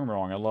like, don't get me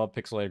wrong, I love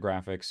pixelated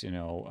graphics, you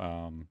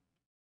know,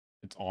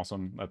 it's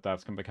awesome that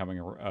that's becoming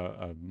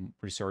a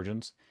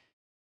resurgence.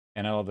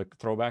 And I love the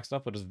throwback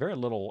stuff, but there's very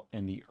little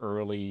in the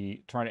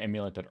early, trying to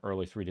emulate that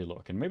early 3D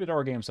look. And maybe there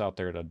are games out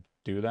there that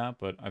do that,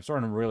 but I've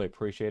started to really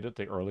appreciate it,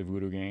 the early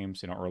Voodoo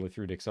games, you know, early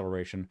 3D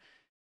acceleration,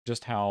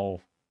 just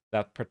how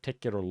that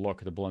particular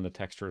look, the blended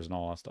textures and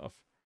all that stuff.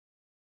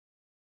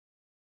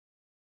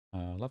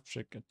 Left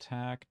shift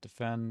attack,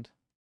 defend,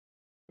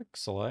 quick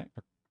select,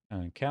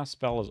 and cast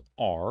spell is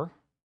R,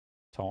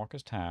 talk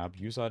is tab,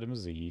 use item is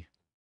Z,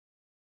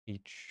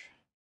 each.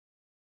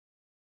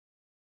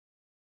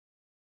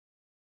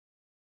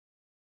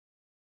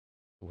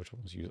 Which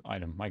one's use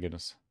item? My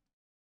goodness.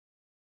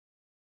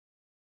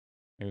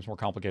 Maybe it's more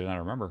complicated than I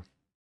remember.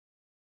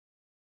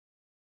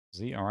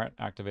 Z, alright,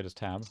 activate as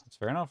tab. That's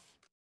fair enough.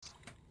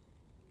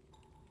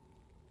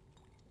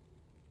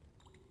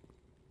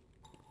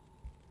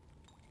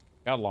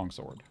 Got a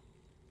longsword.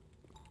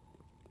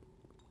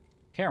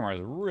 Camera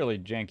is really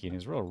janky and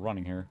he's really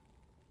running here.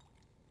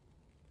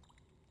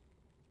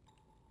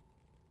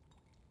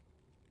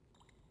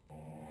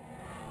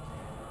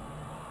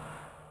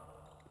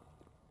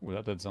 Ooh,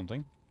 that did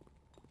something.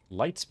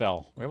 Light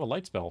spell. We have a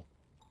light spell.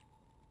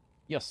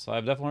 Yes,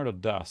 I've definitely heard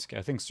of Dusk.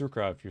 I think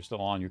Sukra, if you're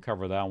still on, you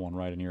cover that one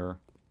right in your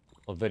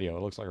video.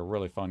 It looks like a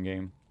really fun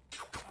game.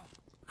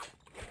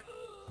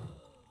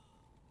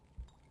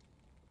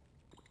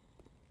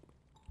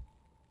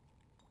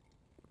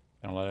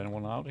 Can I let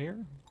anyone out here?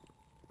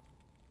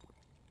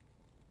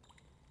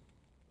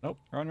 Nope,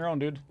 you're on your own,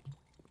 dude.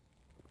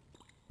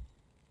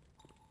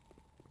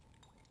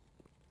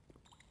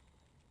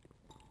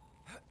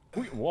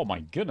 Ooh, oh my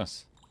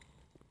goodness.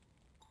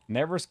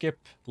 Never skip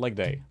leg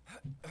day.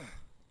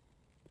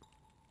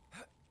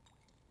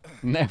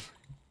 Never.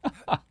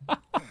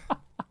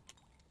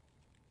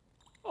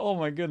 Oh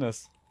my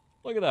goodness.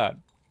 Look at that.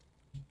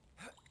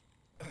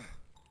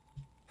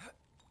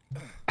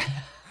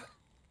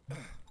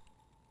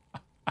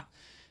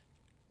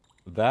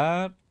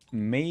 That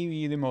may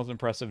be the most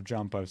impressive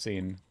jump I've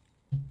seen.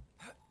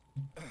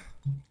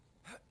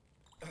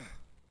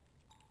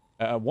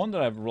 One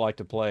that I'd like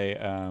to play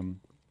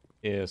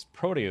is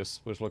Proteus,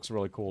 which looks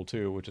really cool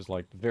too, which is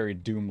like very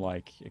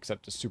Doom-like,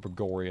 except it's super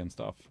gory and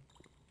stuff.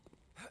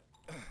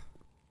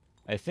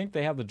 I think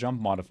they have the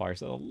jump modifier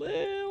set a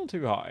little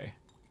too high.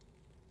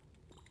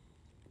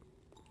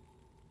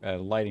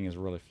 Lighting is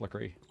really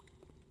flickery.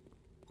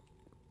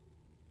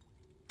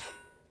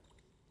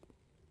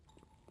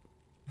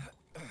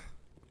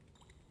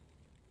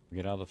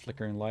 Get out of the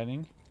flickering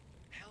lighting.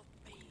 Help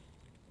me.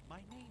 My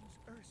name's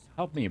Ursa.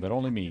 Help me, but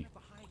only me. The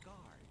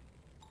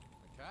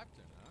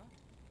captain, huh?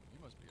 You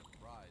must be a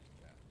prize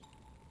catch.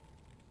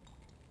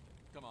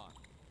 Come on.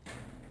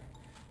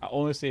 I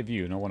only save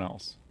you, no one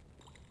else.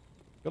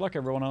 Good luck,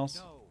 everyone else.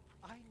 No,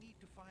 I need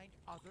to find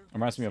other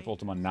Reminds me of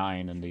Ultima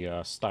 9 in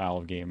the style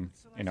of game.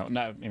 You know,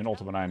 not even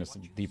Ultima 9 is a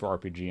deeper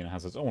RPG and it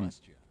has its own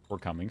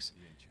shortcomings.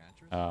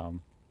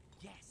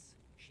 Yes,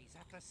 she's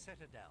at the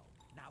Citadel.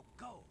 Now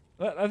go.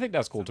 I think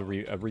that's cool to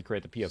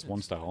recreate the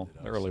PS1 style,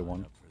 the early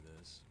one.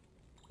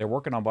 They're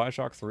working on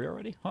Bioshock 3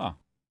 already? Huh.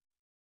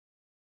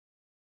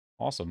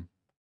 Awesome.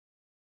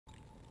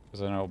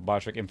 Because I know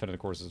Bioshock Infinite, of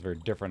course, is very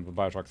different, but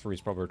Bioshock 3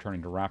 is probably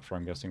returning to Rapture,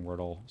 I'm guessing, where it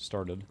all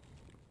started.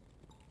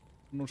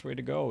 Which way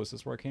to go? Is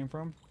this where I came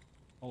from?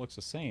 All looks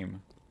the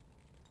same.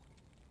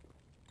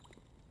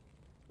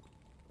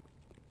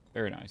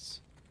 Very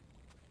nice.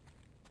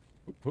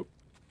 Oop, oop.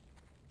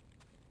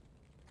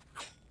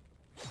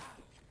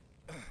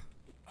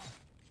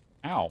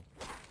 Ow.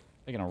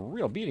 Taking a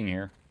real beating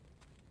here.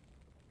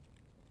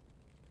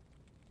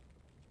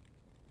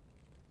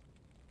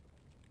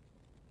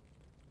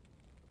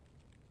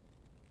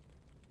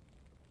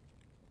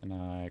 Can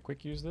I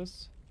quick use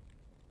this?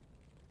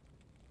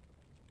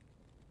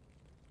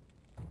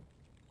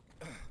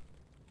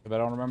 If I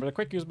don't remember the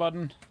quick use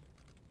button.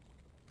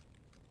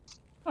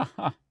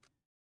 Haha.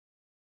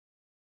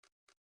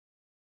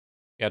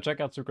 Yeah, check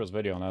out Sukra's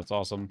video, and that's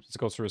awesome. Just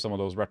goes through some of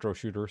those retro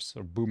shooters,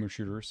 or boomer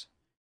shooters.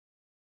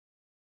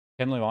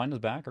 Ken Levine is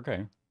back?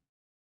 Okay.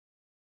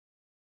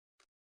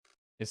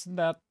 Isn't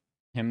that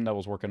him that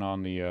was working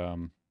on the,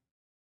 I'm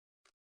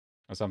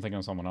thinking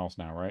of someone else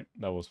now, right?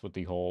 That was with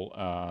the whole,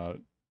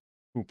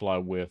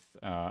 hoopla with,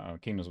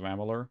 Kingdoms of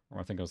Amalur? Or am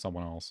I thinking of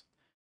someone else?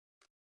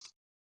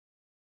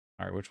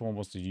 Alright, which one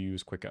was to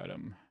use quick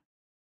item?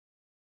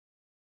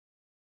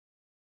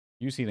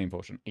 Use healing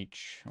potion.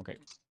 H. Okay.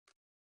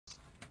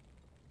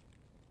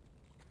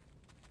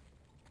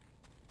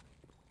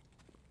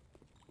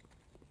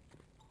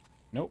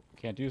 Nope,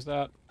 can't use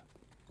that.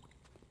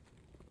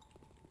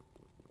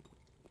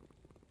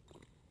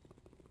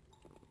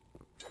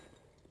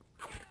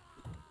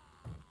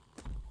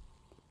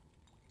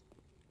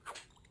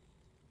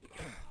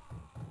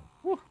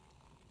 Woo.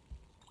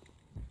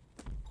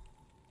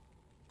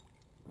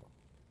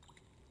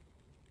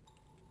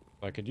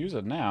 If I could use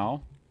it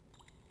now.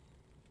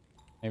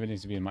 Maybe it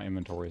needs to be in my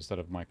inventory instead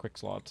of my quick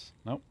slots.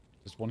 Nope,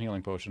 just one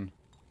healing potion.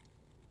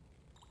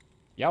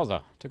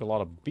 Yowza, took a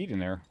lot of beating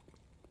there.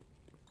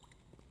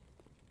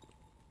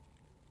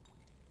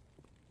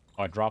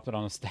 Oh, I dropped it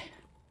on a stand.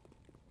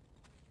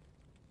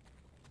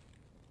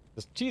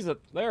 Just cheese it.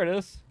 There it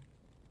is.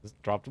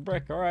 Just dropped a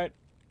brick. All right.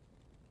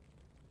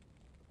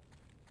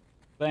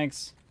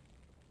 Thanks.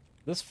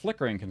 This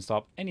flickering can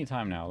stop any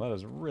time now. That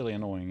is really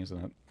annoying,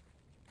 isn't it?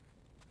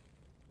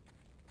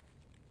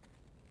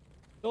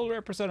 Still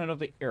representative of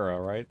the era,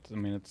 right? I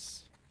mean,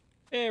 it's...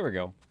 There we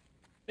go.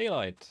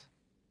 Daylight.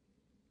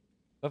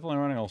 Definitely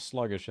running a little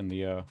sluggish in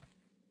the,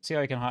 See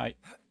how I can hide...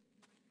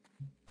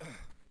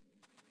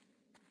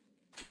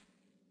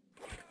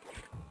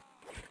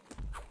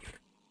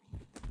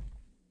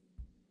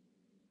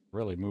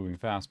 Really moving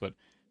fast, but...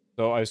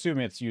 So I assume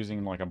it's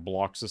using, like, a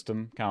block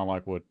system, kind of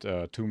like what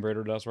Tomb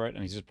Raider does, right?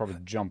 And he's just probably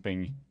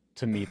jumping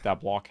to meet that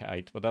block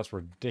height, but that's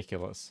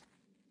ridiculous.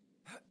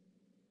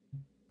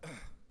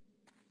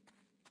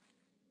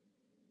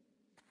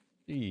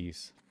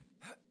 Jeez.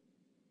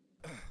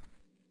 I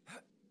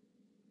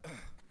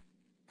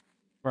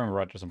remember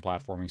right, there's some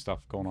platforming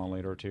stuff going on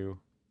later, too.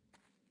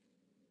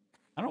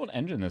 I don't know what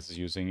engine this is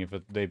using, if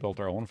they built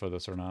their own for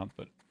this or not,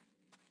 but...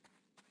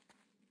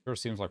 Sure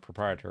seems like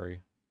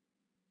proprietary.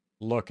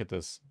 Look at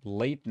this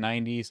late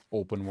 90s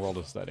open world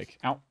aesthetic.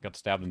 Ow! Got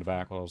stabbed in the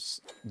back while I was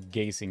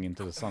gazing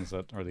into the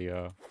sunset, or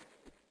the,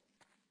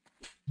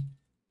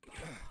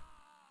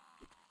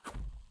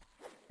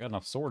 Got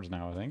enough swords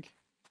now, I think.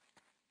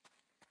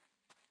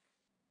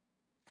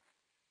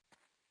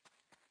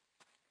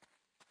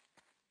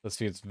 This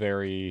feels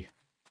very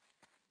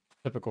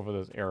typical for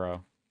this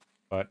era,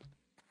 but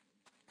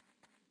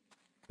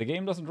the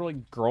game doesn't really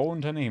grow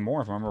into any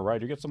more, if I remember right.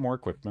 You get some more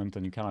equipment,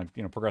 and you kind of,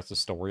 you know, progress the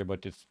story,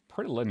 but it's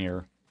pretty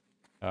linear.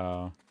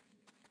 Gonna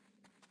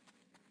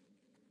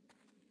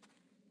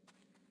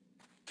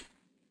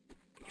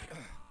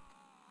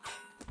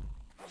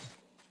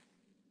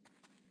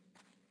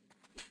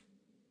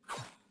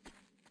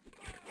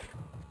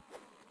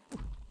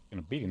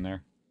beat him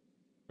there.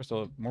 There's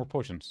still more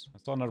potions. I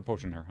saw another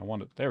potion there. I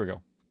want it. There we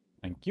go.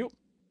 Thank you.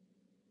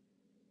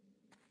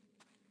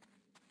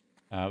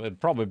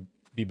 It'd probably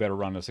be better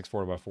run at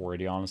 640 by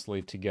 480,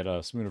 honestly, to get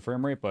a smoother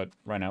frame rate, but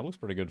right now it looks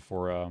pretty good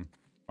for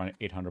running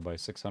 800 by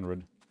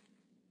 600.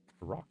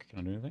 Rock, can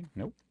I do anything?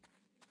 Nope.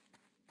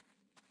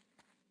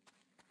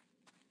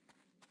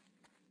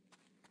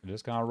 We're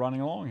just kind of running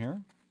along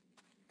here.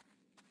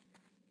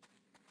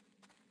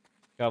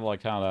 Got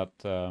like kind of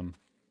that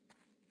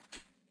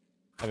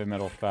heavy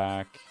metal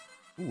back.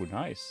 Ooh,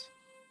 nice.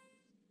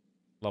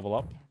 Level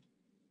up.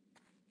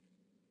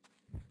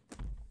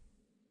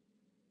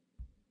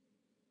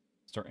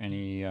 Is there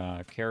any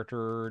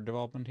character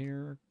development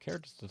here?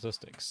 Character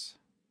statistics.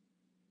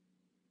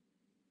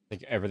 I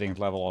think everything's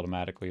level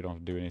automatically. You don't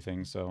have to do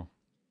anything, so...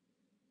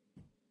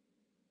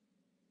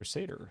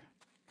 Crusader.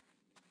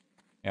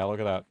 Yeah, look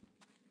at that.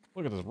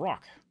 Look at this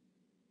rock.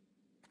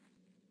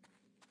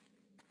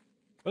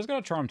 But it's got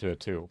a charm to it,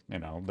 too. You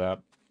know,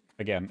 that,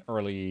 again,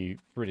 early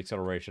 3D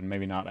acceleration.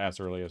 Maybe not as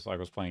early as I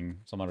was playing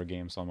some other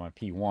games on my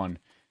P1.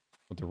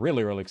 But the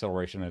really early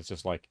acceleration is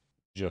just like,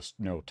 just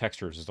no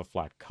textures, just a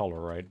flat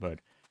color, right? But,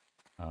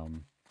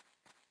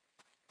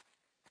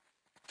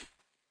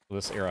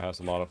 this era has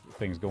a lot of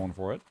things going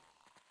for it.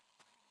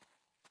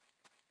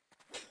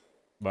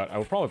 But I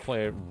would probably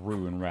play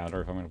Ruin, rather,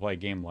 if I'm going to play a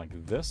game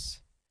like this.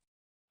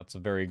 That's a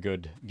very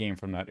good game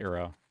from that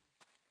era.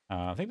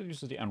 I think that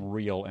uses the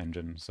Unreal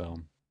Engine, so...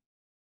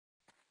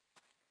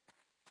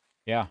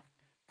 Yeah.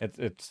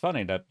 It's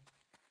funny that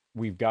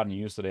we've gotten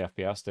used to the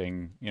FPS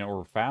thing, you know,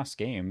 or fast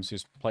games,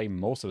 just play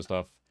most of the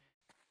stuff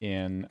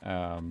in,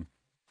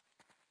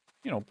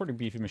 you know, pretty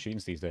beefy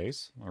machines these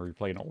days. Or you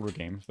play an older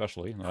game,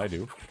 especially, that I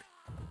do.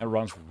 It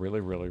runs really,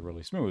 really,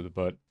 really smooth,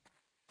 but...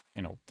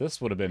 You know, this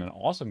would have been an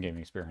awesome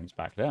gaming experience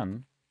back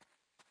then.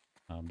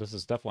 This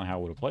is definitely how I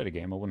would have played a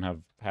game. I wouldn't have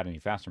had any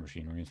faster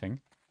machine or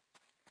anything.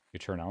 You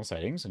turn on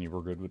settings and you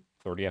were good with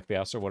 30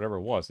 FPS or whatever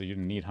it was, so you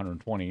didn't need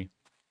 120.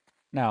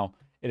 Now,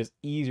 it is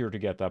easier to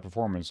get that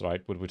performance,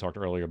 right? What we talked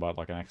earlier about,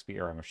 like an XP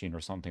era machine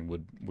or something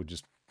would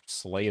just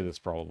slay this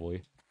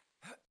probably.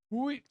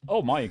 Wait.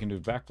 Oh my, you can do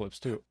backflips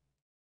too.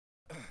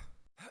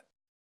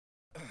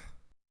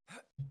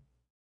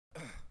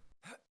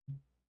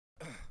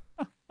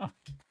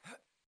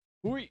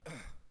 Ooh.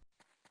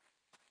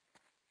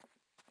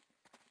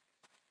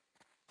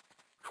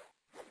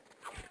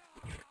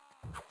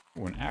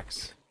 Ooh, an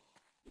axe.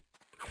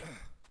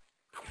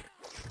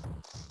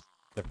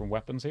 Different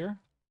weapons here.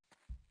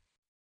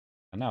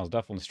 And now I was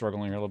definitely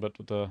struggling a little bit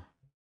with the...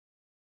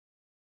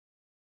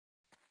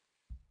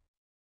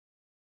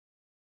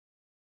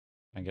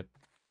 Can I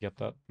get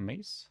that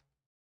mace?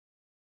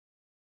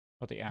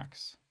 What the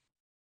axe?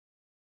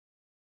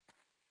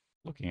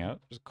 Looking at it,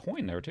 there's a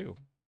coin there too.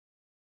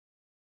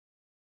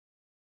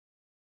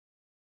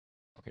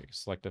 Okay,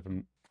 select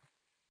different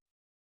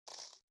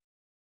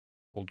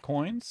gold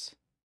coins.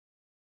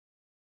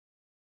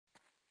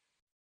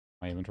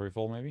 My inventory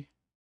full, maybe?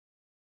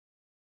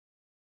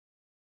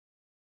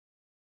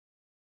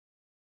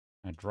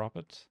 I drop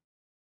it.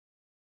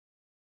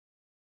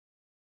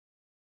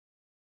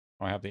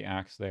 Oh, I have the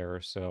axe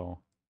there, so...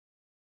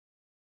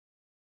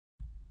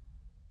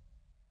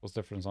 What's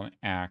the difference on an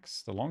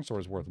axe? The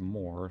longsword is worth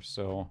more,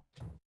 so...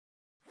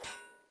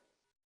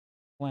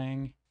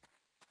 Clang.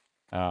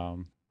 Yeah,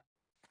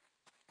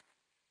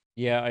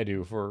 I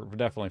do.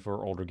 Definitely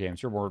for older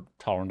games, you're more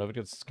tolerant of it.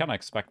 It's kind of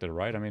expected,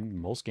 right? I mean,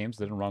 most games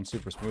didn't run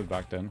super smooth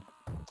back then.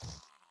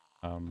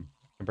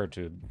 Compared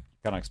to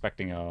kind of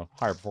expecting a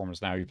higher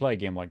performance now. You play a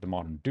game like the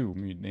modern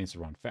Doom, it needs to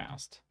run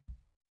fast.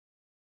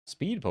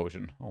 Speed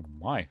potion. Oh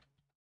my.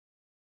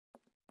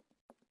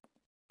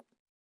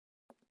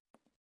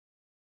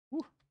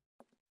 Whew.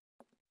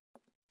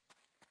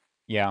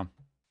 Yeah,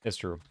 it's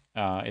true.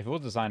 If it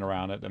was designed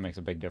around it, that makes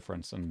a big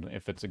difference. And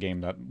if it's a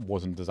game that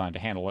wasn't designed to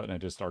handle it and it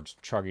just starts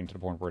chugging to the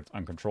point where it's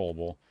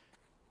uncontrollable,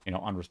 you know,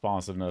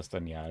 unresponsiveness,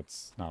 then yeah,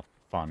 it's not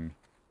fun.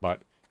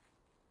 But,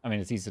 I mean,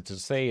 it's easy to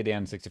say the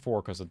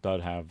N64 because it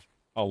does have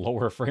a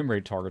lower frame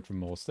rate target for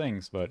most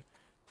things, but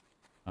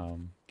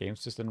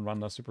games just didn't run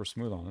that super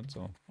smooth on it,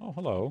 so... Oh,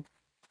 hello.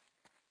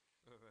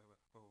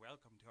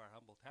 Welcome to our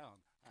humble town.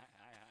 I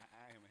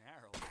am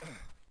Harold.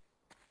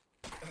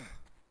 I'm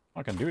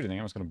not gonna do anything,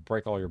 I'm just gonna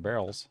break all your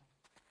barrels.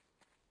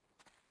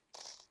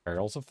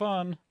 Barrels of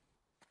fun!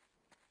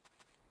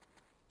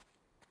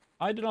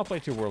 I did not play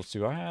Two Worlds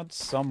 2. I had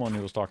someone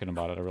who was talking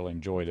about it. I really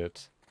enjoyed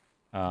it.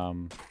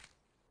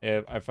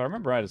 If I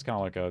remember right, it's kind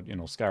of like a, you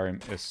know,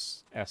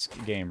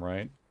 Skyrim-esque game,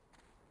 right?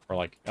 Or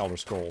like Elder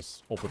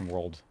Scrolls, open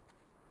world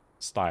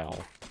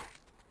style.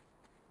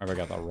 Maybe I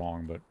got that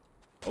wrong, but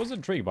I was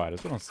intrigued by it.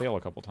 It's been on sale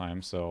a couple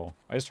times, so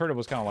I just heard it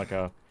was kind of like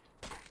a,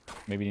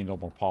 maybe need a little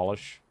more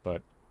polish,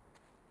 but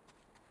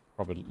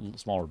probably a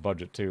smaller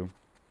budget too.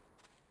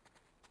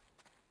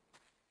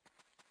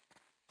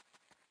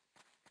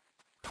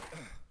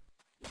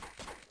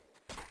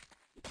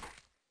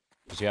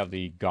 Because you have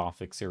the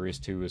Gothic series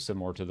too, is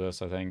similar to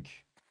this, I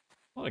think.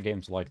 A lot of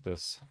games like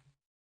this.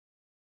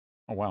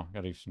 Oh wow,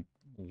 gotta even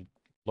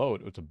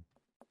load. It's a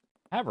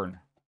tavern.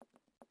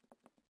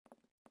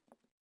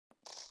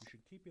 You should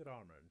keep your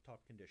armor in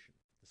top condition.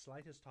 The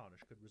slightest tarnish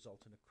could result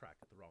in a crack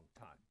at the wrong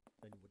time.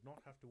 Then you would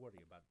not have to worry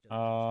about diligence any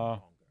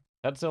longer.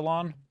 Head still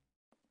on?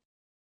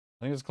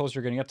 I think it's close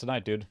you're gonna get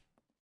tonight, dude.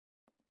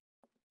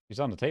 He's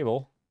on the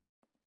table.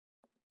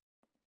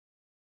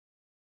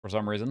 For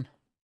some reason.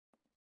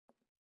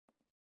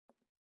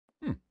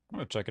 I'm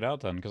gonna check it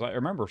out then, because I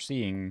remember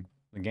seeing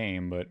the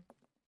game, but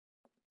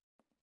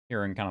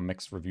hearing kind of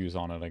mixed reviews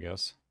on it, I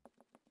guess.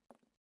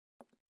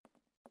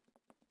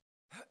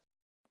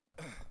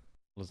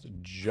 Let's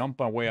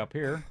jump our way up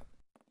here.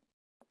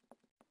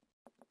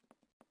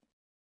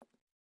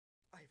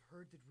 I've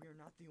heard that we're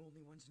not the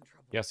only ones in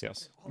trouble. Yes,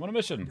 yes. I'm on a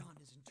mission.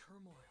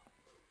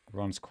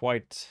 Runs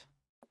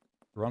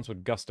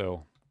with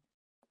gusto.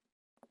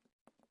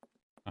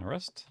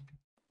 Rest.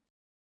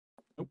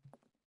 Nope.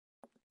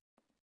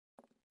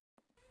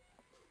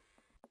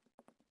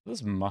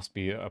 This must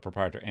be a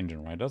proprietary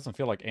engine, right? It doesn't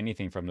feel like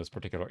anything from this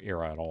particular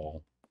era at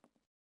all.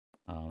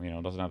 You know,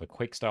 it doesn't have the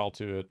Quake style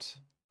to it.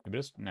 Maybe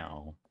it's...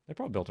 No. They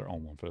probably built their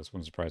own one for this.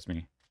 Wouldn't surprise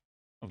me.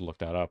 I've looked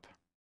that up.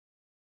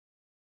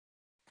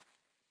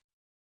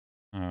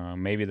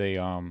 Maybe they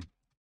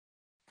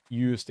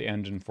used the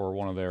engine for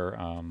one of their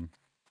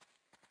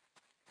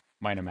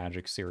Might and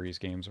Magic series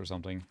games or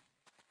something.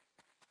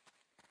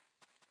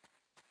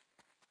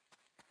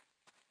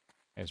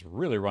 It's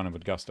really running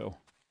with gusto.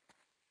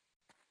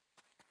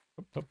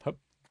 Hup, hup, hup.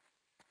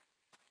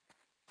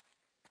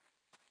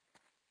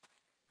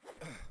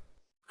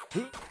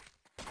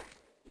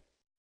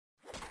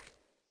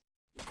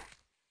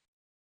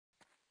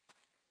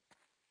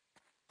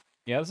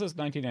 Yeah, this is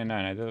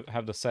 1999. I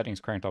have the settings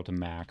cranked up to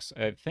max.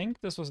 I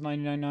think this was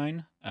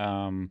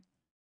 1999.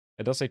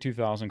 It does say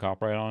 2000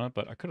 copyright on it,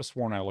 but I could have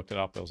sworn I looked it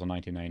up. It was a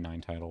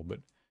 1999 title, but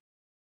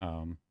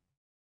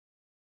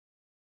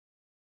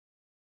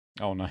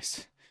oh,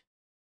 nice.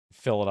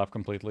 Fill it up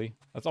completely.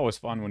 That's always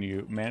fun when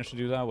you manage to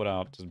do that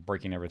without just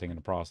breaking everything in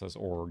the process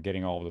or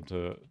getting all of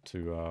them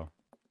to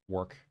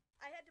work.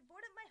 I had to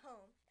board up my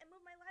home and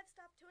move my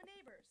livestock to a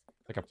neighbor's.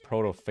 Like a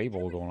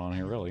proto-fable going on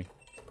here, really.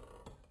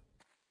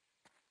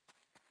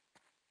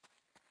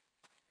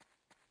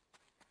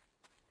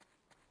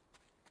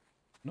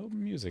 No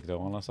music,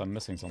 though, unless I'm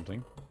missing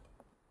something.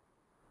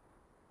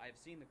 I have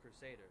seen the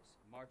Crusaders,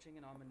 marching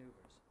and on maneuvers.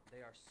 They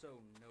are so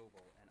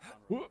noble and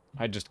honorable.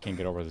 I just can't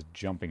get over this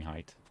jumping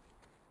height.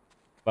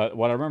 But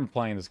what I remember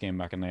playing this game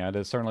back in the day,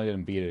 I certainly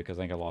didn't beat it because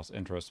I think I lost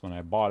interest. When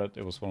I bought it,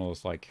 it was one of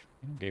those, like,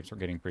 games were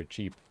getting pretty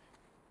cheap.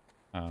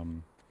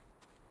 And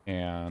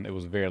it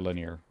was very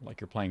linear. Like,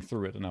 you're playing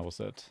through it, and that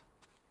was it.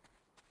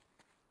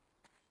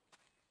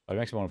 It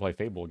makes me want to play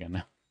Fable again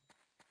now.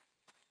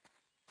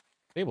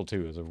 Fable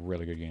 2 is a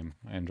really good game.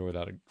 I enjoy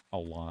that a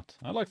lot.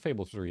 I like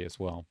Fable 3 as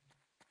well.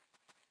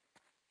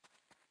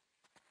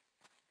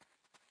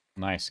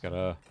 Nice,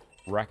 gotta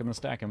rack him and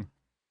stack him.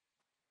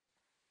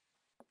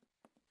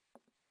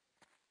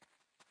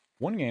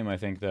 One game I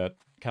think that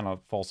kind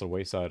of falls to the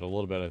wayside a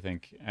little bit, I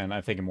think, and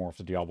I think more of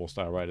the Diablo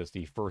style, right, is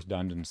the first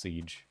Dungeon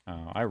Siege.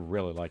 I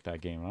really like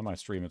that game, and I might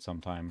stream it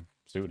sometime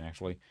soon,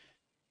 actually.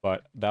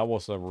 But that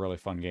was a really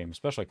fun game,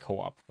 especially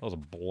co-op. That was a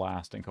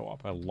blast in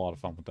co-op. I had a lot of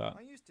fun with that.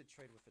 I used to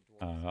trade with the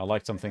dwarves. I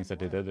liked some things that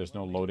they did. There's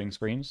no loading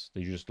screens.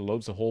 They just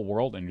loads the whole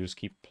world and you just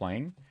keep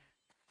playing.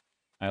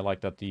 I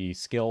like that the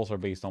skills are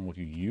based on what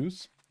you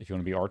use. If you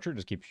want to be archer,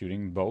 just keep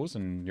shooting bows,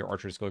 and your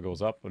archery skill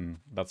goes up, and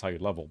that's how you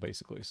level,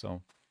 basically.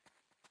 So,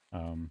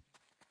 ooh,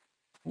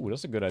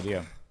 that's a good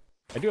idea.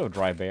 I do have a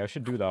dry bay. I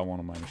should do that on one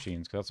of my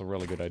machines, because that's a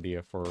really good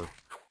idea for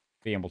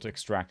being able to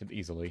extract it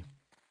easily.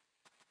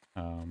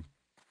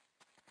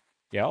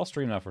 Yeah, I'll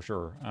stream that for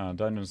sure.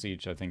 Dungeon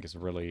Siege, I think, is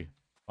really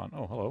fun.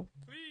 Oh, hello.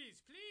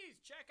 Please, please,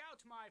 check out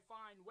my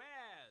fine wares.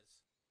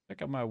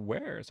 Check out my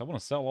wares. I want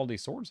to sell all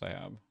these swords I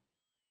have.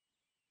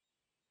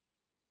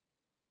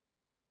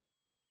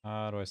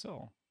 How do I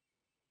sell?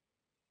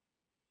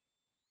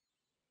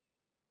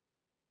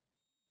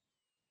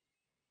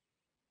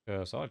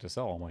 So I like to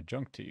sell all my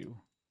junk to you.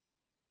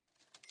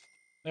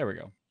 There we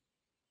go.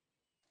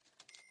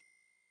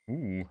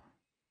 Ooh.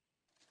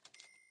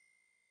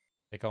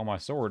 Take all my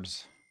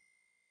swords.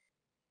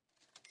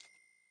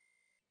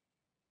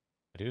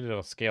 I did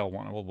a scale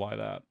one. I will buy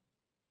that.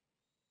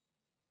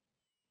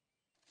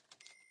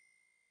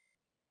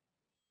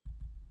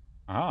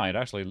 Ah, it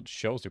actually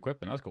shows the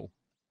equipment. That's cool.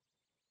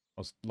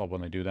 I love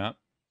when they do that.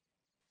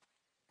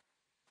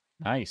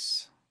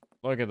 Nice.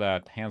 Look at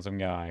that handsome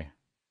guy.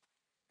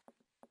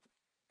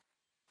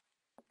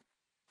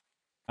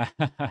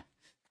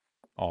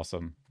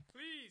 Awesome.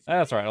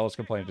 That's right. I'll just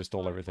complain. Just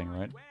stole everything,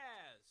 right?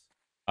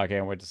 I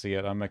can't wait to see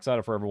it. I'm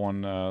excited for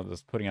everyone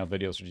that's putting out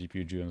videos for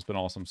GPU June. It's been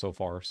awesome so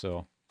far,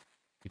 so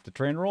keep the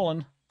train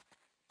rolling.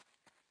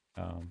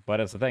 But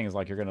that's the thing, is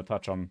like you're going to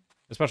touch on,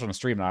 especially on the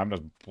stream now, I'm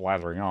just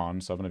blathering on,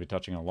 so I'm going to be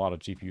touching on a lot of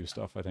GPU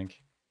stuff, I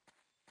think.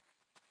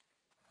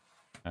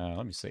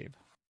 Let me save.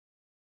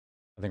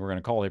 I think we're going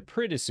to call it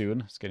pretty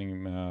soon. It's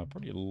getting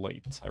pretty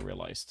late, I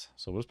realized.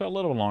 So we'll spend a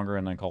little longer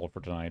and then call it for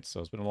tonight. So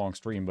it's been a long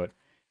stream, but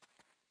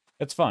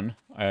it's fun.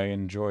 I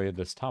enjoy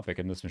this topic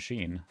and this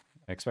machine.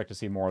 I expect to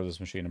see more of this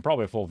machine, and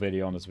probably a full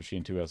video on this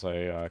machine too as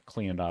I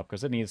clean it up,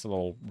 because it needs a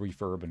little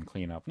refurb and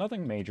clean up.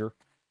 Nothing major.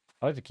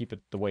 I like to keep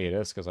it the way it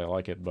is because I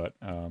like it, but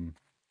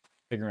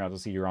figuring out the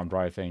CD-ROM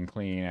drive thing,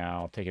 cleaning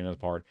out, taking it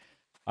apart.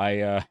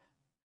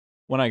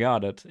 When I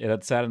got it, it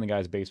had sat in the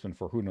guy's basement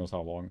for who knows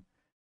how long,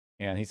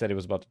 and he said he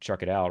was about to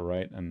chuck it out,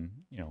 right? And,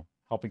 you know,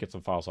 help me get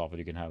some files off it,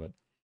 you can have it.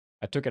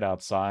 I took it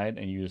outside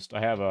and used,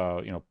 I have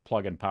a, you know,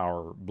 plug-in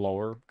power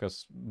blower,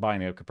 because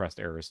buying a compressed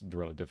air is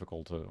really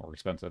difficult or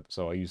expensive,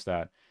 so I used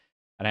that.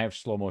 And I have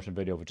slow motion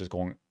video of it just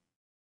going,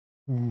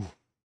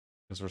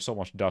 because there's so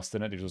much dust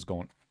in it, it's just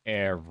going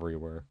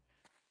everywhere.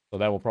 So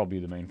that will probably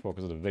be the main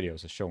focus of the video,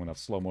 is just showing that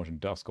slow motion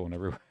dust going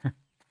everywhere.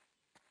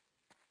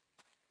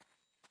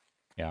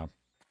 Yeah.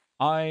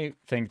 I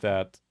think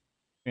that,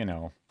 you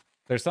know,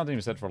 there's something to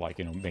be said for, like,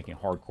 you know, making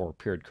hardcore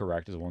period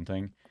correct is one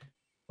thing.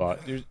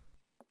 But there's,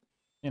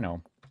 you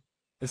know,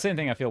 the same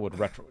thing I feel with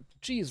retro.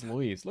 Jeez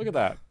Louise, look at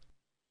that.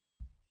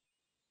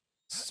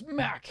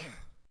 Smack!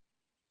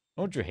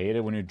 Don't you hate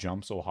it when you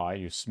jump so high,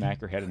 you smack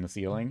your head in the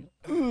ceiling?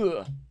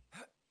 Ugh!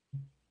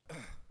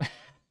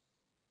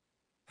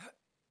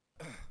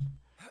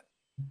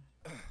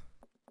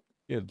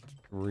 Good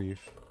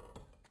grief.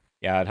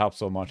 Yeah, it helped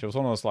so much. It was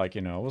one of those, like,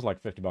 you know, it was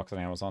like 50 bucks on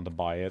Amazon to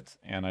buy it,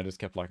 and I just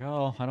kept like,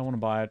 oh, I don't want to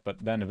buy it, but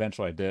then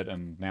eventually I did,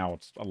 and now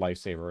it's a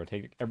lifesaver. I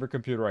take every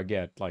computer I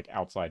get, like,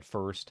 outside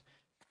first,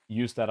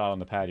 use that out on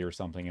the patio or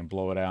something, and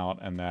blow it out,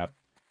 and that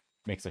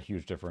makes a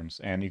huge difference.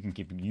 And you can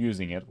keep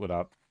using it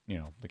without, you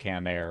know, the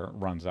canned air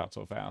runs out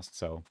so fast,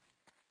 so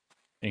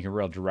and you can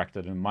really direct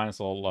it, and minus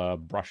a little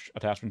brush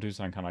attachment too,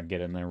 so I can kind of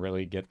get in there and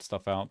really get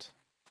stuff out.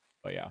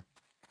 But yeah.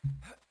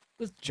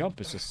 This jump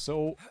is just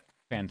so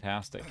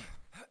fantastic.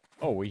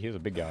 Oh, he's a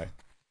big guy.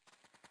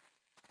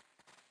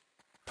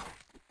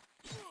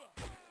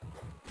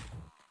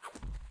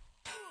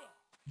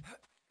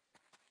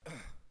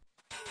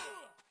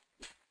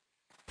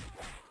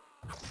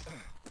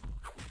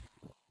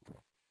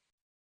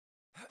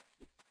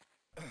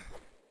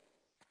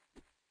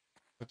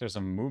 But there's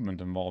some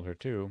movement involved here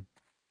too.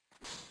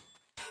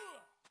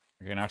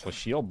 I can actually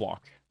shield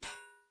block.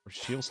 Or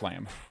shield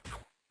slam.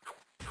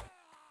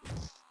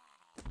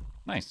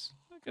 Nice.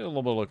 Get a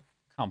little bit of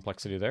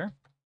complexity there.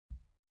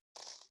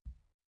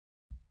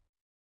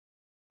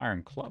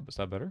 Iron club, is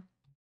that better?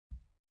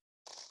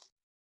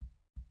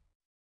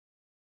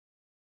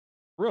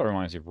 Really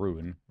reminds you of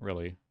Ruin,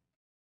 really.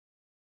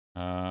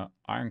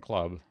 Iron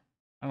club.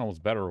 I don't know what's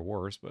better or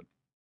worse, but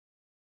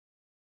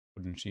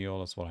wooden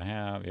shield, that's what I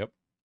have. Yep.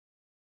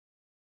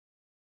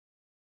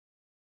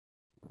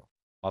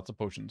 Lots of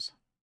potions.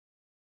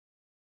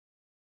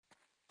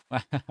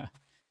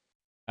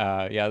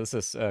 Yeah, this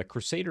is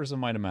Crusaders of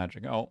Might and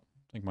Magic. Oh,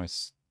 I think my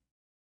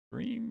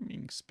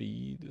streaming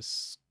speed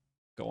is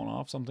going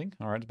off something.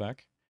 All right, it's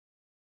back.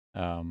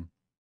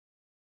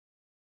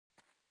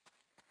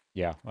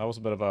 Yeah, that was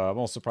a bit of a... I'm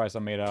almost surprised I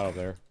made it out of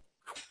there.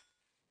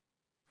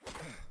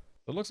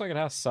 It looks like it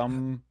has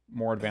some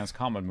more advanced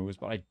combat moves,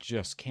 but I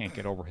just can't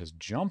get over his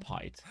jump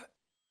height.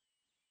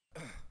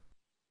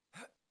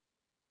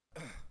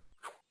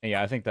 And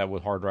yeah, I think that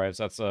with hard drives,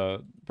 that's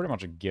pretty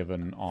much a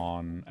given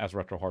on as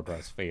retro hard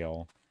drives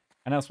fail.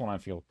 And that's one I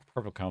feel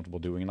perfectly comfortable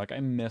doing. Like, I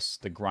miss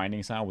the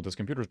grinding sound, what this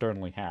computer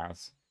certainly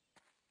has.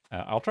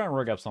 I'll try and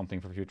rig up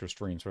something for future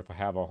streams, where if I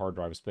have a hard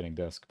drive spinning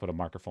disk, put a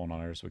microphone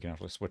on it so we can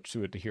actually switch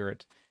to it to hear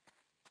it.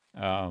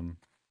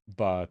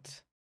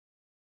 But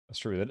that's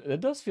true.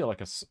 It does feel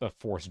like a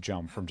forced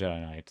jump from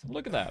Jedi Knight.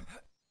 Look at that.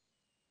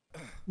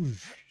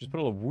 Whoosh. Just put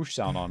a little whoosh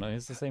sound on it.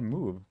 It's the same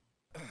move.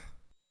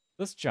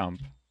 This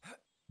jump.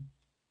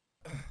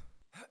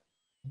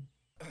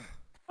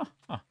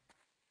 Huh.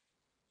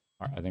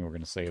 Alright, I think we're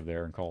going to save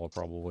there and call it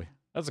probably.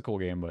 That's a cool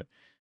game, but...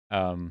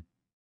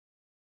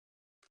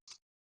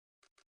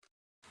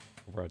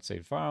 override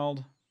save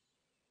filed.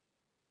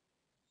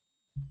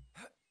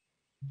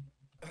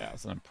 Yeah,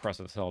 it's an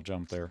impressive cell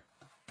jump there.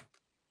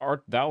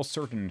 Art thou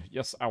certain?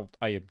 Yes,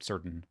 I am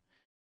certain.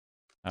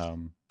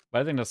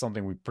 But I think that's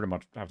something we pretty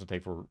much have to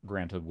take for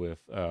granted with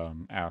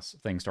as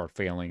things start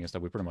failing, is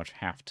that we pretty much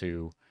have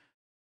to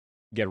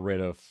get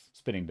rid of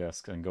spinning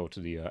disks and go to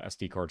the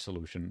SD card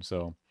solution.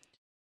 So,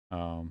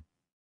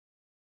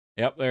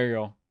 yep, there you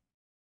go.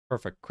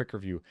 Perfect. Quick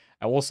review.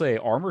 I will say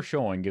armor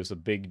showing gives a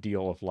big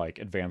deal of like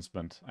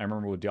advancement. I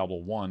remember with Diablo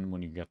 1,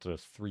 when you get to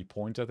 3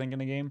 points, I think, in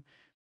the game,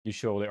 you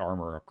show the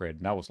armor upgrade,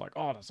 and that was like,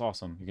 oh, that's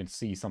awesome. You can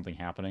see something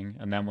happening.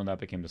 And then when that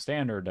became the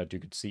standard, that you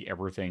could see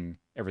everything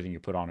you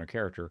put on your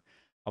character,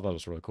 I thought it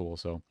was really cool.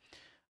 So,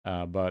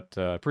 but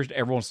appreciate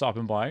everyone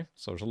stopping by.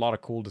 So there's a lot of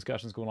cool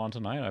discussions going on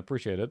tonight. I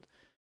appreciate it.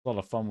 A lot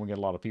of fun. We get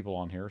a lot of people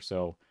on here.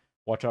 So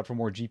watch out for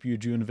more GPU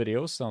June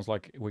videos. Sounds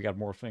like we got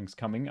more things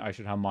coming. I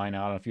should have mine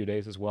out in a few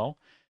days as well.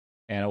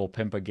 And I will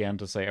pimp again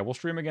to say I will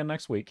stream again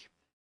next week.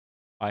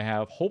 I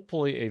have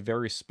hopefully a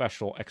very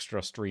special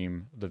extra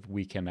stream the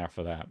weekend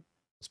after that.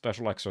 A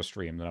special extra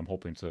stream that I'm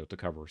hoping to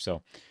cover.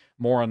 So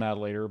more on that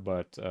later,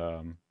 but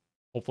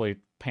hopefully it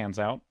pans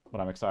out.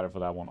 But I'm excited for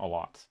that one a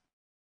lot.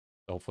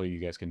 So hopefully you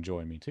guys can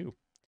join me too.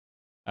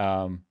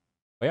 But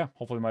yeah,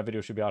 hopefully my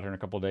video should be out here in a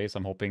couple of days.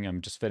 I'm hoping.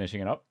 I'm just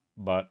finishing it up.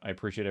 But I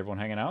appreciate everyone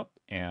hanging out.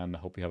 And I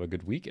hope you have a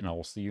good week. And I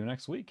will see you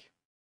next week.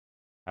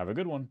 Have a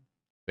good one.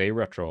 Stay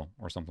retro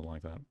or something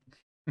like that.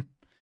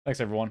 Thanks,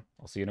 everyone.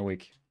 I'll see you in a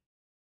week.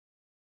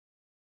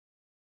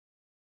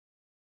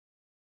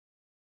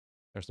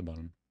 There's the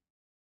button.